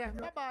 See you later.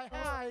 Bye-bye.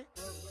 Hi.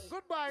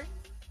 Goodbye.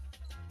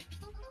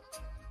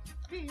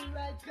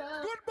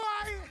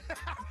 Goodbye.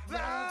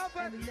 Love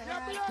and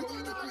different.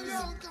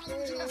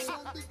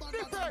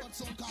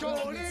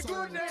 Surely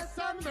goodness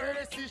and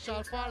mercy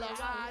shall follow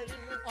I.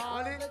 All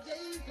in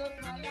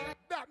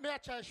that may I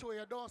try to show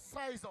you. Don't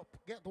size up.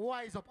 Get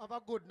wise up. Have a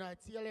good night.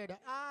 See you later.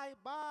 Aye,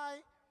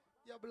 bye.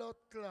 Your blood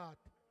clot.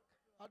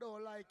 I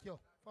don't like you.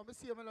 From the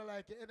same I don't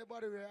like you.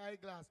 Anybody wear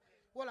eyeglass.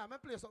 Well, I'm going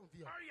to play something for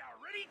you. Are you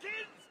ready,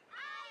 kids?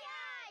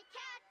 Aye,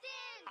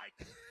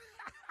 Captain.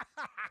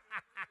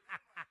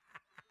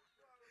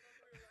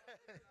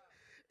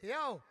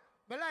 Yo,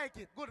 I like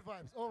it. Good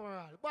vibes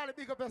overall. Body,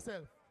 big up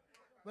yourself.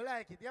 I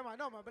like it. Yeah, man.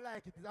 No, man, I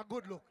like it. It's a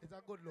good look. It's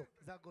a good look.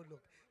 It's a good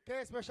look.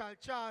 K Special,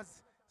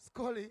 Charles,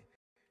 Scully,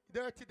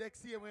 Dirty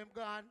Dekz, here when I'm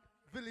gone,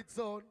 Village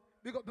Zone.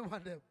 Big up the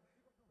man them.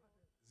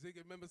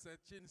 Ziggy, remember said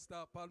chin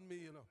stop on me,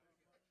 you know.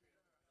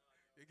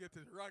 You get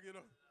it wrong, you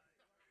know.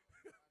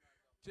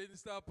 Chin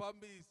stop on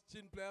me.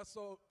 Chin play a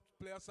song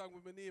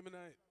with my name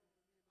tonight.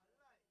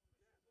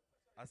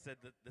 I said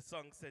that the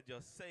song said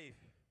you're safe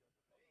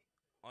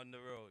on the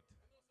road.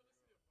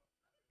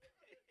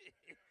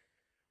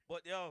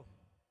 But yo,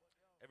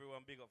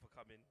 everyone big up for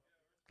coming.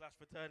 Clash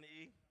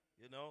Fraternity,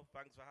 you know,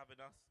 thanks for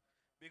having us.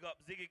 Big up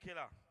Ziggy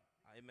Killer.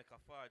 I make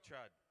a fire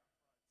trad.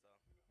 So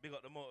big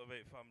up the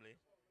Motivate family.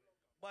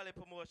 Bally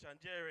Promotion,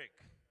 Jerick.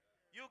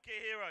 UK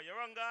hero, you're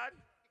on guard?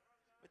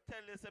 We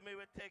tell you, me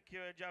will take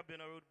your job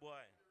in a rude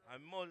boy.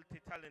 I'm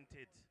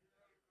multi-talented.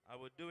 I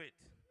will do it.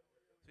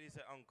 So he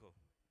said, uncle.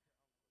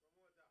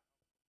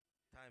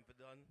 Time for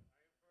done.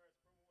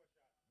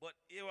 But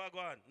here I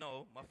go on.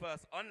 No, my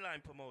first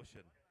online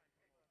promotion.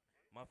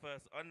 My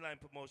first online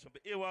promotion.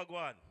 But here I go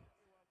on.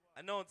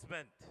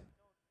 Announcement.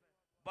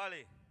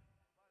 Bali.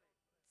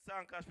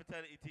 Sound Clash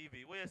Fraternity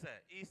TV. What you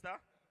say? Easter?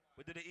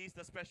 We do the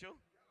Easter special.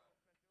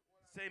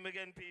 Same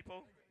again,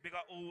 people. Big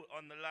up all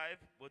on the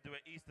live. We'll do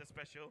an Easter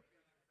special.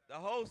 The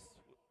host.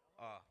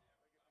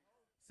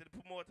 See the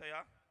promoter,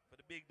 yeah? For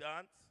the big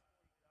dance.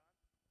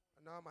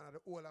 No, man,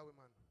 the older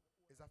women.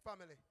 It's a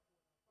family.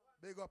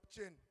 Big up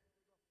Chin.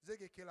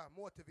 Ziggy Killer,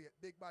 Motivate,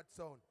 Big Bad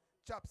Sound,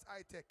 Chaps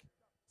High Tech,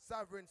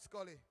 Sovereign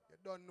Scully, you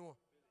don't know.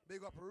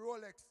 Big up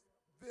Rolex,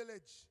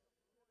 Village,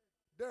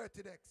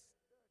 Dirty Dekz.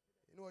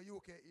 You know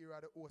UK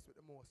era the host with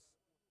the most.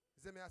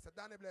 See me, I said,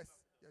 Danny Bless,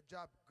 your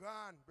job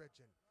gone,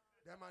 brethren.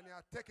 Them man, you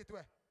take it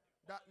away.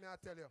 That me I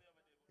tell you.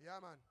 Yeah,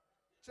 man.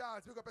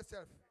 Charles, big up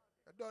yourself.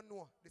 You don't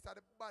know. This is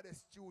the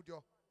baddest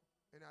studio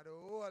in the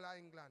whole of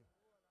England.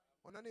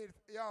 I need,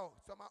 yo,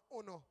 some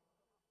honor.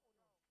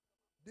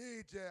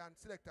 DJ and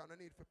selector, I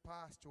need to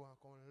pass through and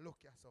come and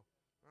look at so.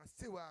 And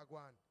see where I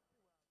go on.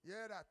 You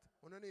hear that?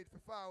 I need to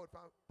forward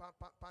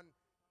pan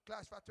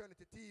Clash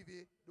Fraternity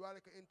TV, do a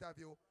little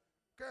interview.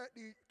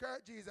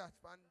 Kurt Jesus,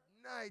 pan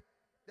night,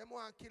 them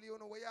want to kill you,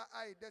 know where you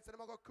hide. Then so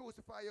them going to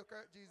crucify you,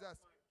 Kurt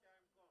Jesus.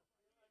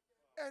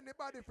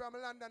 Anybody from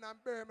London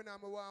and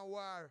Birmingham want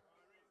war.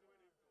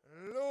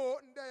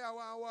 Luton there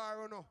want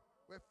war, you know.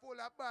 We're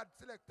full of bad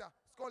selector.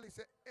 Scully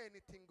say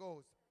anything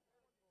goes.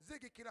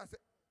 Ziggy Killer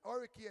say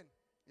Hurricane.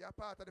 You're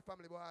part of the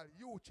family, but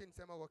you chin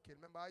say I'm going to kill.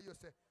 Remember, I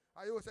used to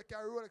say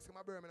carry Rolex in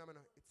my Birmingham.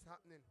 It's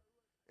happening.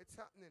 It's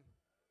happening.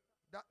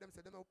 That them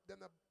say, them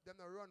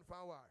no run for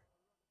a war.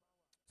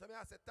 So me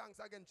I say thanks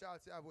again,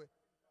 Charles,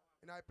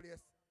 in our place.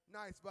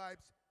 Nice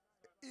vibes.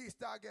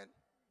 Easter again.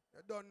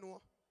 You don't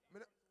know.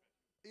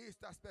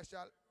 Easter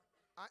special.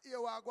 And here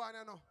we are going,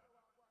 you know.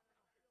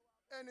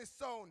 Any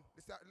sound,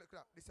 this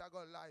I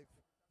go live.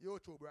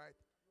 YouTube, right?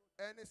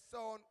 Any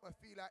sound we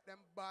feel like them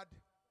bad.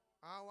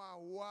 I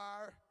want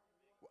war.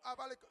 We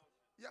have a little,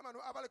 yeah man,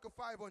 we have a little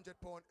 £500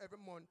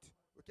 every month.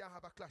 We can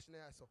have a clash in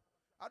there so.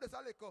 I just a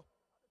little,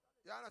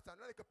 you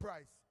understand, a little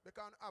price. We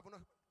can't have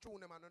no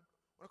tune them and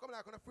when I come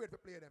like I'm afraid to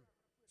play them.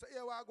 So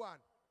here we are going.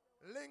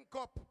 Link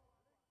up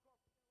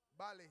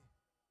Bali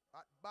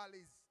at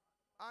Bali's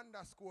 _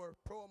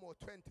 promo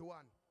 21.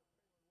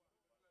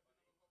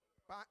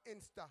 On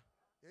Insta.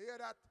 You hear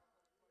that?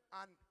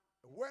 And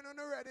when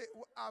you're ready,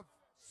 we have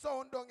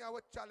sound down here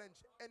will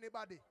challenge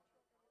anybody.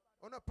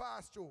 On a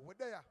pass through, we're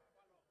there.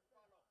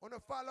 On a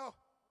follow,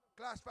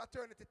 Clash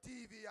Fraternity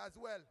TV as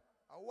well.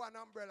 A one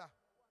umbrella.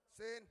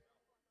 Saying,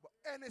 but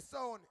any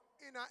sound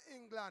in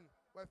England,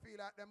 we feel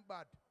like them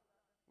bad.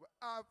 We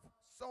have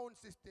sound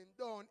system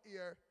down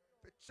here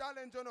for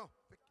challenge, you know.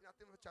 Not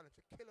even for challenge,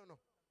 for kill, you know.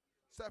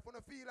 So if you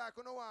don't feel like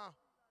you know want to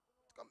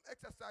come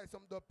exercise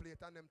some dub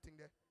plate and them thing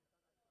there.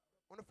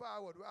 On the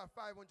forward, we have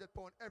 £500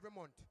 every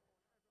month.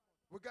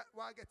 We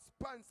want to get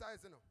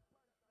sponsors, you know.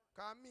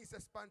 Because me say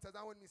sponsors,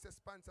 and when me say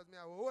sponsors, me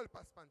have a whole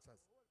pass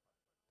sponsors.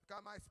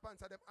 Because my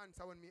sponsor them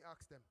answer when me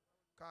ask them.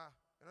 Because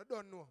you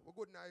don't know, we're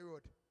good now the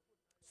road.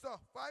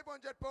 So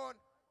 £500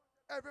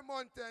 every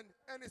month, and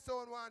any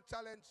sound want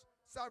challenge,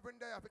 Sovereign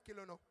there for kill,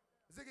 you know.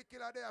 Ziggy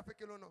Killer there for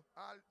kill, you know.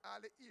 All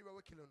the era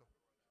we kill, you know.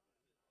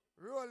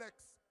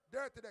 Rolex,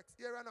 Dirty Dekz,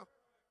 here you know.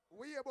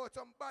 We hear about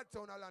some bad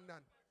sound in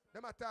London.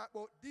 Them a talk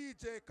about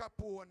DJ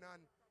Capone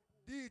and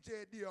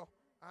DJ Dio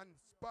and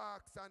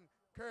Sparks and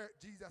Kurt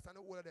Jesus and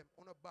all of them.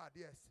 On a bad,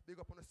 yes. Big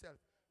up on yourself.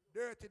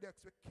 Dirty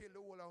Dekz we kill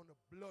the whole on the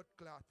blood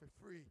clot for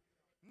free.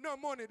 No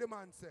money, the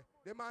man say.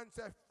 The man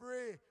say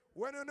free.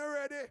 When you're not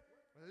ready,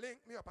 link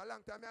me up. A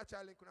long time I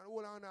try link and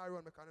all on our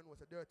run because I know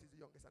so Dirty is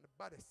the youngest and the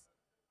baddest.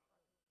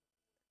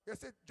 You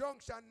see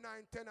Junction 9,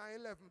 10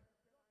 and 11.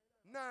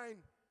 9,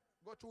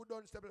 go through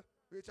Dunstable,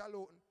 reach a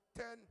Luton.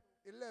 10,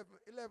 11,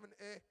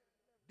 11A,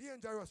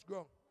 dangerous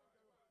ground.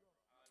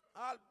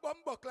 All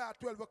bumper clock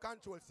 12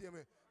 control, see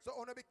me. So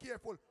wanna be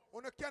careful.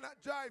 Wanna cannot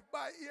drive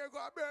by here,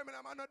 go to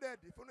Birmingham, I'm not dead.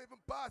 If you don't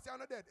even pass, you're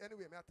not dead.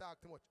 Anyway, I talk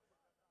too much.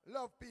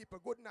 Love people,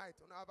 good night.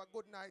 Wanna have a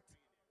good night.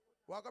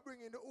 We're gonna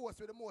bring in the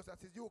host with the most,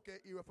 that's his UK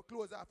era for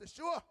close off the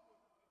show.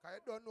 Cause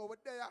you don't know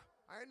what they are.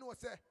 I know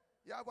say,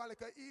 you have like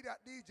an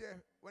idiot DJ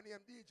when him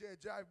DJ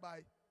drive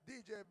by.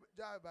 DJ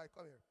drive by,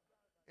 come here.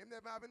 Him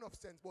never have enough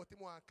sense, but him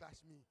want to clash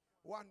me.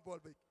 One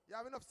Volvic. You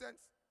have enough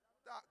sense?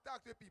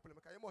 Talk to the people,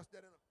 because you must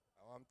dead enough.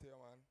 I want to tell you,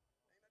 man.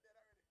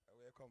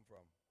 Where you come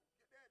from?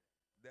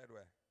 Dead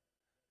where?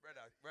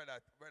 Brother,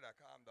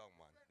 calm down,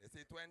 man. You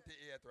see, 28th,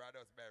 we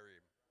just bury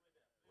him.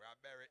 We have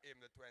buried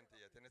him the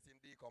 28th, and you see him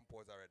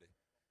decompose already.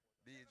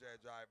 DJ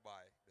drive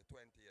by, the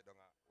 28th.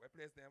 Where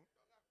place name?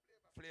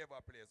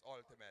 Flavor place,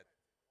 ultimate.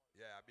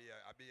 Yeah,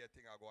 I be a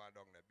thing I go on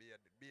down there.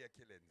 Be a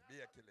killings.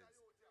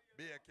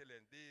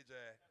 DJ,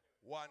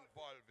 one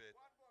Volvic,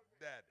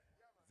 dead.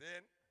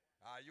 Then,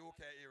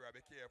 UK era, be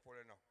careful,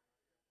 you know.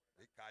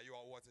 Because you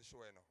are what's the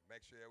show, you know.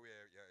 Make sure you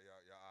wear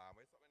your arm.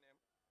 What's your name?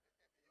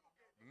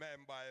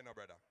 Member, you know,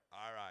 brother.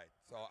 All right.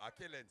 So, a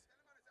killings.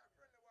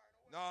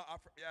 No, a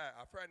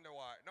friendly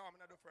war. No, I'm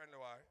not a friendly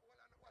war.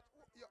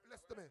 Yo,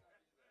 listen to me.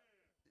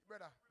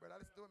 Brother,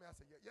 listen to me. I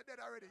say, you're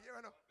dead already, you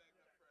know.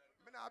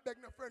 I'm not beg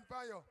no friend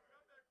for you.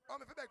 I'm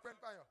a beg friend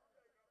for you.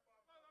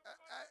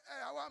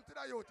 Hey, I want to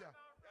that youth here.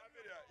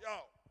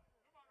 Yo,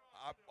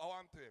 I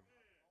want to him.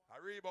 I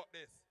Reebok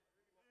this.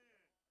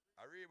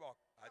 I Reebok.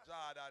 I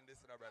Jordan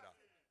this, you know, brother.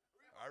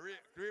 I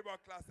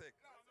Reebok classic.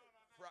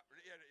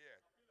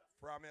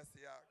 From you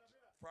see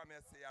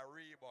a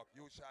Reebok,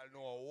 you shall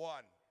know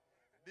one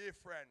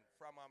different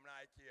from a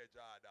Nike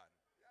Jordan.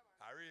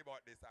 I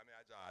Reebok this, I'm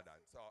a Jordan.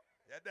 So,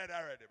 you're dead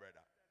already,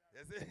 brother.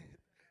 You see?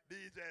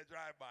 DJ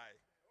drive-by.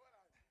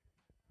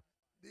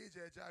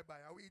 DJ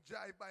drive-by. And we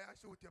drive by and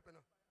shoot you up, you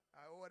know.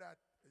 I know that.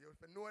 You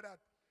know that.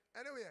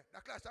 Anyway, the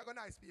clash are go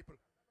nice people.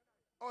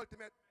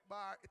 Ultimate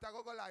bar, it a go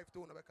live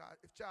too, no, because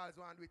if Charles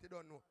want to do it, you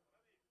don't know.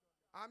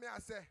 And me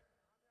I say,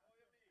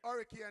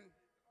 Hurricane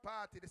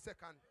Party the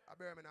second at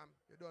Birmingham,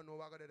 you don't know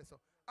what I got there. So,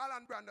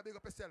 Alan Brando, big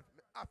up yourself.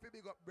 Happy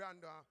big up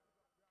Brando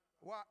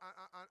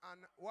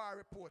and War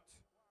Report.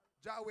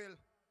 Jawil,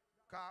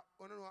 because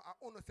I don't know, I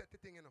only set the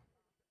thing, you know.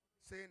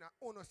 Saying I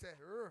only say,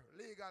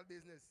 legal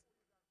business.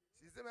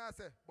 See me I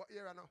say, but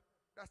here I know,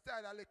 that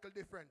style a little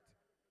different.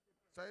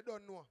 So you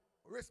don't know.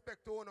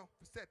 Respect to you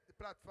to set the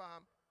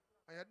platform.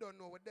 And you don't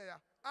know what they are.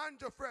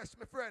 Andrew Fresh,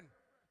 my friend.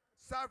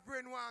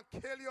 Sovereign want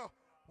kill you.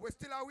 We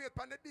still await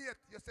on the date.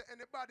 You say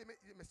anybody, me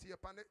see you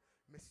on the,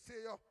 me see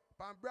you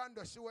on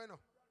Brando show, you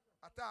know.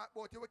 I thought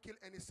about you will kill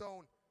any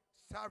sound.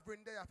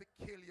 Sovereign there to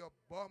kill your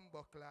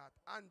bumbo clot.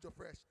 Andrew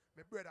Fresh,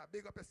 my brother,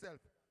 big up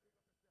yourself.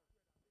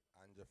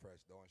 Andrew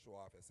Fresh, don't show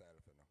off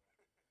yourself, you know.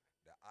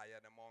 The higher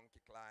the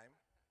monkey climb,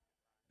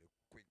 the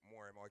quick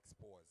more and more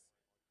exposed.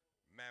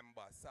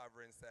 Member,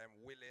 Sovereign say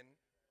willing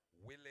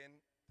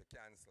to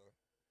cancel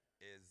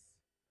is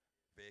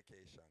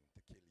vacation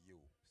to kill you.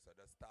 So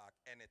just talk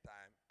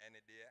anytime, any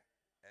day,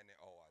 any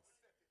hours.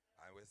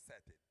 And we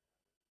set it.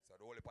 So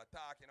the whole people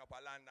talking up a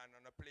London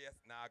on the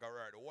place, now go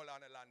word. The whole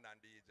on the London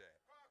DJ.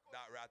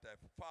 That right there,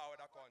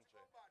 forward the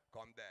country,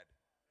 come dead.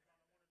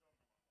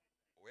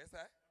 What you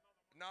say?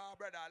 No,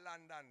 brother,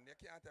 London. You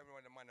can't tell me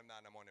when the man them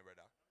not the money,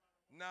 brother.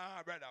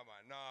 No, brother,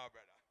 man. No,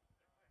 brother.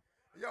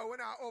 Yo,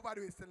 we're not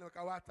overdo it still, look,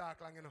 we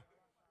talk long, you know.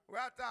 We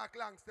talk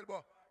long still,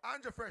 but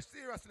Andrew Fresh,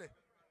 seriously.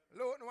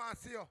 Luton want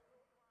to see you.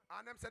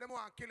 And them say them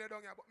want to kill you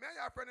down here. But me and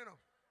your friend, you know,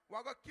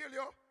 we're going to kill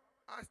you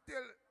and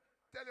still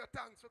tell you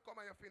thanks for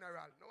coming to your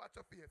funeral. No, watch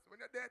your face.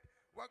 When you're dead,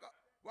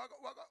 We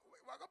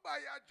go buy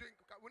you a drink.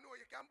 We know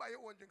you can buy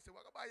your own drink, so we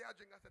go buy you a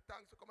drink and say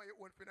thanks for coming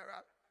your own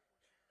funeral.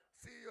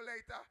 See you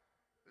later.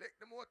 Lick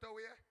the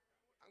motorway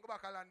and go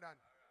back to London.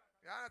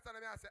 You understand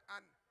me? I say,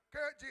 and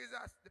Kurt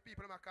Jesus, the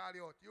people might call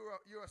you out.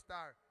 You're a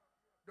star.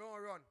 Don't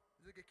run.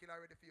 Ziggy Killer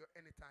ready for you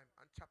anytime.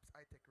 And Chaps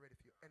I Tech ready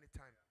for you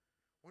anytime.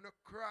 When you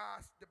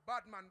cross the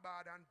Badman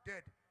bar and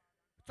dead.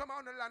 Somehow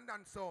on the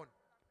London sound.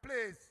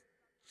 Please.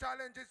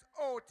 Challenge is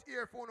out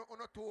here for on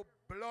a two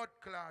blood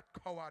clot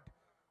coward.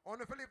 On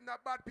if you live in a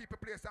bad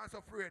people place and so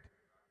afraid.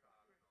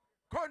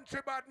 Country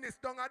badness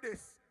down at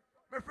this.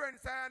 My friend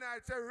say and I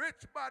say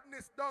rich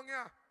badness down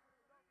here.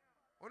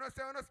 When I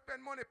say when I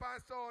spend money on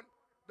sound,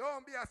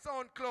 don't be a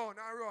sound clown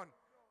and run.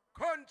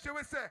 Country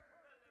we say.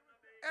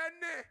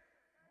 Any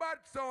bad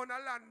sound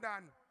in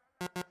London.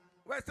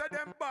 We say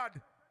them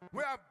bad.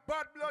 We have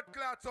bad blood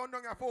clots on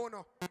down your phone.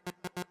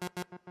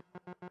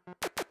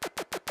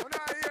 When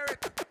I hear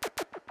it.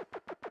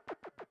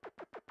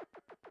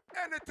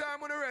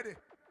 Anytime when you're ready.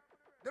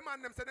 The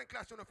man them say them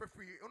clash on for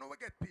free. You know we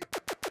get paid.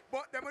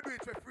 But them will do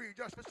it for free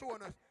just for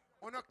showing us.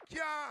 On a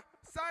can't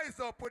size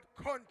up with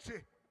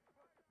country.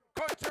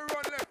 Country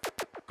run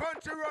left.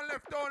 Country run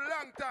left down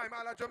long time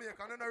all of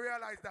Jamaica. I don't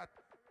realize that.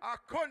 Our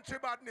country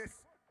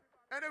badness.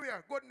 Anyway,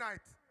 good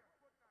night.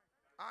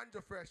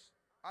 Andrew Fresh,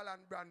 Alan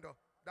Brando,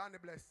 Danny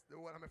Bless, the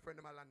one of my friend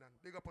in my London.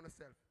 Big up on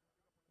yourself.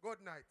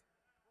 Good night.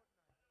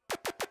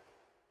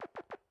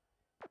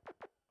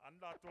 And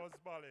that was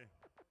Bali.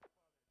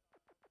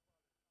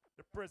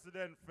 The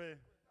president for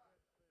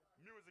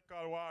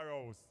Musical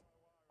Warhouse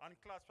and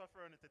Class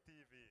Fraternity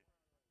TV.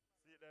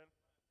 See then?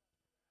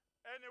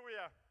 Anyway,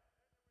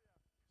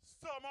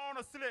 some on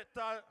a select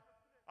a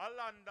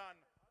London,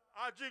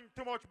 I drink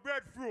too much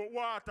breadfruit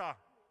water.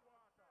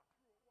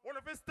 What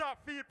if we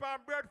stop feed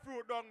pan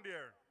breadfruit down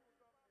there?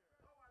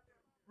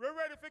 We're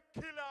ready for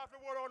kill off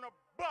the world on the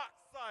back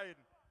side.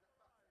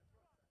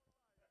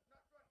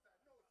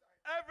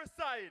 Every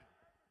side.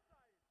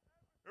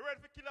 We're ready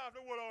for kill off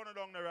the world on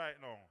down there right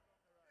now.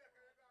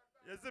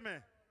 You see me?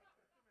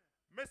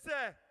 Me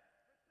say,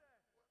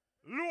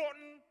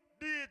 Luton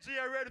DJ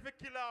ready for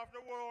kill off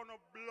the world on a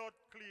blood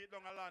cleat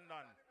down in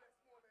London.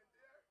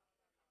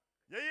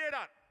 You hear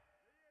that?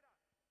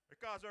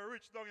 Because we're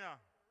rich down here.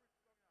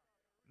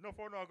 No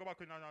for now go back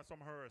in on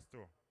some hearse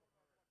too.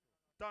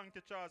 Thank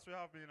you, Charles, for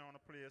having me on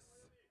the place.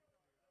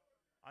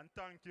 And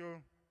thank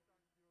you,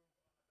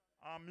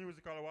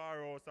 Musical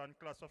Warhouse and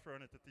Class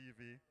Fraternity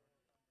TV,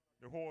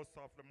 the host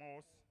of the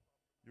most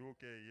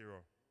UK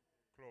hero.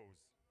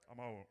 Close. I'm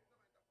out.